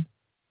saying?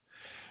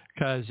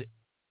 Because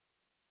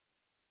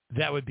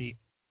that would be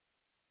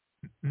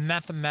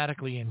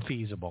mathematically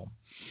infeasible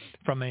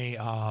from a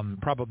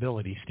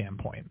probability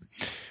standpoint.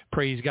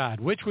 Praise God.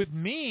 Which would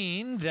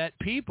mean that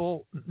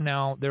people,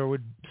 now there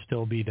would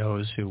still be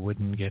those who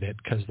wouldn't get it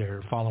because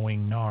they're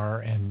following NAR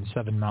and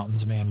Seven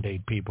Mountains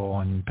Mandate people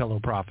and pillow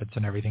prophets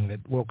and everything that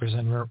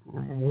Wilkerson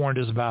warned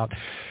us about.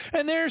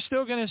 And they're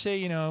still going to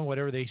say,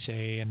 whatever they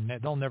say, and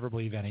they'll never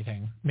believe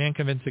anything. Man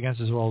convinced against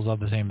his will is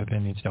of the same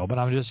opinion still. But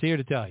I'm just here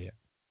to tell you,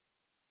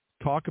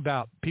 talk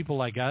about people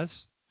like us,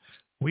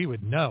 we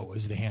would know it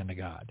was the hand of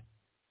God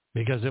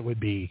because it would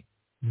be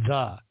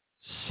the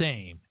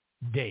same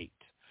date.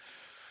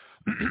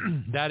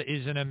 That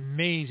is an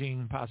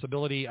amazing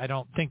possibility. I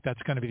don't think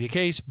that's going to be the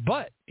case,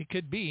 but it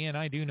could be, and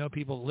I do know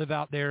people who live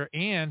out there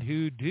and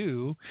who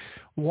do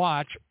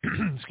watch,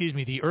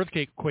 the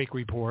earthquake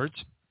reports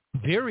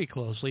very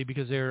closely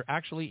because they're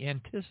actually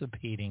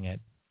anticipating it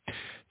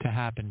to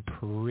happen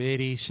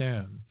pretty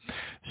soon.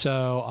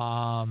 So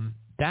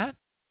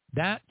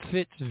that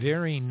fits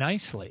very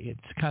nicely. It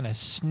kind of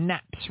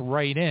snaps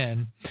right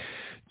in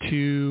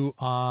to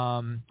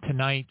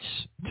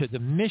the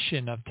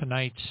mission of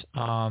tonight's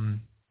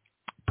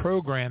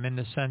program, in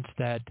the sense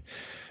that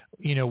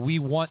we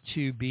want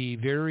to be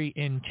very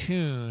in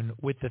tune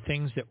with the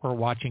things that we're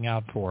watching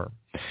out for.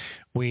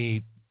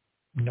 We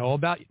know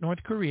about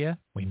North Korea.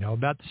 We know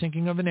about the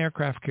sinking of an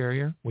aircraft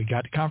carrier. We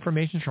got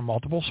confirmations from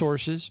multiple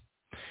sources.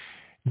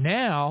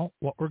 Now,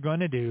 what we're going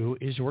to do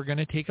is we're going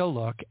to take a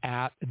look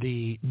at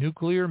the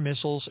nuclear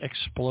missiles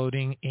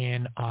exploding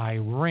in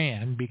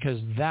Iran, because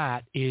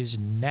that is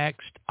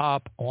next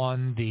up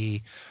on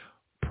the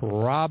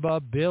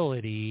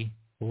probability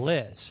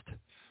list.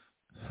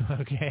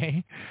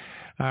 Okay?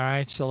 All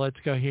right, so let's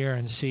go here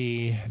and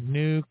see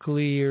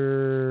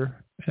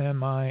nuclear,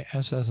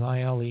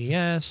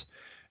 missiles,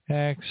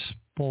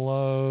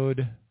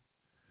 explode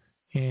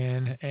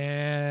in,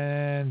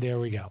 and there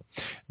we go.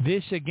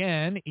 This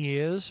again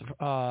is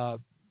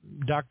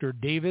Dr.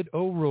 David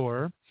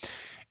O'Rourke.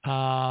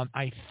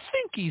 I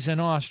think he's in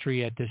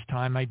Austria at this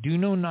time. I do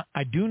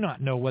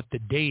not know what the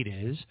date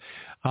is.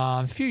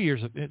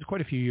 It's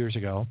quite a few years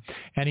ago,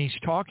 and he's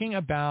talking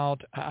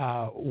about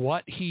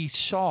what he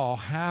saw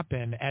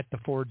happen at the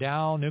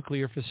Fordow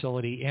nuclear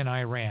facility in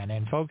Iran.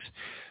 And folks,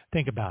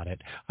 think about it.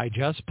 I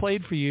just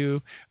played for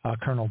you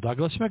Colonel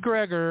Douglas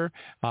Macgregor,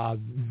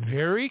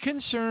 very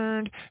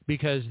concerned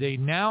because they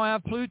now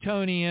have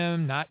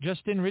plutonium, not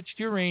just enriched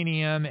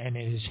uranium, and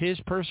it is his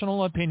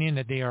personal opinion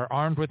that they are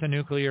armed with a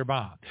nuclear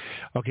bomb.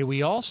 Okay,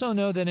 we also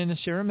know that in the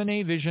Sarah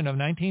Monet vision of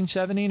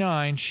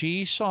 1979,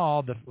 she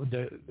saw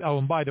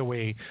and by the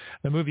way,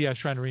 the movie I was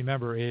trying to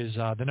remember is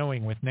The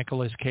Knowing with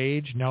Nicolas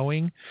Cage,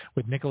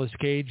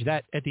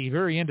 that at the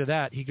very end of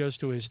that, he goes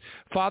to his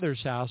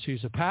father's house,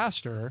 who's a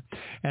pastor,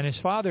 and his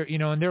father,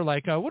 and they're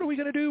like, what are we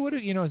going to do?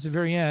 It's the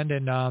very end.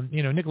 And,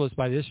 Nicholas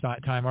by this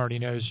time already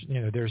knows,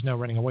 there's no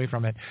running away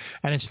from it.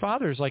 And his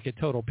father's like at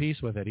total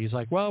peace with it. He's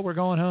like, well, we're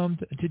going home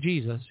to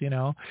Jesus,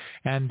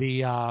 And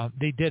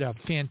they did a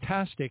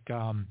fantastic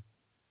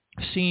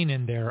scene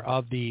in there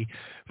of the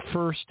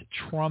first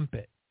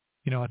trumpet,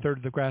 a third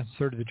of the grass, a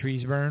third of the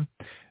trees burn.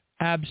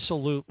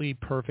 Absolutely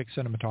perfect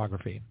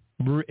cinematography.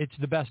 It's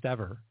the best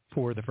ever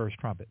for the first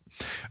trumpet.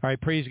 All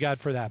right, praise God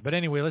for that. But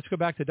anyway, let's go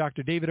back to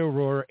Dr. David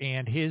O'Rourke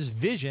and his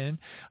vision,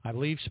 I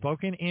believe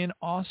spoken in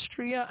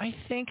Austria, I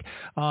think,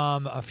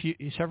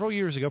 several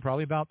years ago,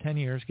 probably about 10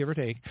 years, give or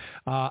take,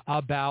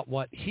 about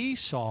what he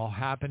saw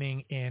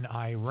happening in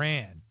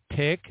Iran.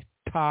 Tick,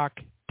 tock,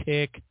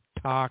 tick,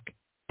 tock,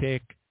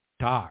 tick,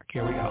 tock.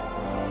 Here we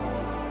go.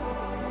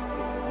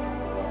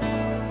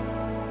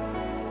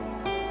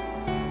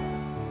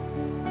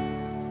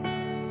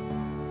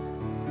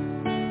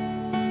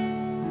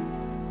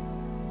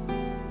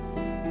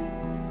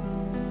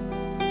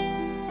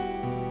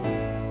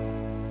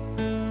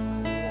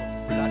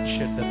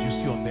 That you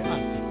see on the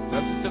earth.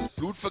 Das ist das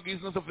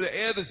Blutvergießen, das auf der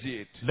Erde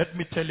seht. Let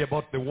me tell you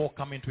about the war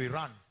coming to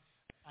Iran.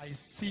 I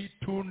see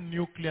 2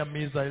 nuclear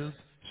missiles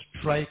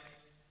strike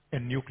a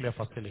nuclear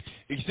facility.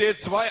 Ich sehe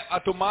 2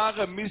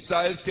 atomare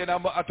Missiles, die eine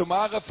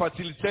atomare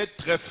Fazilität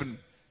treffen.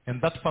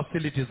 And that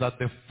facility is at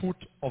the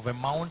foot of a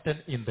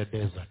mountain in the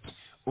desert.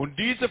 Und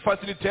diese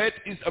Fazilität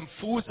ist am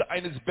Fuße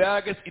eines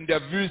Berges in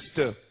der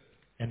Wüste.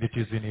 And it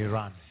is in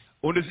Iran.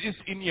 Und es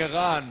ist in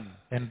Iran.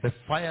 And the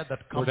fire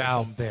that comes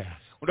from there.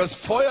 Und das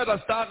Feuer,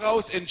 das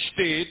daraus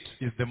entsteht,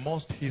 is the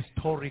most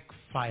historic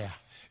fire.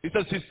 Ist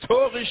das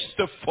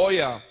historischste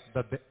Feuer,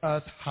 that the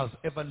earth has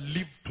ever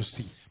lived to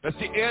see. Das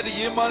die Erde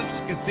jemals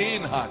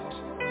gesehen hat.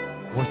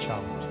 Watch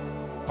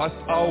out. Passt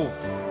auf.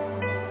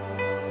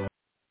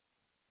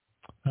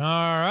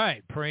 All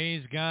right.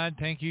 Praise God.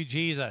 Thank you,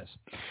 Jesus.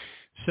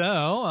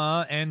 So,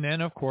 and then,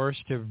 of course,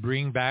 to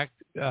bring back,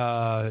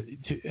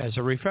 as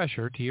a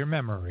refresher to your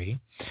memory,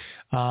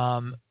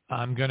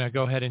 I'm going to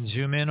go ahead and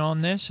zoom in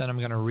on this, and I'm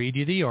going to read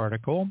you the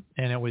article,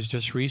 and it was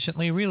just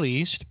recently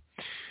released.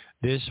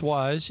 This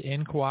was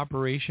in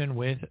cooperation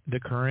with the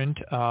current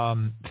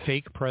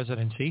fake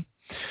presidency,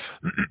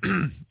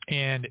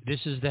 and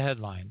this is the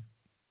headline.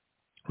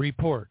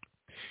 Report,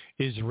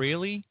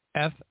 Israeli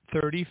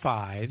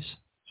F-35s,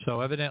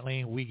 so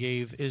evidently we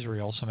gave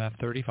Israel some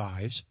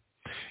F-35s.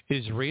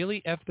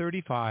 Israeli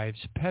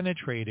F-35s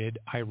penetrated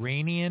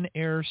Iranian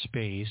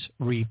airspace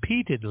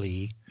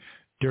repeatedly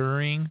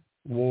during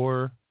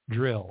war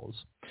drills.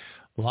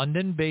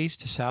 London-based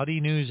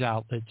Saudi news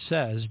outlet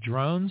says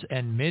drones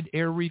and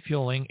mid-air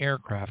refueling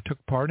aircraft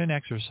took part in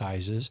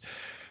exercises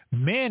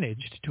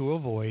managed to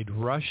avoid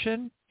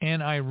Russian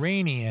and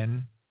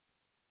Iranian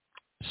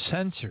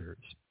sensors.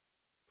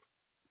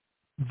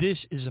 This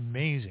is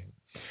amazing.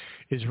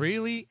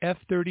 Israeli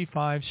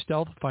F-35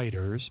 stealth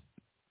fighters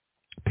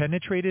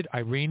penetrated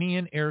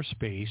Iranian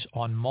airspace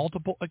on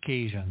multiple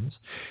occasions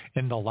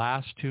in the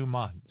last 2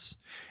 months,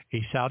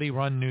 a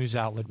Saudi-run news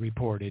outlet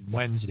reported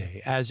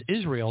Wednesday, as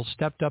Israel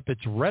stepped up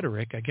its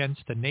rhetoric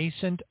against the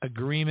nascent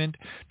agreement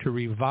to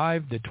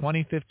revive the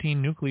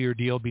 2015 nuclear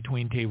deal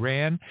between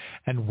Tehran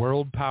and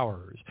world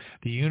powers.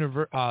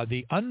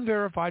 The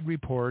unverified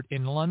report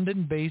in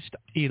London-based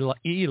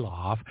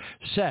Elaf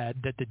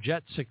said that the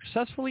jet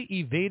successfully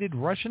evaded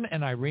Russian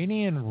and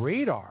Iranian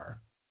radar.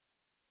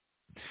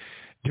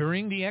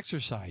 During the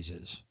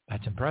exercises,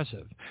 that's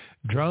impressive,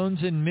 drones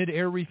and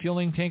mid-air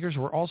refueling tankers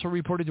were also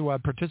reported to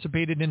have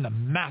participated in the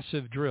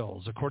massive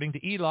drills. According to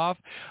ELOF,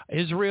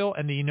 Israel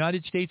and the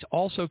United States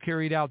also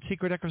carried out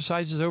secret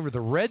exercises over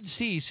the Red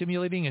Sea,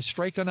 simulating a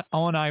strike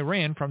on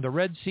Iran from the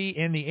Red Sea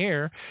in the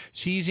air,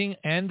 seizing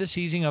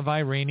of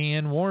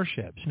Iranian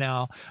warships.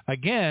 Now,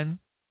 again,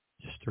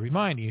 just to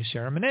remind you,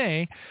 Sarah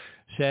Monet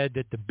said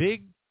that the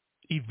big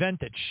event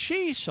that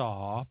she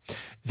saw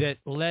that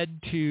led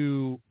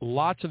to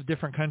lots of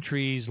different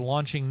countries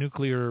launching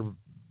nuclear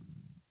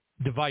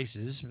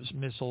devices,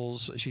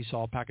 missiles, she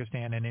saw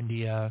Pakistan and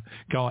India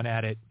going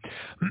at it.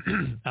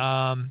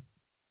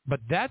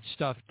 But that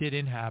stuff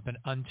didn't happen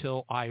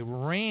until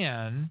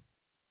Iran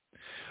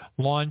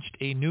launched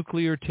a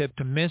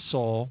nuclear-tipped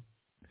missile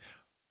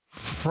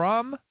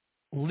from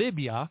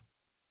Libya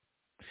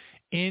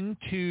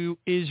into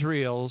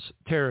Israel's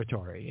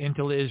territory,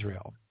 into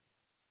Israel.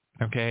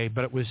 Okay,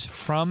 but it was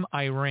from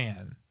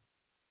Iran.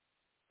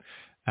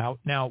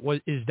 Now,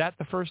 is that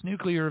the first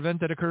nuclear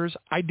event that occurs?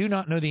 I do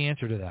not know the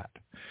answer to that.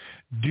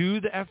 Do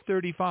the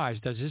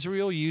F-35s, does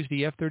Israel use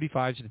the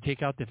F-35s to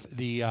take out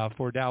the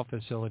Fordow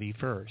facility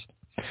first?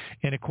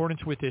 In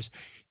accordance with this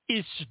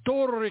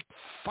historic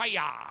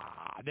fire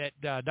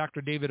that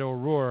Dr. David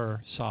O'Rourke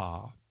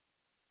saw.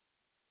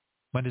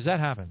 When does that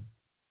happen?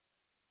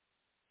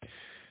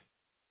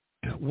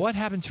 What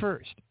happens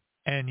first?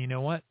 And you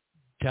know what?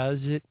 Does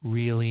it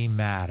really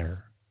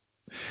matter?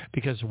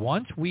 Because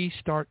once we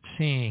start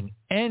seeing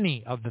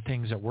any of the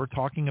things that we're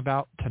talking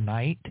about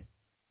tonight,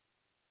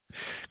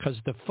 because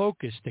the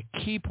focus, the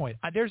key point,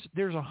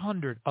 there's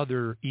 100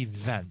 other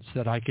events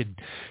that I could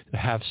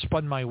have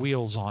spun my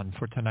wheels on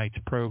for tonight's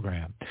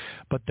program.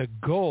 But the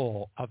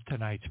goal of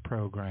tonight's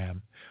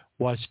program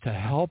was to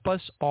help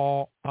us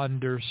all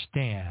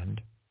understand,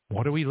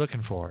 what are we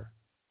looking for?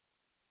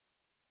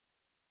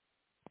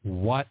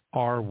 What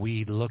are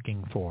we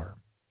looking for?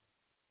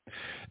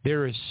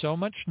 There is so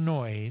much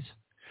noise,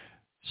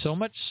 so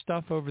much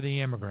stuff over the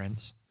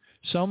immigrants,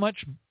 so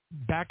much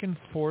back and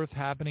forth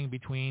happening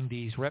between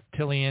these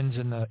reptilians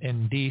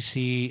in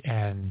D.C.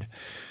 and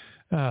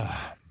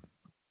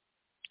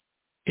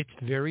it's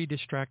very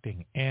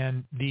distracting.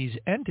 And these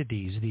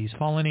entities, these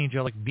fallen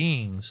angelic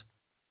beings,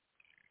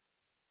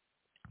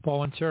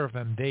 fallen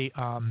seraphim, they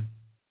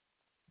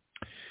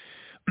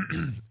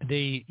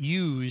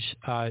use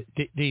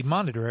they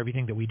monitor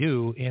everything that we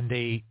do, and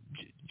they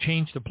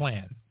change the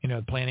plan.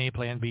 Plan A,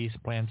 Plan B,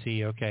 Plan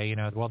C. Okay,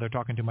 well, they're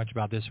talking too much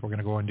about this, we're going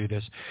to go and do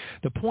this.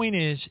 The point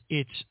is,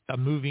 it's a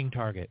moving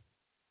target.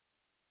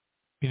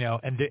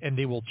 And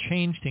they will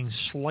change things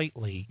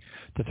slightly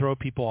to throw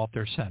people off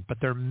their scent. But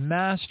they're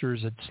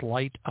masters at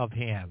sleight of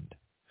hand.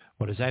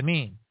 What does that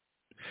mean?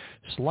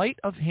 Sleight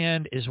of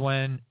hand is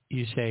when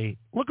you say,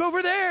 look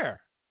over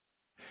there.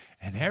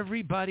 And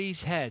everybody's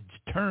heads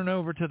turn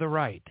over to the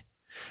right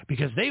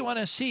because they want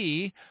to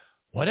see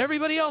what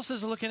everybody else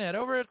is looking at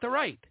over at the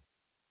right.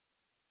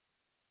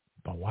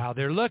 But while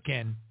they're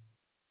looking,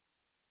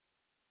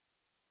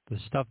 the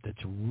stuff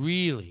that's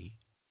really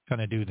going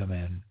to do them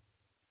in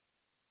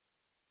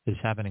is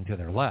happening to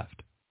their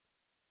left,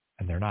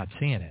 and they're not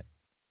seeing it.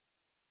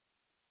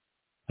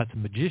 That's a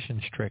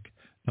magician's trick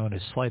known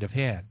as sleight of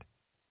hand.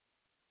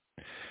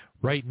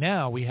 Right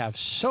now, we have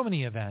so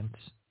many events,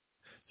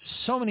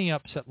 so many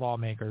upset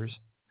lawmakers,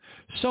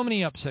 so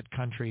many upset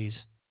countries,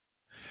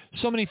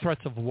 so many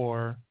threats of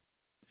war,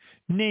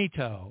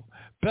 NATO,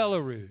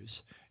 Belarus,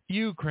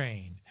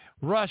 Ukraine,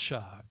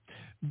 Russia,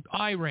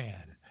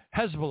 Iran,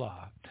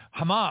 Hezbollah,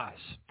 Hamas,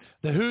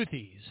 the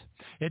Houthis.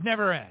 It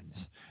never ends.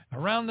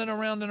 Around and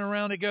around and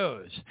around it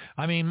goes.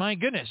 I mean, my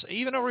goodness,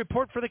 even a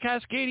report for the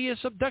Cascadia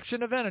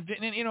subduction event.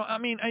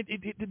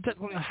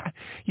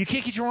 You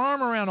can't get your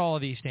arm around all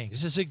of these things.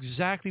 This is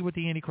exactly what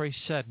the Antichrist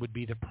said would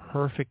be the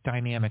perfect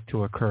dynamic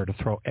to occur, to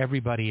throw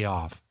everybody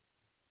off.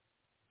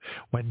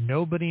 When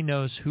nobody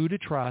knows who to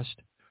trust,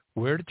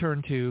 where to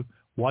turn to,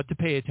 what to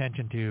pay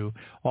attention to,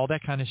 all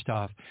that kind of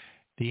stuff,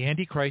 the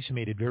Antichrist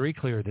made it very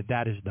clear that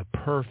that is the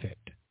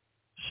perfect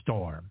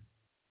storm.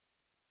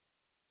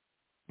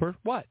 For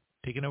what?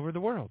 Taking over the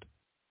world.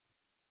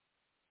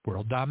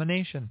 World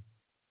domination.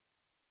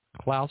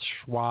 Klaus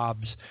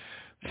Schwab's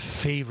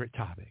favorite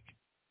topic.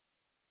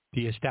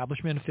 The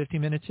establishment of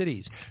 50-minute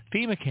cities.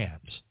 FEMA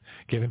camps.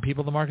 Giving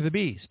people the mark of the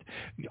beast.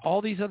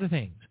 All these other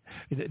things.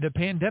 The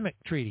pandemic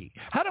treaty.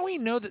 How do we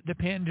know that the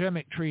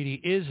pandemic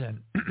treaty isn't?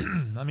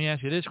 Let me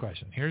ask you this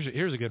question.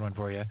 Here's a good one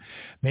for you.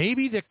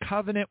 Maybe the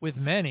covenant with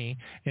many,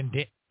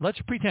 let's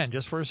pretend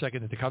just for a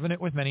second that the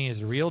covenant with many is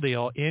the real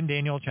deal in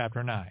Daniel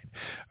chapter 9.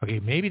 Okay,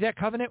 maybe that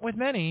covenant with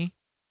many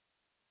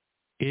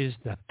is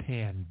the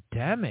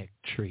pandemic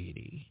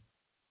treaty.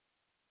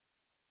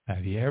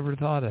 Have you ever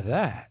thought of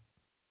that?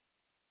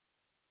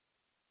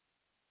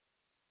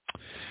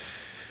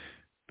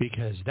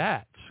 Because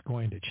that's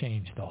going to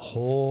change the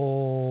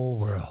whole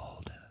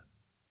world.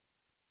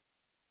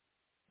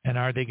 And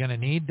are they going to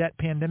need that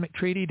pandemic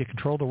treaty to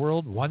control the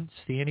world once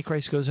the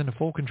Antichrist goes into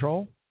full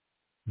control?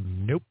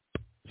 Nope.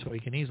 So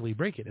he can easily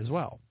break it as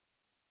well.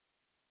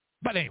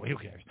 But anyway, who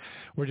cares?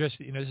 We're just,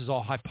 this is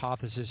all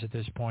hypothesis at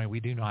this point.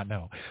 We do not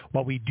know.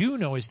 What we do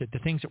know is that the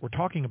things that we're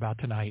talking about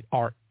tonight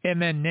are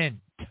imminent.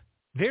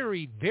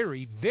 Very,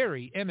 very,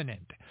 very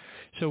imminent.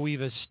 So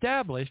we've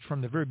established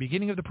from the very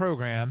beginning of the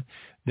program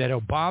that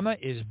Obama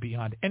is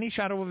beyond any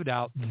shadow of a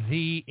doubt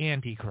the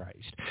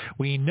Antichrist.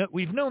 We've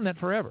known that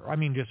forever. I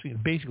mean, just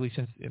basically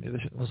since,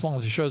 as long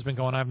as the show's been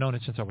going, I've known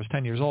it since I was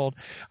 10 years old.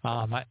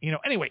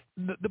 Anyway,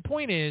 the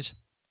point is,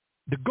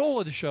 the goal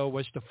of the show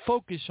was to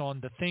focus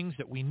on the things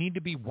that we need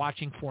to be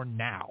watching for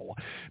now,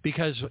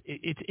 because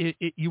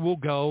you will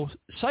go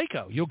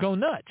psycho. You'll go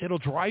nuts. It'll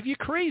drive you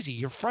crazy.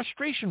 Your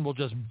frustration will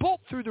just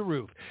bolt through the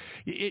roof.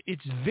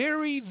 It's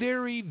very,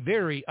 very,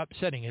 very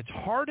upsetting. It's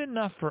hard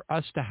enough for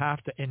us to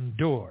have to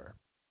endure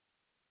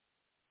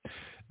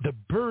the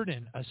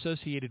burden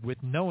associated with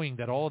knowing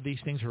that all of these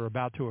things are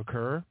about to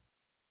occur,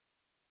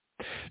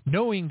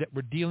 knowing that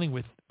we're dealing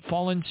with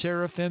fallen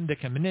seraphim that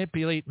can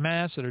manipulate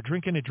mass, that are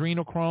drinking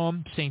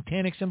adrenochrome,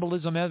 satanic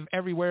symbolism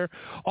everywhere,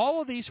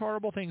 all of these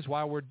horrible things,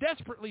 while we're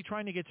desperately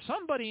trying to get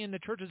somebody in the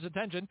church's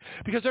attention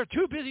because they're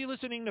too busy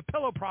listening to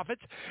pillow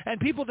prophets and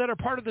people that are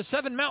part of the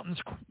Seven Mountains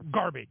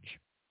garbage.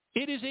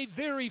 It is a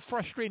very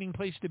frustrating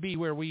place to be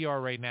where we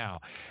are right now,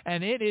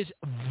 and it is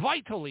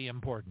vitally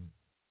important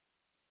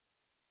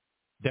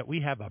that we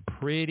have a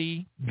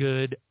pretty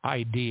good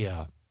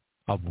idea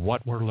of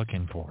what we're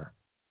looking for.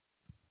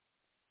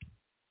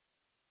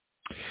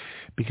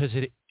 Because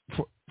if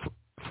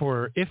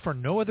for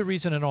no other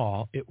reason at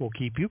all, it will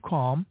keep you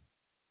calm.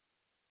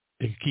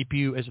 It will keep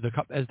you, as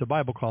the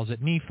Bible calls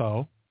it,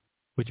 nepho,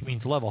 which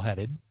means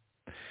level-headed.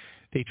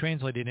 They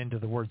translate it into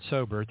the word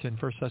sober. It's in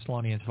 1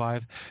 Thessalonians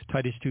 5,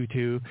 Titus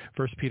 2:2,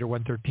 1 Peter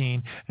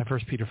 1:13, and 1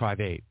 Peter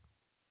 5:8.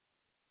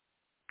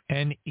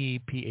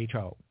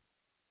 Nepho,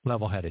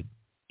 level-headed,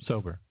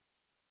 sober.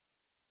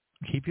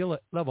 Keep you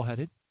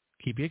level-headed,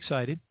 keep you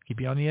excited,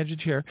 keep you on the edge of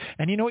the chair,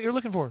 and you know what you're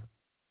looking for.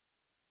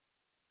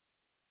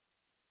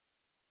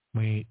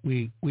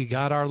 We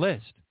got our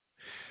list.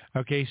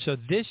 Okay, so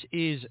this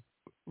is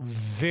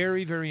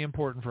very, very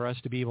important for us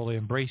to be able to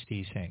embrace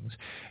these things.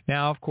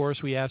 Now, of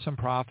course, we have some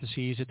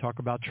prophecies that talk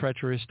about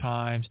treacherous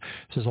times.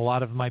 It says a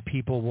lot of my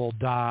people will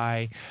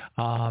die,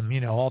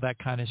 all that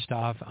kind of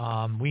stuff.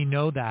 We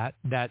know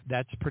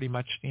that's pretty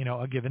much,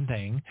 a given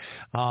thing.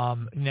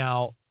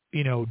 Now,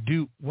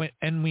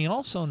 and we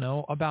also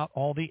know about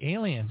all the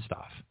alien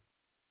stuff,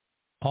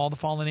 all the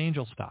fallen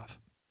angel stuff.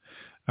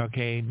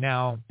 Okay,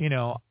 now,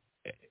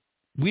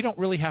 we don't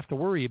really have to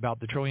worry about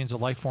the trillions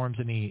of life forms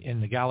in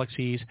the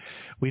galaxies.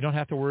 We don't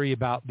have to worry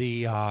about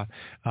the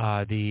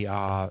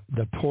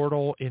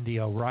portal in the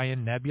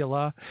Orion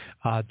Nebula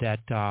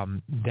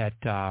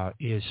that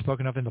is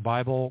spoken of in the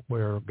Bible,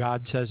 where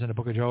God says in the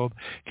book of Job,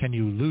 "Can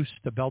you loose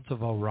the belts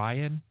of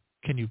Orion?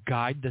 Can you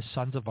guide the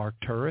sons of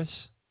Arcturus?"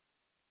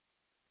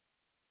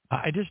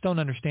 I just don't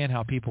understand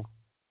how people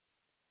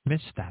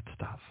miss that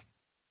stuff.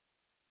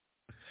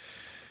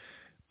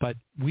 But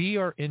we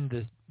are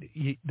in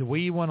the way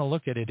you want to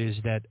look at it is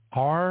that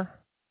our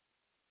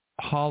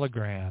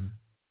hologram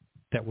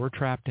that we're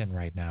trapped in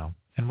right now,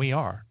 and we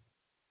are,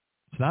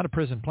 it's not a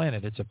prison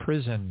planet, it's a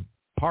prison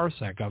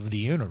parsec of the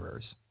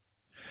universe.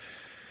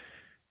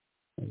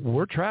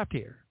 We're trapped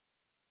here.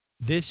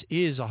 This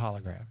is a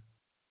hologram.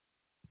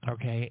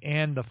 Okay,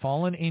 and the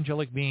fallen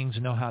angelic beings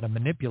know how to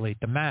manipulate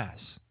the mass.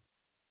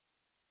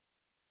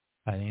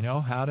 And they know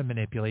how to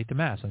manipulate the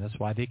mass, and that's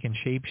why they can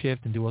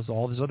shapeshift and do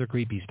all this other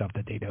creepy stuff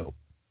that they do.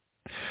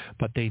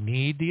 But they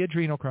need the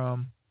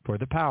adrenochrome for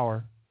the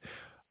power,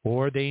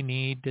 or they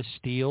need to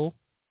steal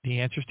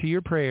the answers to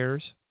your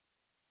prayers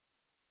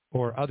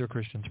or other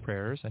Christians'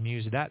 prayers and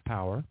use that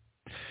power.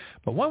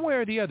 But one way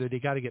or the other, they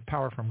got to get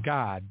power from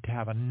God to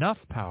have enough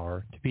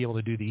power to be able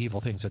to do the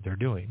evil things that they're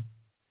doing,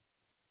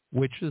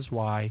 which is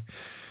why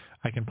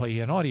I can play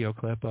you an audio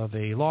clip of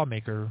a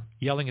lawmaker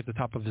yelling at the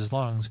top of his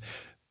lungs,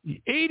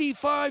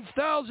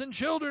 85,000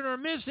 children are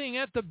missing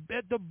at the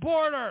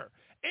border.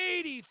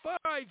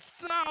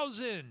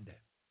 85,000.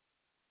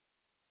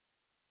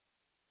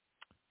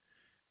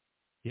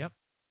 Yep.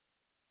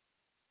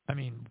 I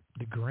mean,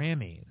 the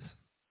Grammys.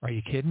 Are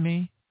you kidding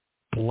me?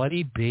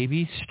 Bloody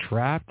baby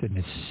strapped in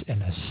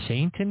a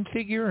Satan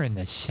figure in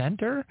the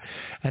center,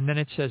 and then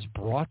it says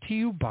brought to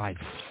you by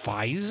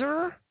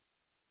Pfizer.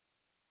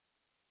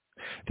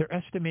 They're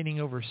estimating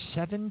over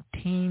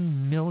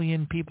 17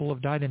 million people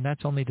have died, and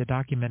that's only the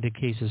documented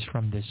cases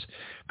from this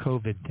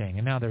COVID thing.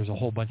 And now there's a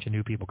whole bunch of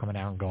new people coming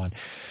out and going,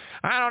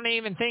 I don't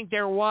even think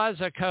there was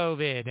a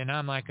COVID. And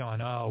I'm like going,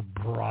 oh,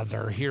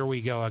 brother, here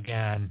we go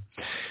again.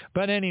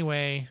 But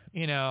anyway,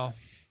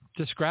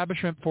 just grab a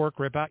shrimp fork,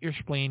 rip out your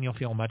spleen, you'll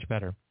feel much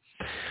better.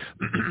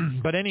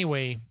 But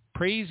anyway,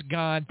 praise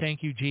God,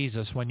 thank you,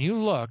 Jesus. When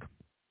you look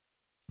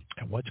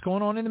at what's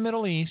going on in the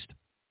Middle East,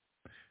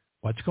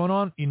 what's going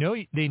on? You know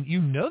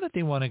that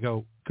they want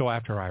to go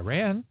after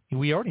Iran.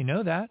 We already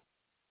know that.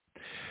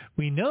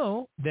 We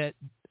know that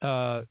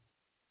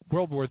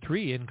World War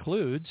III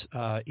includes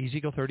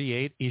Ezekiel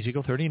 38,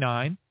 Ezekiel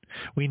 39,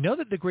 We know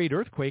that the great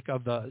earthquake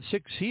of the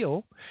sixth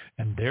seal,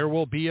 and there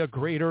will be a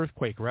great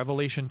earthquake,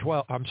 Revelation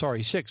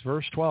 6,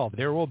 verse 12,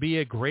 there will be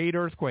a great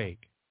earthquake.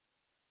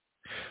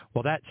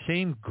 Well, that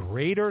same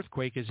great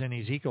earthquake is in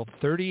Ezekiel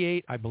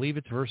 38, I believe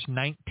it's verse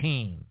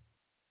 19.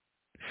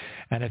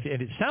 And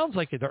it sounds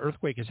like the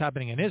earthquake is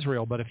happening in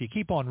Israel, but if you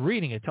keep on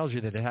reading, it tells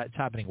you that it's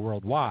happening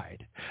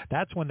worldwide.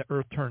 That's when the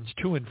earth turns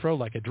to and fro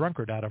like a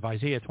drunkard out of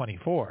Isaiah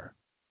 24.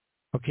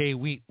 Okay,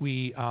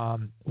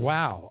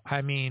 wow.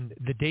 I mean,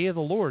 the day of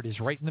the Lord is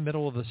right in the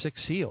middle of the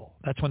sixth seal.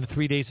 That's when the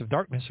 3 days of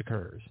darkness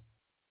occurs.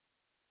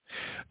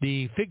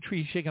 The fig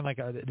tree shaken like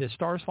the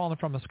stars falling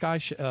from the sky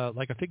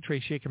like a fig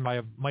tree shaken by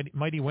a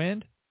mighty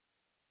wind.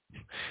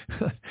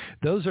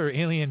 Those are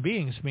alien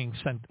beings being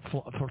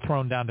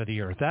thrown down to the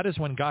earth. That is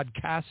when God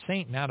casts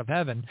Satan out of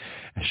heaven,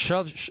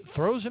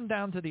 throws him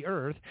down to the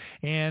earth,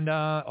 and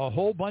a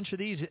whole bunch of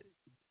these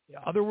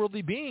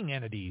otherworldly being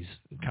entities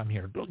come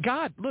here.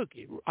 God, look,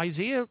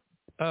 Isaiah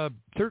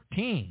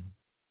 13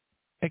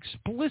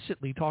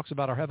 explicitly talks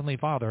about our Heavenly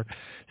Father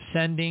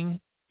sending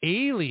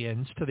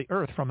aliens to the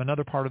earth from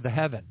another part of the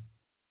heaven.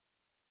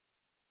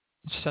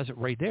 It says it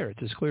right there.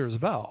 It's as clear as a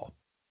bell.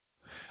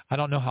 I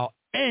don't know how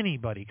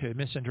anybody could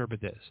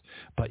misinterpret this,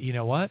 but you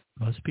know what?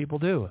 Most people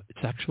do.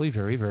 It's actually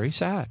very, very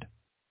sad.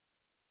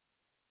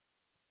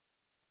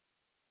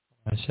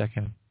 A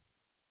second.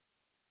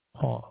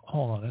 Hold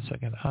on a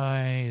second.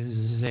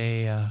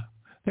 Isaiah,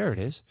 there it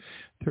is,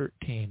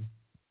 13.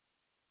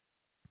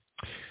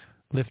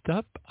 Lift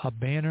up a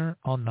banner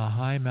on the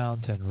high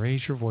mountain.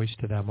 Raise your voice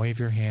to them. Wave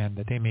your hand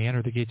that they may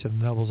enter the gates of the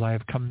nobles. I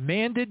have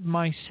commanded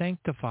my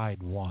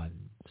sanctified ones.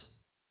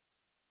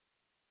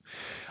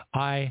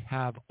 I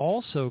have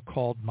also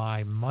called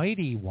my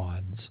mighty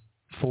ones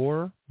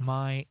for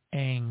my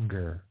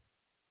anger,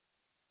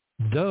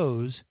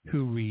 those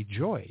who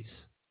rejoice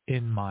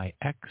in my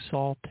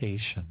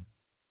exaltation.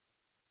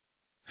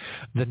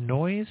 The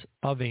noise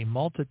of a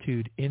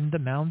multitude in the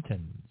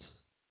mountains,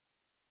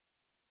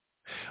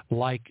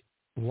 like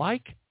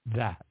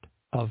that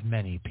of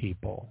many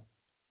people.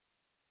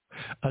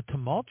 A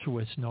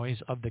tumultuous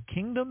noise of the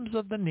kingdoms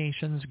of the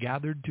nations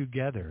gathered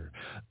together.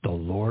 The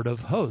Lord of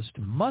hosts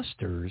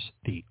musters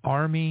the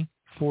army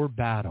for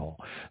battle.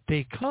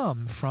 They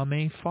come from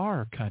a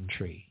far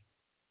country,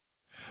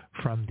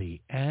 from the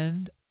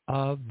end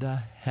of the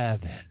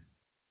heaven.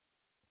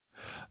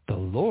 The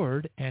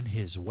Lord and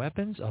his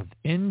weapons of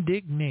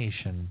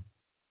indignation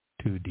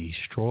to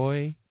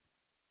destroy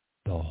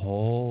the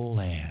whole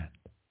land.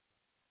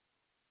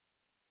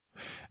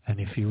 And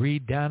if you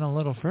read down a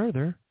little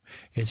further,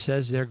 it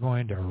says they're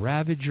going to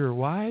ravage your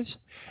wives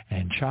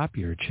and chop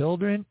your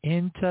children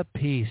into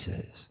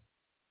pieces.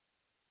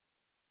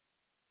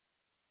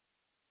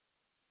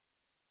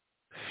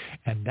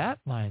 And that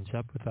lines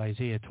up with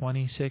Isaiah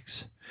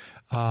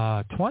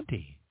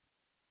 26:20.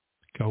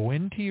 Go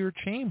into your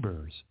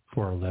chambers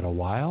for a little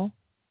while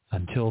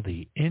until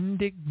the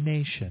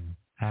indignation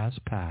has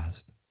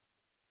passed.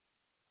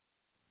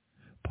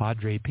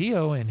 Padre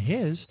Pio, in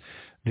his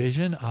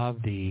vision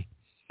of the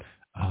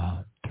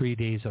 3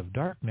 days of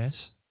darkness,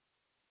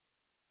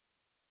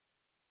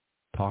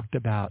 talked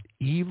about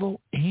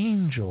evil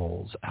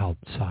angels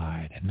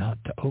outside and not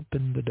to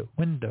open the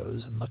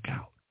windows and look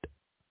out.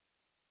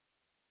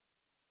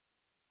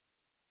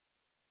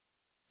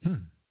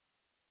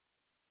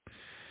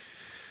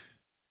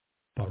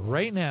 But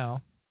right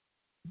now,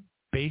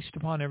 based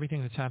upon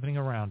everything that's happening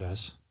around us,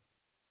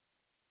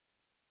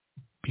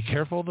 be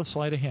careful of the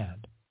sleight of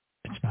hand.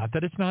 It's not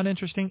that it's not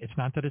interesting. It's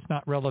not that it's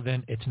not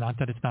relevant. It's not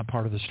that it's not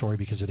part of the story,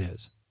 because it is.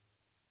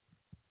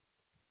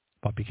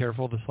 But be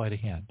careful of the sleight of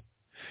hand.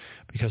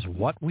 Because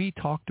what we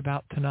talked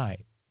about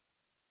tonight,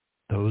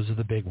 those are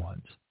the big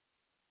ones.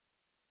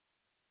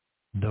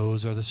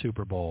 Those are the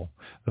Super Bowl.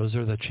 Those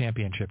are the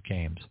championship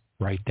games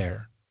right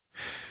there.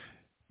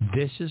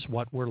 This is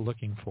what we're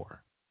looking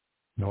for.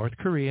 North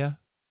Korea,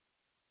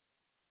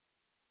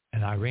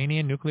 an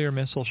Iranian nuclear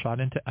missile shot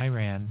into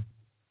Iran.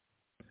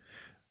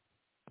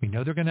 We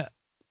know they're going to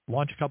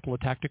launch a couple of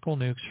tactical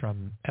nukes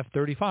from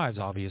F-35s,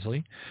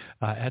 obviously,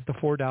 at the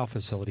Fordow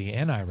facility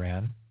in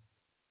Iran.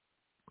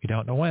 We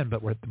don't know when,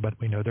 but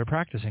we know they're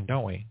practicing,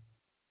 don't we?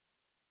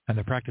 And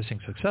they're practicing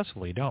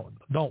successfully,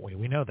 don't we?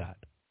 We know that.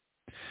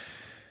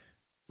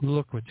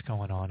 Look what's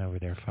going on over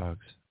there,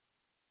 folks.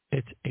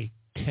 It's a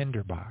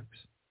tinderbox.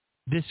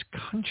 This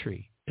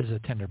country is a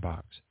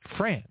tinderbox.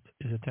 France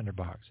is a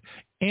tinderbox.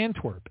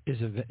 Antwerp is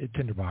a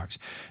tinderbox.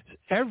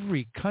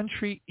 Every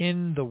country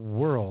in the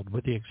world,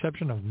 with the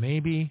exception of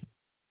maybe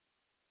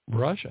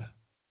Russia.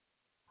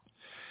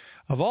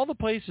 Of all the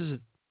places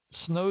that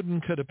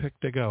Snowden could have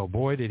picked to go,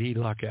 boy, did he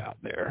luck out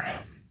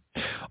there.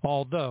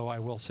 Although, I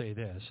will say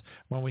this,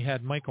 when we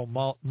had Michael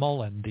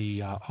Mullen,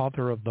 the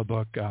author of the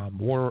book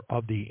War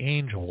of the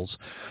Angels,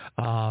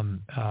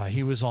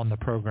 he was on the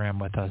program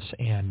with us,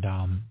 and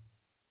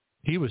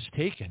he was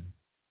taken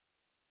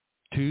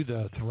to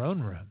the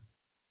throne room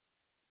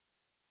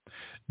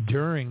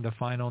during the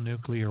final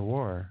nuclear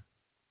war,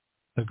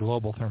 the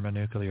global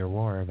thermonuclear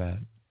war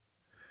event.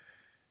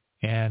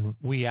 And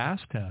we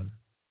asked him,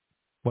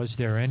 was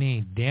there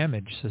any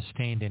damage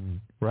sustained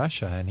in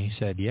Russia? And he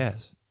said, yes,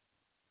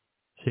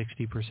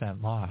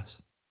 60% loss.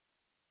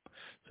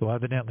 So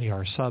evidently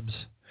our subs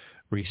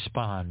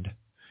respond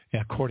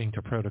according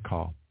to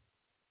protocol,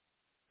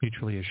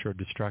 mutually assured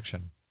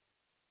destruction.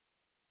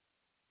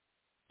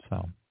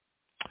 So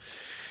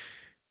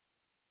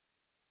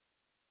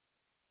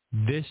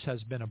this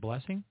has been a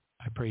blessing.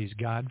 I praise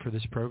God for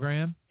this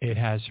program. It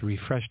has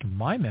refreshed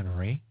my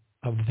memory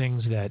of the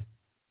things that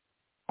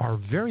are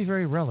very,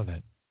 very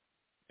relevant.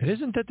 It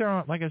isn't that there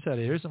aren't, like I said,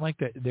 it isn't like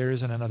that there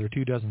isn't another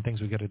 24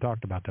 things we could have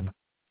talked about them.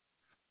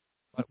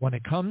 But when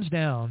it comes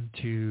down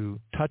to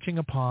touching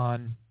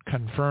upon,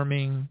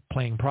 confirming,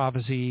 playing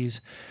prophecies,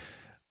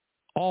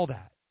 all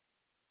that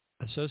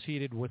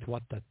associated with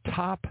what the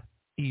top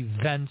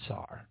events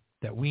are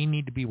that we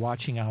need to be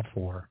watching out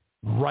for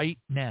right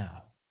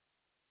now,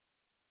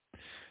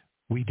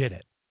 we did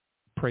it.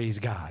 Praise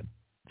God.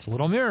 It's a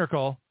little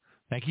miracle.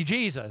 Thank you,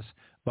 Jesus.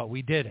 But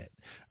we did it.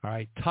 All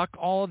right. Tuck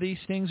all of these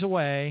things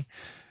away.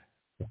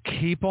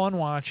 Keep on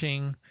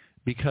watching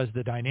because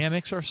the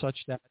dynamics are such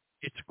that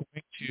it's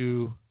going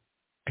to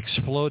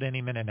explode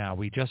any minute now.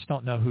 We just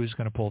don't know who's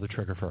going to pull the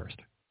trigger first.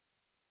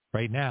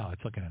 Right now,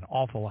 it's looking an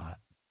awful lot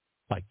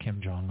like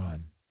Kim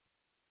Jong-un.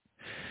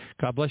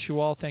 God bless you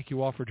all. Thank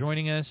you all for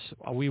joining us.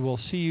 We will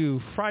see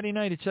you Friday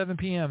night at 7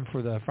 p.m.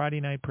 for the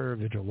Friday night prayer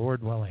vigil,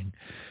 Lord willing.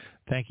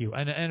 Thank you.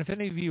 And if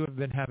any of you have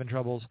been having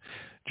troubles,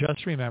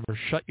 just remember,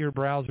 shut your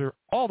browser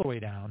all the way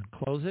down,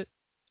 close it,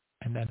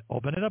 and then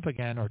open it up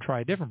again or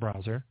try a different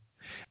browser,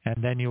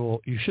 and then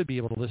you should be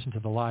able to listen to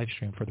the live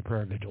stream for the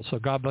prayer vigil. So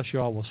God bless you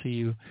all. We'll see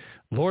you,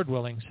 Lord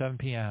willing, 7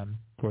 p.m.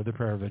 for the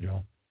prayer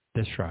vigil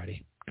this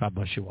Friday. God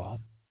bless you all.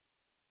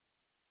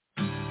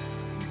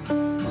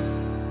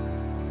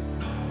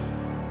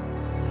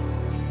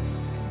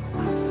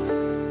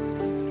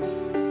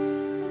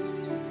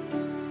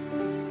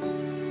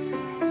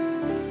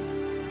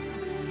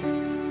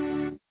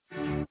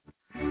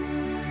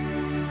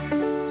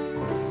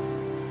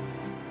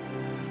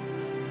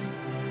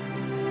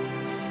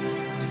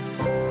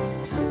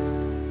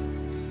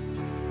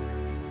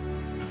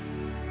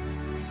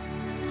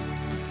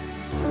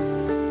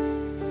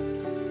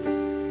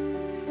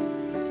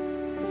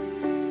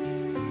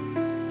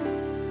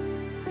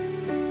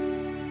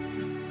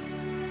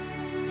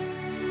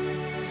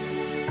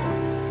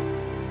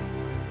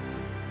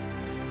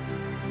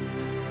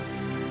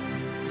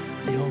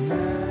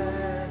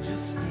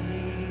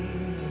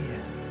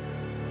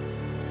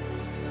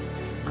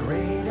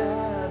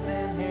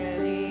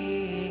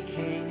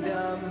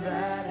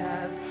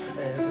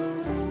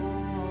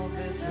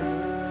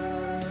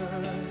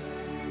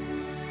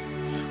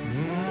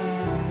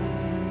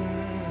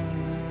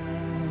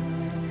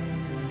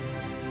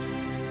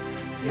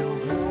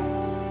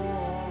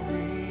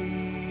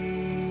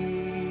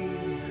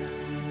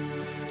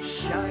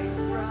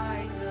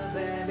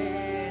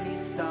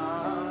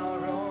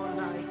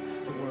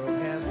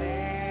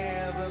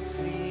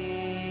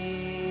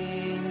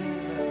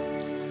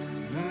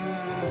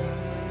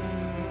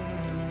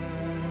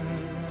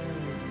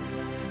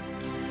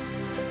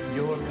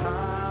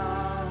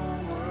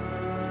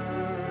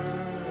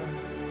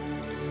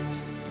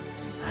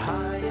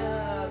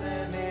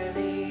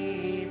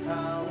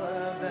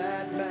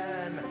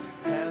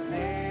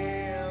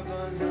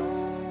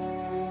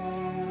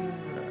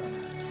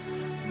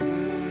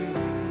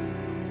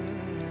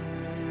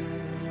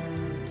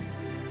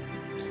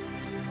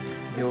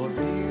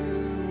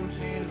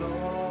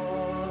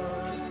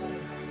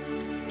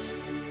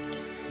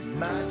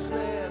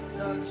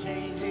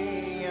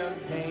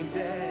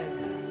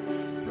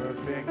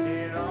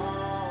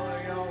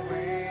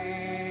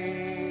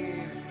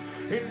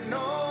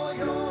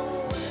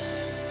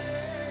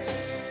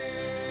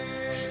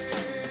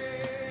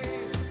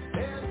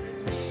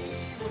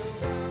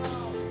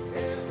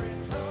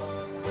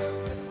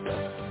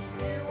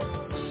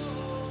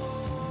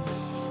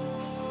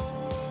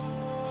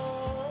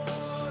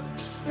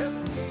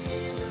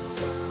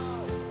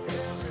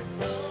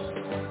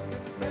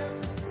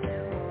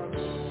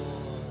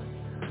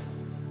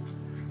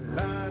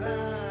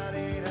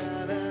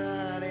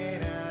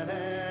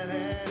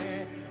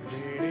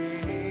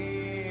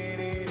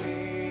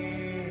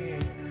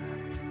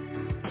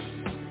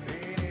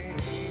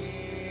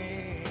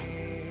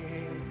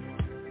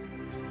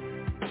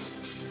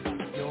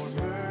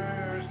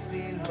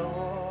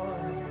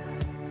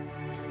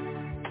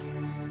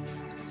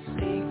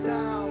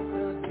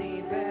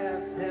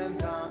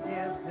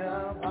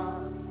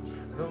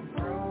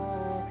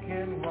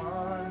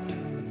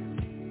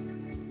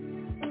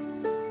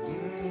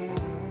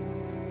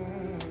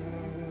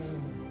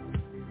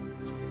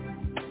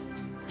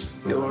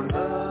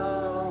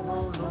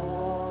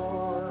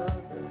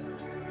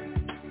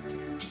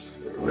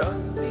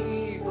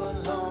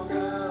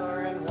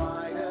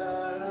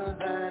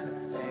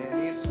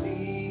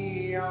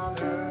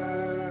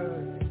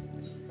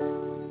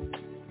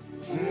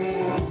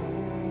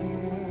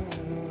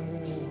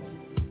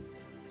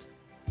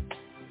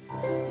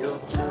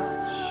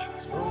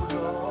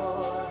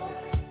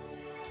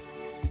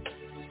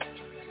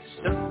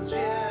 So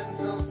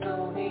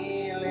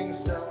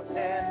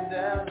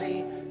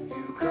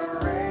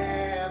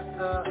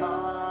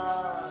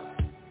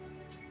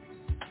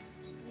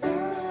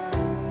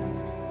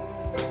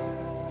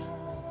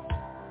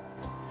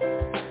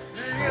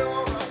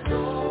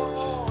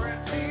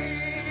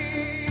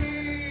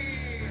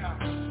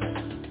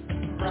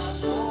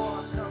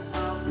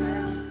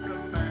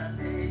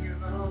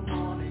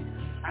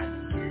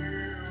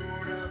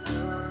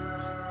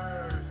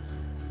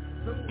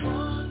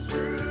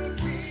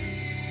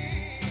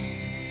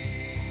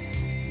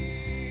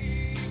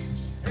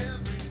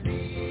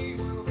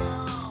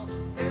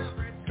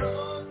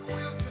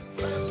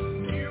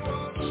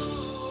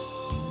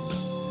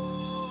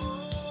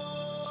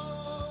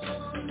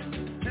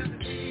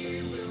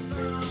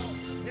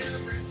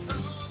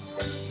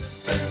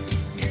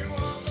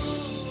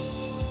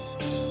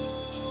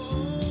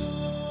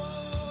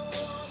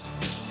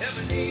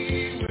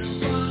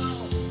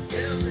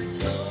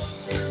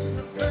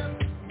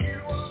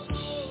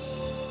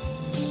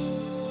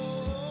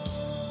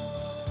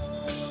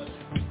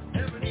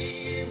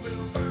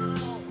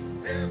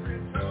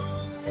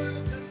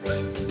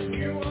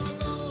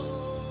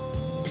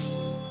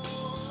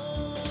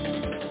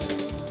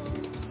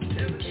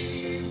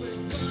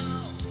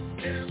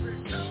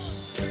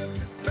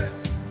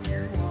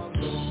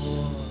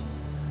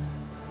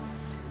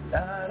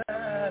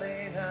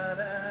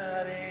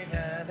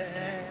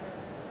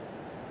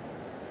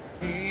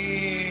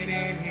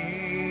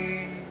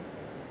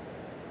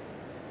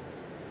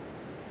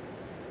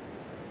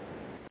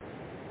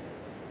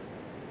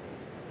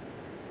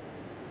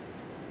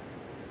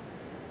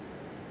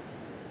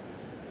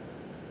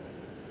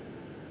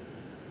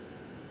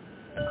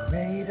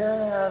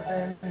Greater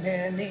than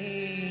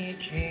any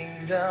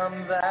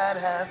kingdom that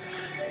has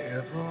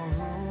ever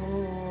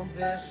ruled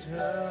this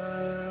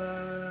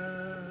earth.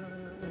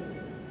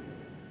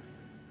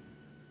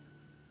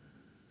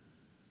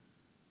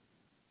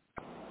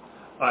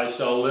 I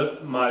shall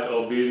lift my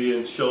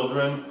obedient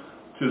children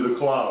to the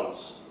clouds,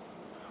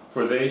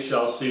 for they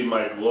shall see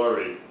my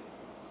glory.